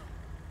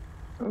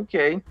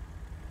 Okay.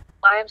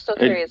 I am still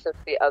curious if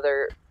the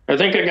other. I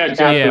think I got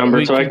Jeff's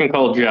number, so I can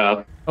call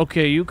Jeff.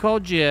 Okay, you call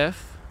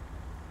Jeff,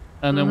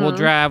 and then we'll Mhm.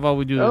 drive while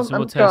we do this, and I'm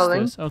we'll test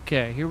calling. this.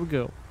 Okay, here we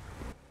go.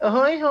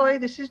 Ahoy, hoy,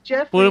 this is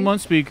Jeff. Put him on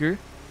speaker.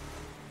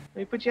 Let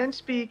me put you on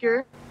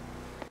speaker.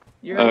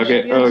 You're on- should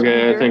Okay, be on okay,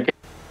 I speaker. think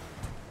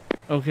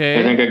Okay.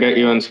 I think I got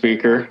you on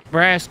speaker.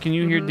 Bryce, can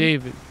you hear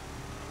David?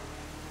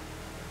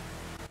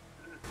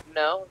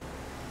 No.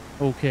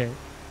 Okay.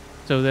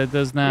 So that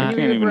does not. You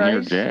can't even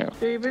hear Jeff.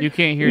 David? You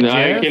can't hear No,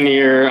 Jeff?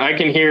 I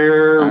can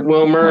hear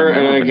Wilmer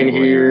and I can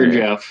hear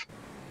Jeff.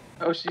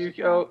 Oh, so you.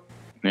 Oh.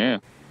 Yeah.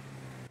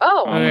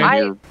 Oh, I I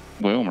hear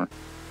Wilmer.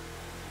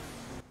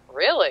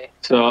 really.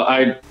 So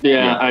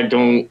I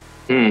don't.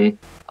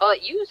 Oh,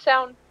 you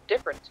sound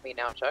different to me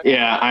now, Chuck.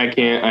 Yeah, I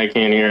can't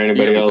hear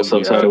anybody Yeah, else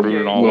because we outside of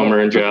screwed it all Wilmer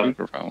up and with Jeff.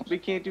 speakerphones. We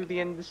can't do the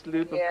end of this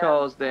loop of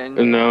calls then.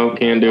 No,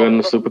 can't do it in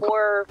the super.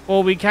 Before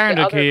Well, we kind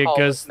the of other can call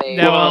because was made.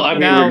 now, Well, I mean,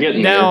 now, we're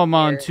getting now there. I'm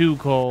on two you didn't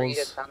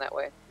calls. sound that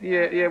way.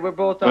 Yeah, we're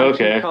both on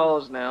Okay. 2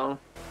 calls now.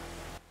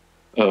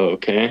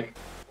 Okay.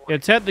 Yeah,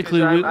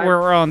 technically Because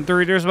we're on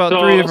 3. There's about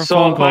 3 different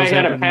phone if I calls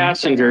had a happening.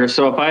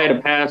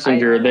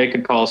 passenger, they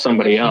could call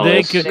somebody else.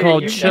 They could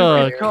call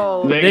Chuck.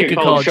 They could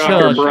call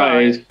Chuck or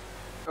Bryce.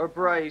 Or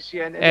Bryce,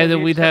 yeah. And then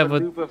we we'd just have a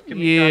loop of yes.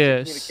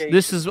 communication.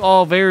 This is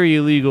all very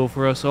illegal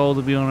for us all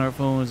to be on our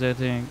phones, I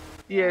think.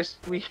 Yes,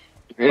 we.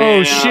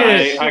 Oh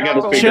shit! I got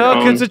a Chuck,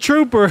 speakerphone. it's a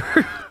trooper.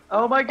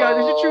 Oh my God!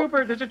 There's a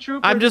trooper. There's a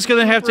trooper. I'm just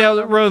gonna have to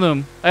outrun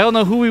him. I don't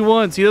know who he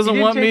wants. He doesn't He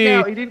didn't want take me.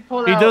 out. He didn't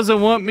pull He out.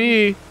 doesn't want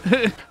me.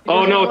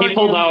 Oh no, he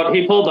pulled out.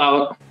 He pulled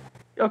out.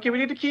 Okay, we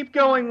need to keep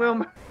going,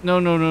 Wilmer.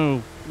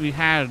 No. We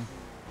had.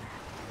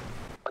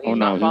 Oh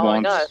no, he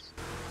wants.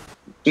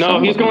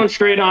 No, he's going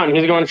straight on.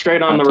 He's going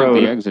straight on I the took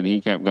road. the exit.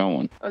 He kept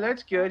going. Oh,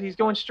 that's good. He's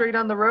going straight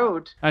on the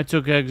road. I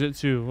took exit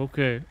 2.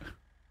 Okay.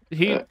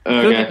 He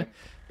okay.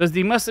 does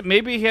he must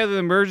maybe he had an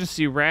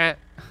emergency rat.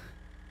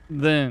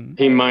 Then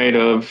he might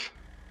have.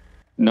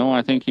 No,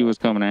 I think he was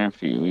coming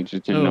after you. He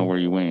just didn't know Oh. where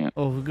you went.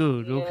 Oh,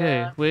 good.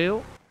 Okay.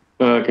 Well,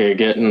 Okay,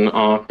 getting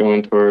off.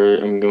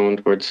 I'm going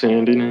towards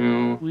Sandy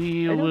now.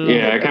 we will.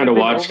 Yeah, I kind of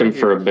watched him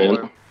for a bit.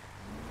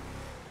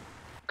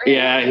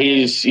 Yeah,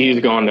 he's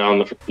gone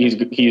down he's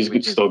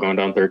still going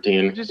down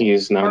 13.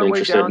 He's not Partway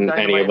interested down in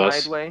any of Dynamite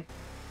us. Highway.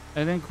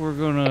 I think we're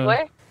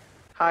gonna.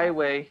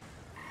 Highway.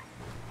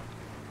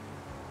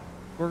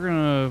 We're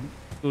gonna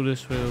go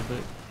this way a little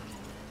bit.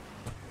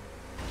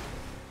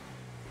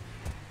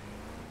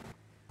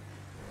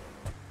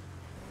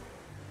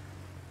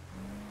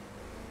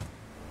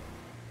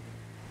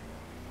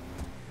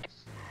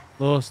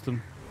 Lost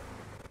him.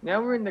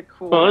 Now we're in the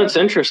cool. Well, that's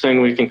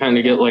interesting. We can kind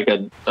of get like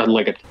a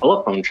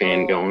telephone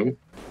chain going.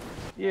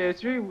 Yeah,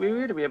 it's really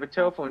weird that we have a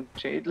telephone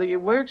chain. Like, it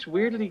works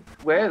weirdly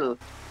well.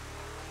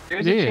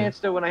 There's a Yeah. chance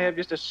though when I have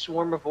just a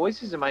swarm of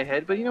voices in my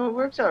head, but you know it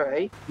works all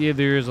right. Yeah,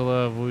 there is a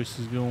lot of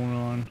voices going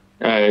on.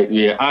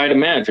 Yeah, I'd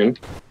imagine.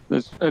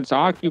 It's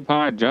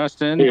occupied,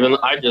 Justin. Even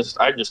I just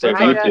have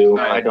I you two.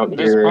 guess, I don't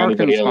This hear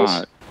parking anybody else.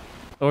 spot.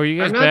 Oh, are you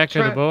guys I'm not back at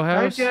the Hi,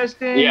 boathouse?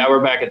 Justin. Yeah,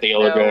 we're back at the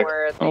Yellow No, Jack.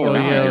 we're at the Oh,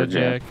 now I Yellow hear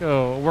Jack.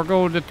 Oh, we're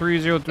going to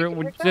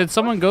 303. Did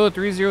someone go to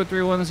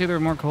 3031 and see there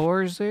were more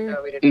cars there?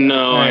 No, we didn't.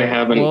 No, I Alright,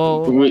 haven't.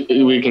 well-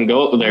 we can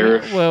go there.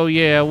 Well,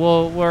 yeah,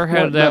 we're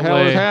headed What the that hell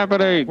way. is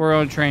happening? We're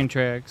on train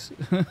tracks.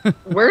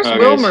 Where's Okay,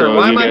 Wilmer? so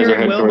Why you am I guys are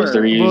hearing heading towards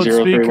Wilmer? Well,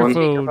 3031.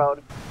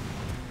 Speakerphone.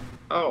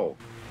 Oh.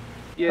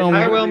 Yes,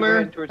 Hi, we're Wilmer.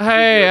 going towards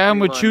Hey,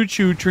 I'm a 3031.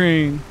 choo-choo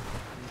train.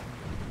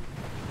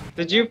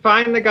 Did you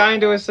find the guy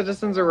into a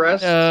citizen's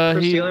arrest for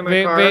stealing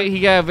my car? He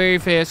got a very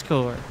fast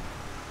car.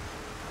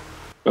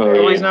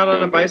 Oh, he's not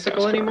on a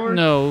bicycle anymore?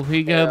 No,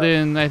 he got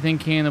Yeah. in, I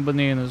think, Hannah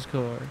Banana's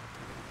car.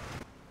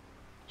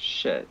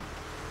 Shit.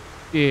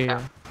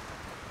 Yeah.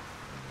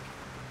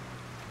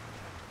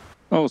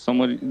 Oh,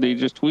 they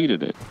just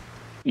tweeted it.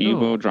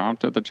 Evo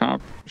dropped at the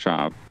chop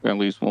shop. At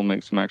least we'll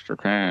make some extra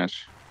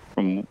cash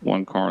from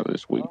one car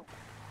this week.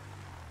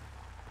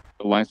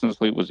 The license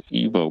plate was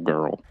Evo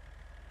Girl.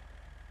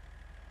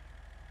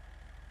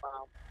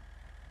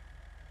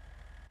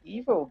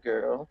 Evo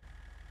girl.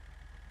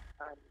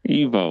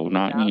 Evo,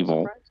 not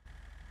evil.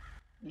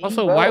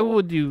 Also, why Evo.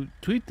 would you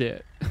tweet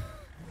that?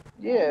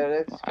 Yeah,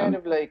 that's kind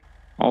of like.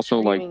 Also,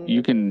 like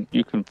Screaming-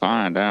 you can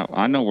find out.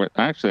 I know where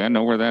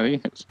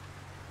that is.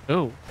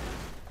 Oh.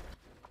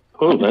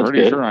 Oh, I'm that's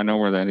pretty good. sure I know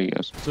where that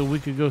is. So we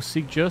could go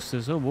seek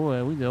justice. Oh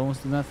boy, we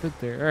almost did not fit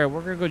there. All right,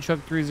 we're gonna go chuck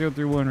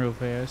 3031 real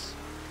fast.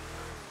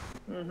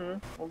 We're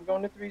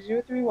going to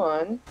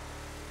 3031.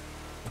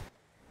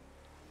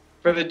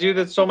 For the dude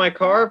that stole my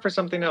car or for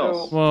something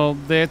else? Well,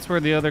 that's where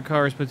the other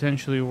cars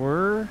potentially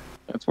were.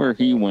 That's where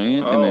he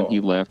went, and then Oh. he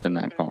left in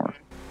that car.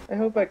 I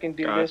hope I can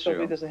do Got this. Hopefully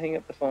you. it doesn't hang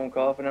up the phone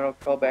call, and then I'll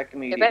call back If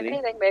immediately.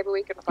 anything, maybe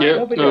we can find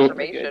Yeah, out no.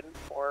 information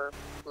for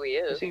who he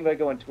Let's is. see if I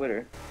go on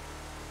Twitter.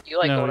 You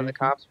like No, going to you the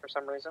can- cops for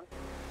some reason?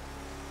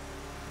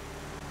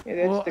 Yeah,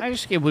 that's Well, the. I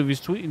just can't believe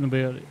he's tweeting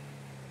about it.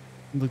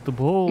 Like the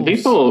bulls.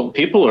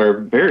 People are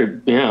very,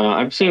 yeah,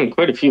 I've seen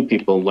quite a few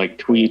people like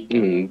tweet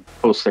and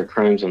post their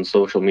crimes on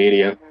social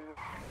media.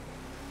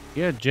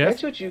 Yeah, Jeff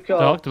That's what you call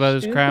talked about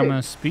his crime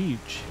in stupid. a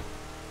speech.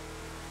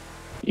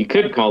 You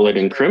could call it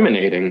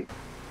incriminating.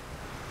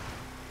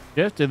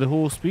 Jeff did the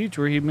whole speech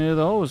where he admitted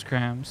all his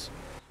crimes.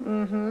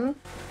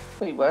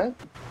 Wait, what?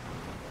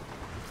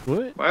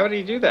 What? Why would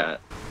he do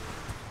that?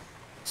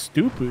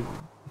 Stupid.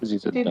 Because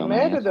he's a It didn't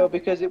matter though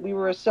because we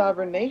were a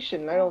sovereign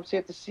nation. I don't see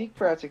have to seek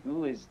for. I was like,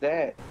 who is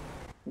that?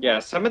 Yeah,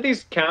 some of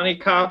these county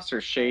cops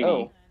are shady.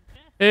 Oh.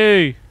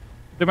 Hey,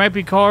 there might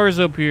be cars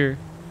up here.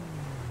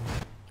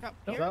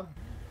 There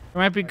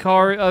might be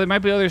there might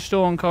be other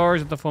stolen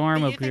cars at the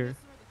farm up here.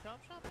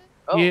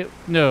 Oh. Yeah,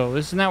 no,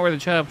 this is not where the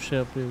chop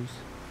shop is.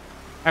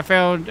 I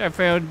found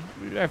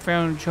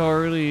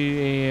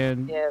Charlie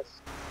and Yes.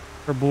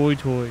 her boy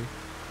toy.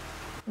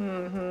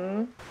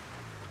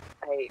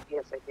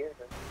 Yes, I hear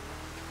her.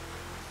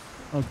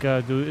 Oh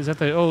god, dude, is that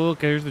the? Oh, look,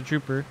 there's the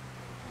trooper.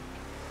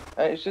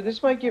 So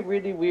this might get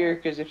really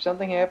weird because if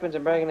something happens,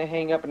 I'm probably gonna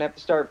hang up and have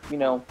to start,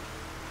 Yeah.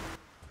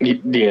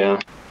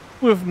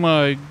 With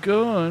my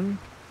gun.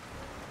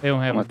 They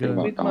don't have a gun.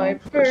 with my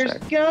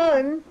first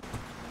gun.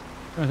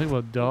 I think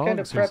about dogs. I'm kind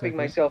of or prepping something.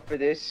 myself for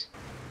this.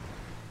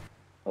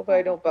 Hope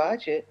I don't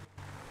botch it.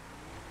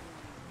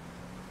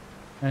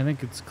 I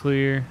think it's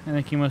clear. I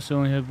think he must have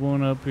only had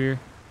one up here.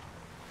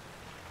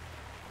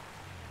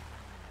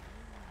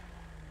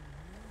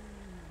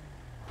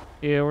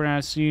 Yeah, we're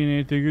not seeing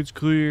anything. It's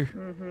clear.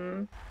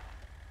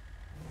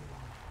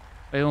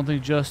 I don't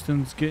think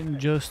Justin's getting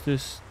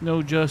justice.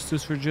 No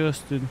justice for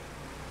Justin.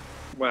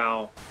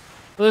 Wow.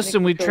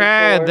 Listen, we code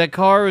tried. four. That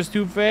car was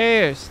too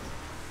fast.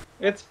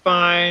 It's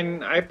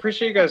fine. I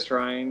appreciate you guys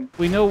trying.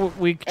 We know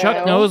Chuck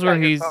Al, knows where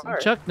got your he's car.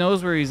 Chuck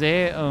knows where he's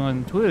at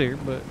on Twitter,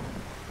 but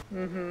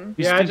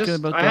he's Yeah, thinking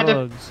about I had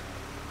dogs.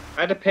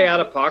 I had to pay out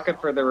of pocket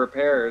for the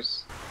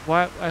repairs.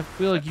 Why? I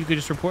feel like you could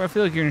just report. I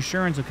feel like your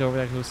insurance would cover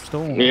that because it was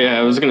stolen. Yeah,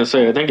 I was gonna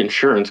say, I think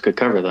insurance could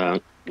cover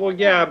that. Well,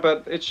 yeah,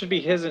 but it should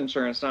be his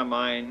insurance, not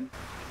mine.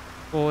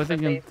 Well, I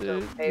think,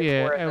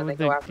 yeah, I would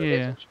think,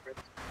 yeah.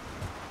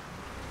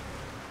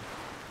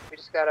 We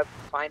just gotta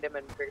find him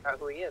and figure out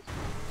who he is.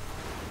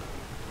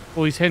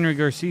 Well, he's Henry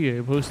Garcia.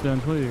 He posted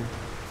on Twitter.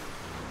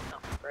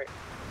 Right.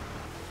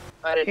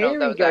 I didn't know if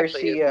that was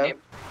actually his name.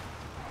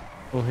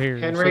 Oh,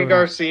 Harry. Henry sorry.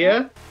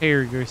 Garcia?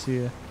 Harry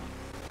Garcia.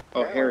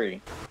 Oh,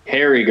 Harry.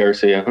 Harry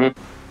Garcia, huh?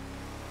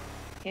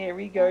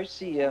 Harry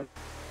Garcia.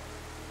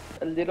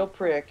 A little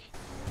prick.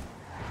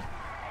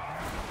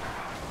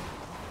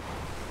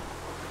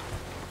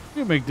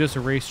 You make this a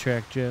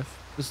racetrack, Jeff.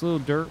 This little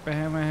dirt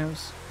behind my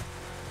house.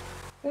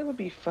 That would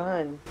be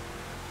fun.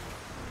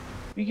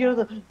 We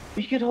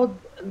could hold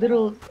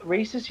little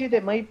races here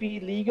that might be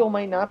legal,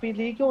 might not be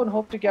legal, and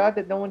hope to God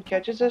that no one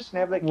catches us and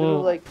have like little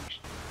Well- like.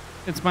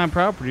 It's my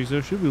property, so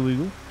it should be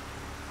legal.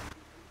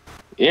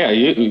 Yeah,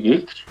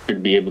 you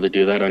should be able to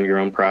do that on your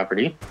own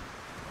property.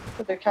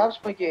 But the cops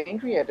might get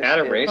angry at us. At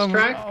a still.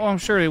 racetrack? Oh, I'm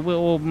sure they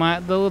will.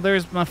 Well,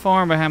 there's my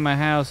farm behind my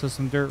house has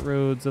some dirt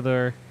roads that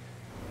are.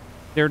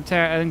 I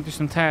think there's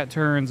some tight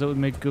turns that would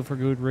make good for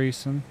good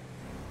racing.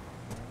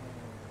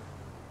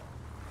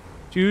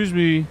 Excuse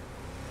me.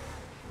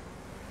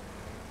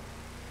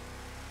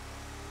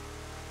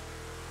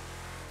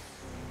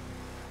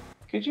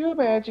 Could you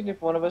imagine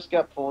if one of us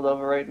got pulled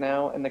over right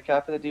now and the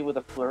cop had to deal with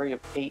a flurry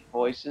of 8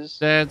 voices?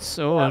 That's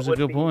that's a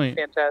good point.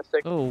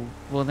 Fantastic. Oh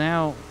well,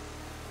 now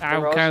I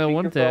They're all kind of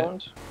want that.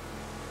 speakerphones.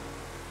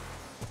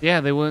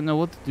 Yeah, they wouldn't know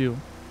what to do.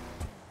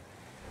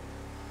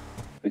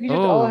 We could just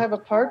all have a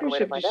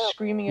partnership just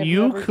screaming at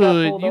You whoever got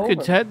pulled could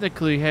over.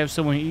 technically have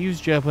someone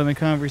eavesdrop on the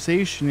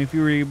conversation if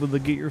you were able to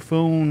get your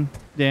phone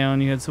down.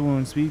 You had someone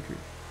on speaker.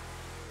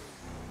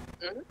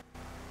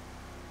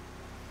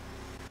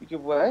 You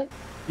could what?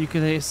 You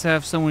could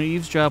have someone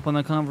eavesdrop on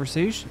the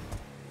conversation.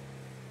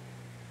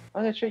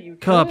 Oh, that's right, you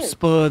Cop could.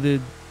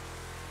 spotted.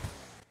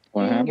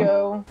 What happened?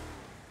 Bingo.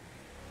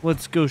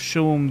 Let's go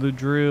show them the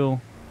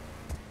drill.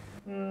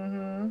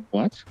 Mm-hmm.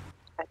 What?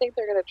 I think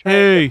they're gonna try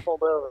Hey. and get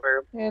pulled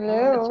over.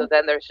 Hello. And so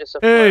then there's just a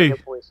Hey. flurry of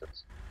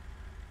voices.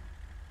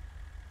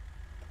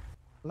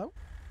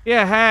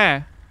 Yeah,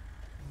 hi.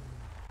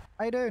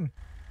 How you doing?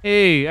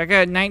 Hey, I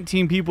got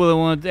 19 people that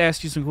want to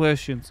ask you some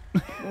questions.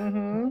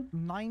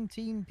 Mm-hmm.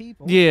 19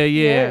 people. Yeah,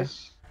 yeah.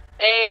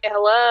 Hey,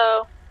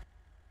 hello.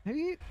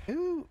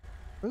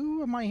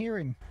 Who am I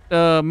hearing?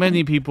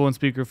 Many people on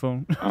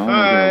speakerphone.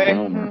 Hi.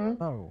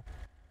 Mm-hmm. Oh.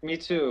 Me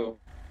too.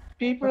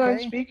 People on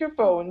Okay.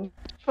 speakerphone.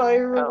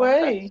 Fire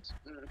away.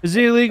 Is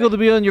it illegal to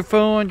be on your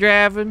phone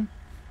driving?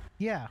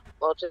 Yeah.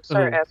 Well, just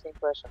start Oh. asking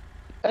questions.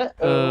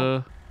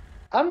 Uh-oh.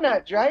 I'm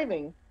not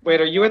driving. Wait,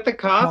 are you at the Well,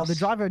 cops? the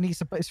driver needs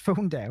to put his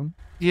phone down.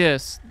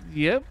 Yes.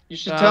 Yep. You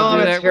should I'll tell him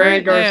do it's that Harry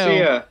right now.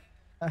 Garcia.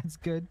 That's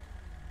good.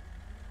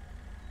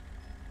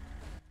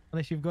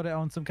 Unless you've got it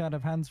on some kind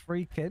of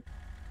hands-free kit.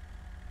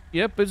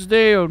 Yep, it's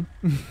down.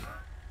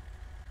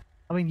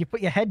 I mean, you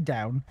put your head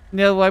down.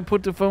 No, I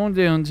put the phone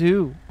down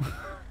too.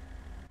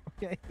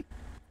 Okay.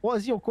 What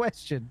is your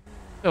question?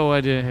 Oh, I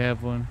didn't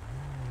have one.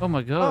 Oh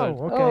my god.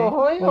 Oh, okay. Oh,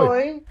 hoy,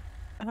 hoy.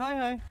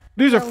 Hi.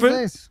 These are What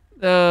was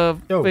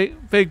this?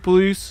 fake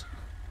police.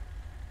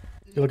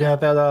 You looking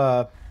at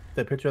that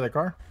picture of the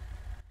car?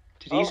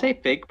 Did he say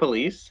fake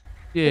police?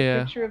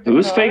 Yeah.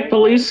 Who's fake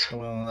police?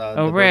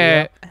 All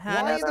right.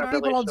 Why are the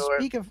people on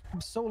speaker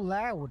so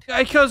loud?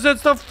 Because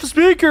it's the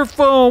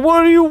speakerphone.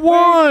 What do you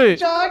want?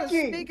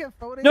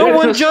 No It's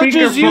one a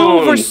judges you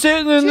speakerphone. for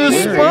sitting in this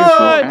Jesus.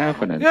 spot.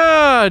 happening?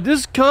 God,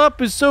 this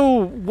cop is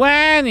so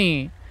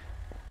whiny.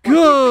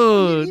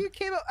 Good. You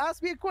came up,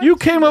 asked me a question. You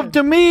came up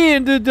to me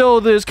and did all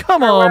this.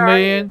 Come Where on, are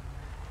man.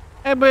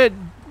 How about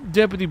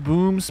Deputy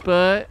Boom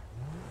Spot?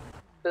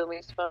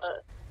 Boomy spot.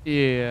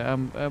 Yeah,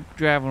 I'm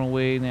driving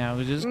away now.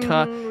 This we're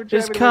cop, driving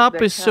this away cop from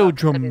that is so cop.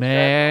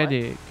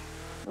 dramatic.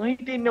 Well, he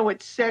didn't know what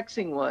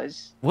sexing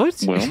was. What?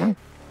 Wilmer?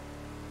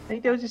 I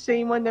think that was the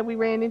same one that we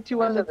ran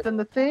into on the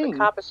thing. The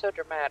cop is so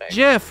dramatic.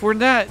 Jeff, do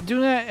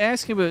not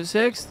ask about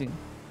sexting.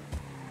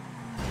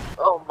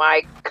 Oh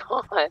my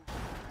god.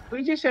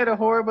 We just had a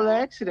horrible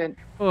accident.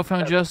 Oh, I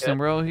found That's Justin. good.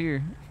 We're all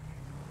here.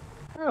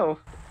 Oh.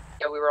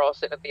 Yeah, we were all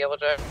sitting at the yellow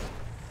drive.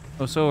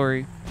 Oh,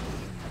 sorry.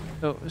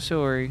 Oh,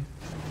 sorry.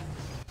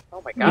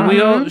 Oh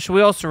my Should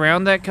we all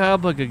surround that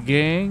cop like a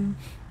gang?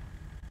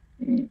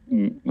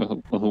 Who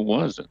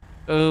was it?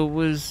 It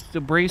was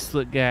the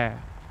bracelet guy.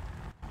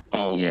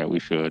 Oh, yeah, we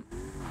should.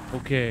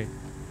 Okay.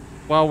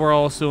 While we're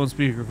all still on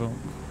speakerphone.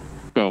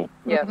 Go.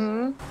 Yes.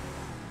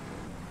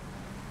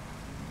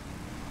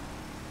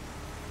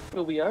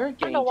 Well, we are a I gang.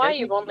 don't know why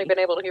you've only been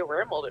able to hear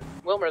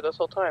Wilmer this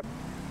whole time.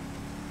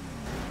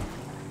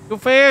 Go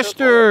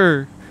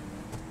faster!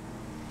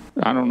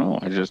 I don't know.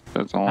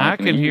 That's all I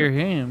can hear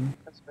him.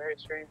 That's very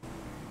strange.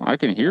 I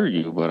can hear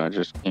you, but I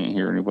just can't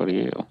hear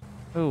anybody else.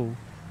 Oh.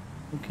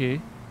 Okay.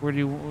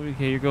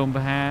 Okay, you're going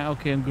behind.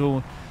 Okay, I'm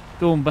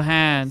going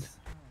behind.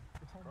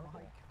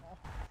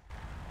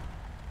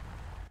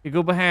 You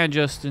go behind,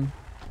 Justin.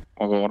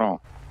 What going on?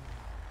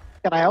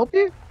 Can I help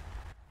you?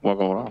 What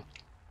going on?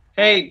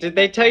 Hey, did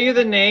they tell you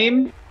the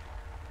name?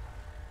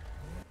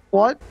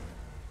 What?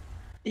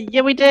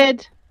 Yeah, we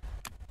did.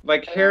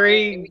 Like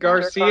Harry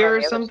Garcia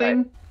or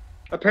something?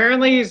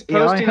 Apparently he's Yeah,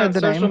 I posting heard on the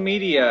social name.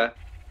 media.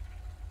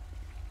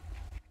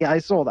 Yeah, I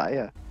saw that,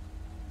 yeah.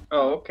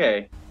 Oh,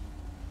 okay.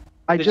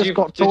 I Did just you-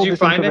 got did told you this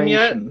find him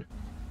yet? information.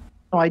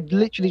 No, I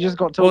literally just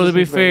got told Well, to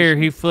this be fair,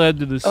 information. he fled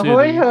to the city.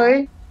 Ahoy,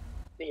 hoy.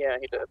 Yeah,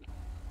 he did.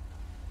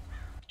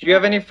 Do you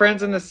have any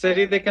friends in the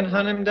city that can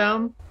hunt him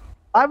down?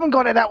 I haven't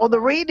got it out on the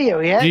radio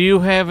yet. Do you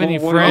have any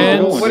Well,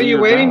 friends? what are you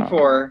waiting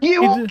for?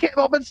 You all came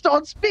up and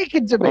started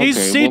speaking to me.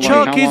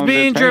 Chuck, he's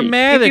being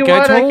dramatic. If you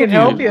want, I I told can you.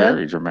 help you.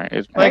 Very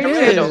dramatic. Like,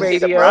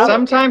 radio.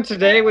 sometime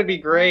today would be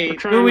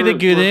great. You want me to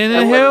get in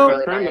and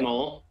help?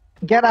 Criminal.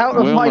 Get out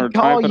of my Wilmer,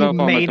 car, type it you up on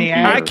the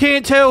maniac. I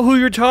can't tell who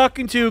you're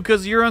talking to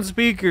because you're on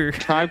speaker.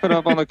 Type it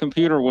up on the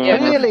computer, Wilmer.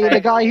 Really, the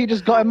guy who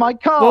just got in my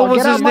car. What was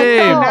Get out his of my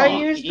name? car. I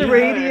use the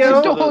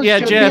radio. Doors Yeah,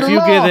 should Jeff, be you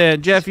get locked.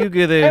 in. Jeff, you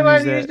get in. I and want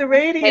use to use that. the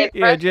radio. Hey,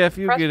 Yeah, Jeff,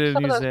 you press get in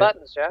some and of use those that.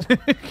 buttons, Jeff.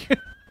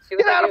 See what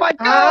Get out they of my do.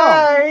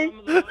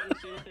 car. Hi.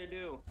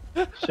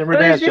 Shimmer What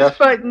dance, does this Jeff.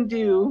 button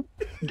do?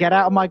 Get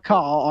out of my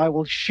car. I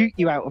will shoot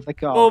you out of the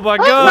car. Oh my Oh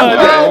god!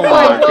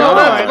 my god,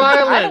 that's I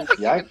violent. don't think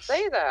you can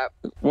say that.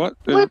 What?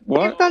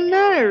 What the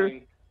nerve?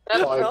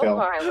 That's how I so felt.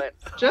 violent.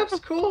 Jeff's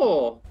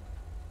cool.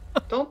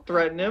 Don't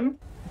threaten him.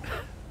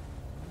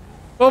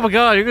 Oh my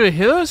god, you're gonna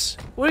hit us?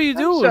 What are you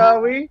doing?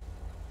 Shall we?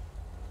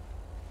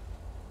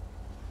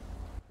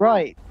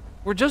 Right.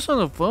 We're just on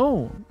the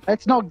phone.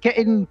 Let's not get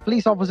in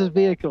police officers'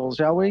 vehicles,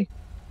 shall we?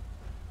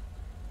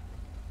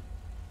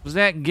 Was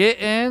that get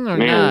in or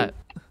Man, not?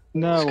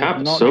 No, this cop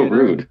is not so get in.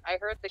 rude. I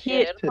heard the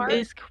get in part.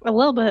 A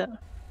little bit.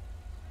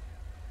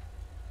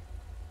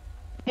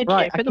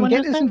 Right, I can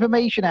get this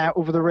information out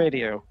over the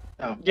radio.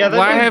 Oh. Yeah, that'd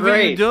Why be haven't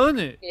great. you done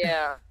it?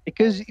 Yeah.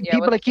 Because Yeah,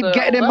 people what's keep the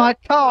getting in hold my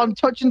up? car and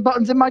touching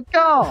buttons in my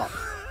car.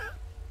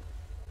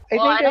 I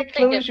Well, I think don't I think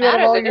closed it you out of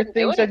matters. all It your didn't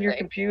do things on your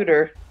anything.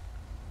 computer.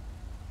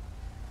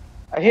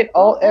 I hit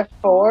Alt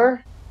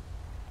F4.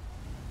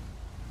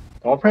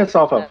 Don't press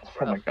off of.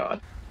 Oh my god.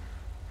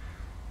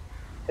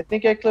 I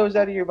think I closed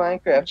out of your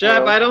Minecraft. Jeff,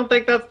 world. I don't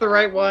think that's the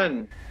right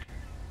one.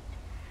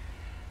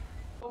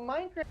 Well,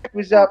 Minecraft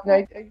was up,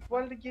 and I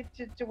wanted to get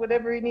to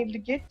whatever he needed to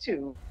get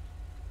to.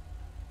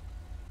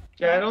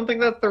 Yeah, I don't think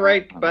that's the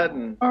right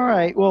button. All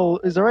right. Well,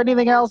 is there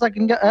anything else I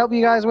can help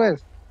you guys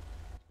with?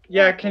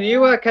 Yeah, can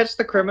you catch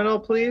the criminal,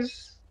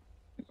 please?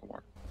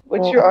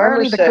 What's Well, your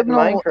armor apparently the set in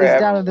criminal Minecraft? is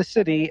down in the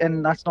city,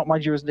 and that's not my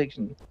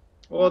jurisdiction.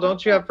 Well,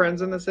 don't you have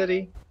friends in the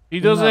city? He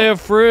doesn't No.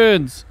 have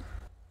friends.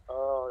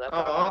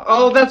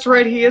 Oh, that's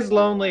right. He is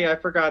lonely. I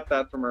forgot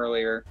that from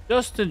earlier.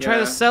 Justin, try Yeah,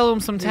 to sell him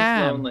some he's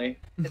time. lonely.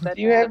 Do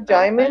you have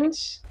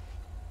diamonds?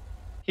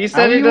 He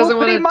said Are he you doesn't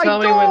want opening to my tell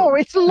me door?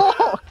 when. It's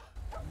locked.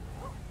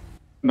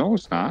 No,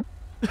 it's not.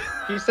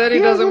 He said he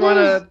Yes, doesn't it want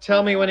is. to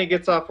tell me when he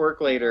gets off work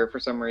later for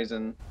some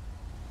reason.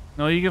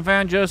 No, you can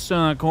find Justin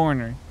on a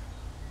corner.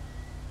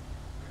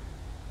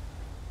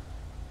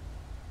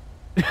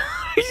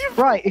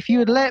 Right. If you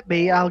would let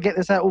me, I'll get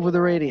this out over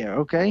the radio.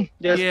 Okay.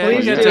 Yes, Yeah,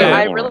 please you do. can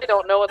I really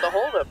don't know what the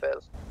holdup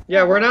is.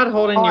 Yeah, we're not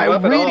holding you I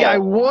up at really, I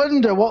all.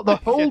 wonder what the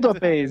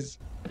holdup is.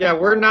 Yeah,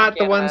 we're not the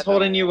Can't ones imagine.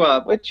 holding you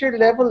up. What's your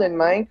level in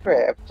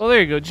Minecraft? Well,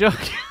 there you go, Chuck.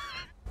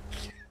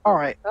 All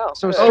right. Oh,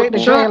 So good. straight to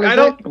Chuck, jail. I is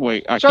don't. it?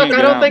 Wait, I Chuck, can't I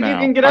get don't out think now. you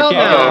can get I out can't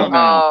now. Get out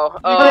now.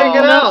 Oh, You can't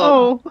get out.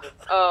 No.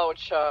 Oh,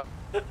 Chuck.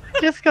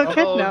 Just got Oh,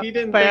 kidnapped he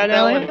didn't by think an that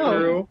alien. one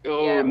through.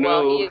 Oh Yeah, no.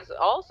 well, he's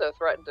also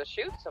threatened to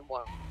shoot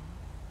someone.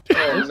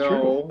 Oh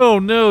no. Oh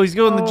no, he's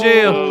going to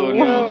jail. Oh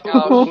no.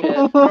 Oh,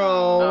 shit.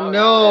 Oh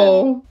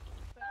no.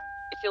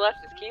 He left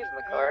his keys in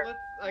the car.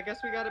 I guess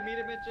we gotta meet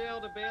him at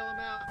jail to bail him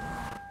out.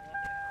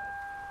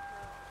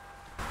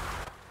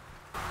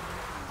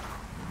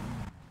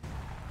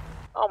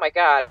 Oh my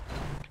god.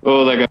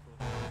 Oh, that guy.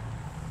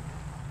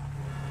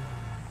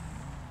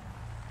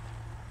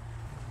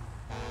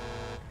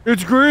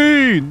 It's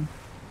green.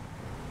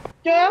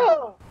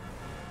 Go!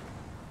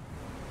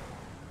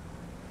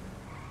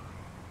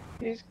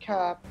 He's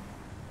cop.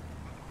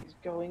 He's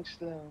going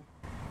slow.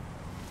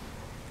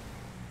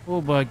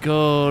 Oh my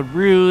god,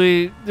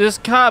 really? This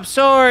cop,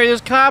 sorry,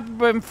 this cop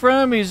in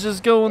front of me is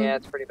just going. Yeah,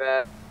 it's pretty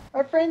bad.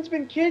 Our friend's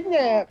been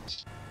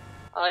kidnapped.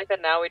 I like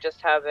that now we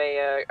just have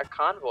a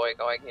convoy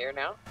going here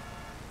now.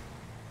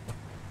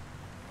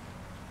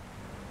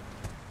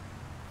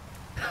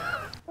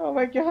 Oh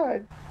my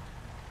god.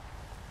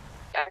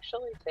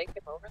 Actually take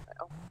him over there?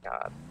 Oh my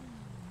god.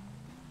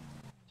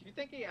 Do you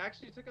think he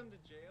actually took him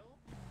to jail?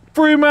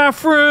 Free my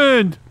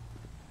friend!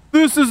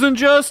 This is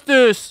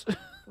injustice!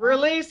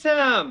 Release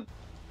him!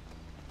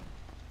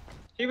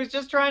 He was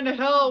just trying to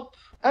help.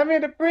 I'm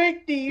gonna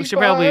break these We should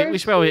probably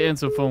bars. end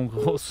some phone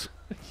calls.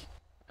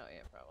 Oh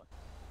yeah, probably.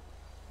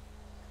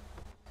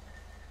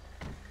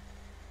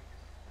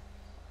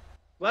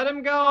 Let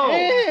him go.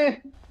 Eh,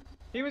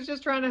 He was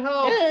just trying to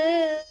help.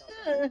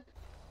 eh.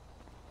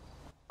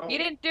 He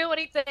didn't do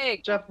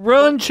anything! Jeff,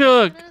 Run,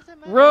 Chuck!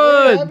 I'm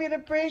Run! gonna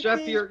break Jeff,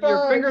 these your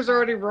bars. fingers are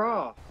already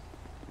raw.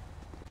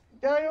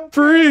 I don't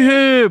Free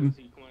him!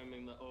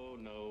 Oh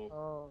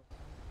no.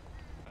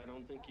 I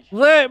don't think he should.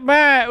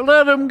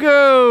 Let him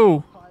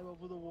go! Climb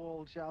over the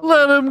wall, shall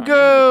Let him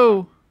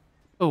go!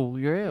 Oh,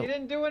 you're He out.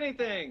 didn't do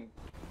anything.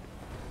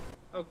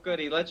 Oh, good.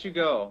 He let you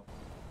go.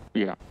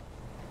 Yeah.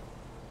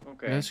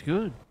 Okay. That's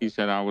good. He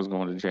said I was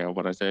going to jail,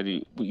 but I said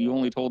you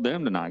only told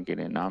them to not get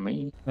in, not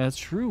me. That's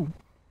true.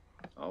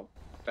 Oh,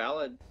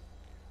 valid.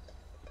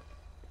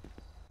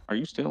 Are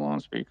you still on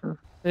speaker?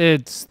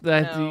 It's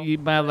that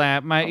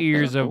No. my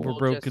ears are We'll just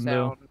broken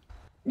though. sound-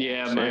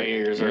 Yeah, my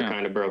ears are Yeah.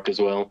 kind of broke as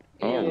well.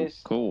 Oh,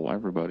 Yes. cool.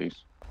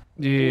 Everybody's.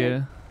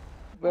 Yeah.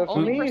 But for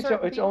Only me, for it's,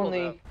 certain it's people, only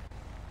though.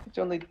 it's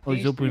only Oh, he's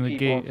these opening three the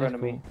people gate. in front That's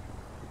of me.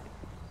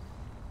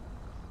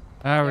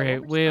 cool. All Yeah,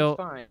 right. we're Well,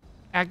 fine.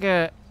 I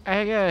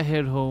gotta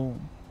head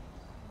home.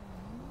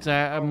 Cause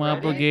I'm Already?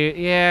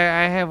 obligated.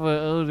 Yeah, I have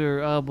a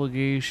other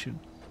obligation.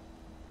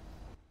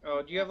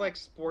 Oh, do you have like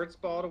sports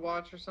ball to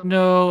watch or something?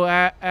 No,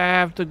 I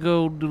have to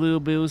go to Little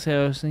Bill's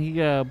house, and he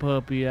got a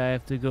puppy. I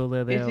have to go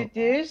let Is out. it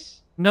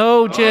this?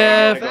 No,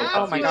 Jeff. that's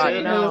Oh my what God,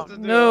 it no. is to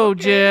do. No,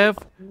 Okay. Jeff.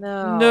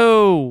 No.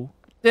 No.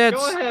 That's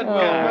Go ahead,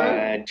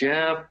 Wilmer.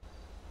 Jeff.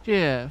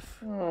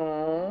 Jeff.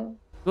 Aw.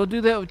 Go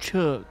do that with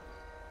Chuck.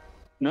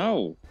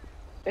 No.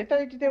 I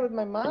thought you did that with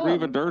my mom.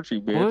 Reva Dirty,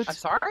 bitch. What? I'm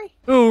sorry?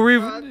 Oh,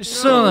 No,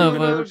 son of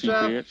no, a. Dirty,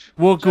 Jeff. bitch.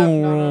 What Jeff,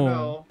 going no, on?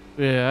 no.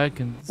 Yeah, I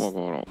can. What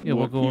going on? Yeah,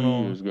 what going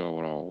on? is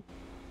going on?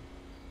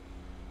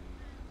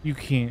 You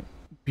can't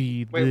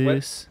be Wait, what-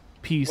 this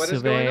piece what is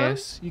of going on?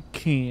 ass. You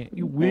can't.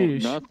 You Well,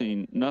 wish.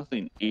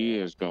 nothing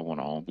is going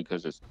on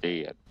because it's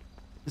dead.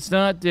 It's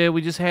not dead.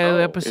 We just had an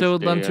Oh,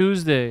 episode it's on dead.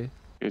 Tuesday.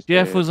 It's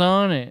Jeff dead. was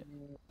on it.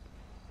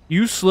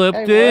 You slipped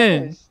Hey,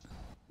 in. Marcus.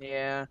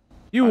 Yeah.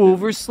 You Yeah,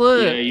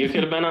 overslept. you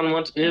could have been on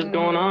what is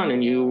going on,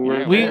 and you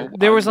were.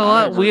 There was a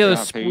lot. We had a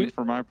got paid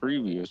for my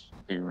previous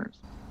appearance.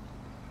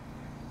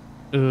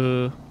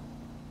 Uh.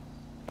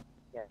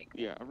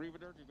 Yeah,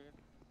 arrivederci,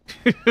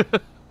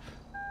 man.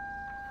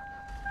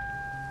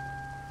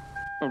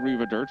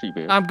 Arrivederci,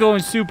 man. I'm going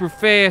super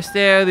fast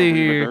out of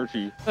here.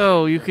 Arrivederci.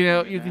 Oh, you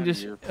can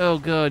just. Oh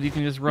god, you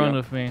can just run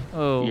Yep. with me.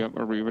 Oh. Yep,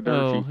 arrivederci.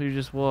 Oh, you're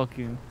just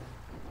walking.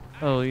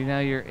 Oh, now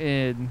you're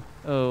in.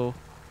 Oh,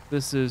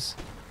 this is.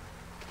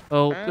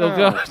 Oh, oh Ow.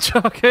 god,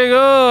 Chuck, hang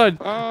on.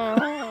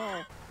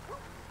 Oh.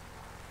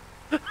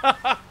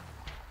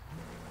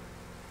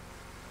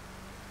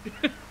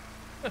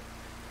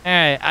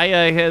 Alright, I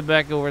gotta head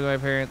back over to my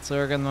parents, so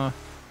we're gonna.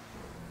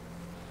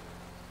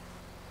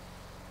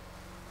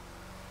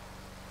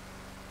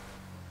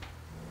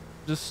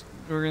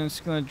 We're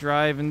just gonna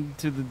drive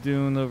into the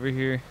dune over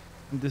here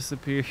and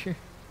disappear.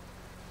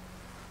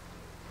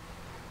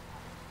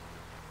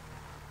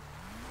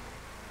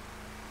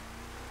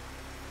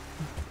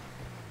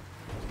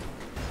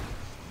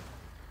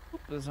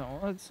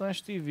 Doesn't want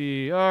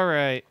 /TV. All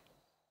right.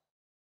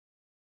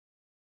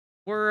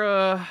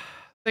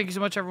 Thank you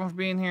so much everyone for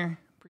being here.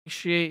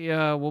 Appreciate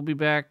ya. We'll be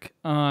back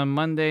on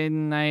Monday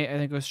night. I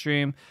think we'll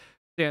stream.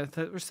 Yeah,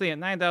 we're sitting at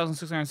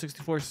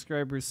 9,664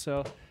 subscribers,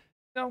 so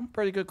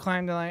pretty good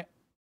climb tonight.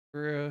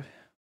 We're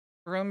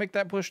gonna make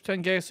that push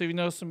 10K. So if you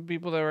know some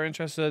people that are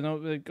interested in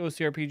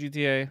OCRP,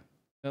 GTA,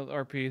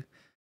 RP,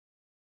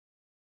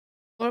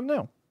 let them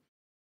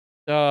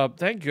know.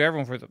 Thank you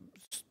everyone for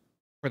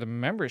the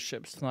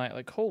memberships tonight.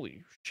 Like,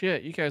 holy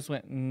shit, you guys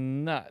went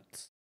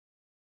nuts.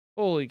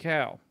 Holy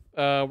cow.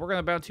 We're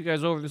gonna bounce you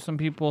guys over to some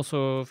people.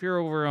 So if you're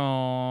over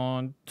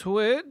on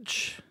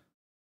Twitch,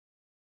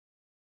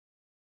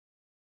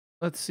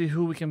 let's see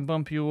who we can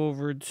bump you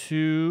over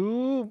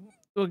to.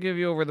 We'll give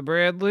you over to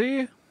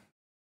Bradley.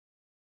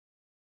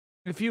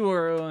 If you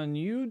are on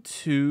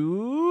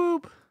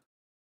YouTube,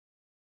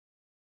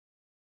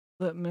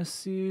 let me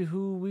see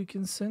who we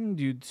can send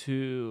you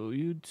to.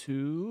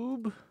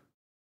 YouTube.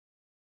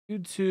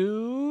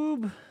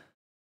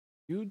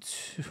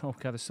 Oh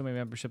god, there's so many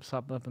memberships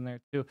popping up in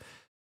there too.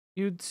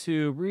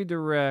 YouTube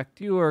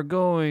redirect. You are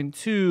going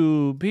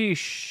to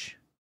Bish.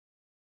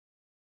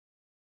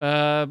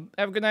 Have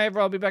a good night,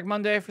 everyone. I'll be back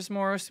Monday for some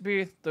more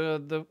OCP.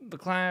 The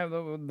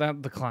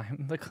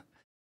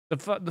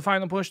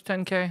final push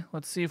 10K.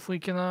 Let's see if we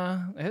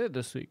can hit it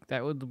this week.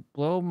 That would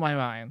blow my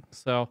mind.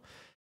 So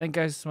thank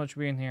you guys so much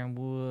for being here, and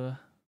we'll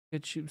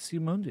see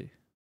you Monday.